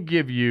 we're going to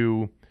give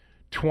you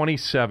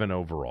 27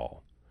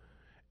 overall,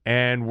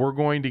 and we're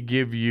going to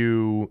give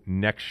you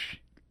next."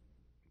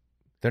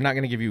 They're not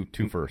going to give you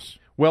 2 firsts.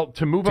 Well,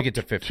 to move up get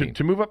to 15.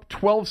 To move up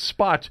 12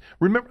 spots.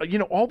 Remember,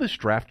 all this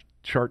draft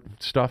chart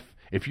stuff,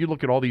 if you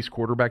look at all these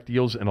quarterback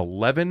deals, and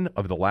 11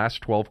 of the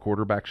last 12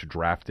 quarterbacks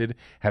drafted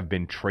have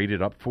been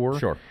traded up for.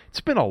 Sure.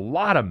 It's been a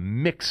lot of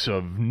mix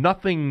of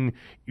nothing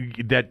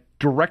that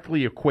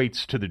directly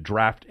equates to the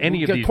draft.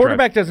 Any of these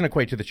quarterback doesn't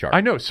equate to the chart.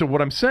 I know. So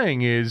what I'm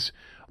saying is,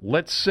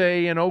 let's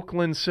say in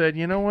Oakland said,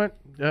 you know what?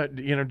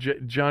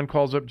 John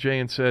calls up Jay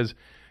and says,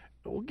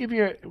 we'll give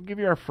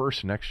you our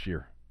first next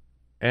year.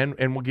 And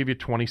we'll give you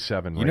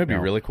 27 right now. It'd be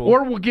really cool.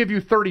 Or we'll give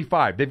you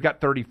 35. They've got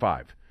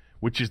 35,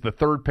 which is the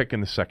 3rd pick in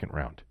the second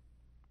round.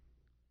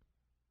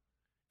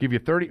 Give you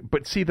 30.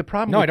 But see, the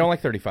problem... No, I don't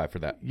like 35 for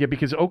that. Yeah,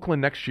 because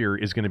Oakland next year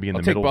is going to be in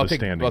the middle of the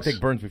standings. I'll take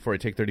Burns before I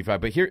take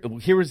 35. But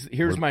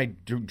here's my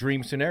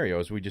dream scenario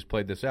as we just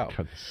played this out.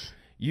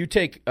 You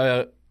take,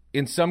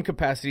 in some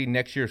capacity,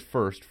 next year's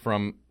first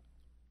from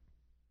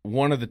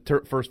one of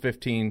the first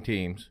 15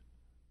 teams,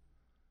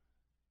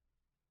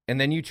 and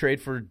then you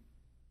trade for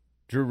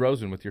Drew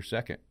Rosen with your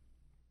second,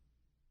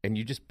 and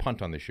you just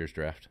punt on this year's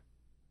draft.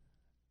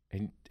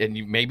 And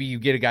maybe you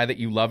get a guy that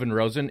you love in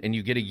Rosen, and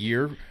you get a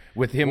year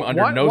with him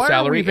under no salary.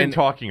 Why are we even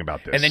talking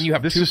about this? And then you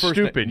have this 2 is first.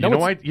 Stupid. No,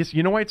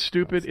 you know why it's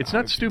stupid? It's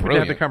not stupid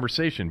brilliant. to have the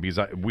conversation because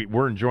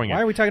we're enjoying it.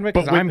 Why are we talking about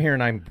it? Because I'm here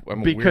and I'm a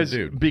weird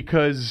dude.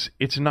 Because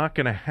it's not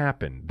going to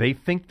happen. They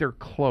think they're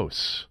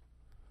close.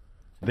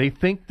 They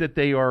think that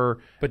they are.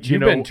 But you've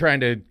been trying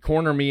to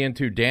corner me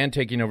into Dan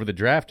taking over the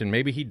draft, and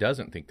maybe he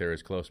doesn't think they're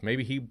as close.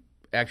 Maybe he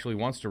actually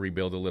wants to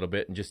rebuild a little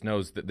bit and just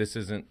knows that this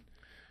isn't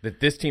that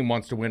this team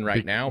wants to win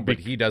right now, but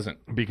he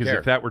doesn't Because care.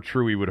 if that were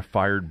true, he would have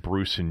fired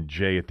Bruce and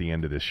Jay at the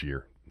end of this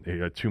year,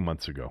 2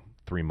 months ago,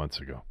 3 months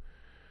ago.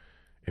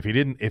 If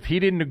he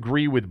didn't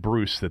agree with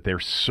Bruce that they're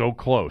so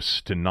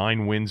close to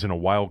 9 wins and a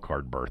wild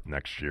card berth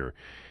next year,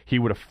 he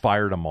would have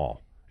fired them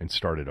all and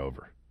started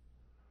over.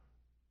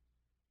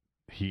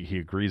 He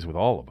agrees with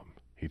all of them.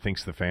 He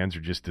thinks the fans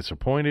are just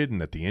disappointed and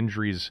that the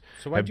injuries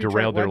have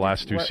derailed their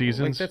last 2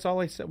 seasons. That's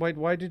all I said.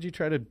 Why did you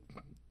try to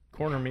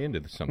corner me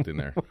into something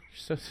there?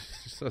 You're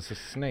such a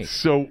snake.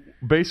 So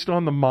based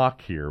on the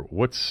mock here,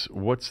 what's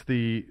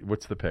the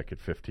pick at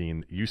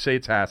 15? You say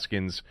it's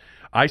Haskins.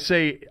 I'm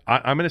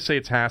going to say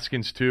it's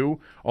Haskins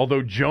too.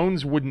 Although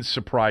Jones wouldn't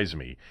surprise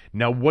me.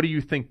 Now, what do you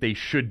think they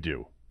should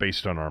do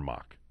based on our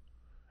mock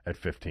at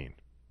 15?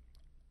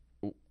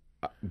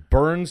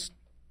 Burns,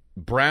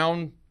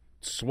 Brown,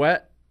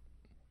 Sweat,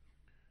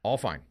 all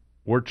fine.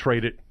 Or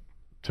trade it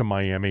to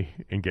Miami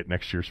and get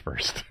next year's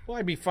first. Well,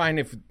 I'd be fine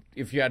if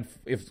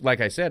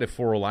like I said, if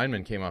 4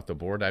 linemen came off the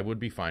board, I would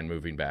be fine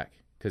moving back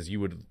because you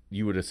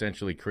would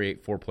essentially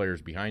create 4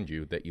 players behind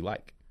you that you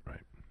like. Right.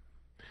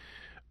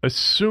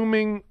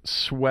 Assuming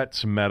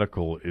Sweat's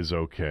medical is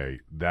okay,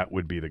 that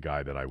would be the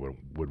guy that I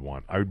would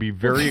want. I would be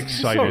very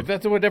excited. So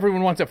that's what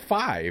everyone wants at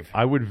 5.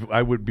 I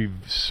would be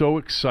so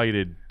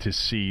excited to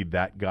see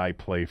that guy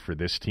play for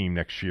this team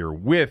next year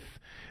with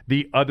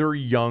the other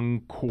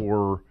young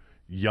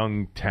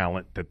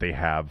talent that they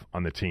have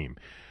on the team.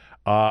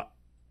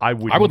 I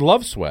would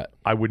love Sweat.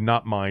 I would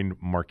not mind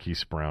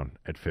Marquise Brown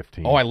at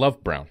 15. Oh, I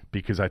love Brown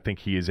because I think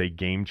he is a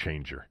game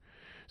changer.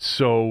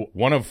 So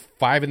one of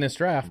 5 in this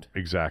draft.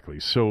 Exactly.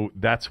 So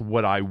that's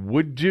what I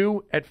would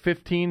do at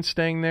 15,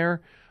 staying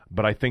there.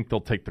 But I think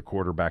they'll take the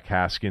quarterback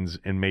Haskins,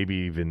 and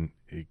maybe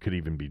it could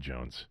even be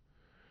Jones,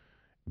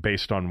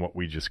 based on what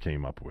we just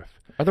came up with.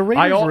 Are the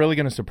Raiders really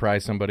going to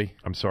surprise somebody?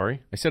 I'm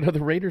sorry? I said, are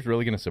the Raiders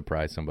really going to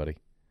surprise somebody?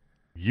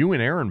 You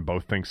and Aaron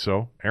both think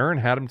so. Aaron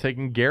had him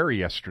taking Gary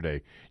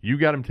yesterday. You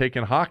got him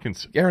taking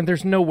Hawkins. Aaron,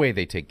 there's no way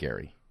they take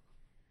Gary.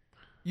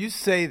 You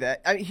say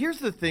that. I mean, here's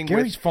the thing.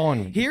 Gary's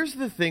fallen. Here's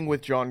the thing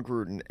with John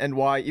Gruden and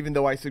why, even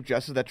though I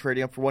suggested that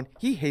trading up for one,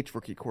 he hates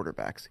rookie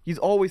quarterbacks. He's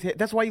always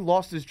that's why he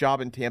lost his job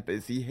in Tampa.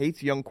 Is he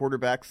hates young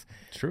quarterbacks.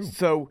 True.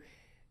 So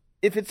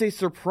if it's a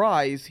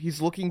surprise,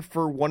 he's looking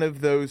for one of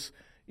those,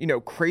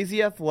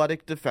 crazy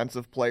athletic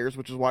defensive players,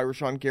 which is why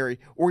Rashawn Gary,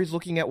 or he's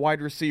looking at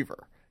wide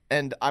receiver.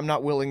 And I'm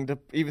not willing to,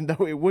 even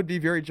though it would be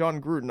very John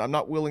Gruden, I'm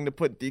not willing to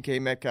put DK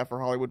Metcalf or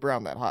Hollywood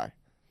Brown that high.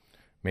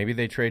 Maybe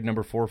they trade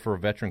number 4 for a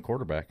veteran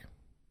quarterback.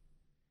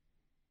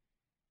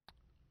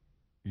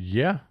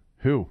 Yeah.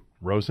 Who?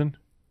 Rosen?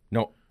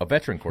 No, a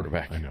veteran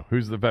quarterback. I know.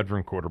 Who's the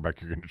veteran quarterback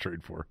you're going to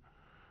trade for?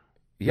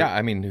 Yeah,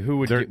 I mean, who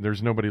would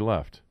there's nobody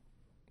left.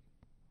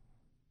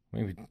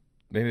 Maybe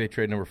they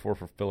trade number 4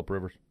 for Phillip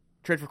Rivers.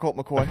 Trade for Colt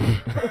McCoy.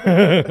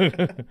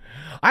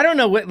 I don't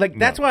know.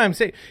 That's why I'm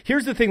saying.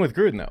 Here's the thing with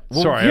Gruden, though.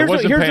 Well, Sorry, I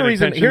wasn't paying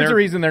attention. Here's the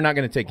reason they're not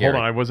going to take Gary.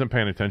 Hold on, I wasn't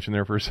paying attention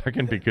there for a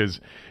second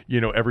because,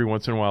 every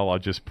once in a while I'll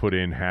just put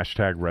in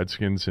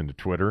 #Redskins into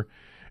Twitter,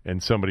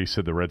 and somebody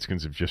said the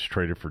Redskins have just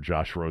traded for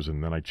Josh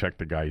Rosen. Then I checked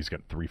the guy; he's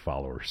got 3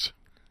 followers.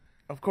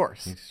 Of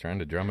course, he's trying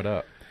to drum it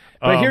up.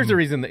 But here's the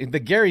reason: the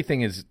Gary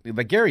thing is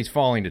Gary's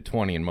falling to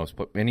 20 in most,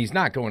 and he's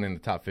not going in the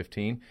top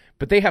 15.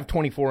 But they have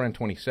 24 and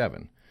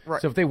 27. Right.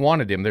 So if they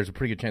wanted him, there's a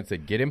pretty good chance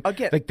they'd get him.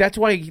 Again, that's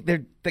why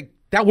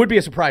that would be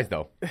a surprise,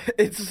 though.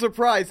 It's a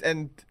surprise,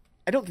 and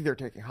I don't think they're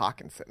taking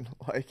Hawkinson.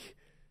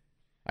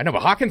 I know,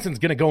 but Hawkinson's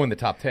going to go in the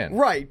top 10.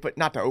 Right, but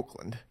not to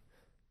Oakland.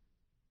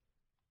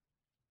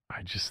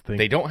 I just think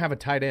they don't have a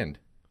tight end.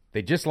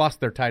 They just lost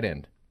their tight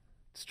end.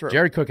 It's true.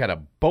 Jerry Cook had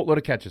a boatload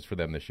of catches for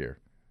them this year.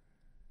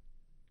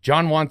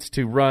 John wants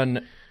to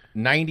run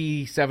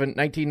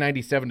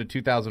 1997 to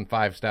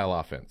 2005 style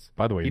offense.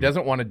 By the way, he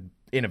doesn't want to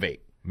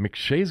innovate.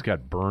 McShay's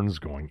got Burns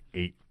going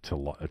 8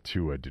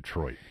 to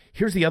Detroit.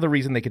 Here's the other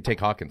reason they could take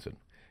Hawkinson.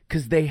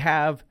 Because they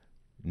have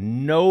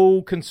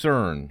no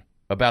concern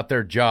about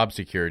their job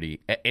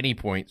security at any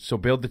point, so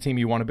build the team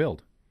you want to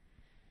build.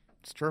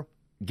 It's true.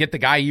 Get the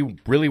guy you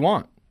really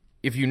want.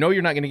 If you know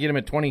you're not going to get him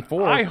at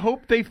 24. I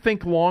hope they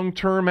think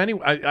long-term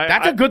anyway.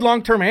 That's a good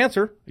long-term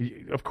answer.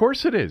 Of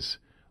course it is.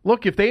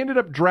 Look, if they ended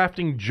up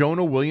drafting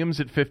Jonah Williams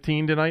at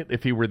 15 tonight,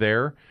 if he were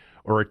there,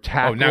 or a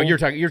tackle. Oh, now you're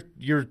talking.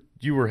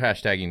 You were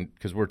hashtagging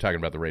because we're talking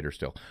about the Raiders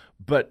still.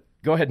 But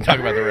go ahead and talk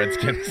about the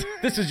Redskins.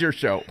 This is your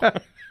show.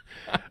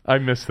 I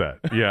missed that.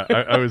 Yeah,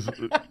 I was.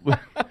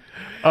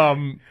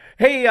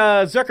 Hey,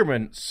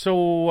 Zuckerman.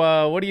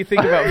 So, what do you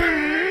think about?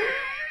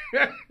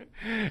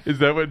 Is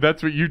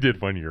that's what you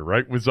did one year,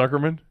 right? With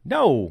Zuckerman?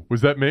 No.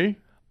 Was that me?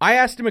 I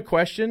asked him a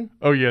question.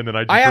 Oh yeah, and then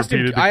I just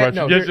repeated the question.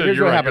 No, here's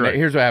what happened. Right.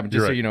 Here's what happened.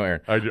 Just so you know,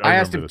 Aaron. I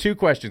asked him 2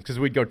 questions because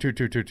we'd go 2,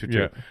 2, 2, 2, 2.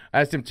 Yeah. I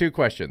asked him 2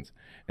 questions,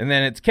 and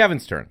then it's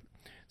Kevin's turn.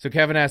 So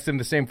Kevin asked him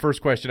the same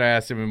first question I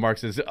asked him, and Mark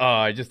says, "Oh,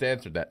 I just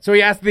answered that." So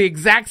he asked the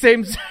exact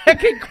same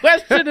second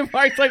question, and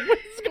Mark's like,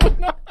 "What's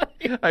going on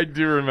here?" I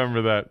do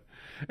remember that,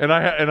 and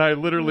I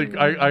literally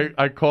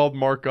I called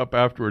Mark up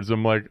afterwards.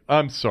 I'm like,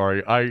 "I'm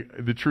sorry.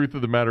 The truth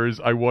of the matter is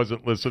I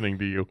wasn't listening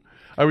to you.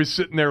 I was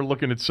sitting there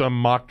looking at some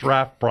mock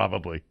draft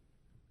probably.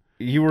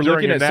 You were During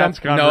looking a at Nats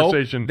some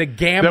conversation the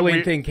gambling that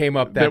we- thing came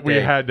up that that we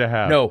day. had to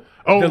have. No,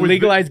 Oh, the it was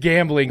legalized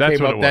gambling that's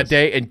came what up it that was.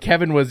 day, and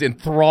Kevin was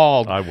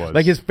enthralled. I was.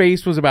 Like his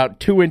face was about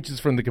 2 inches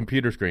from the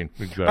computer screen.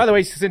 Exactly. By the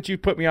way, since you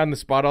put me on the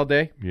spot all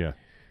day, Yeah.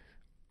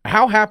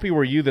 how happy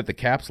were you that the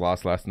Caps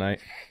lost last night?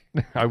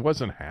 I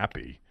wasn't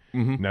happy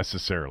Mm-hmm.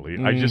 necessarily.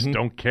 I just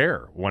don't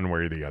care one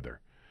way or the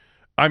other.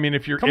 I mean,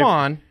 if you're Come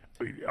on.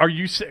 Are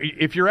you?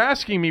 If you're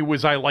asking me,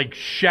 was I like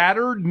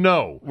shattered?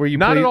 No, Were you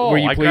not pleased, at all. Were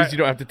you Like, pleased you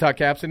don't have to talk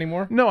Caps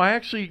anymore? No, I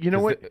actually. You know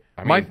what?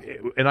 I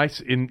mean-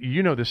 and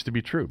you know this to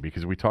be true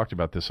because we talked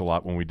about this a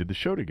lot when we did the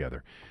show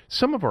together.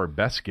 Some of our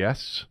best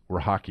guests were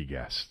hockey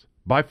guests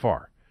by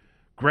far.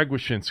 Greg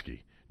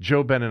Wyshynski,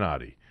 Joe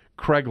Beninati,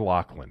 Craig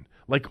Laughlin.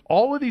 Like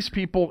all of these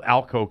people,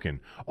 Al Koken,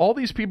 all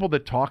these people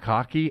that talk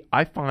hockey,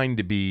 I find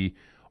to be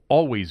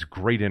always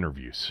great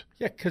interviews.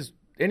 Yeah, because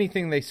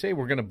anything they say,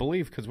 we're going to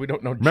believe because we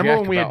don't know. Remember jack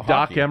when we had about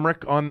Doc hockey.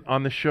 Emmerich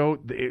on the show?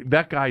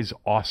 That guy's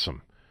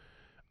awesome.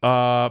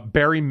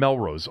 Barry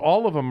Melrose.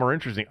 All of them are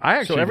interesting.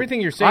 So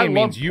everything you're I saying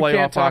love means you playoff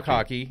can't talk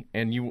hockey,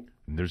 and you.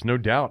 There's no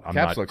doubt I'm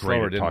Caps not look great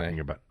slower, at didn't talking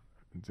they? about.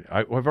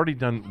 We've already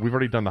done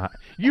the.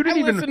 You didn't I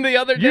even listened the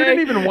other day. You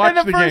didn't even watch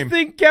and the first game.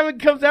 thing Kevin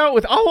comes out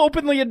with, I'll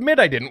openly admit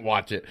I didn't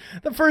watch it.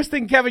 The first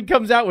thing Kevin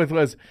comes out with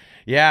was,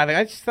 "Yeah,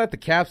 I just thought the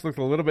Caps looked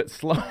a little bit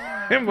slow."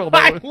 Well,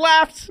 I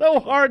laughed so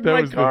hard in That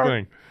my was car. the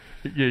thing.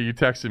 Yeah, you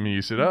texted me.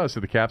 You said, "Oh, so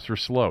the Caps were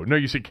slow." No,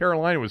 you said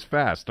Carolina was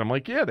fast. I'm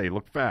like, "Yeah, they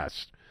look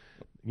fast."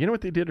 You know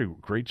what they did a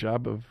great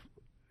job of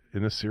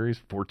in this series?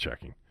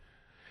 Forechecking.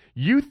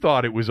 You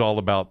thought it was all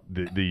about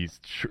the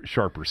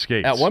sharper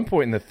skates. At one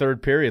point in the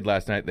third period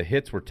last night, the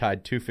hits were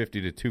tied 250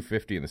 to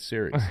 250 in the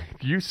series.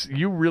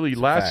 You really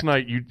last fact.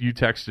 night you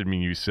texted me.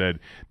 You said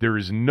there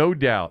is no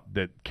doubt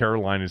that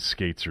Carolina's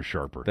skates are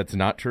sharper. That's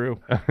not true.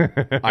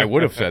 I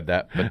would have said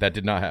that, but that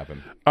did not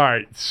happen. All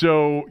right,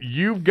 so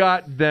you've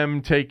got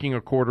them taking a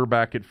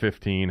quarterback at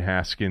 15,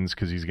 Haskins,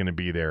 because he's going to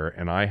be there,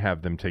 and I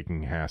have them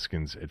taking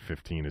Haskins at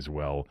 15 as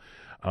well.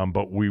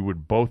 But we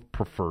would both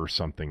prefer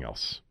something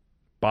else.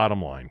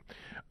 Bottom line,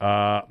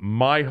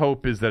 my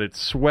hope is that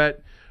it's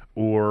Sweat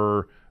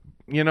or,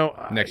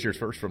 Next year's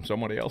first from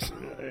somebody else.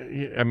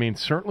 I mean,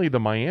 certainly the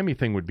Miami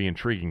thing would be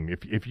intriguing.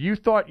 If you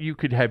thought you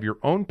could have your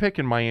own pick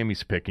and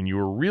Miami's pick and you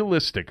were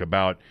realistic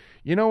about,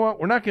 you know what,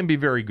 we're not going to be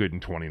very good in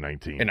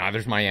 2019. And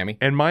neither's Miami.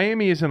 And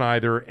Miami isn't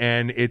either,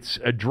 and it's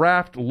a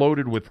draft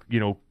loaded with,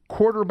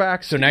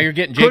 quarterbacks. So now you're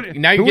getting Jake.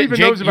 Who You're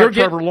knows about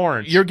Trevor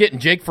Lawrence? You're getting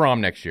Jake Fromm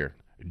next year.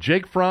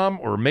 Jake Fromm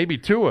or maybe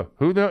Tua.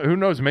 Who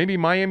knows? Maybe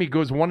Miami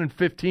goes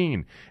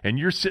 1-15, and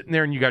you're sitting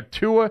there and you got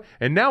Tua,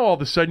 and now all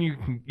of a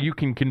sudden you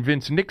can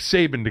convince Nick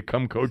Saban to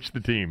come coach the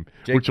team,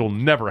 which will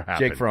never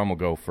happen. Jake Fromm will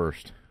go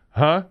first.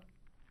 Huh?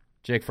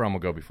 Jake Fromm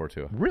will go before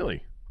Tua.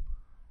 Really?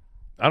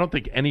 I don't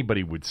think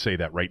anybody would say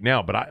that right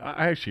now, but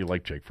I actually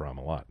like Jake Fromm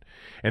a lot.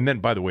 And then,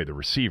 by the way, the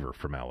receiver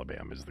from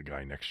Alabama is the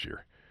guy next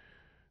year.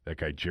 That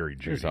guy, Jerry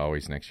Jeudy. There's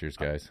always next year's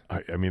guys.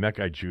 I mean, that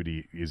guy,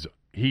 Jeudy,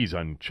 he's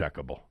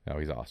uncheckable. Oh,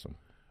 he's awesome.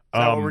 Is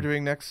that what we're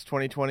doing next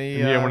 2020?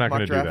 Yeah, we're not mock going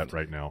to do draft? that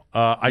right now.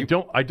 I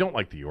don't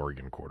like the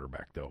Oregon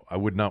quarterback, though. I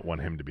would not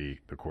want him to be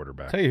the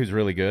quarterback. Tell you who's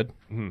really good.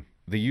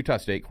 The Utah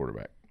State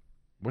quarterback,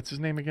 What's his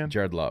name again?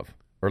 Jared Love.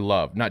 Or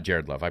Love, not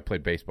Jared Love. I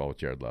played baseball with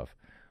Jared Love.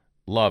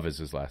 Love is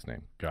his last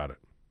name. Got it.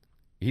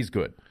 He's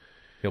good.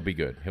 He'll be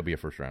good. He'll be a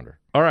first rounder.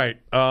 All right.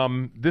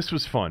 This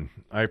was fun.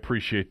 I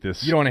appreciate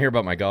this. You don't want to hear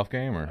about my golf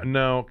game, or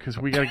No, because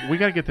we got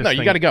to get this. No,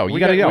 you gotta go. You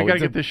gotta go. We got to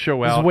It's a- get this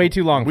show this is out. way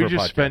too long We for a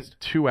just podcast. spent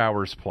 2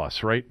 hours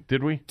plus, right?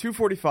 Did we?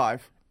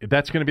 245.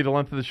 That's going to be the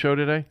length of the show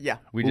today. Yeah.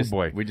 we Oh, just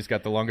boy. we just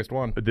got the longest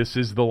one. This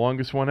is the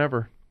longest one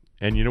ever.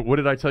 And what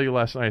did I tell you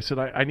last night? I said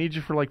I need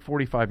you for like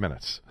 45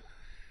 minutes.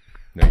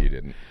 No, you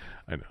didn't.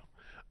 I know.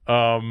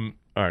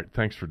 All right.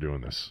 Thanks for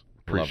doing this.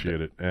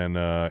 Appreciate it.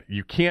 And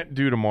you can't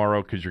do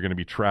tomorrow because you're going to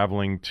be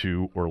traveling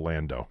to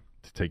Orlando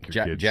to take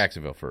your kids.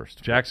 Jacksonville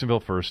first. Jacksonville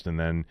first, and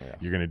then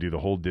you're going to do the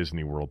whole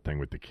Disney World thing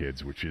with the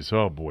kids, which is,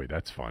 oh boy,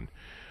 that's fun.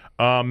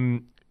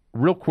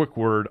 Real quick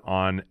word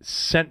on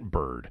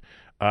Scentbird.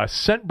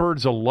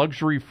 Scentbird's a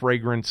luxury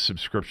fragrance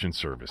subscription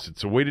service.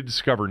 It's a way to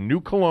discover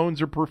new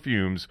colognes or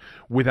perfumes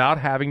without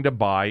having to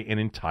buy an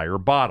entire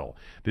bottle.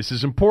 This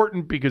is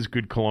important because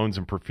good colognes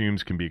and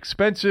perfumes can be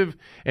expensive,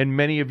 and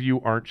many of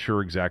you aren't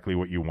sure exactly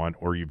what you want,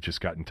 or you've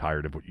just gotten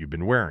tired of what you've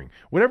been wearing.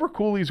 Whatever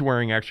Cooley's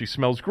wearing actually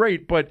smells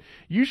great, but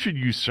you should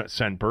use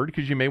Scentbird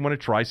because you may want to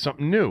try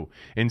something new.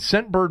 And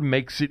Scentbird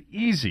makes it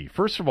easy.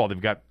 First of all,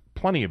 they've got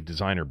plenty of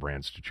designer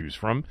brands to choose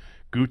from.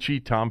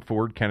 Gucci, Tom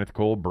Ford, Kenneth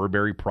Cole,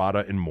 Burberry,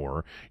 Prada, and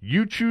more.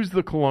 You choose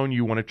the cologne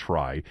you want to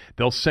try.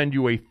 They'll send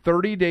you a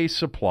 30-day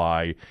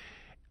supply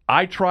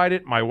I tried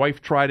it. My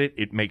wife tried it.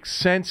 It makes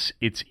sense.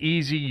 It's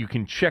easy. You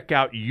can check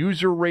out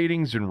user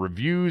ratings and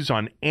reviews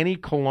on any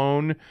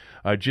cologne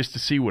just to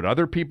see what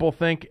other people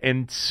think.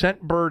 And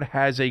Scentbird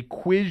has a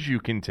quiz you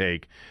can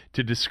take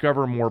to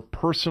discover more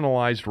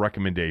personalized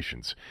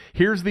recommendations.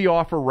 Here's the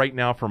offer right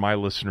now for my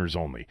listeners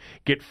only.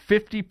 Get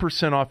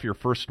 50% off your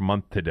first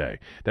month today.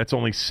 That's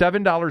only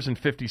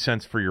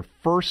 $7.50 for your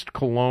first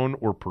cologne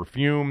or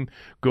perfume.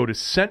 Go to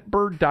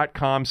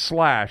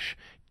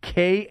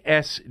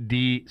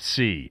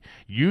Scentbird.com/KSDC.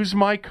 Use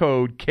my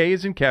code, K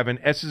as in Kevin,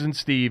 S as in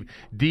Steve,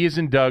 D as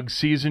in Doug,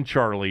 C as in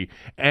Charlie,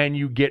 and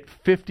you get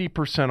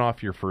 50%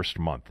 off your first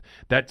month.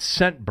 That's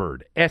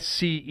Scentbird,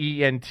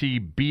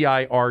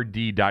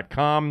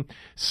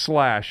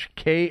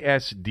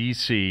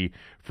 SCENTBIRD.com/KSDC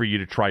for you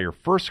to try your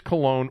first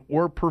cologne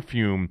or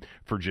perfume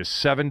for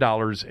just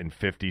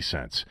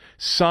 $7.50.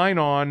 Sign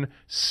on,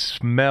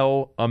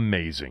 smell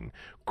amazing.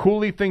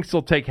 Cooley thinks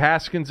they'll take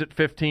Haskins at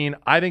 15.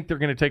 I think they're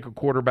going to take a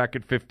quarterback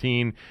at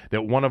 15,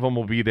 that one of them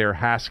will be there,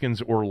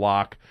 Haskins or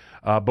Locke,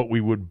 but we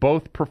would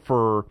both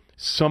prefer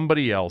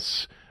somebody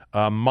else.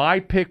 My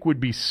pick would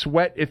be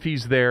Sweat if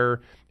he's there,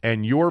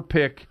 and your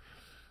pick?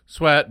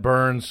 Sweat,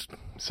 Burns.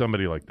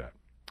 Somebody like that,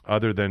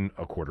 other than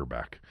a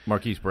quarterback.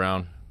 Marquise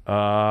Brown.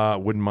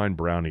 Wouldn't mind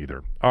Brown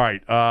either. All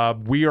right,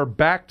 we are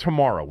back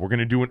tomorrow. We're going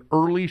to do an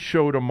early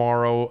show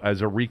tomorrow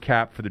as a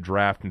recap for the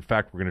draft. In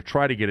fact, we're going to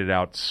try to get it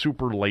out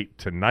super late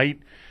tonight,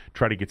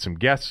 try to get some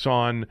guests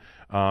on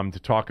to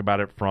talk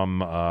about it from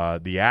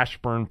the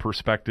Ashburn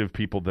perspective,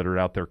 people that are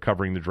out there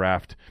covering the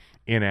draft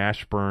in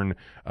Ashburn.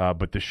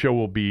 But the show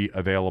will be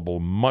available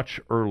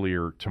much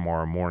earlier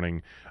tomorrow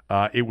morning.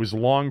 It was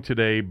long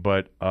today,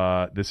 but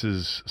this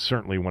is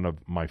certainly one of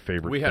my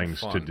favorite things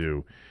to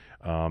do.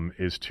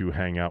 Is to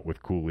hang out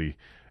with Cooley.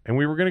 And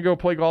we were going to go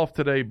play golf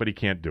today, but he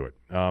can't do it.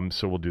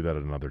 So we'll do that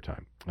at another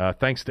time.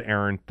 Thanks to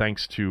Aaron.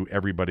 Thanks to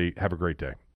everybody. Have a great day.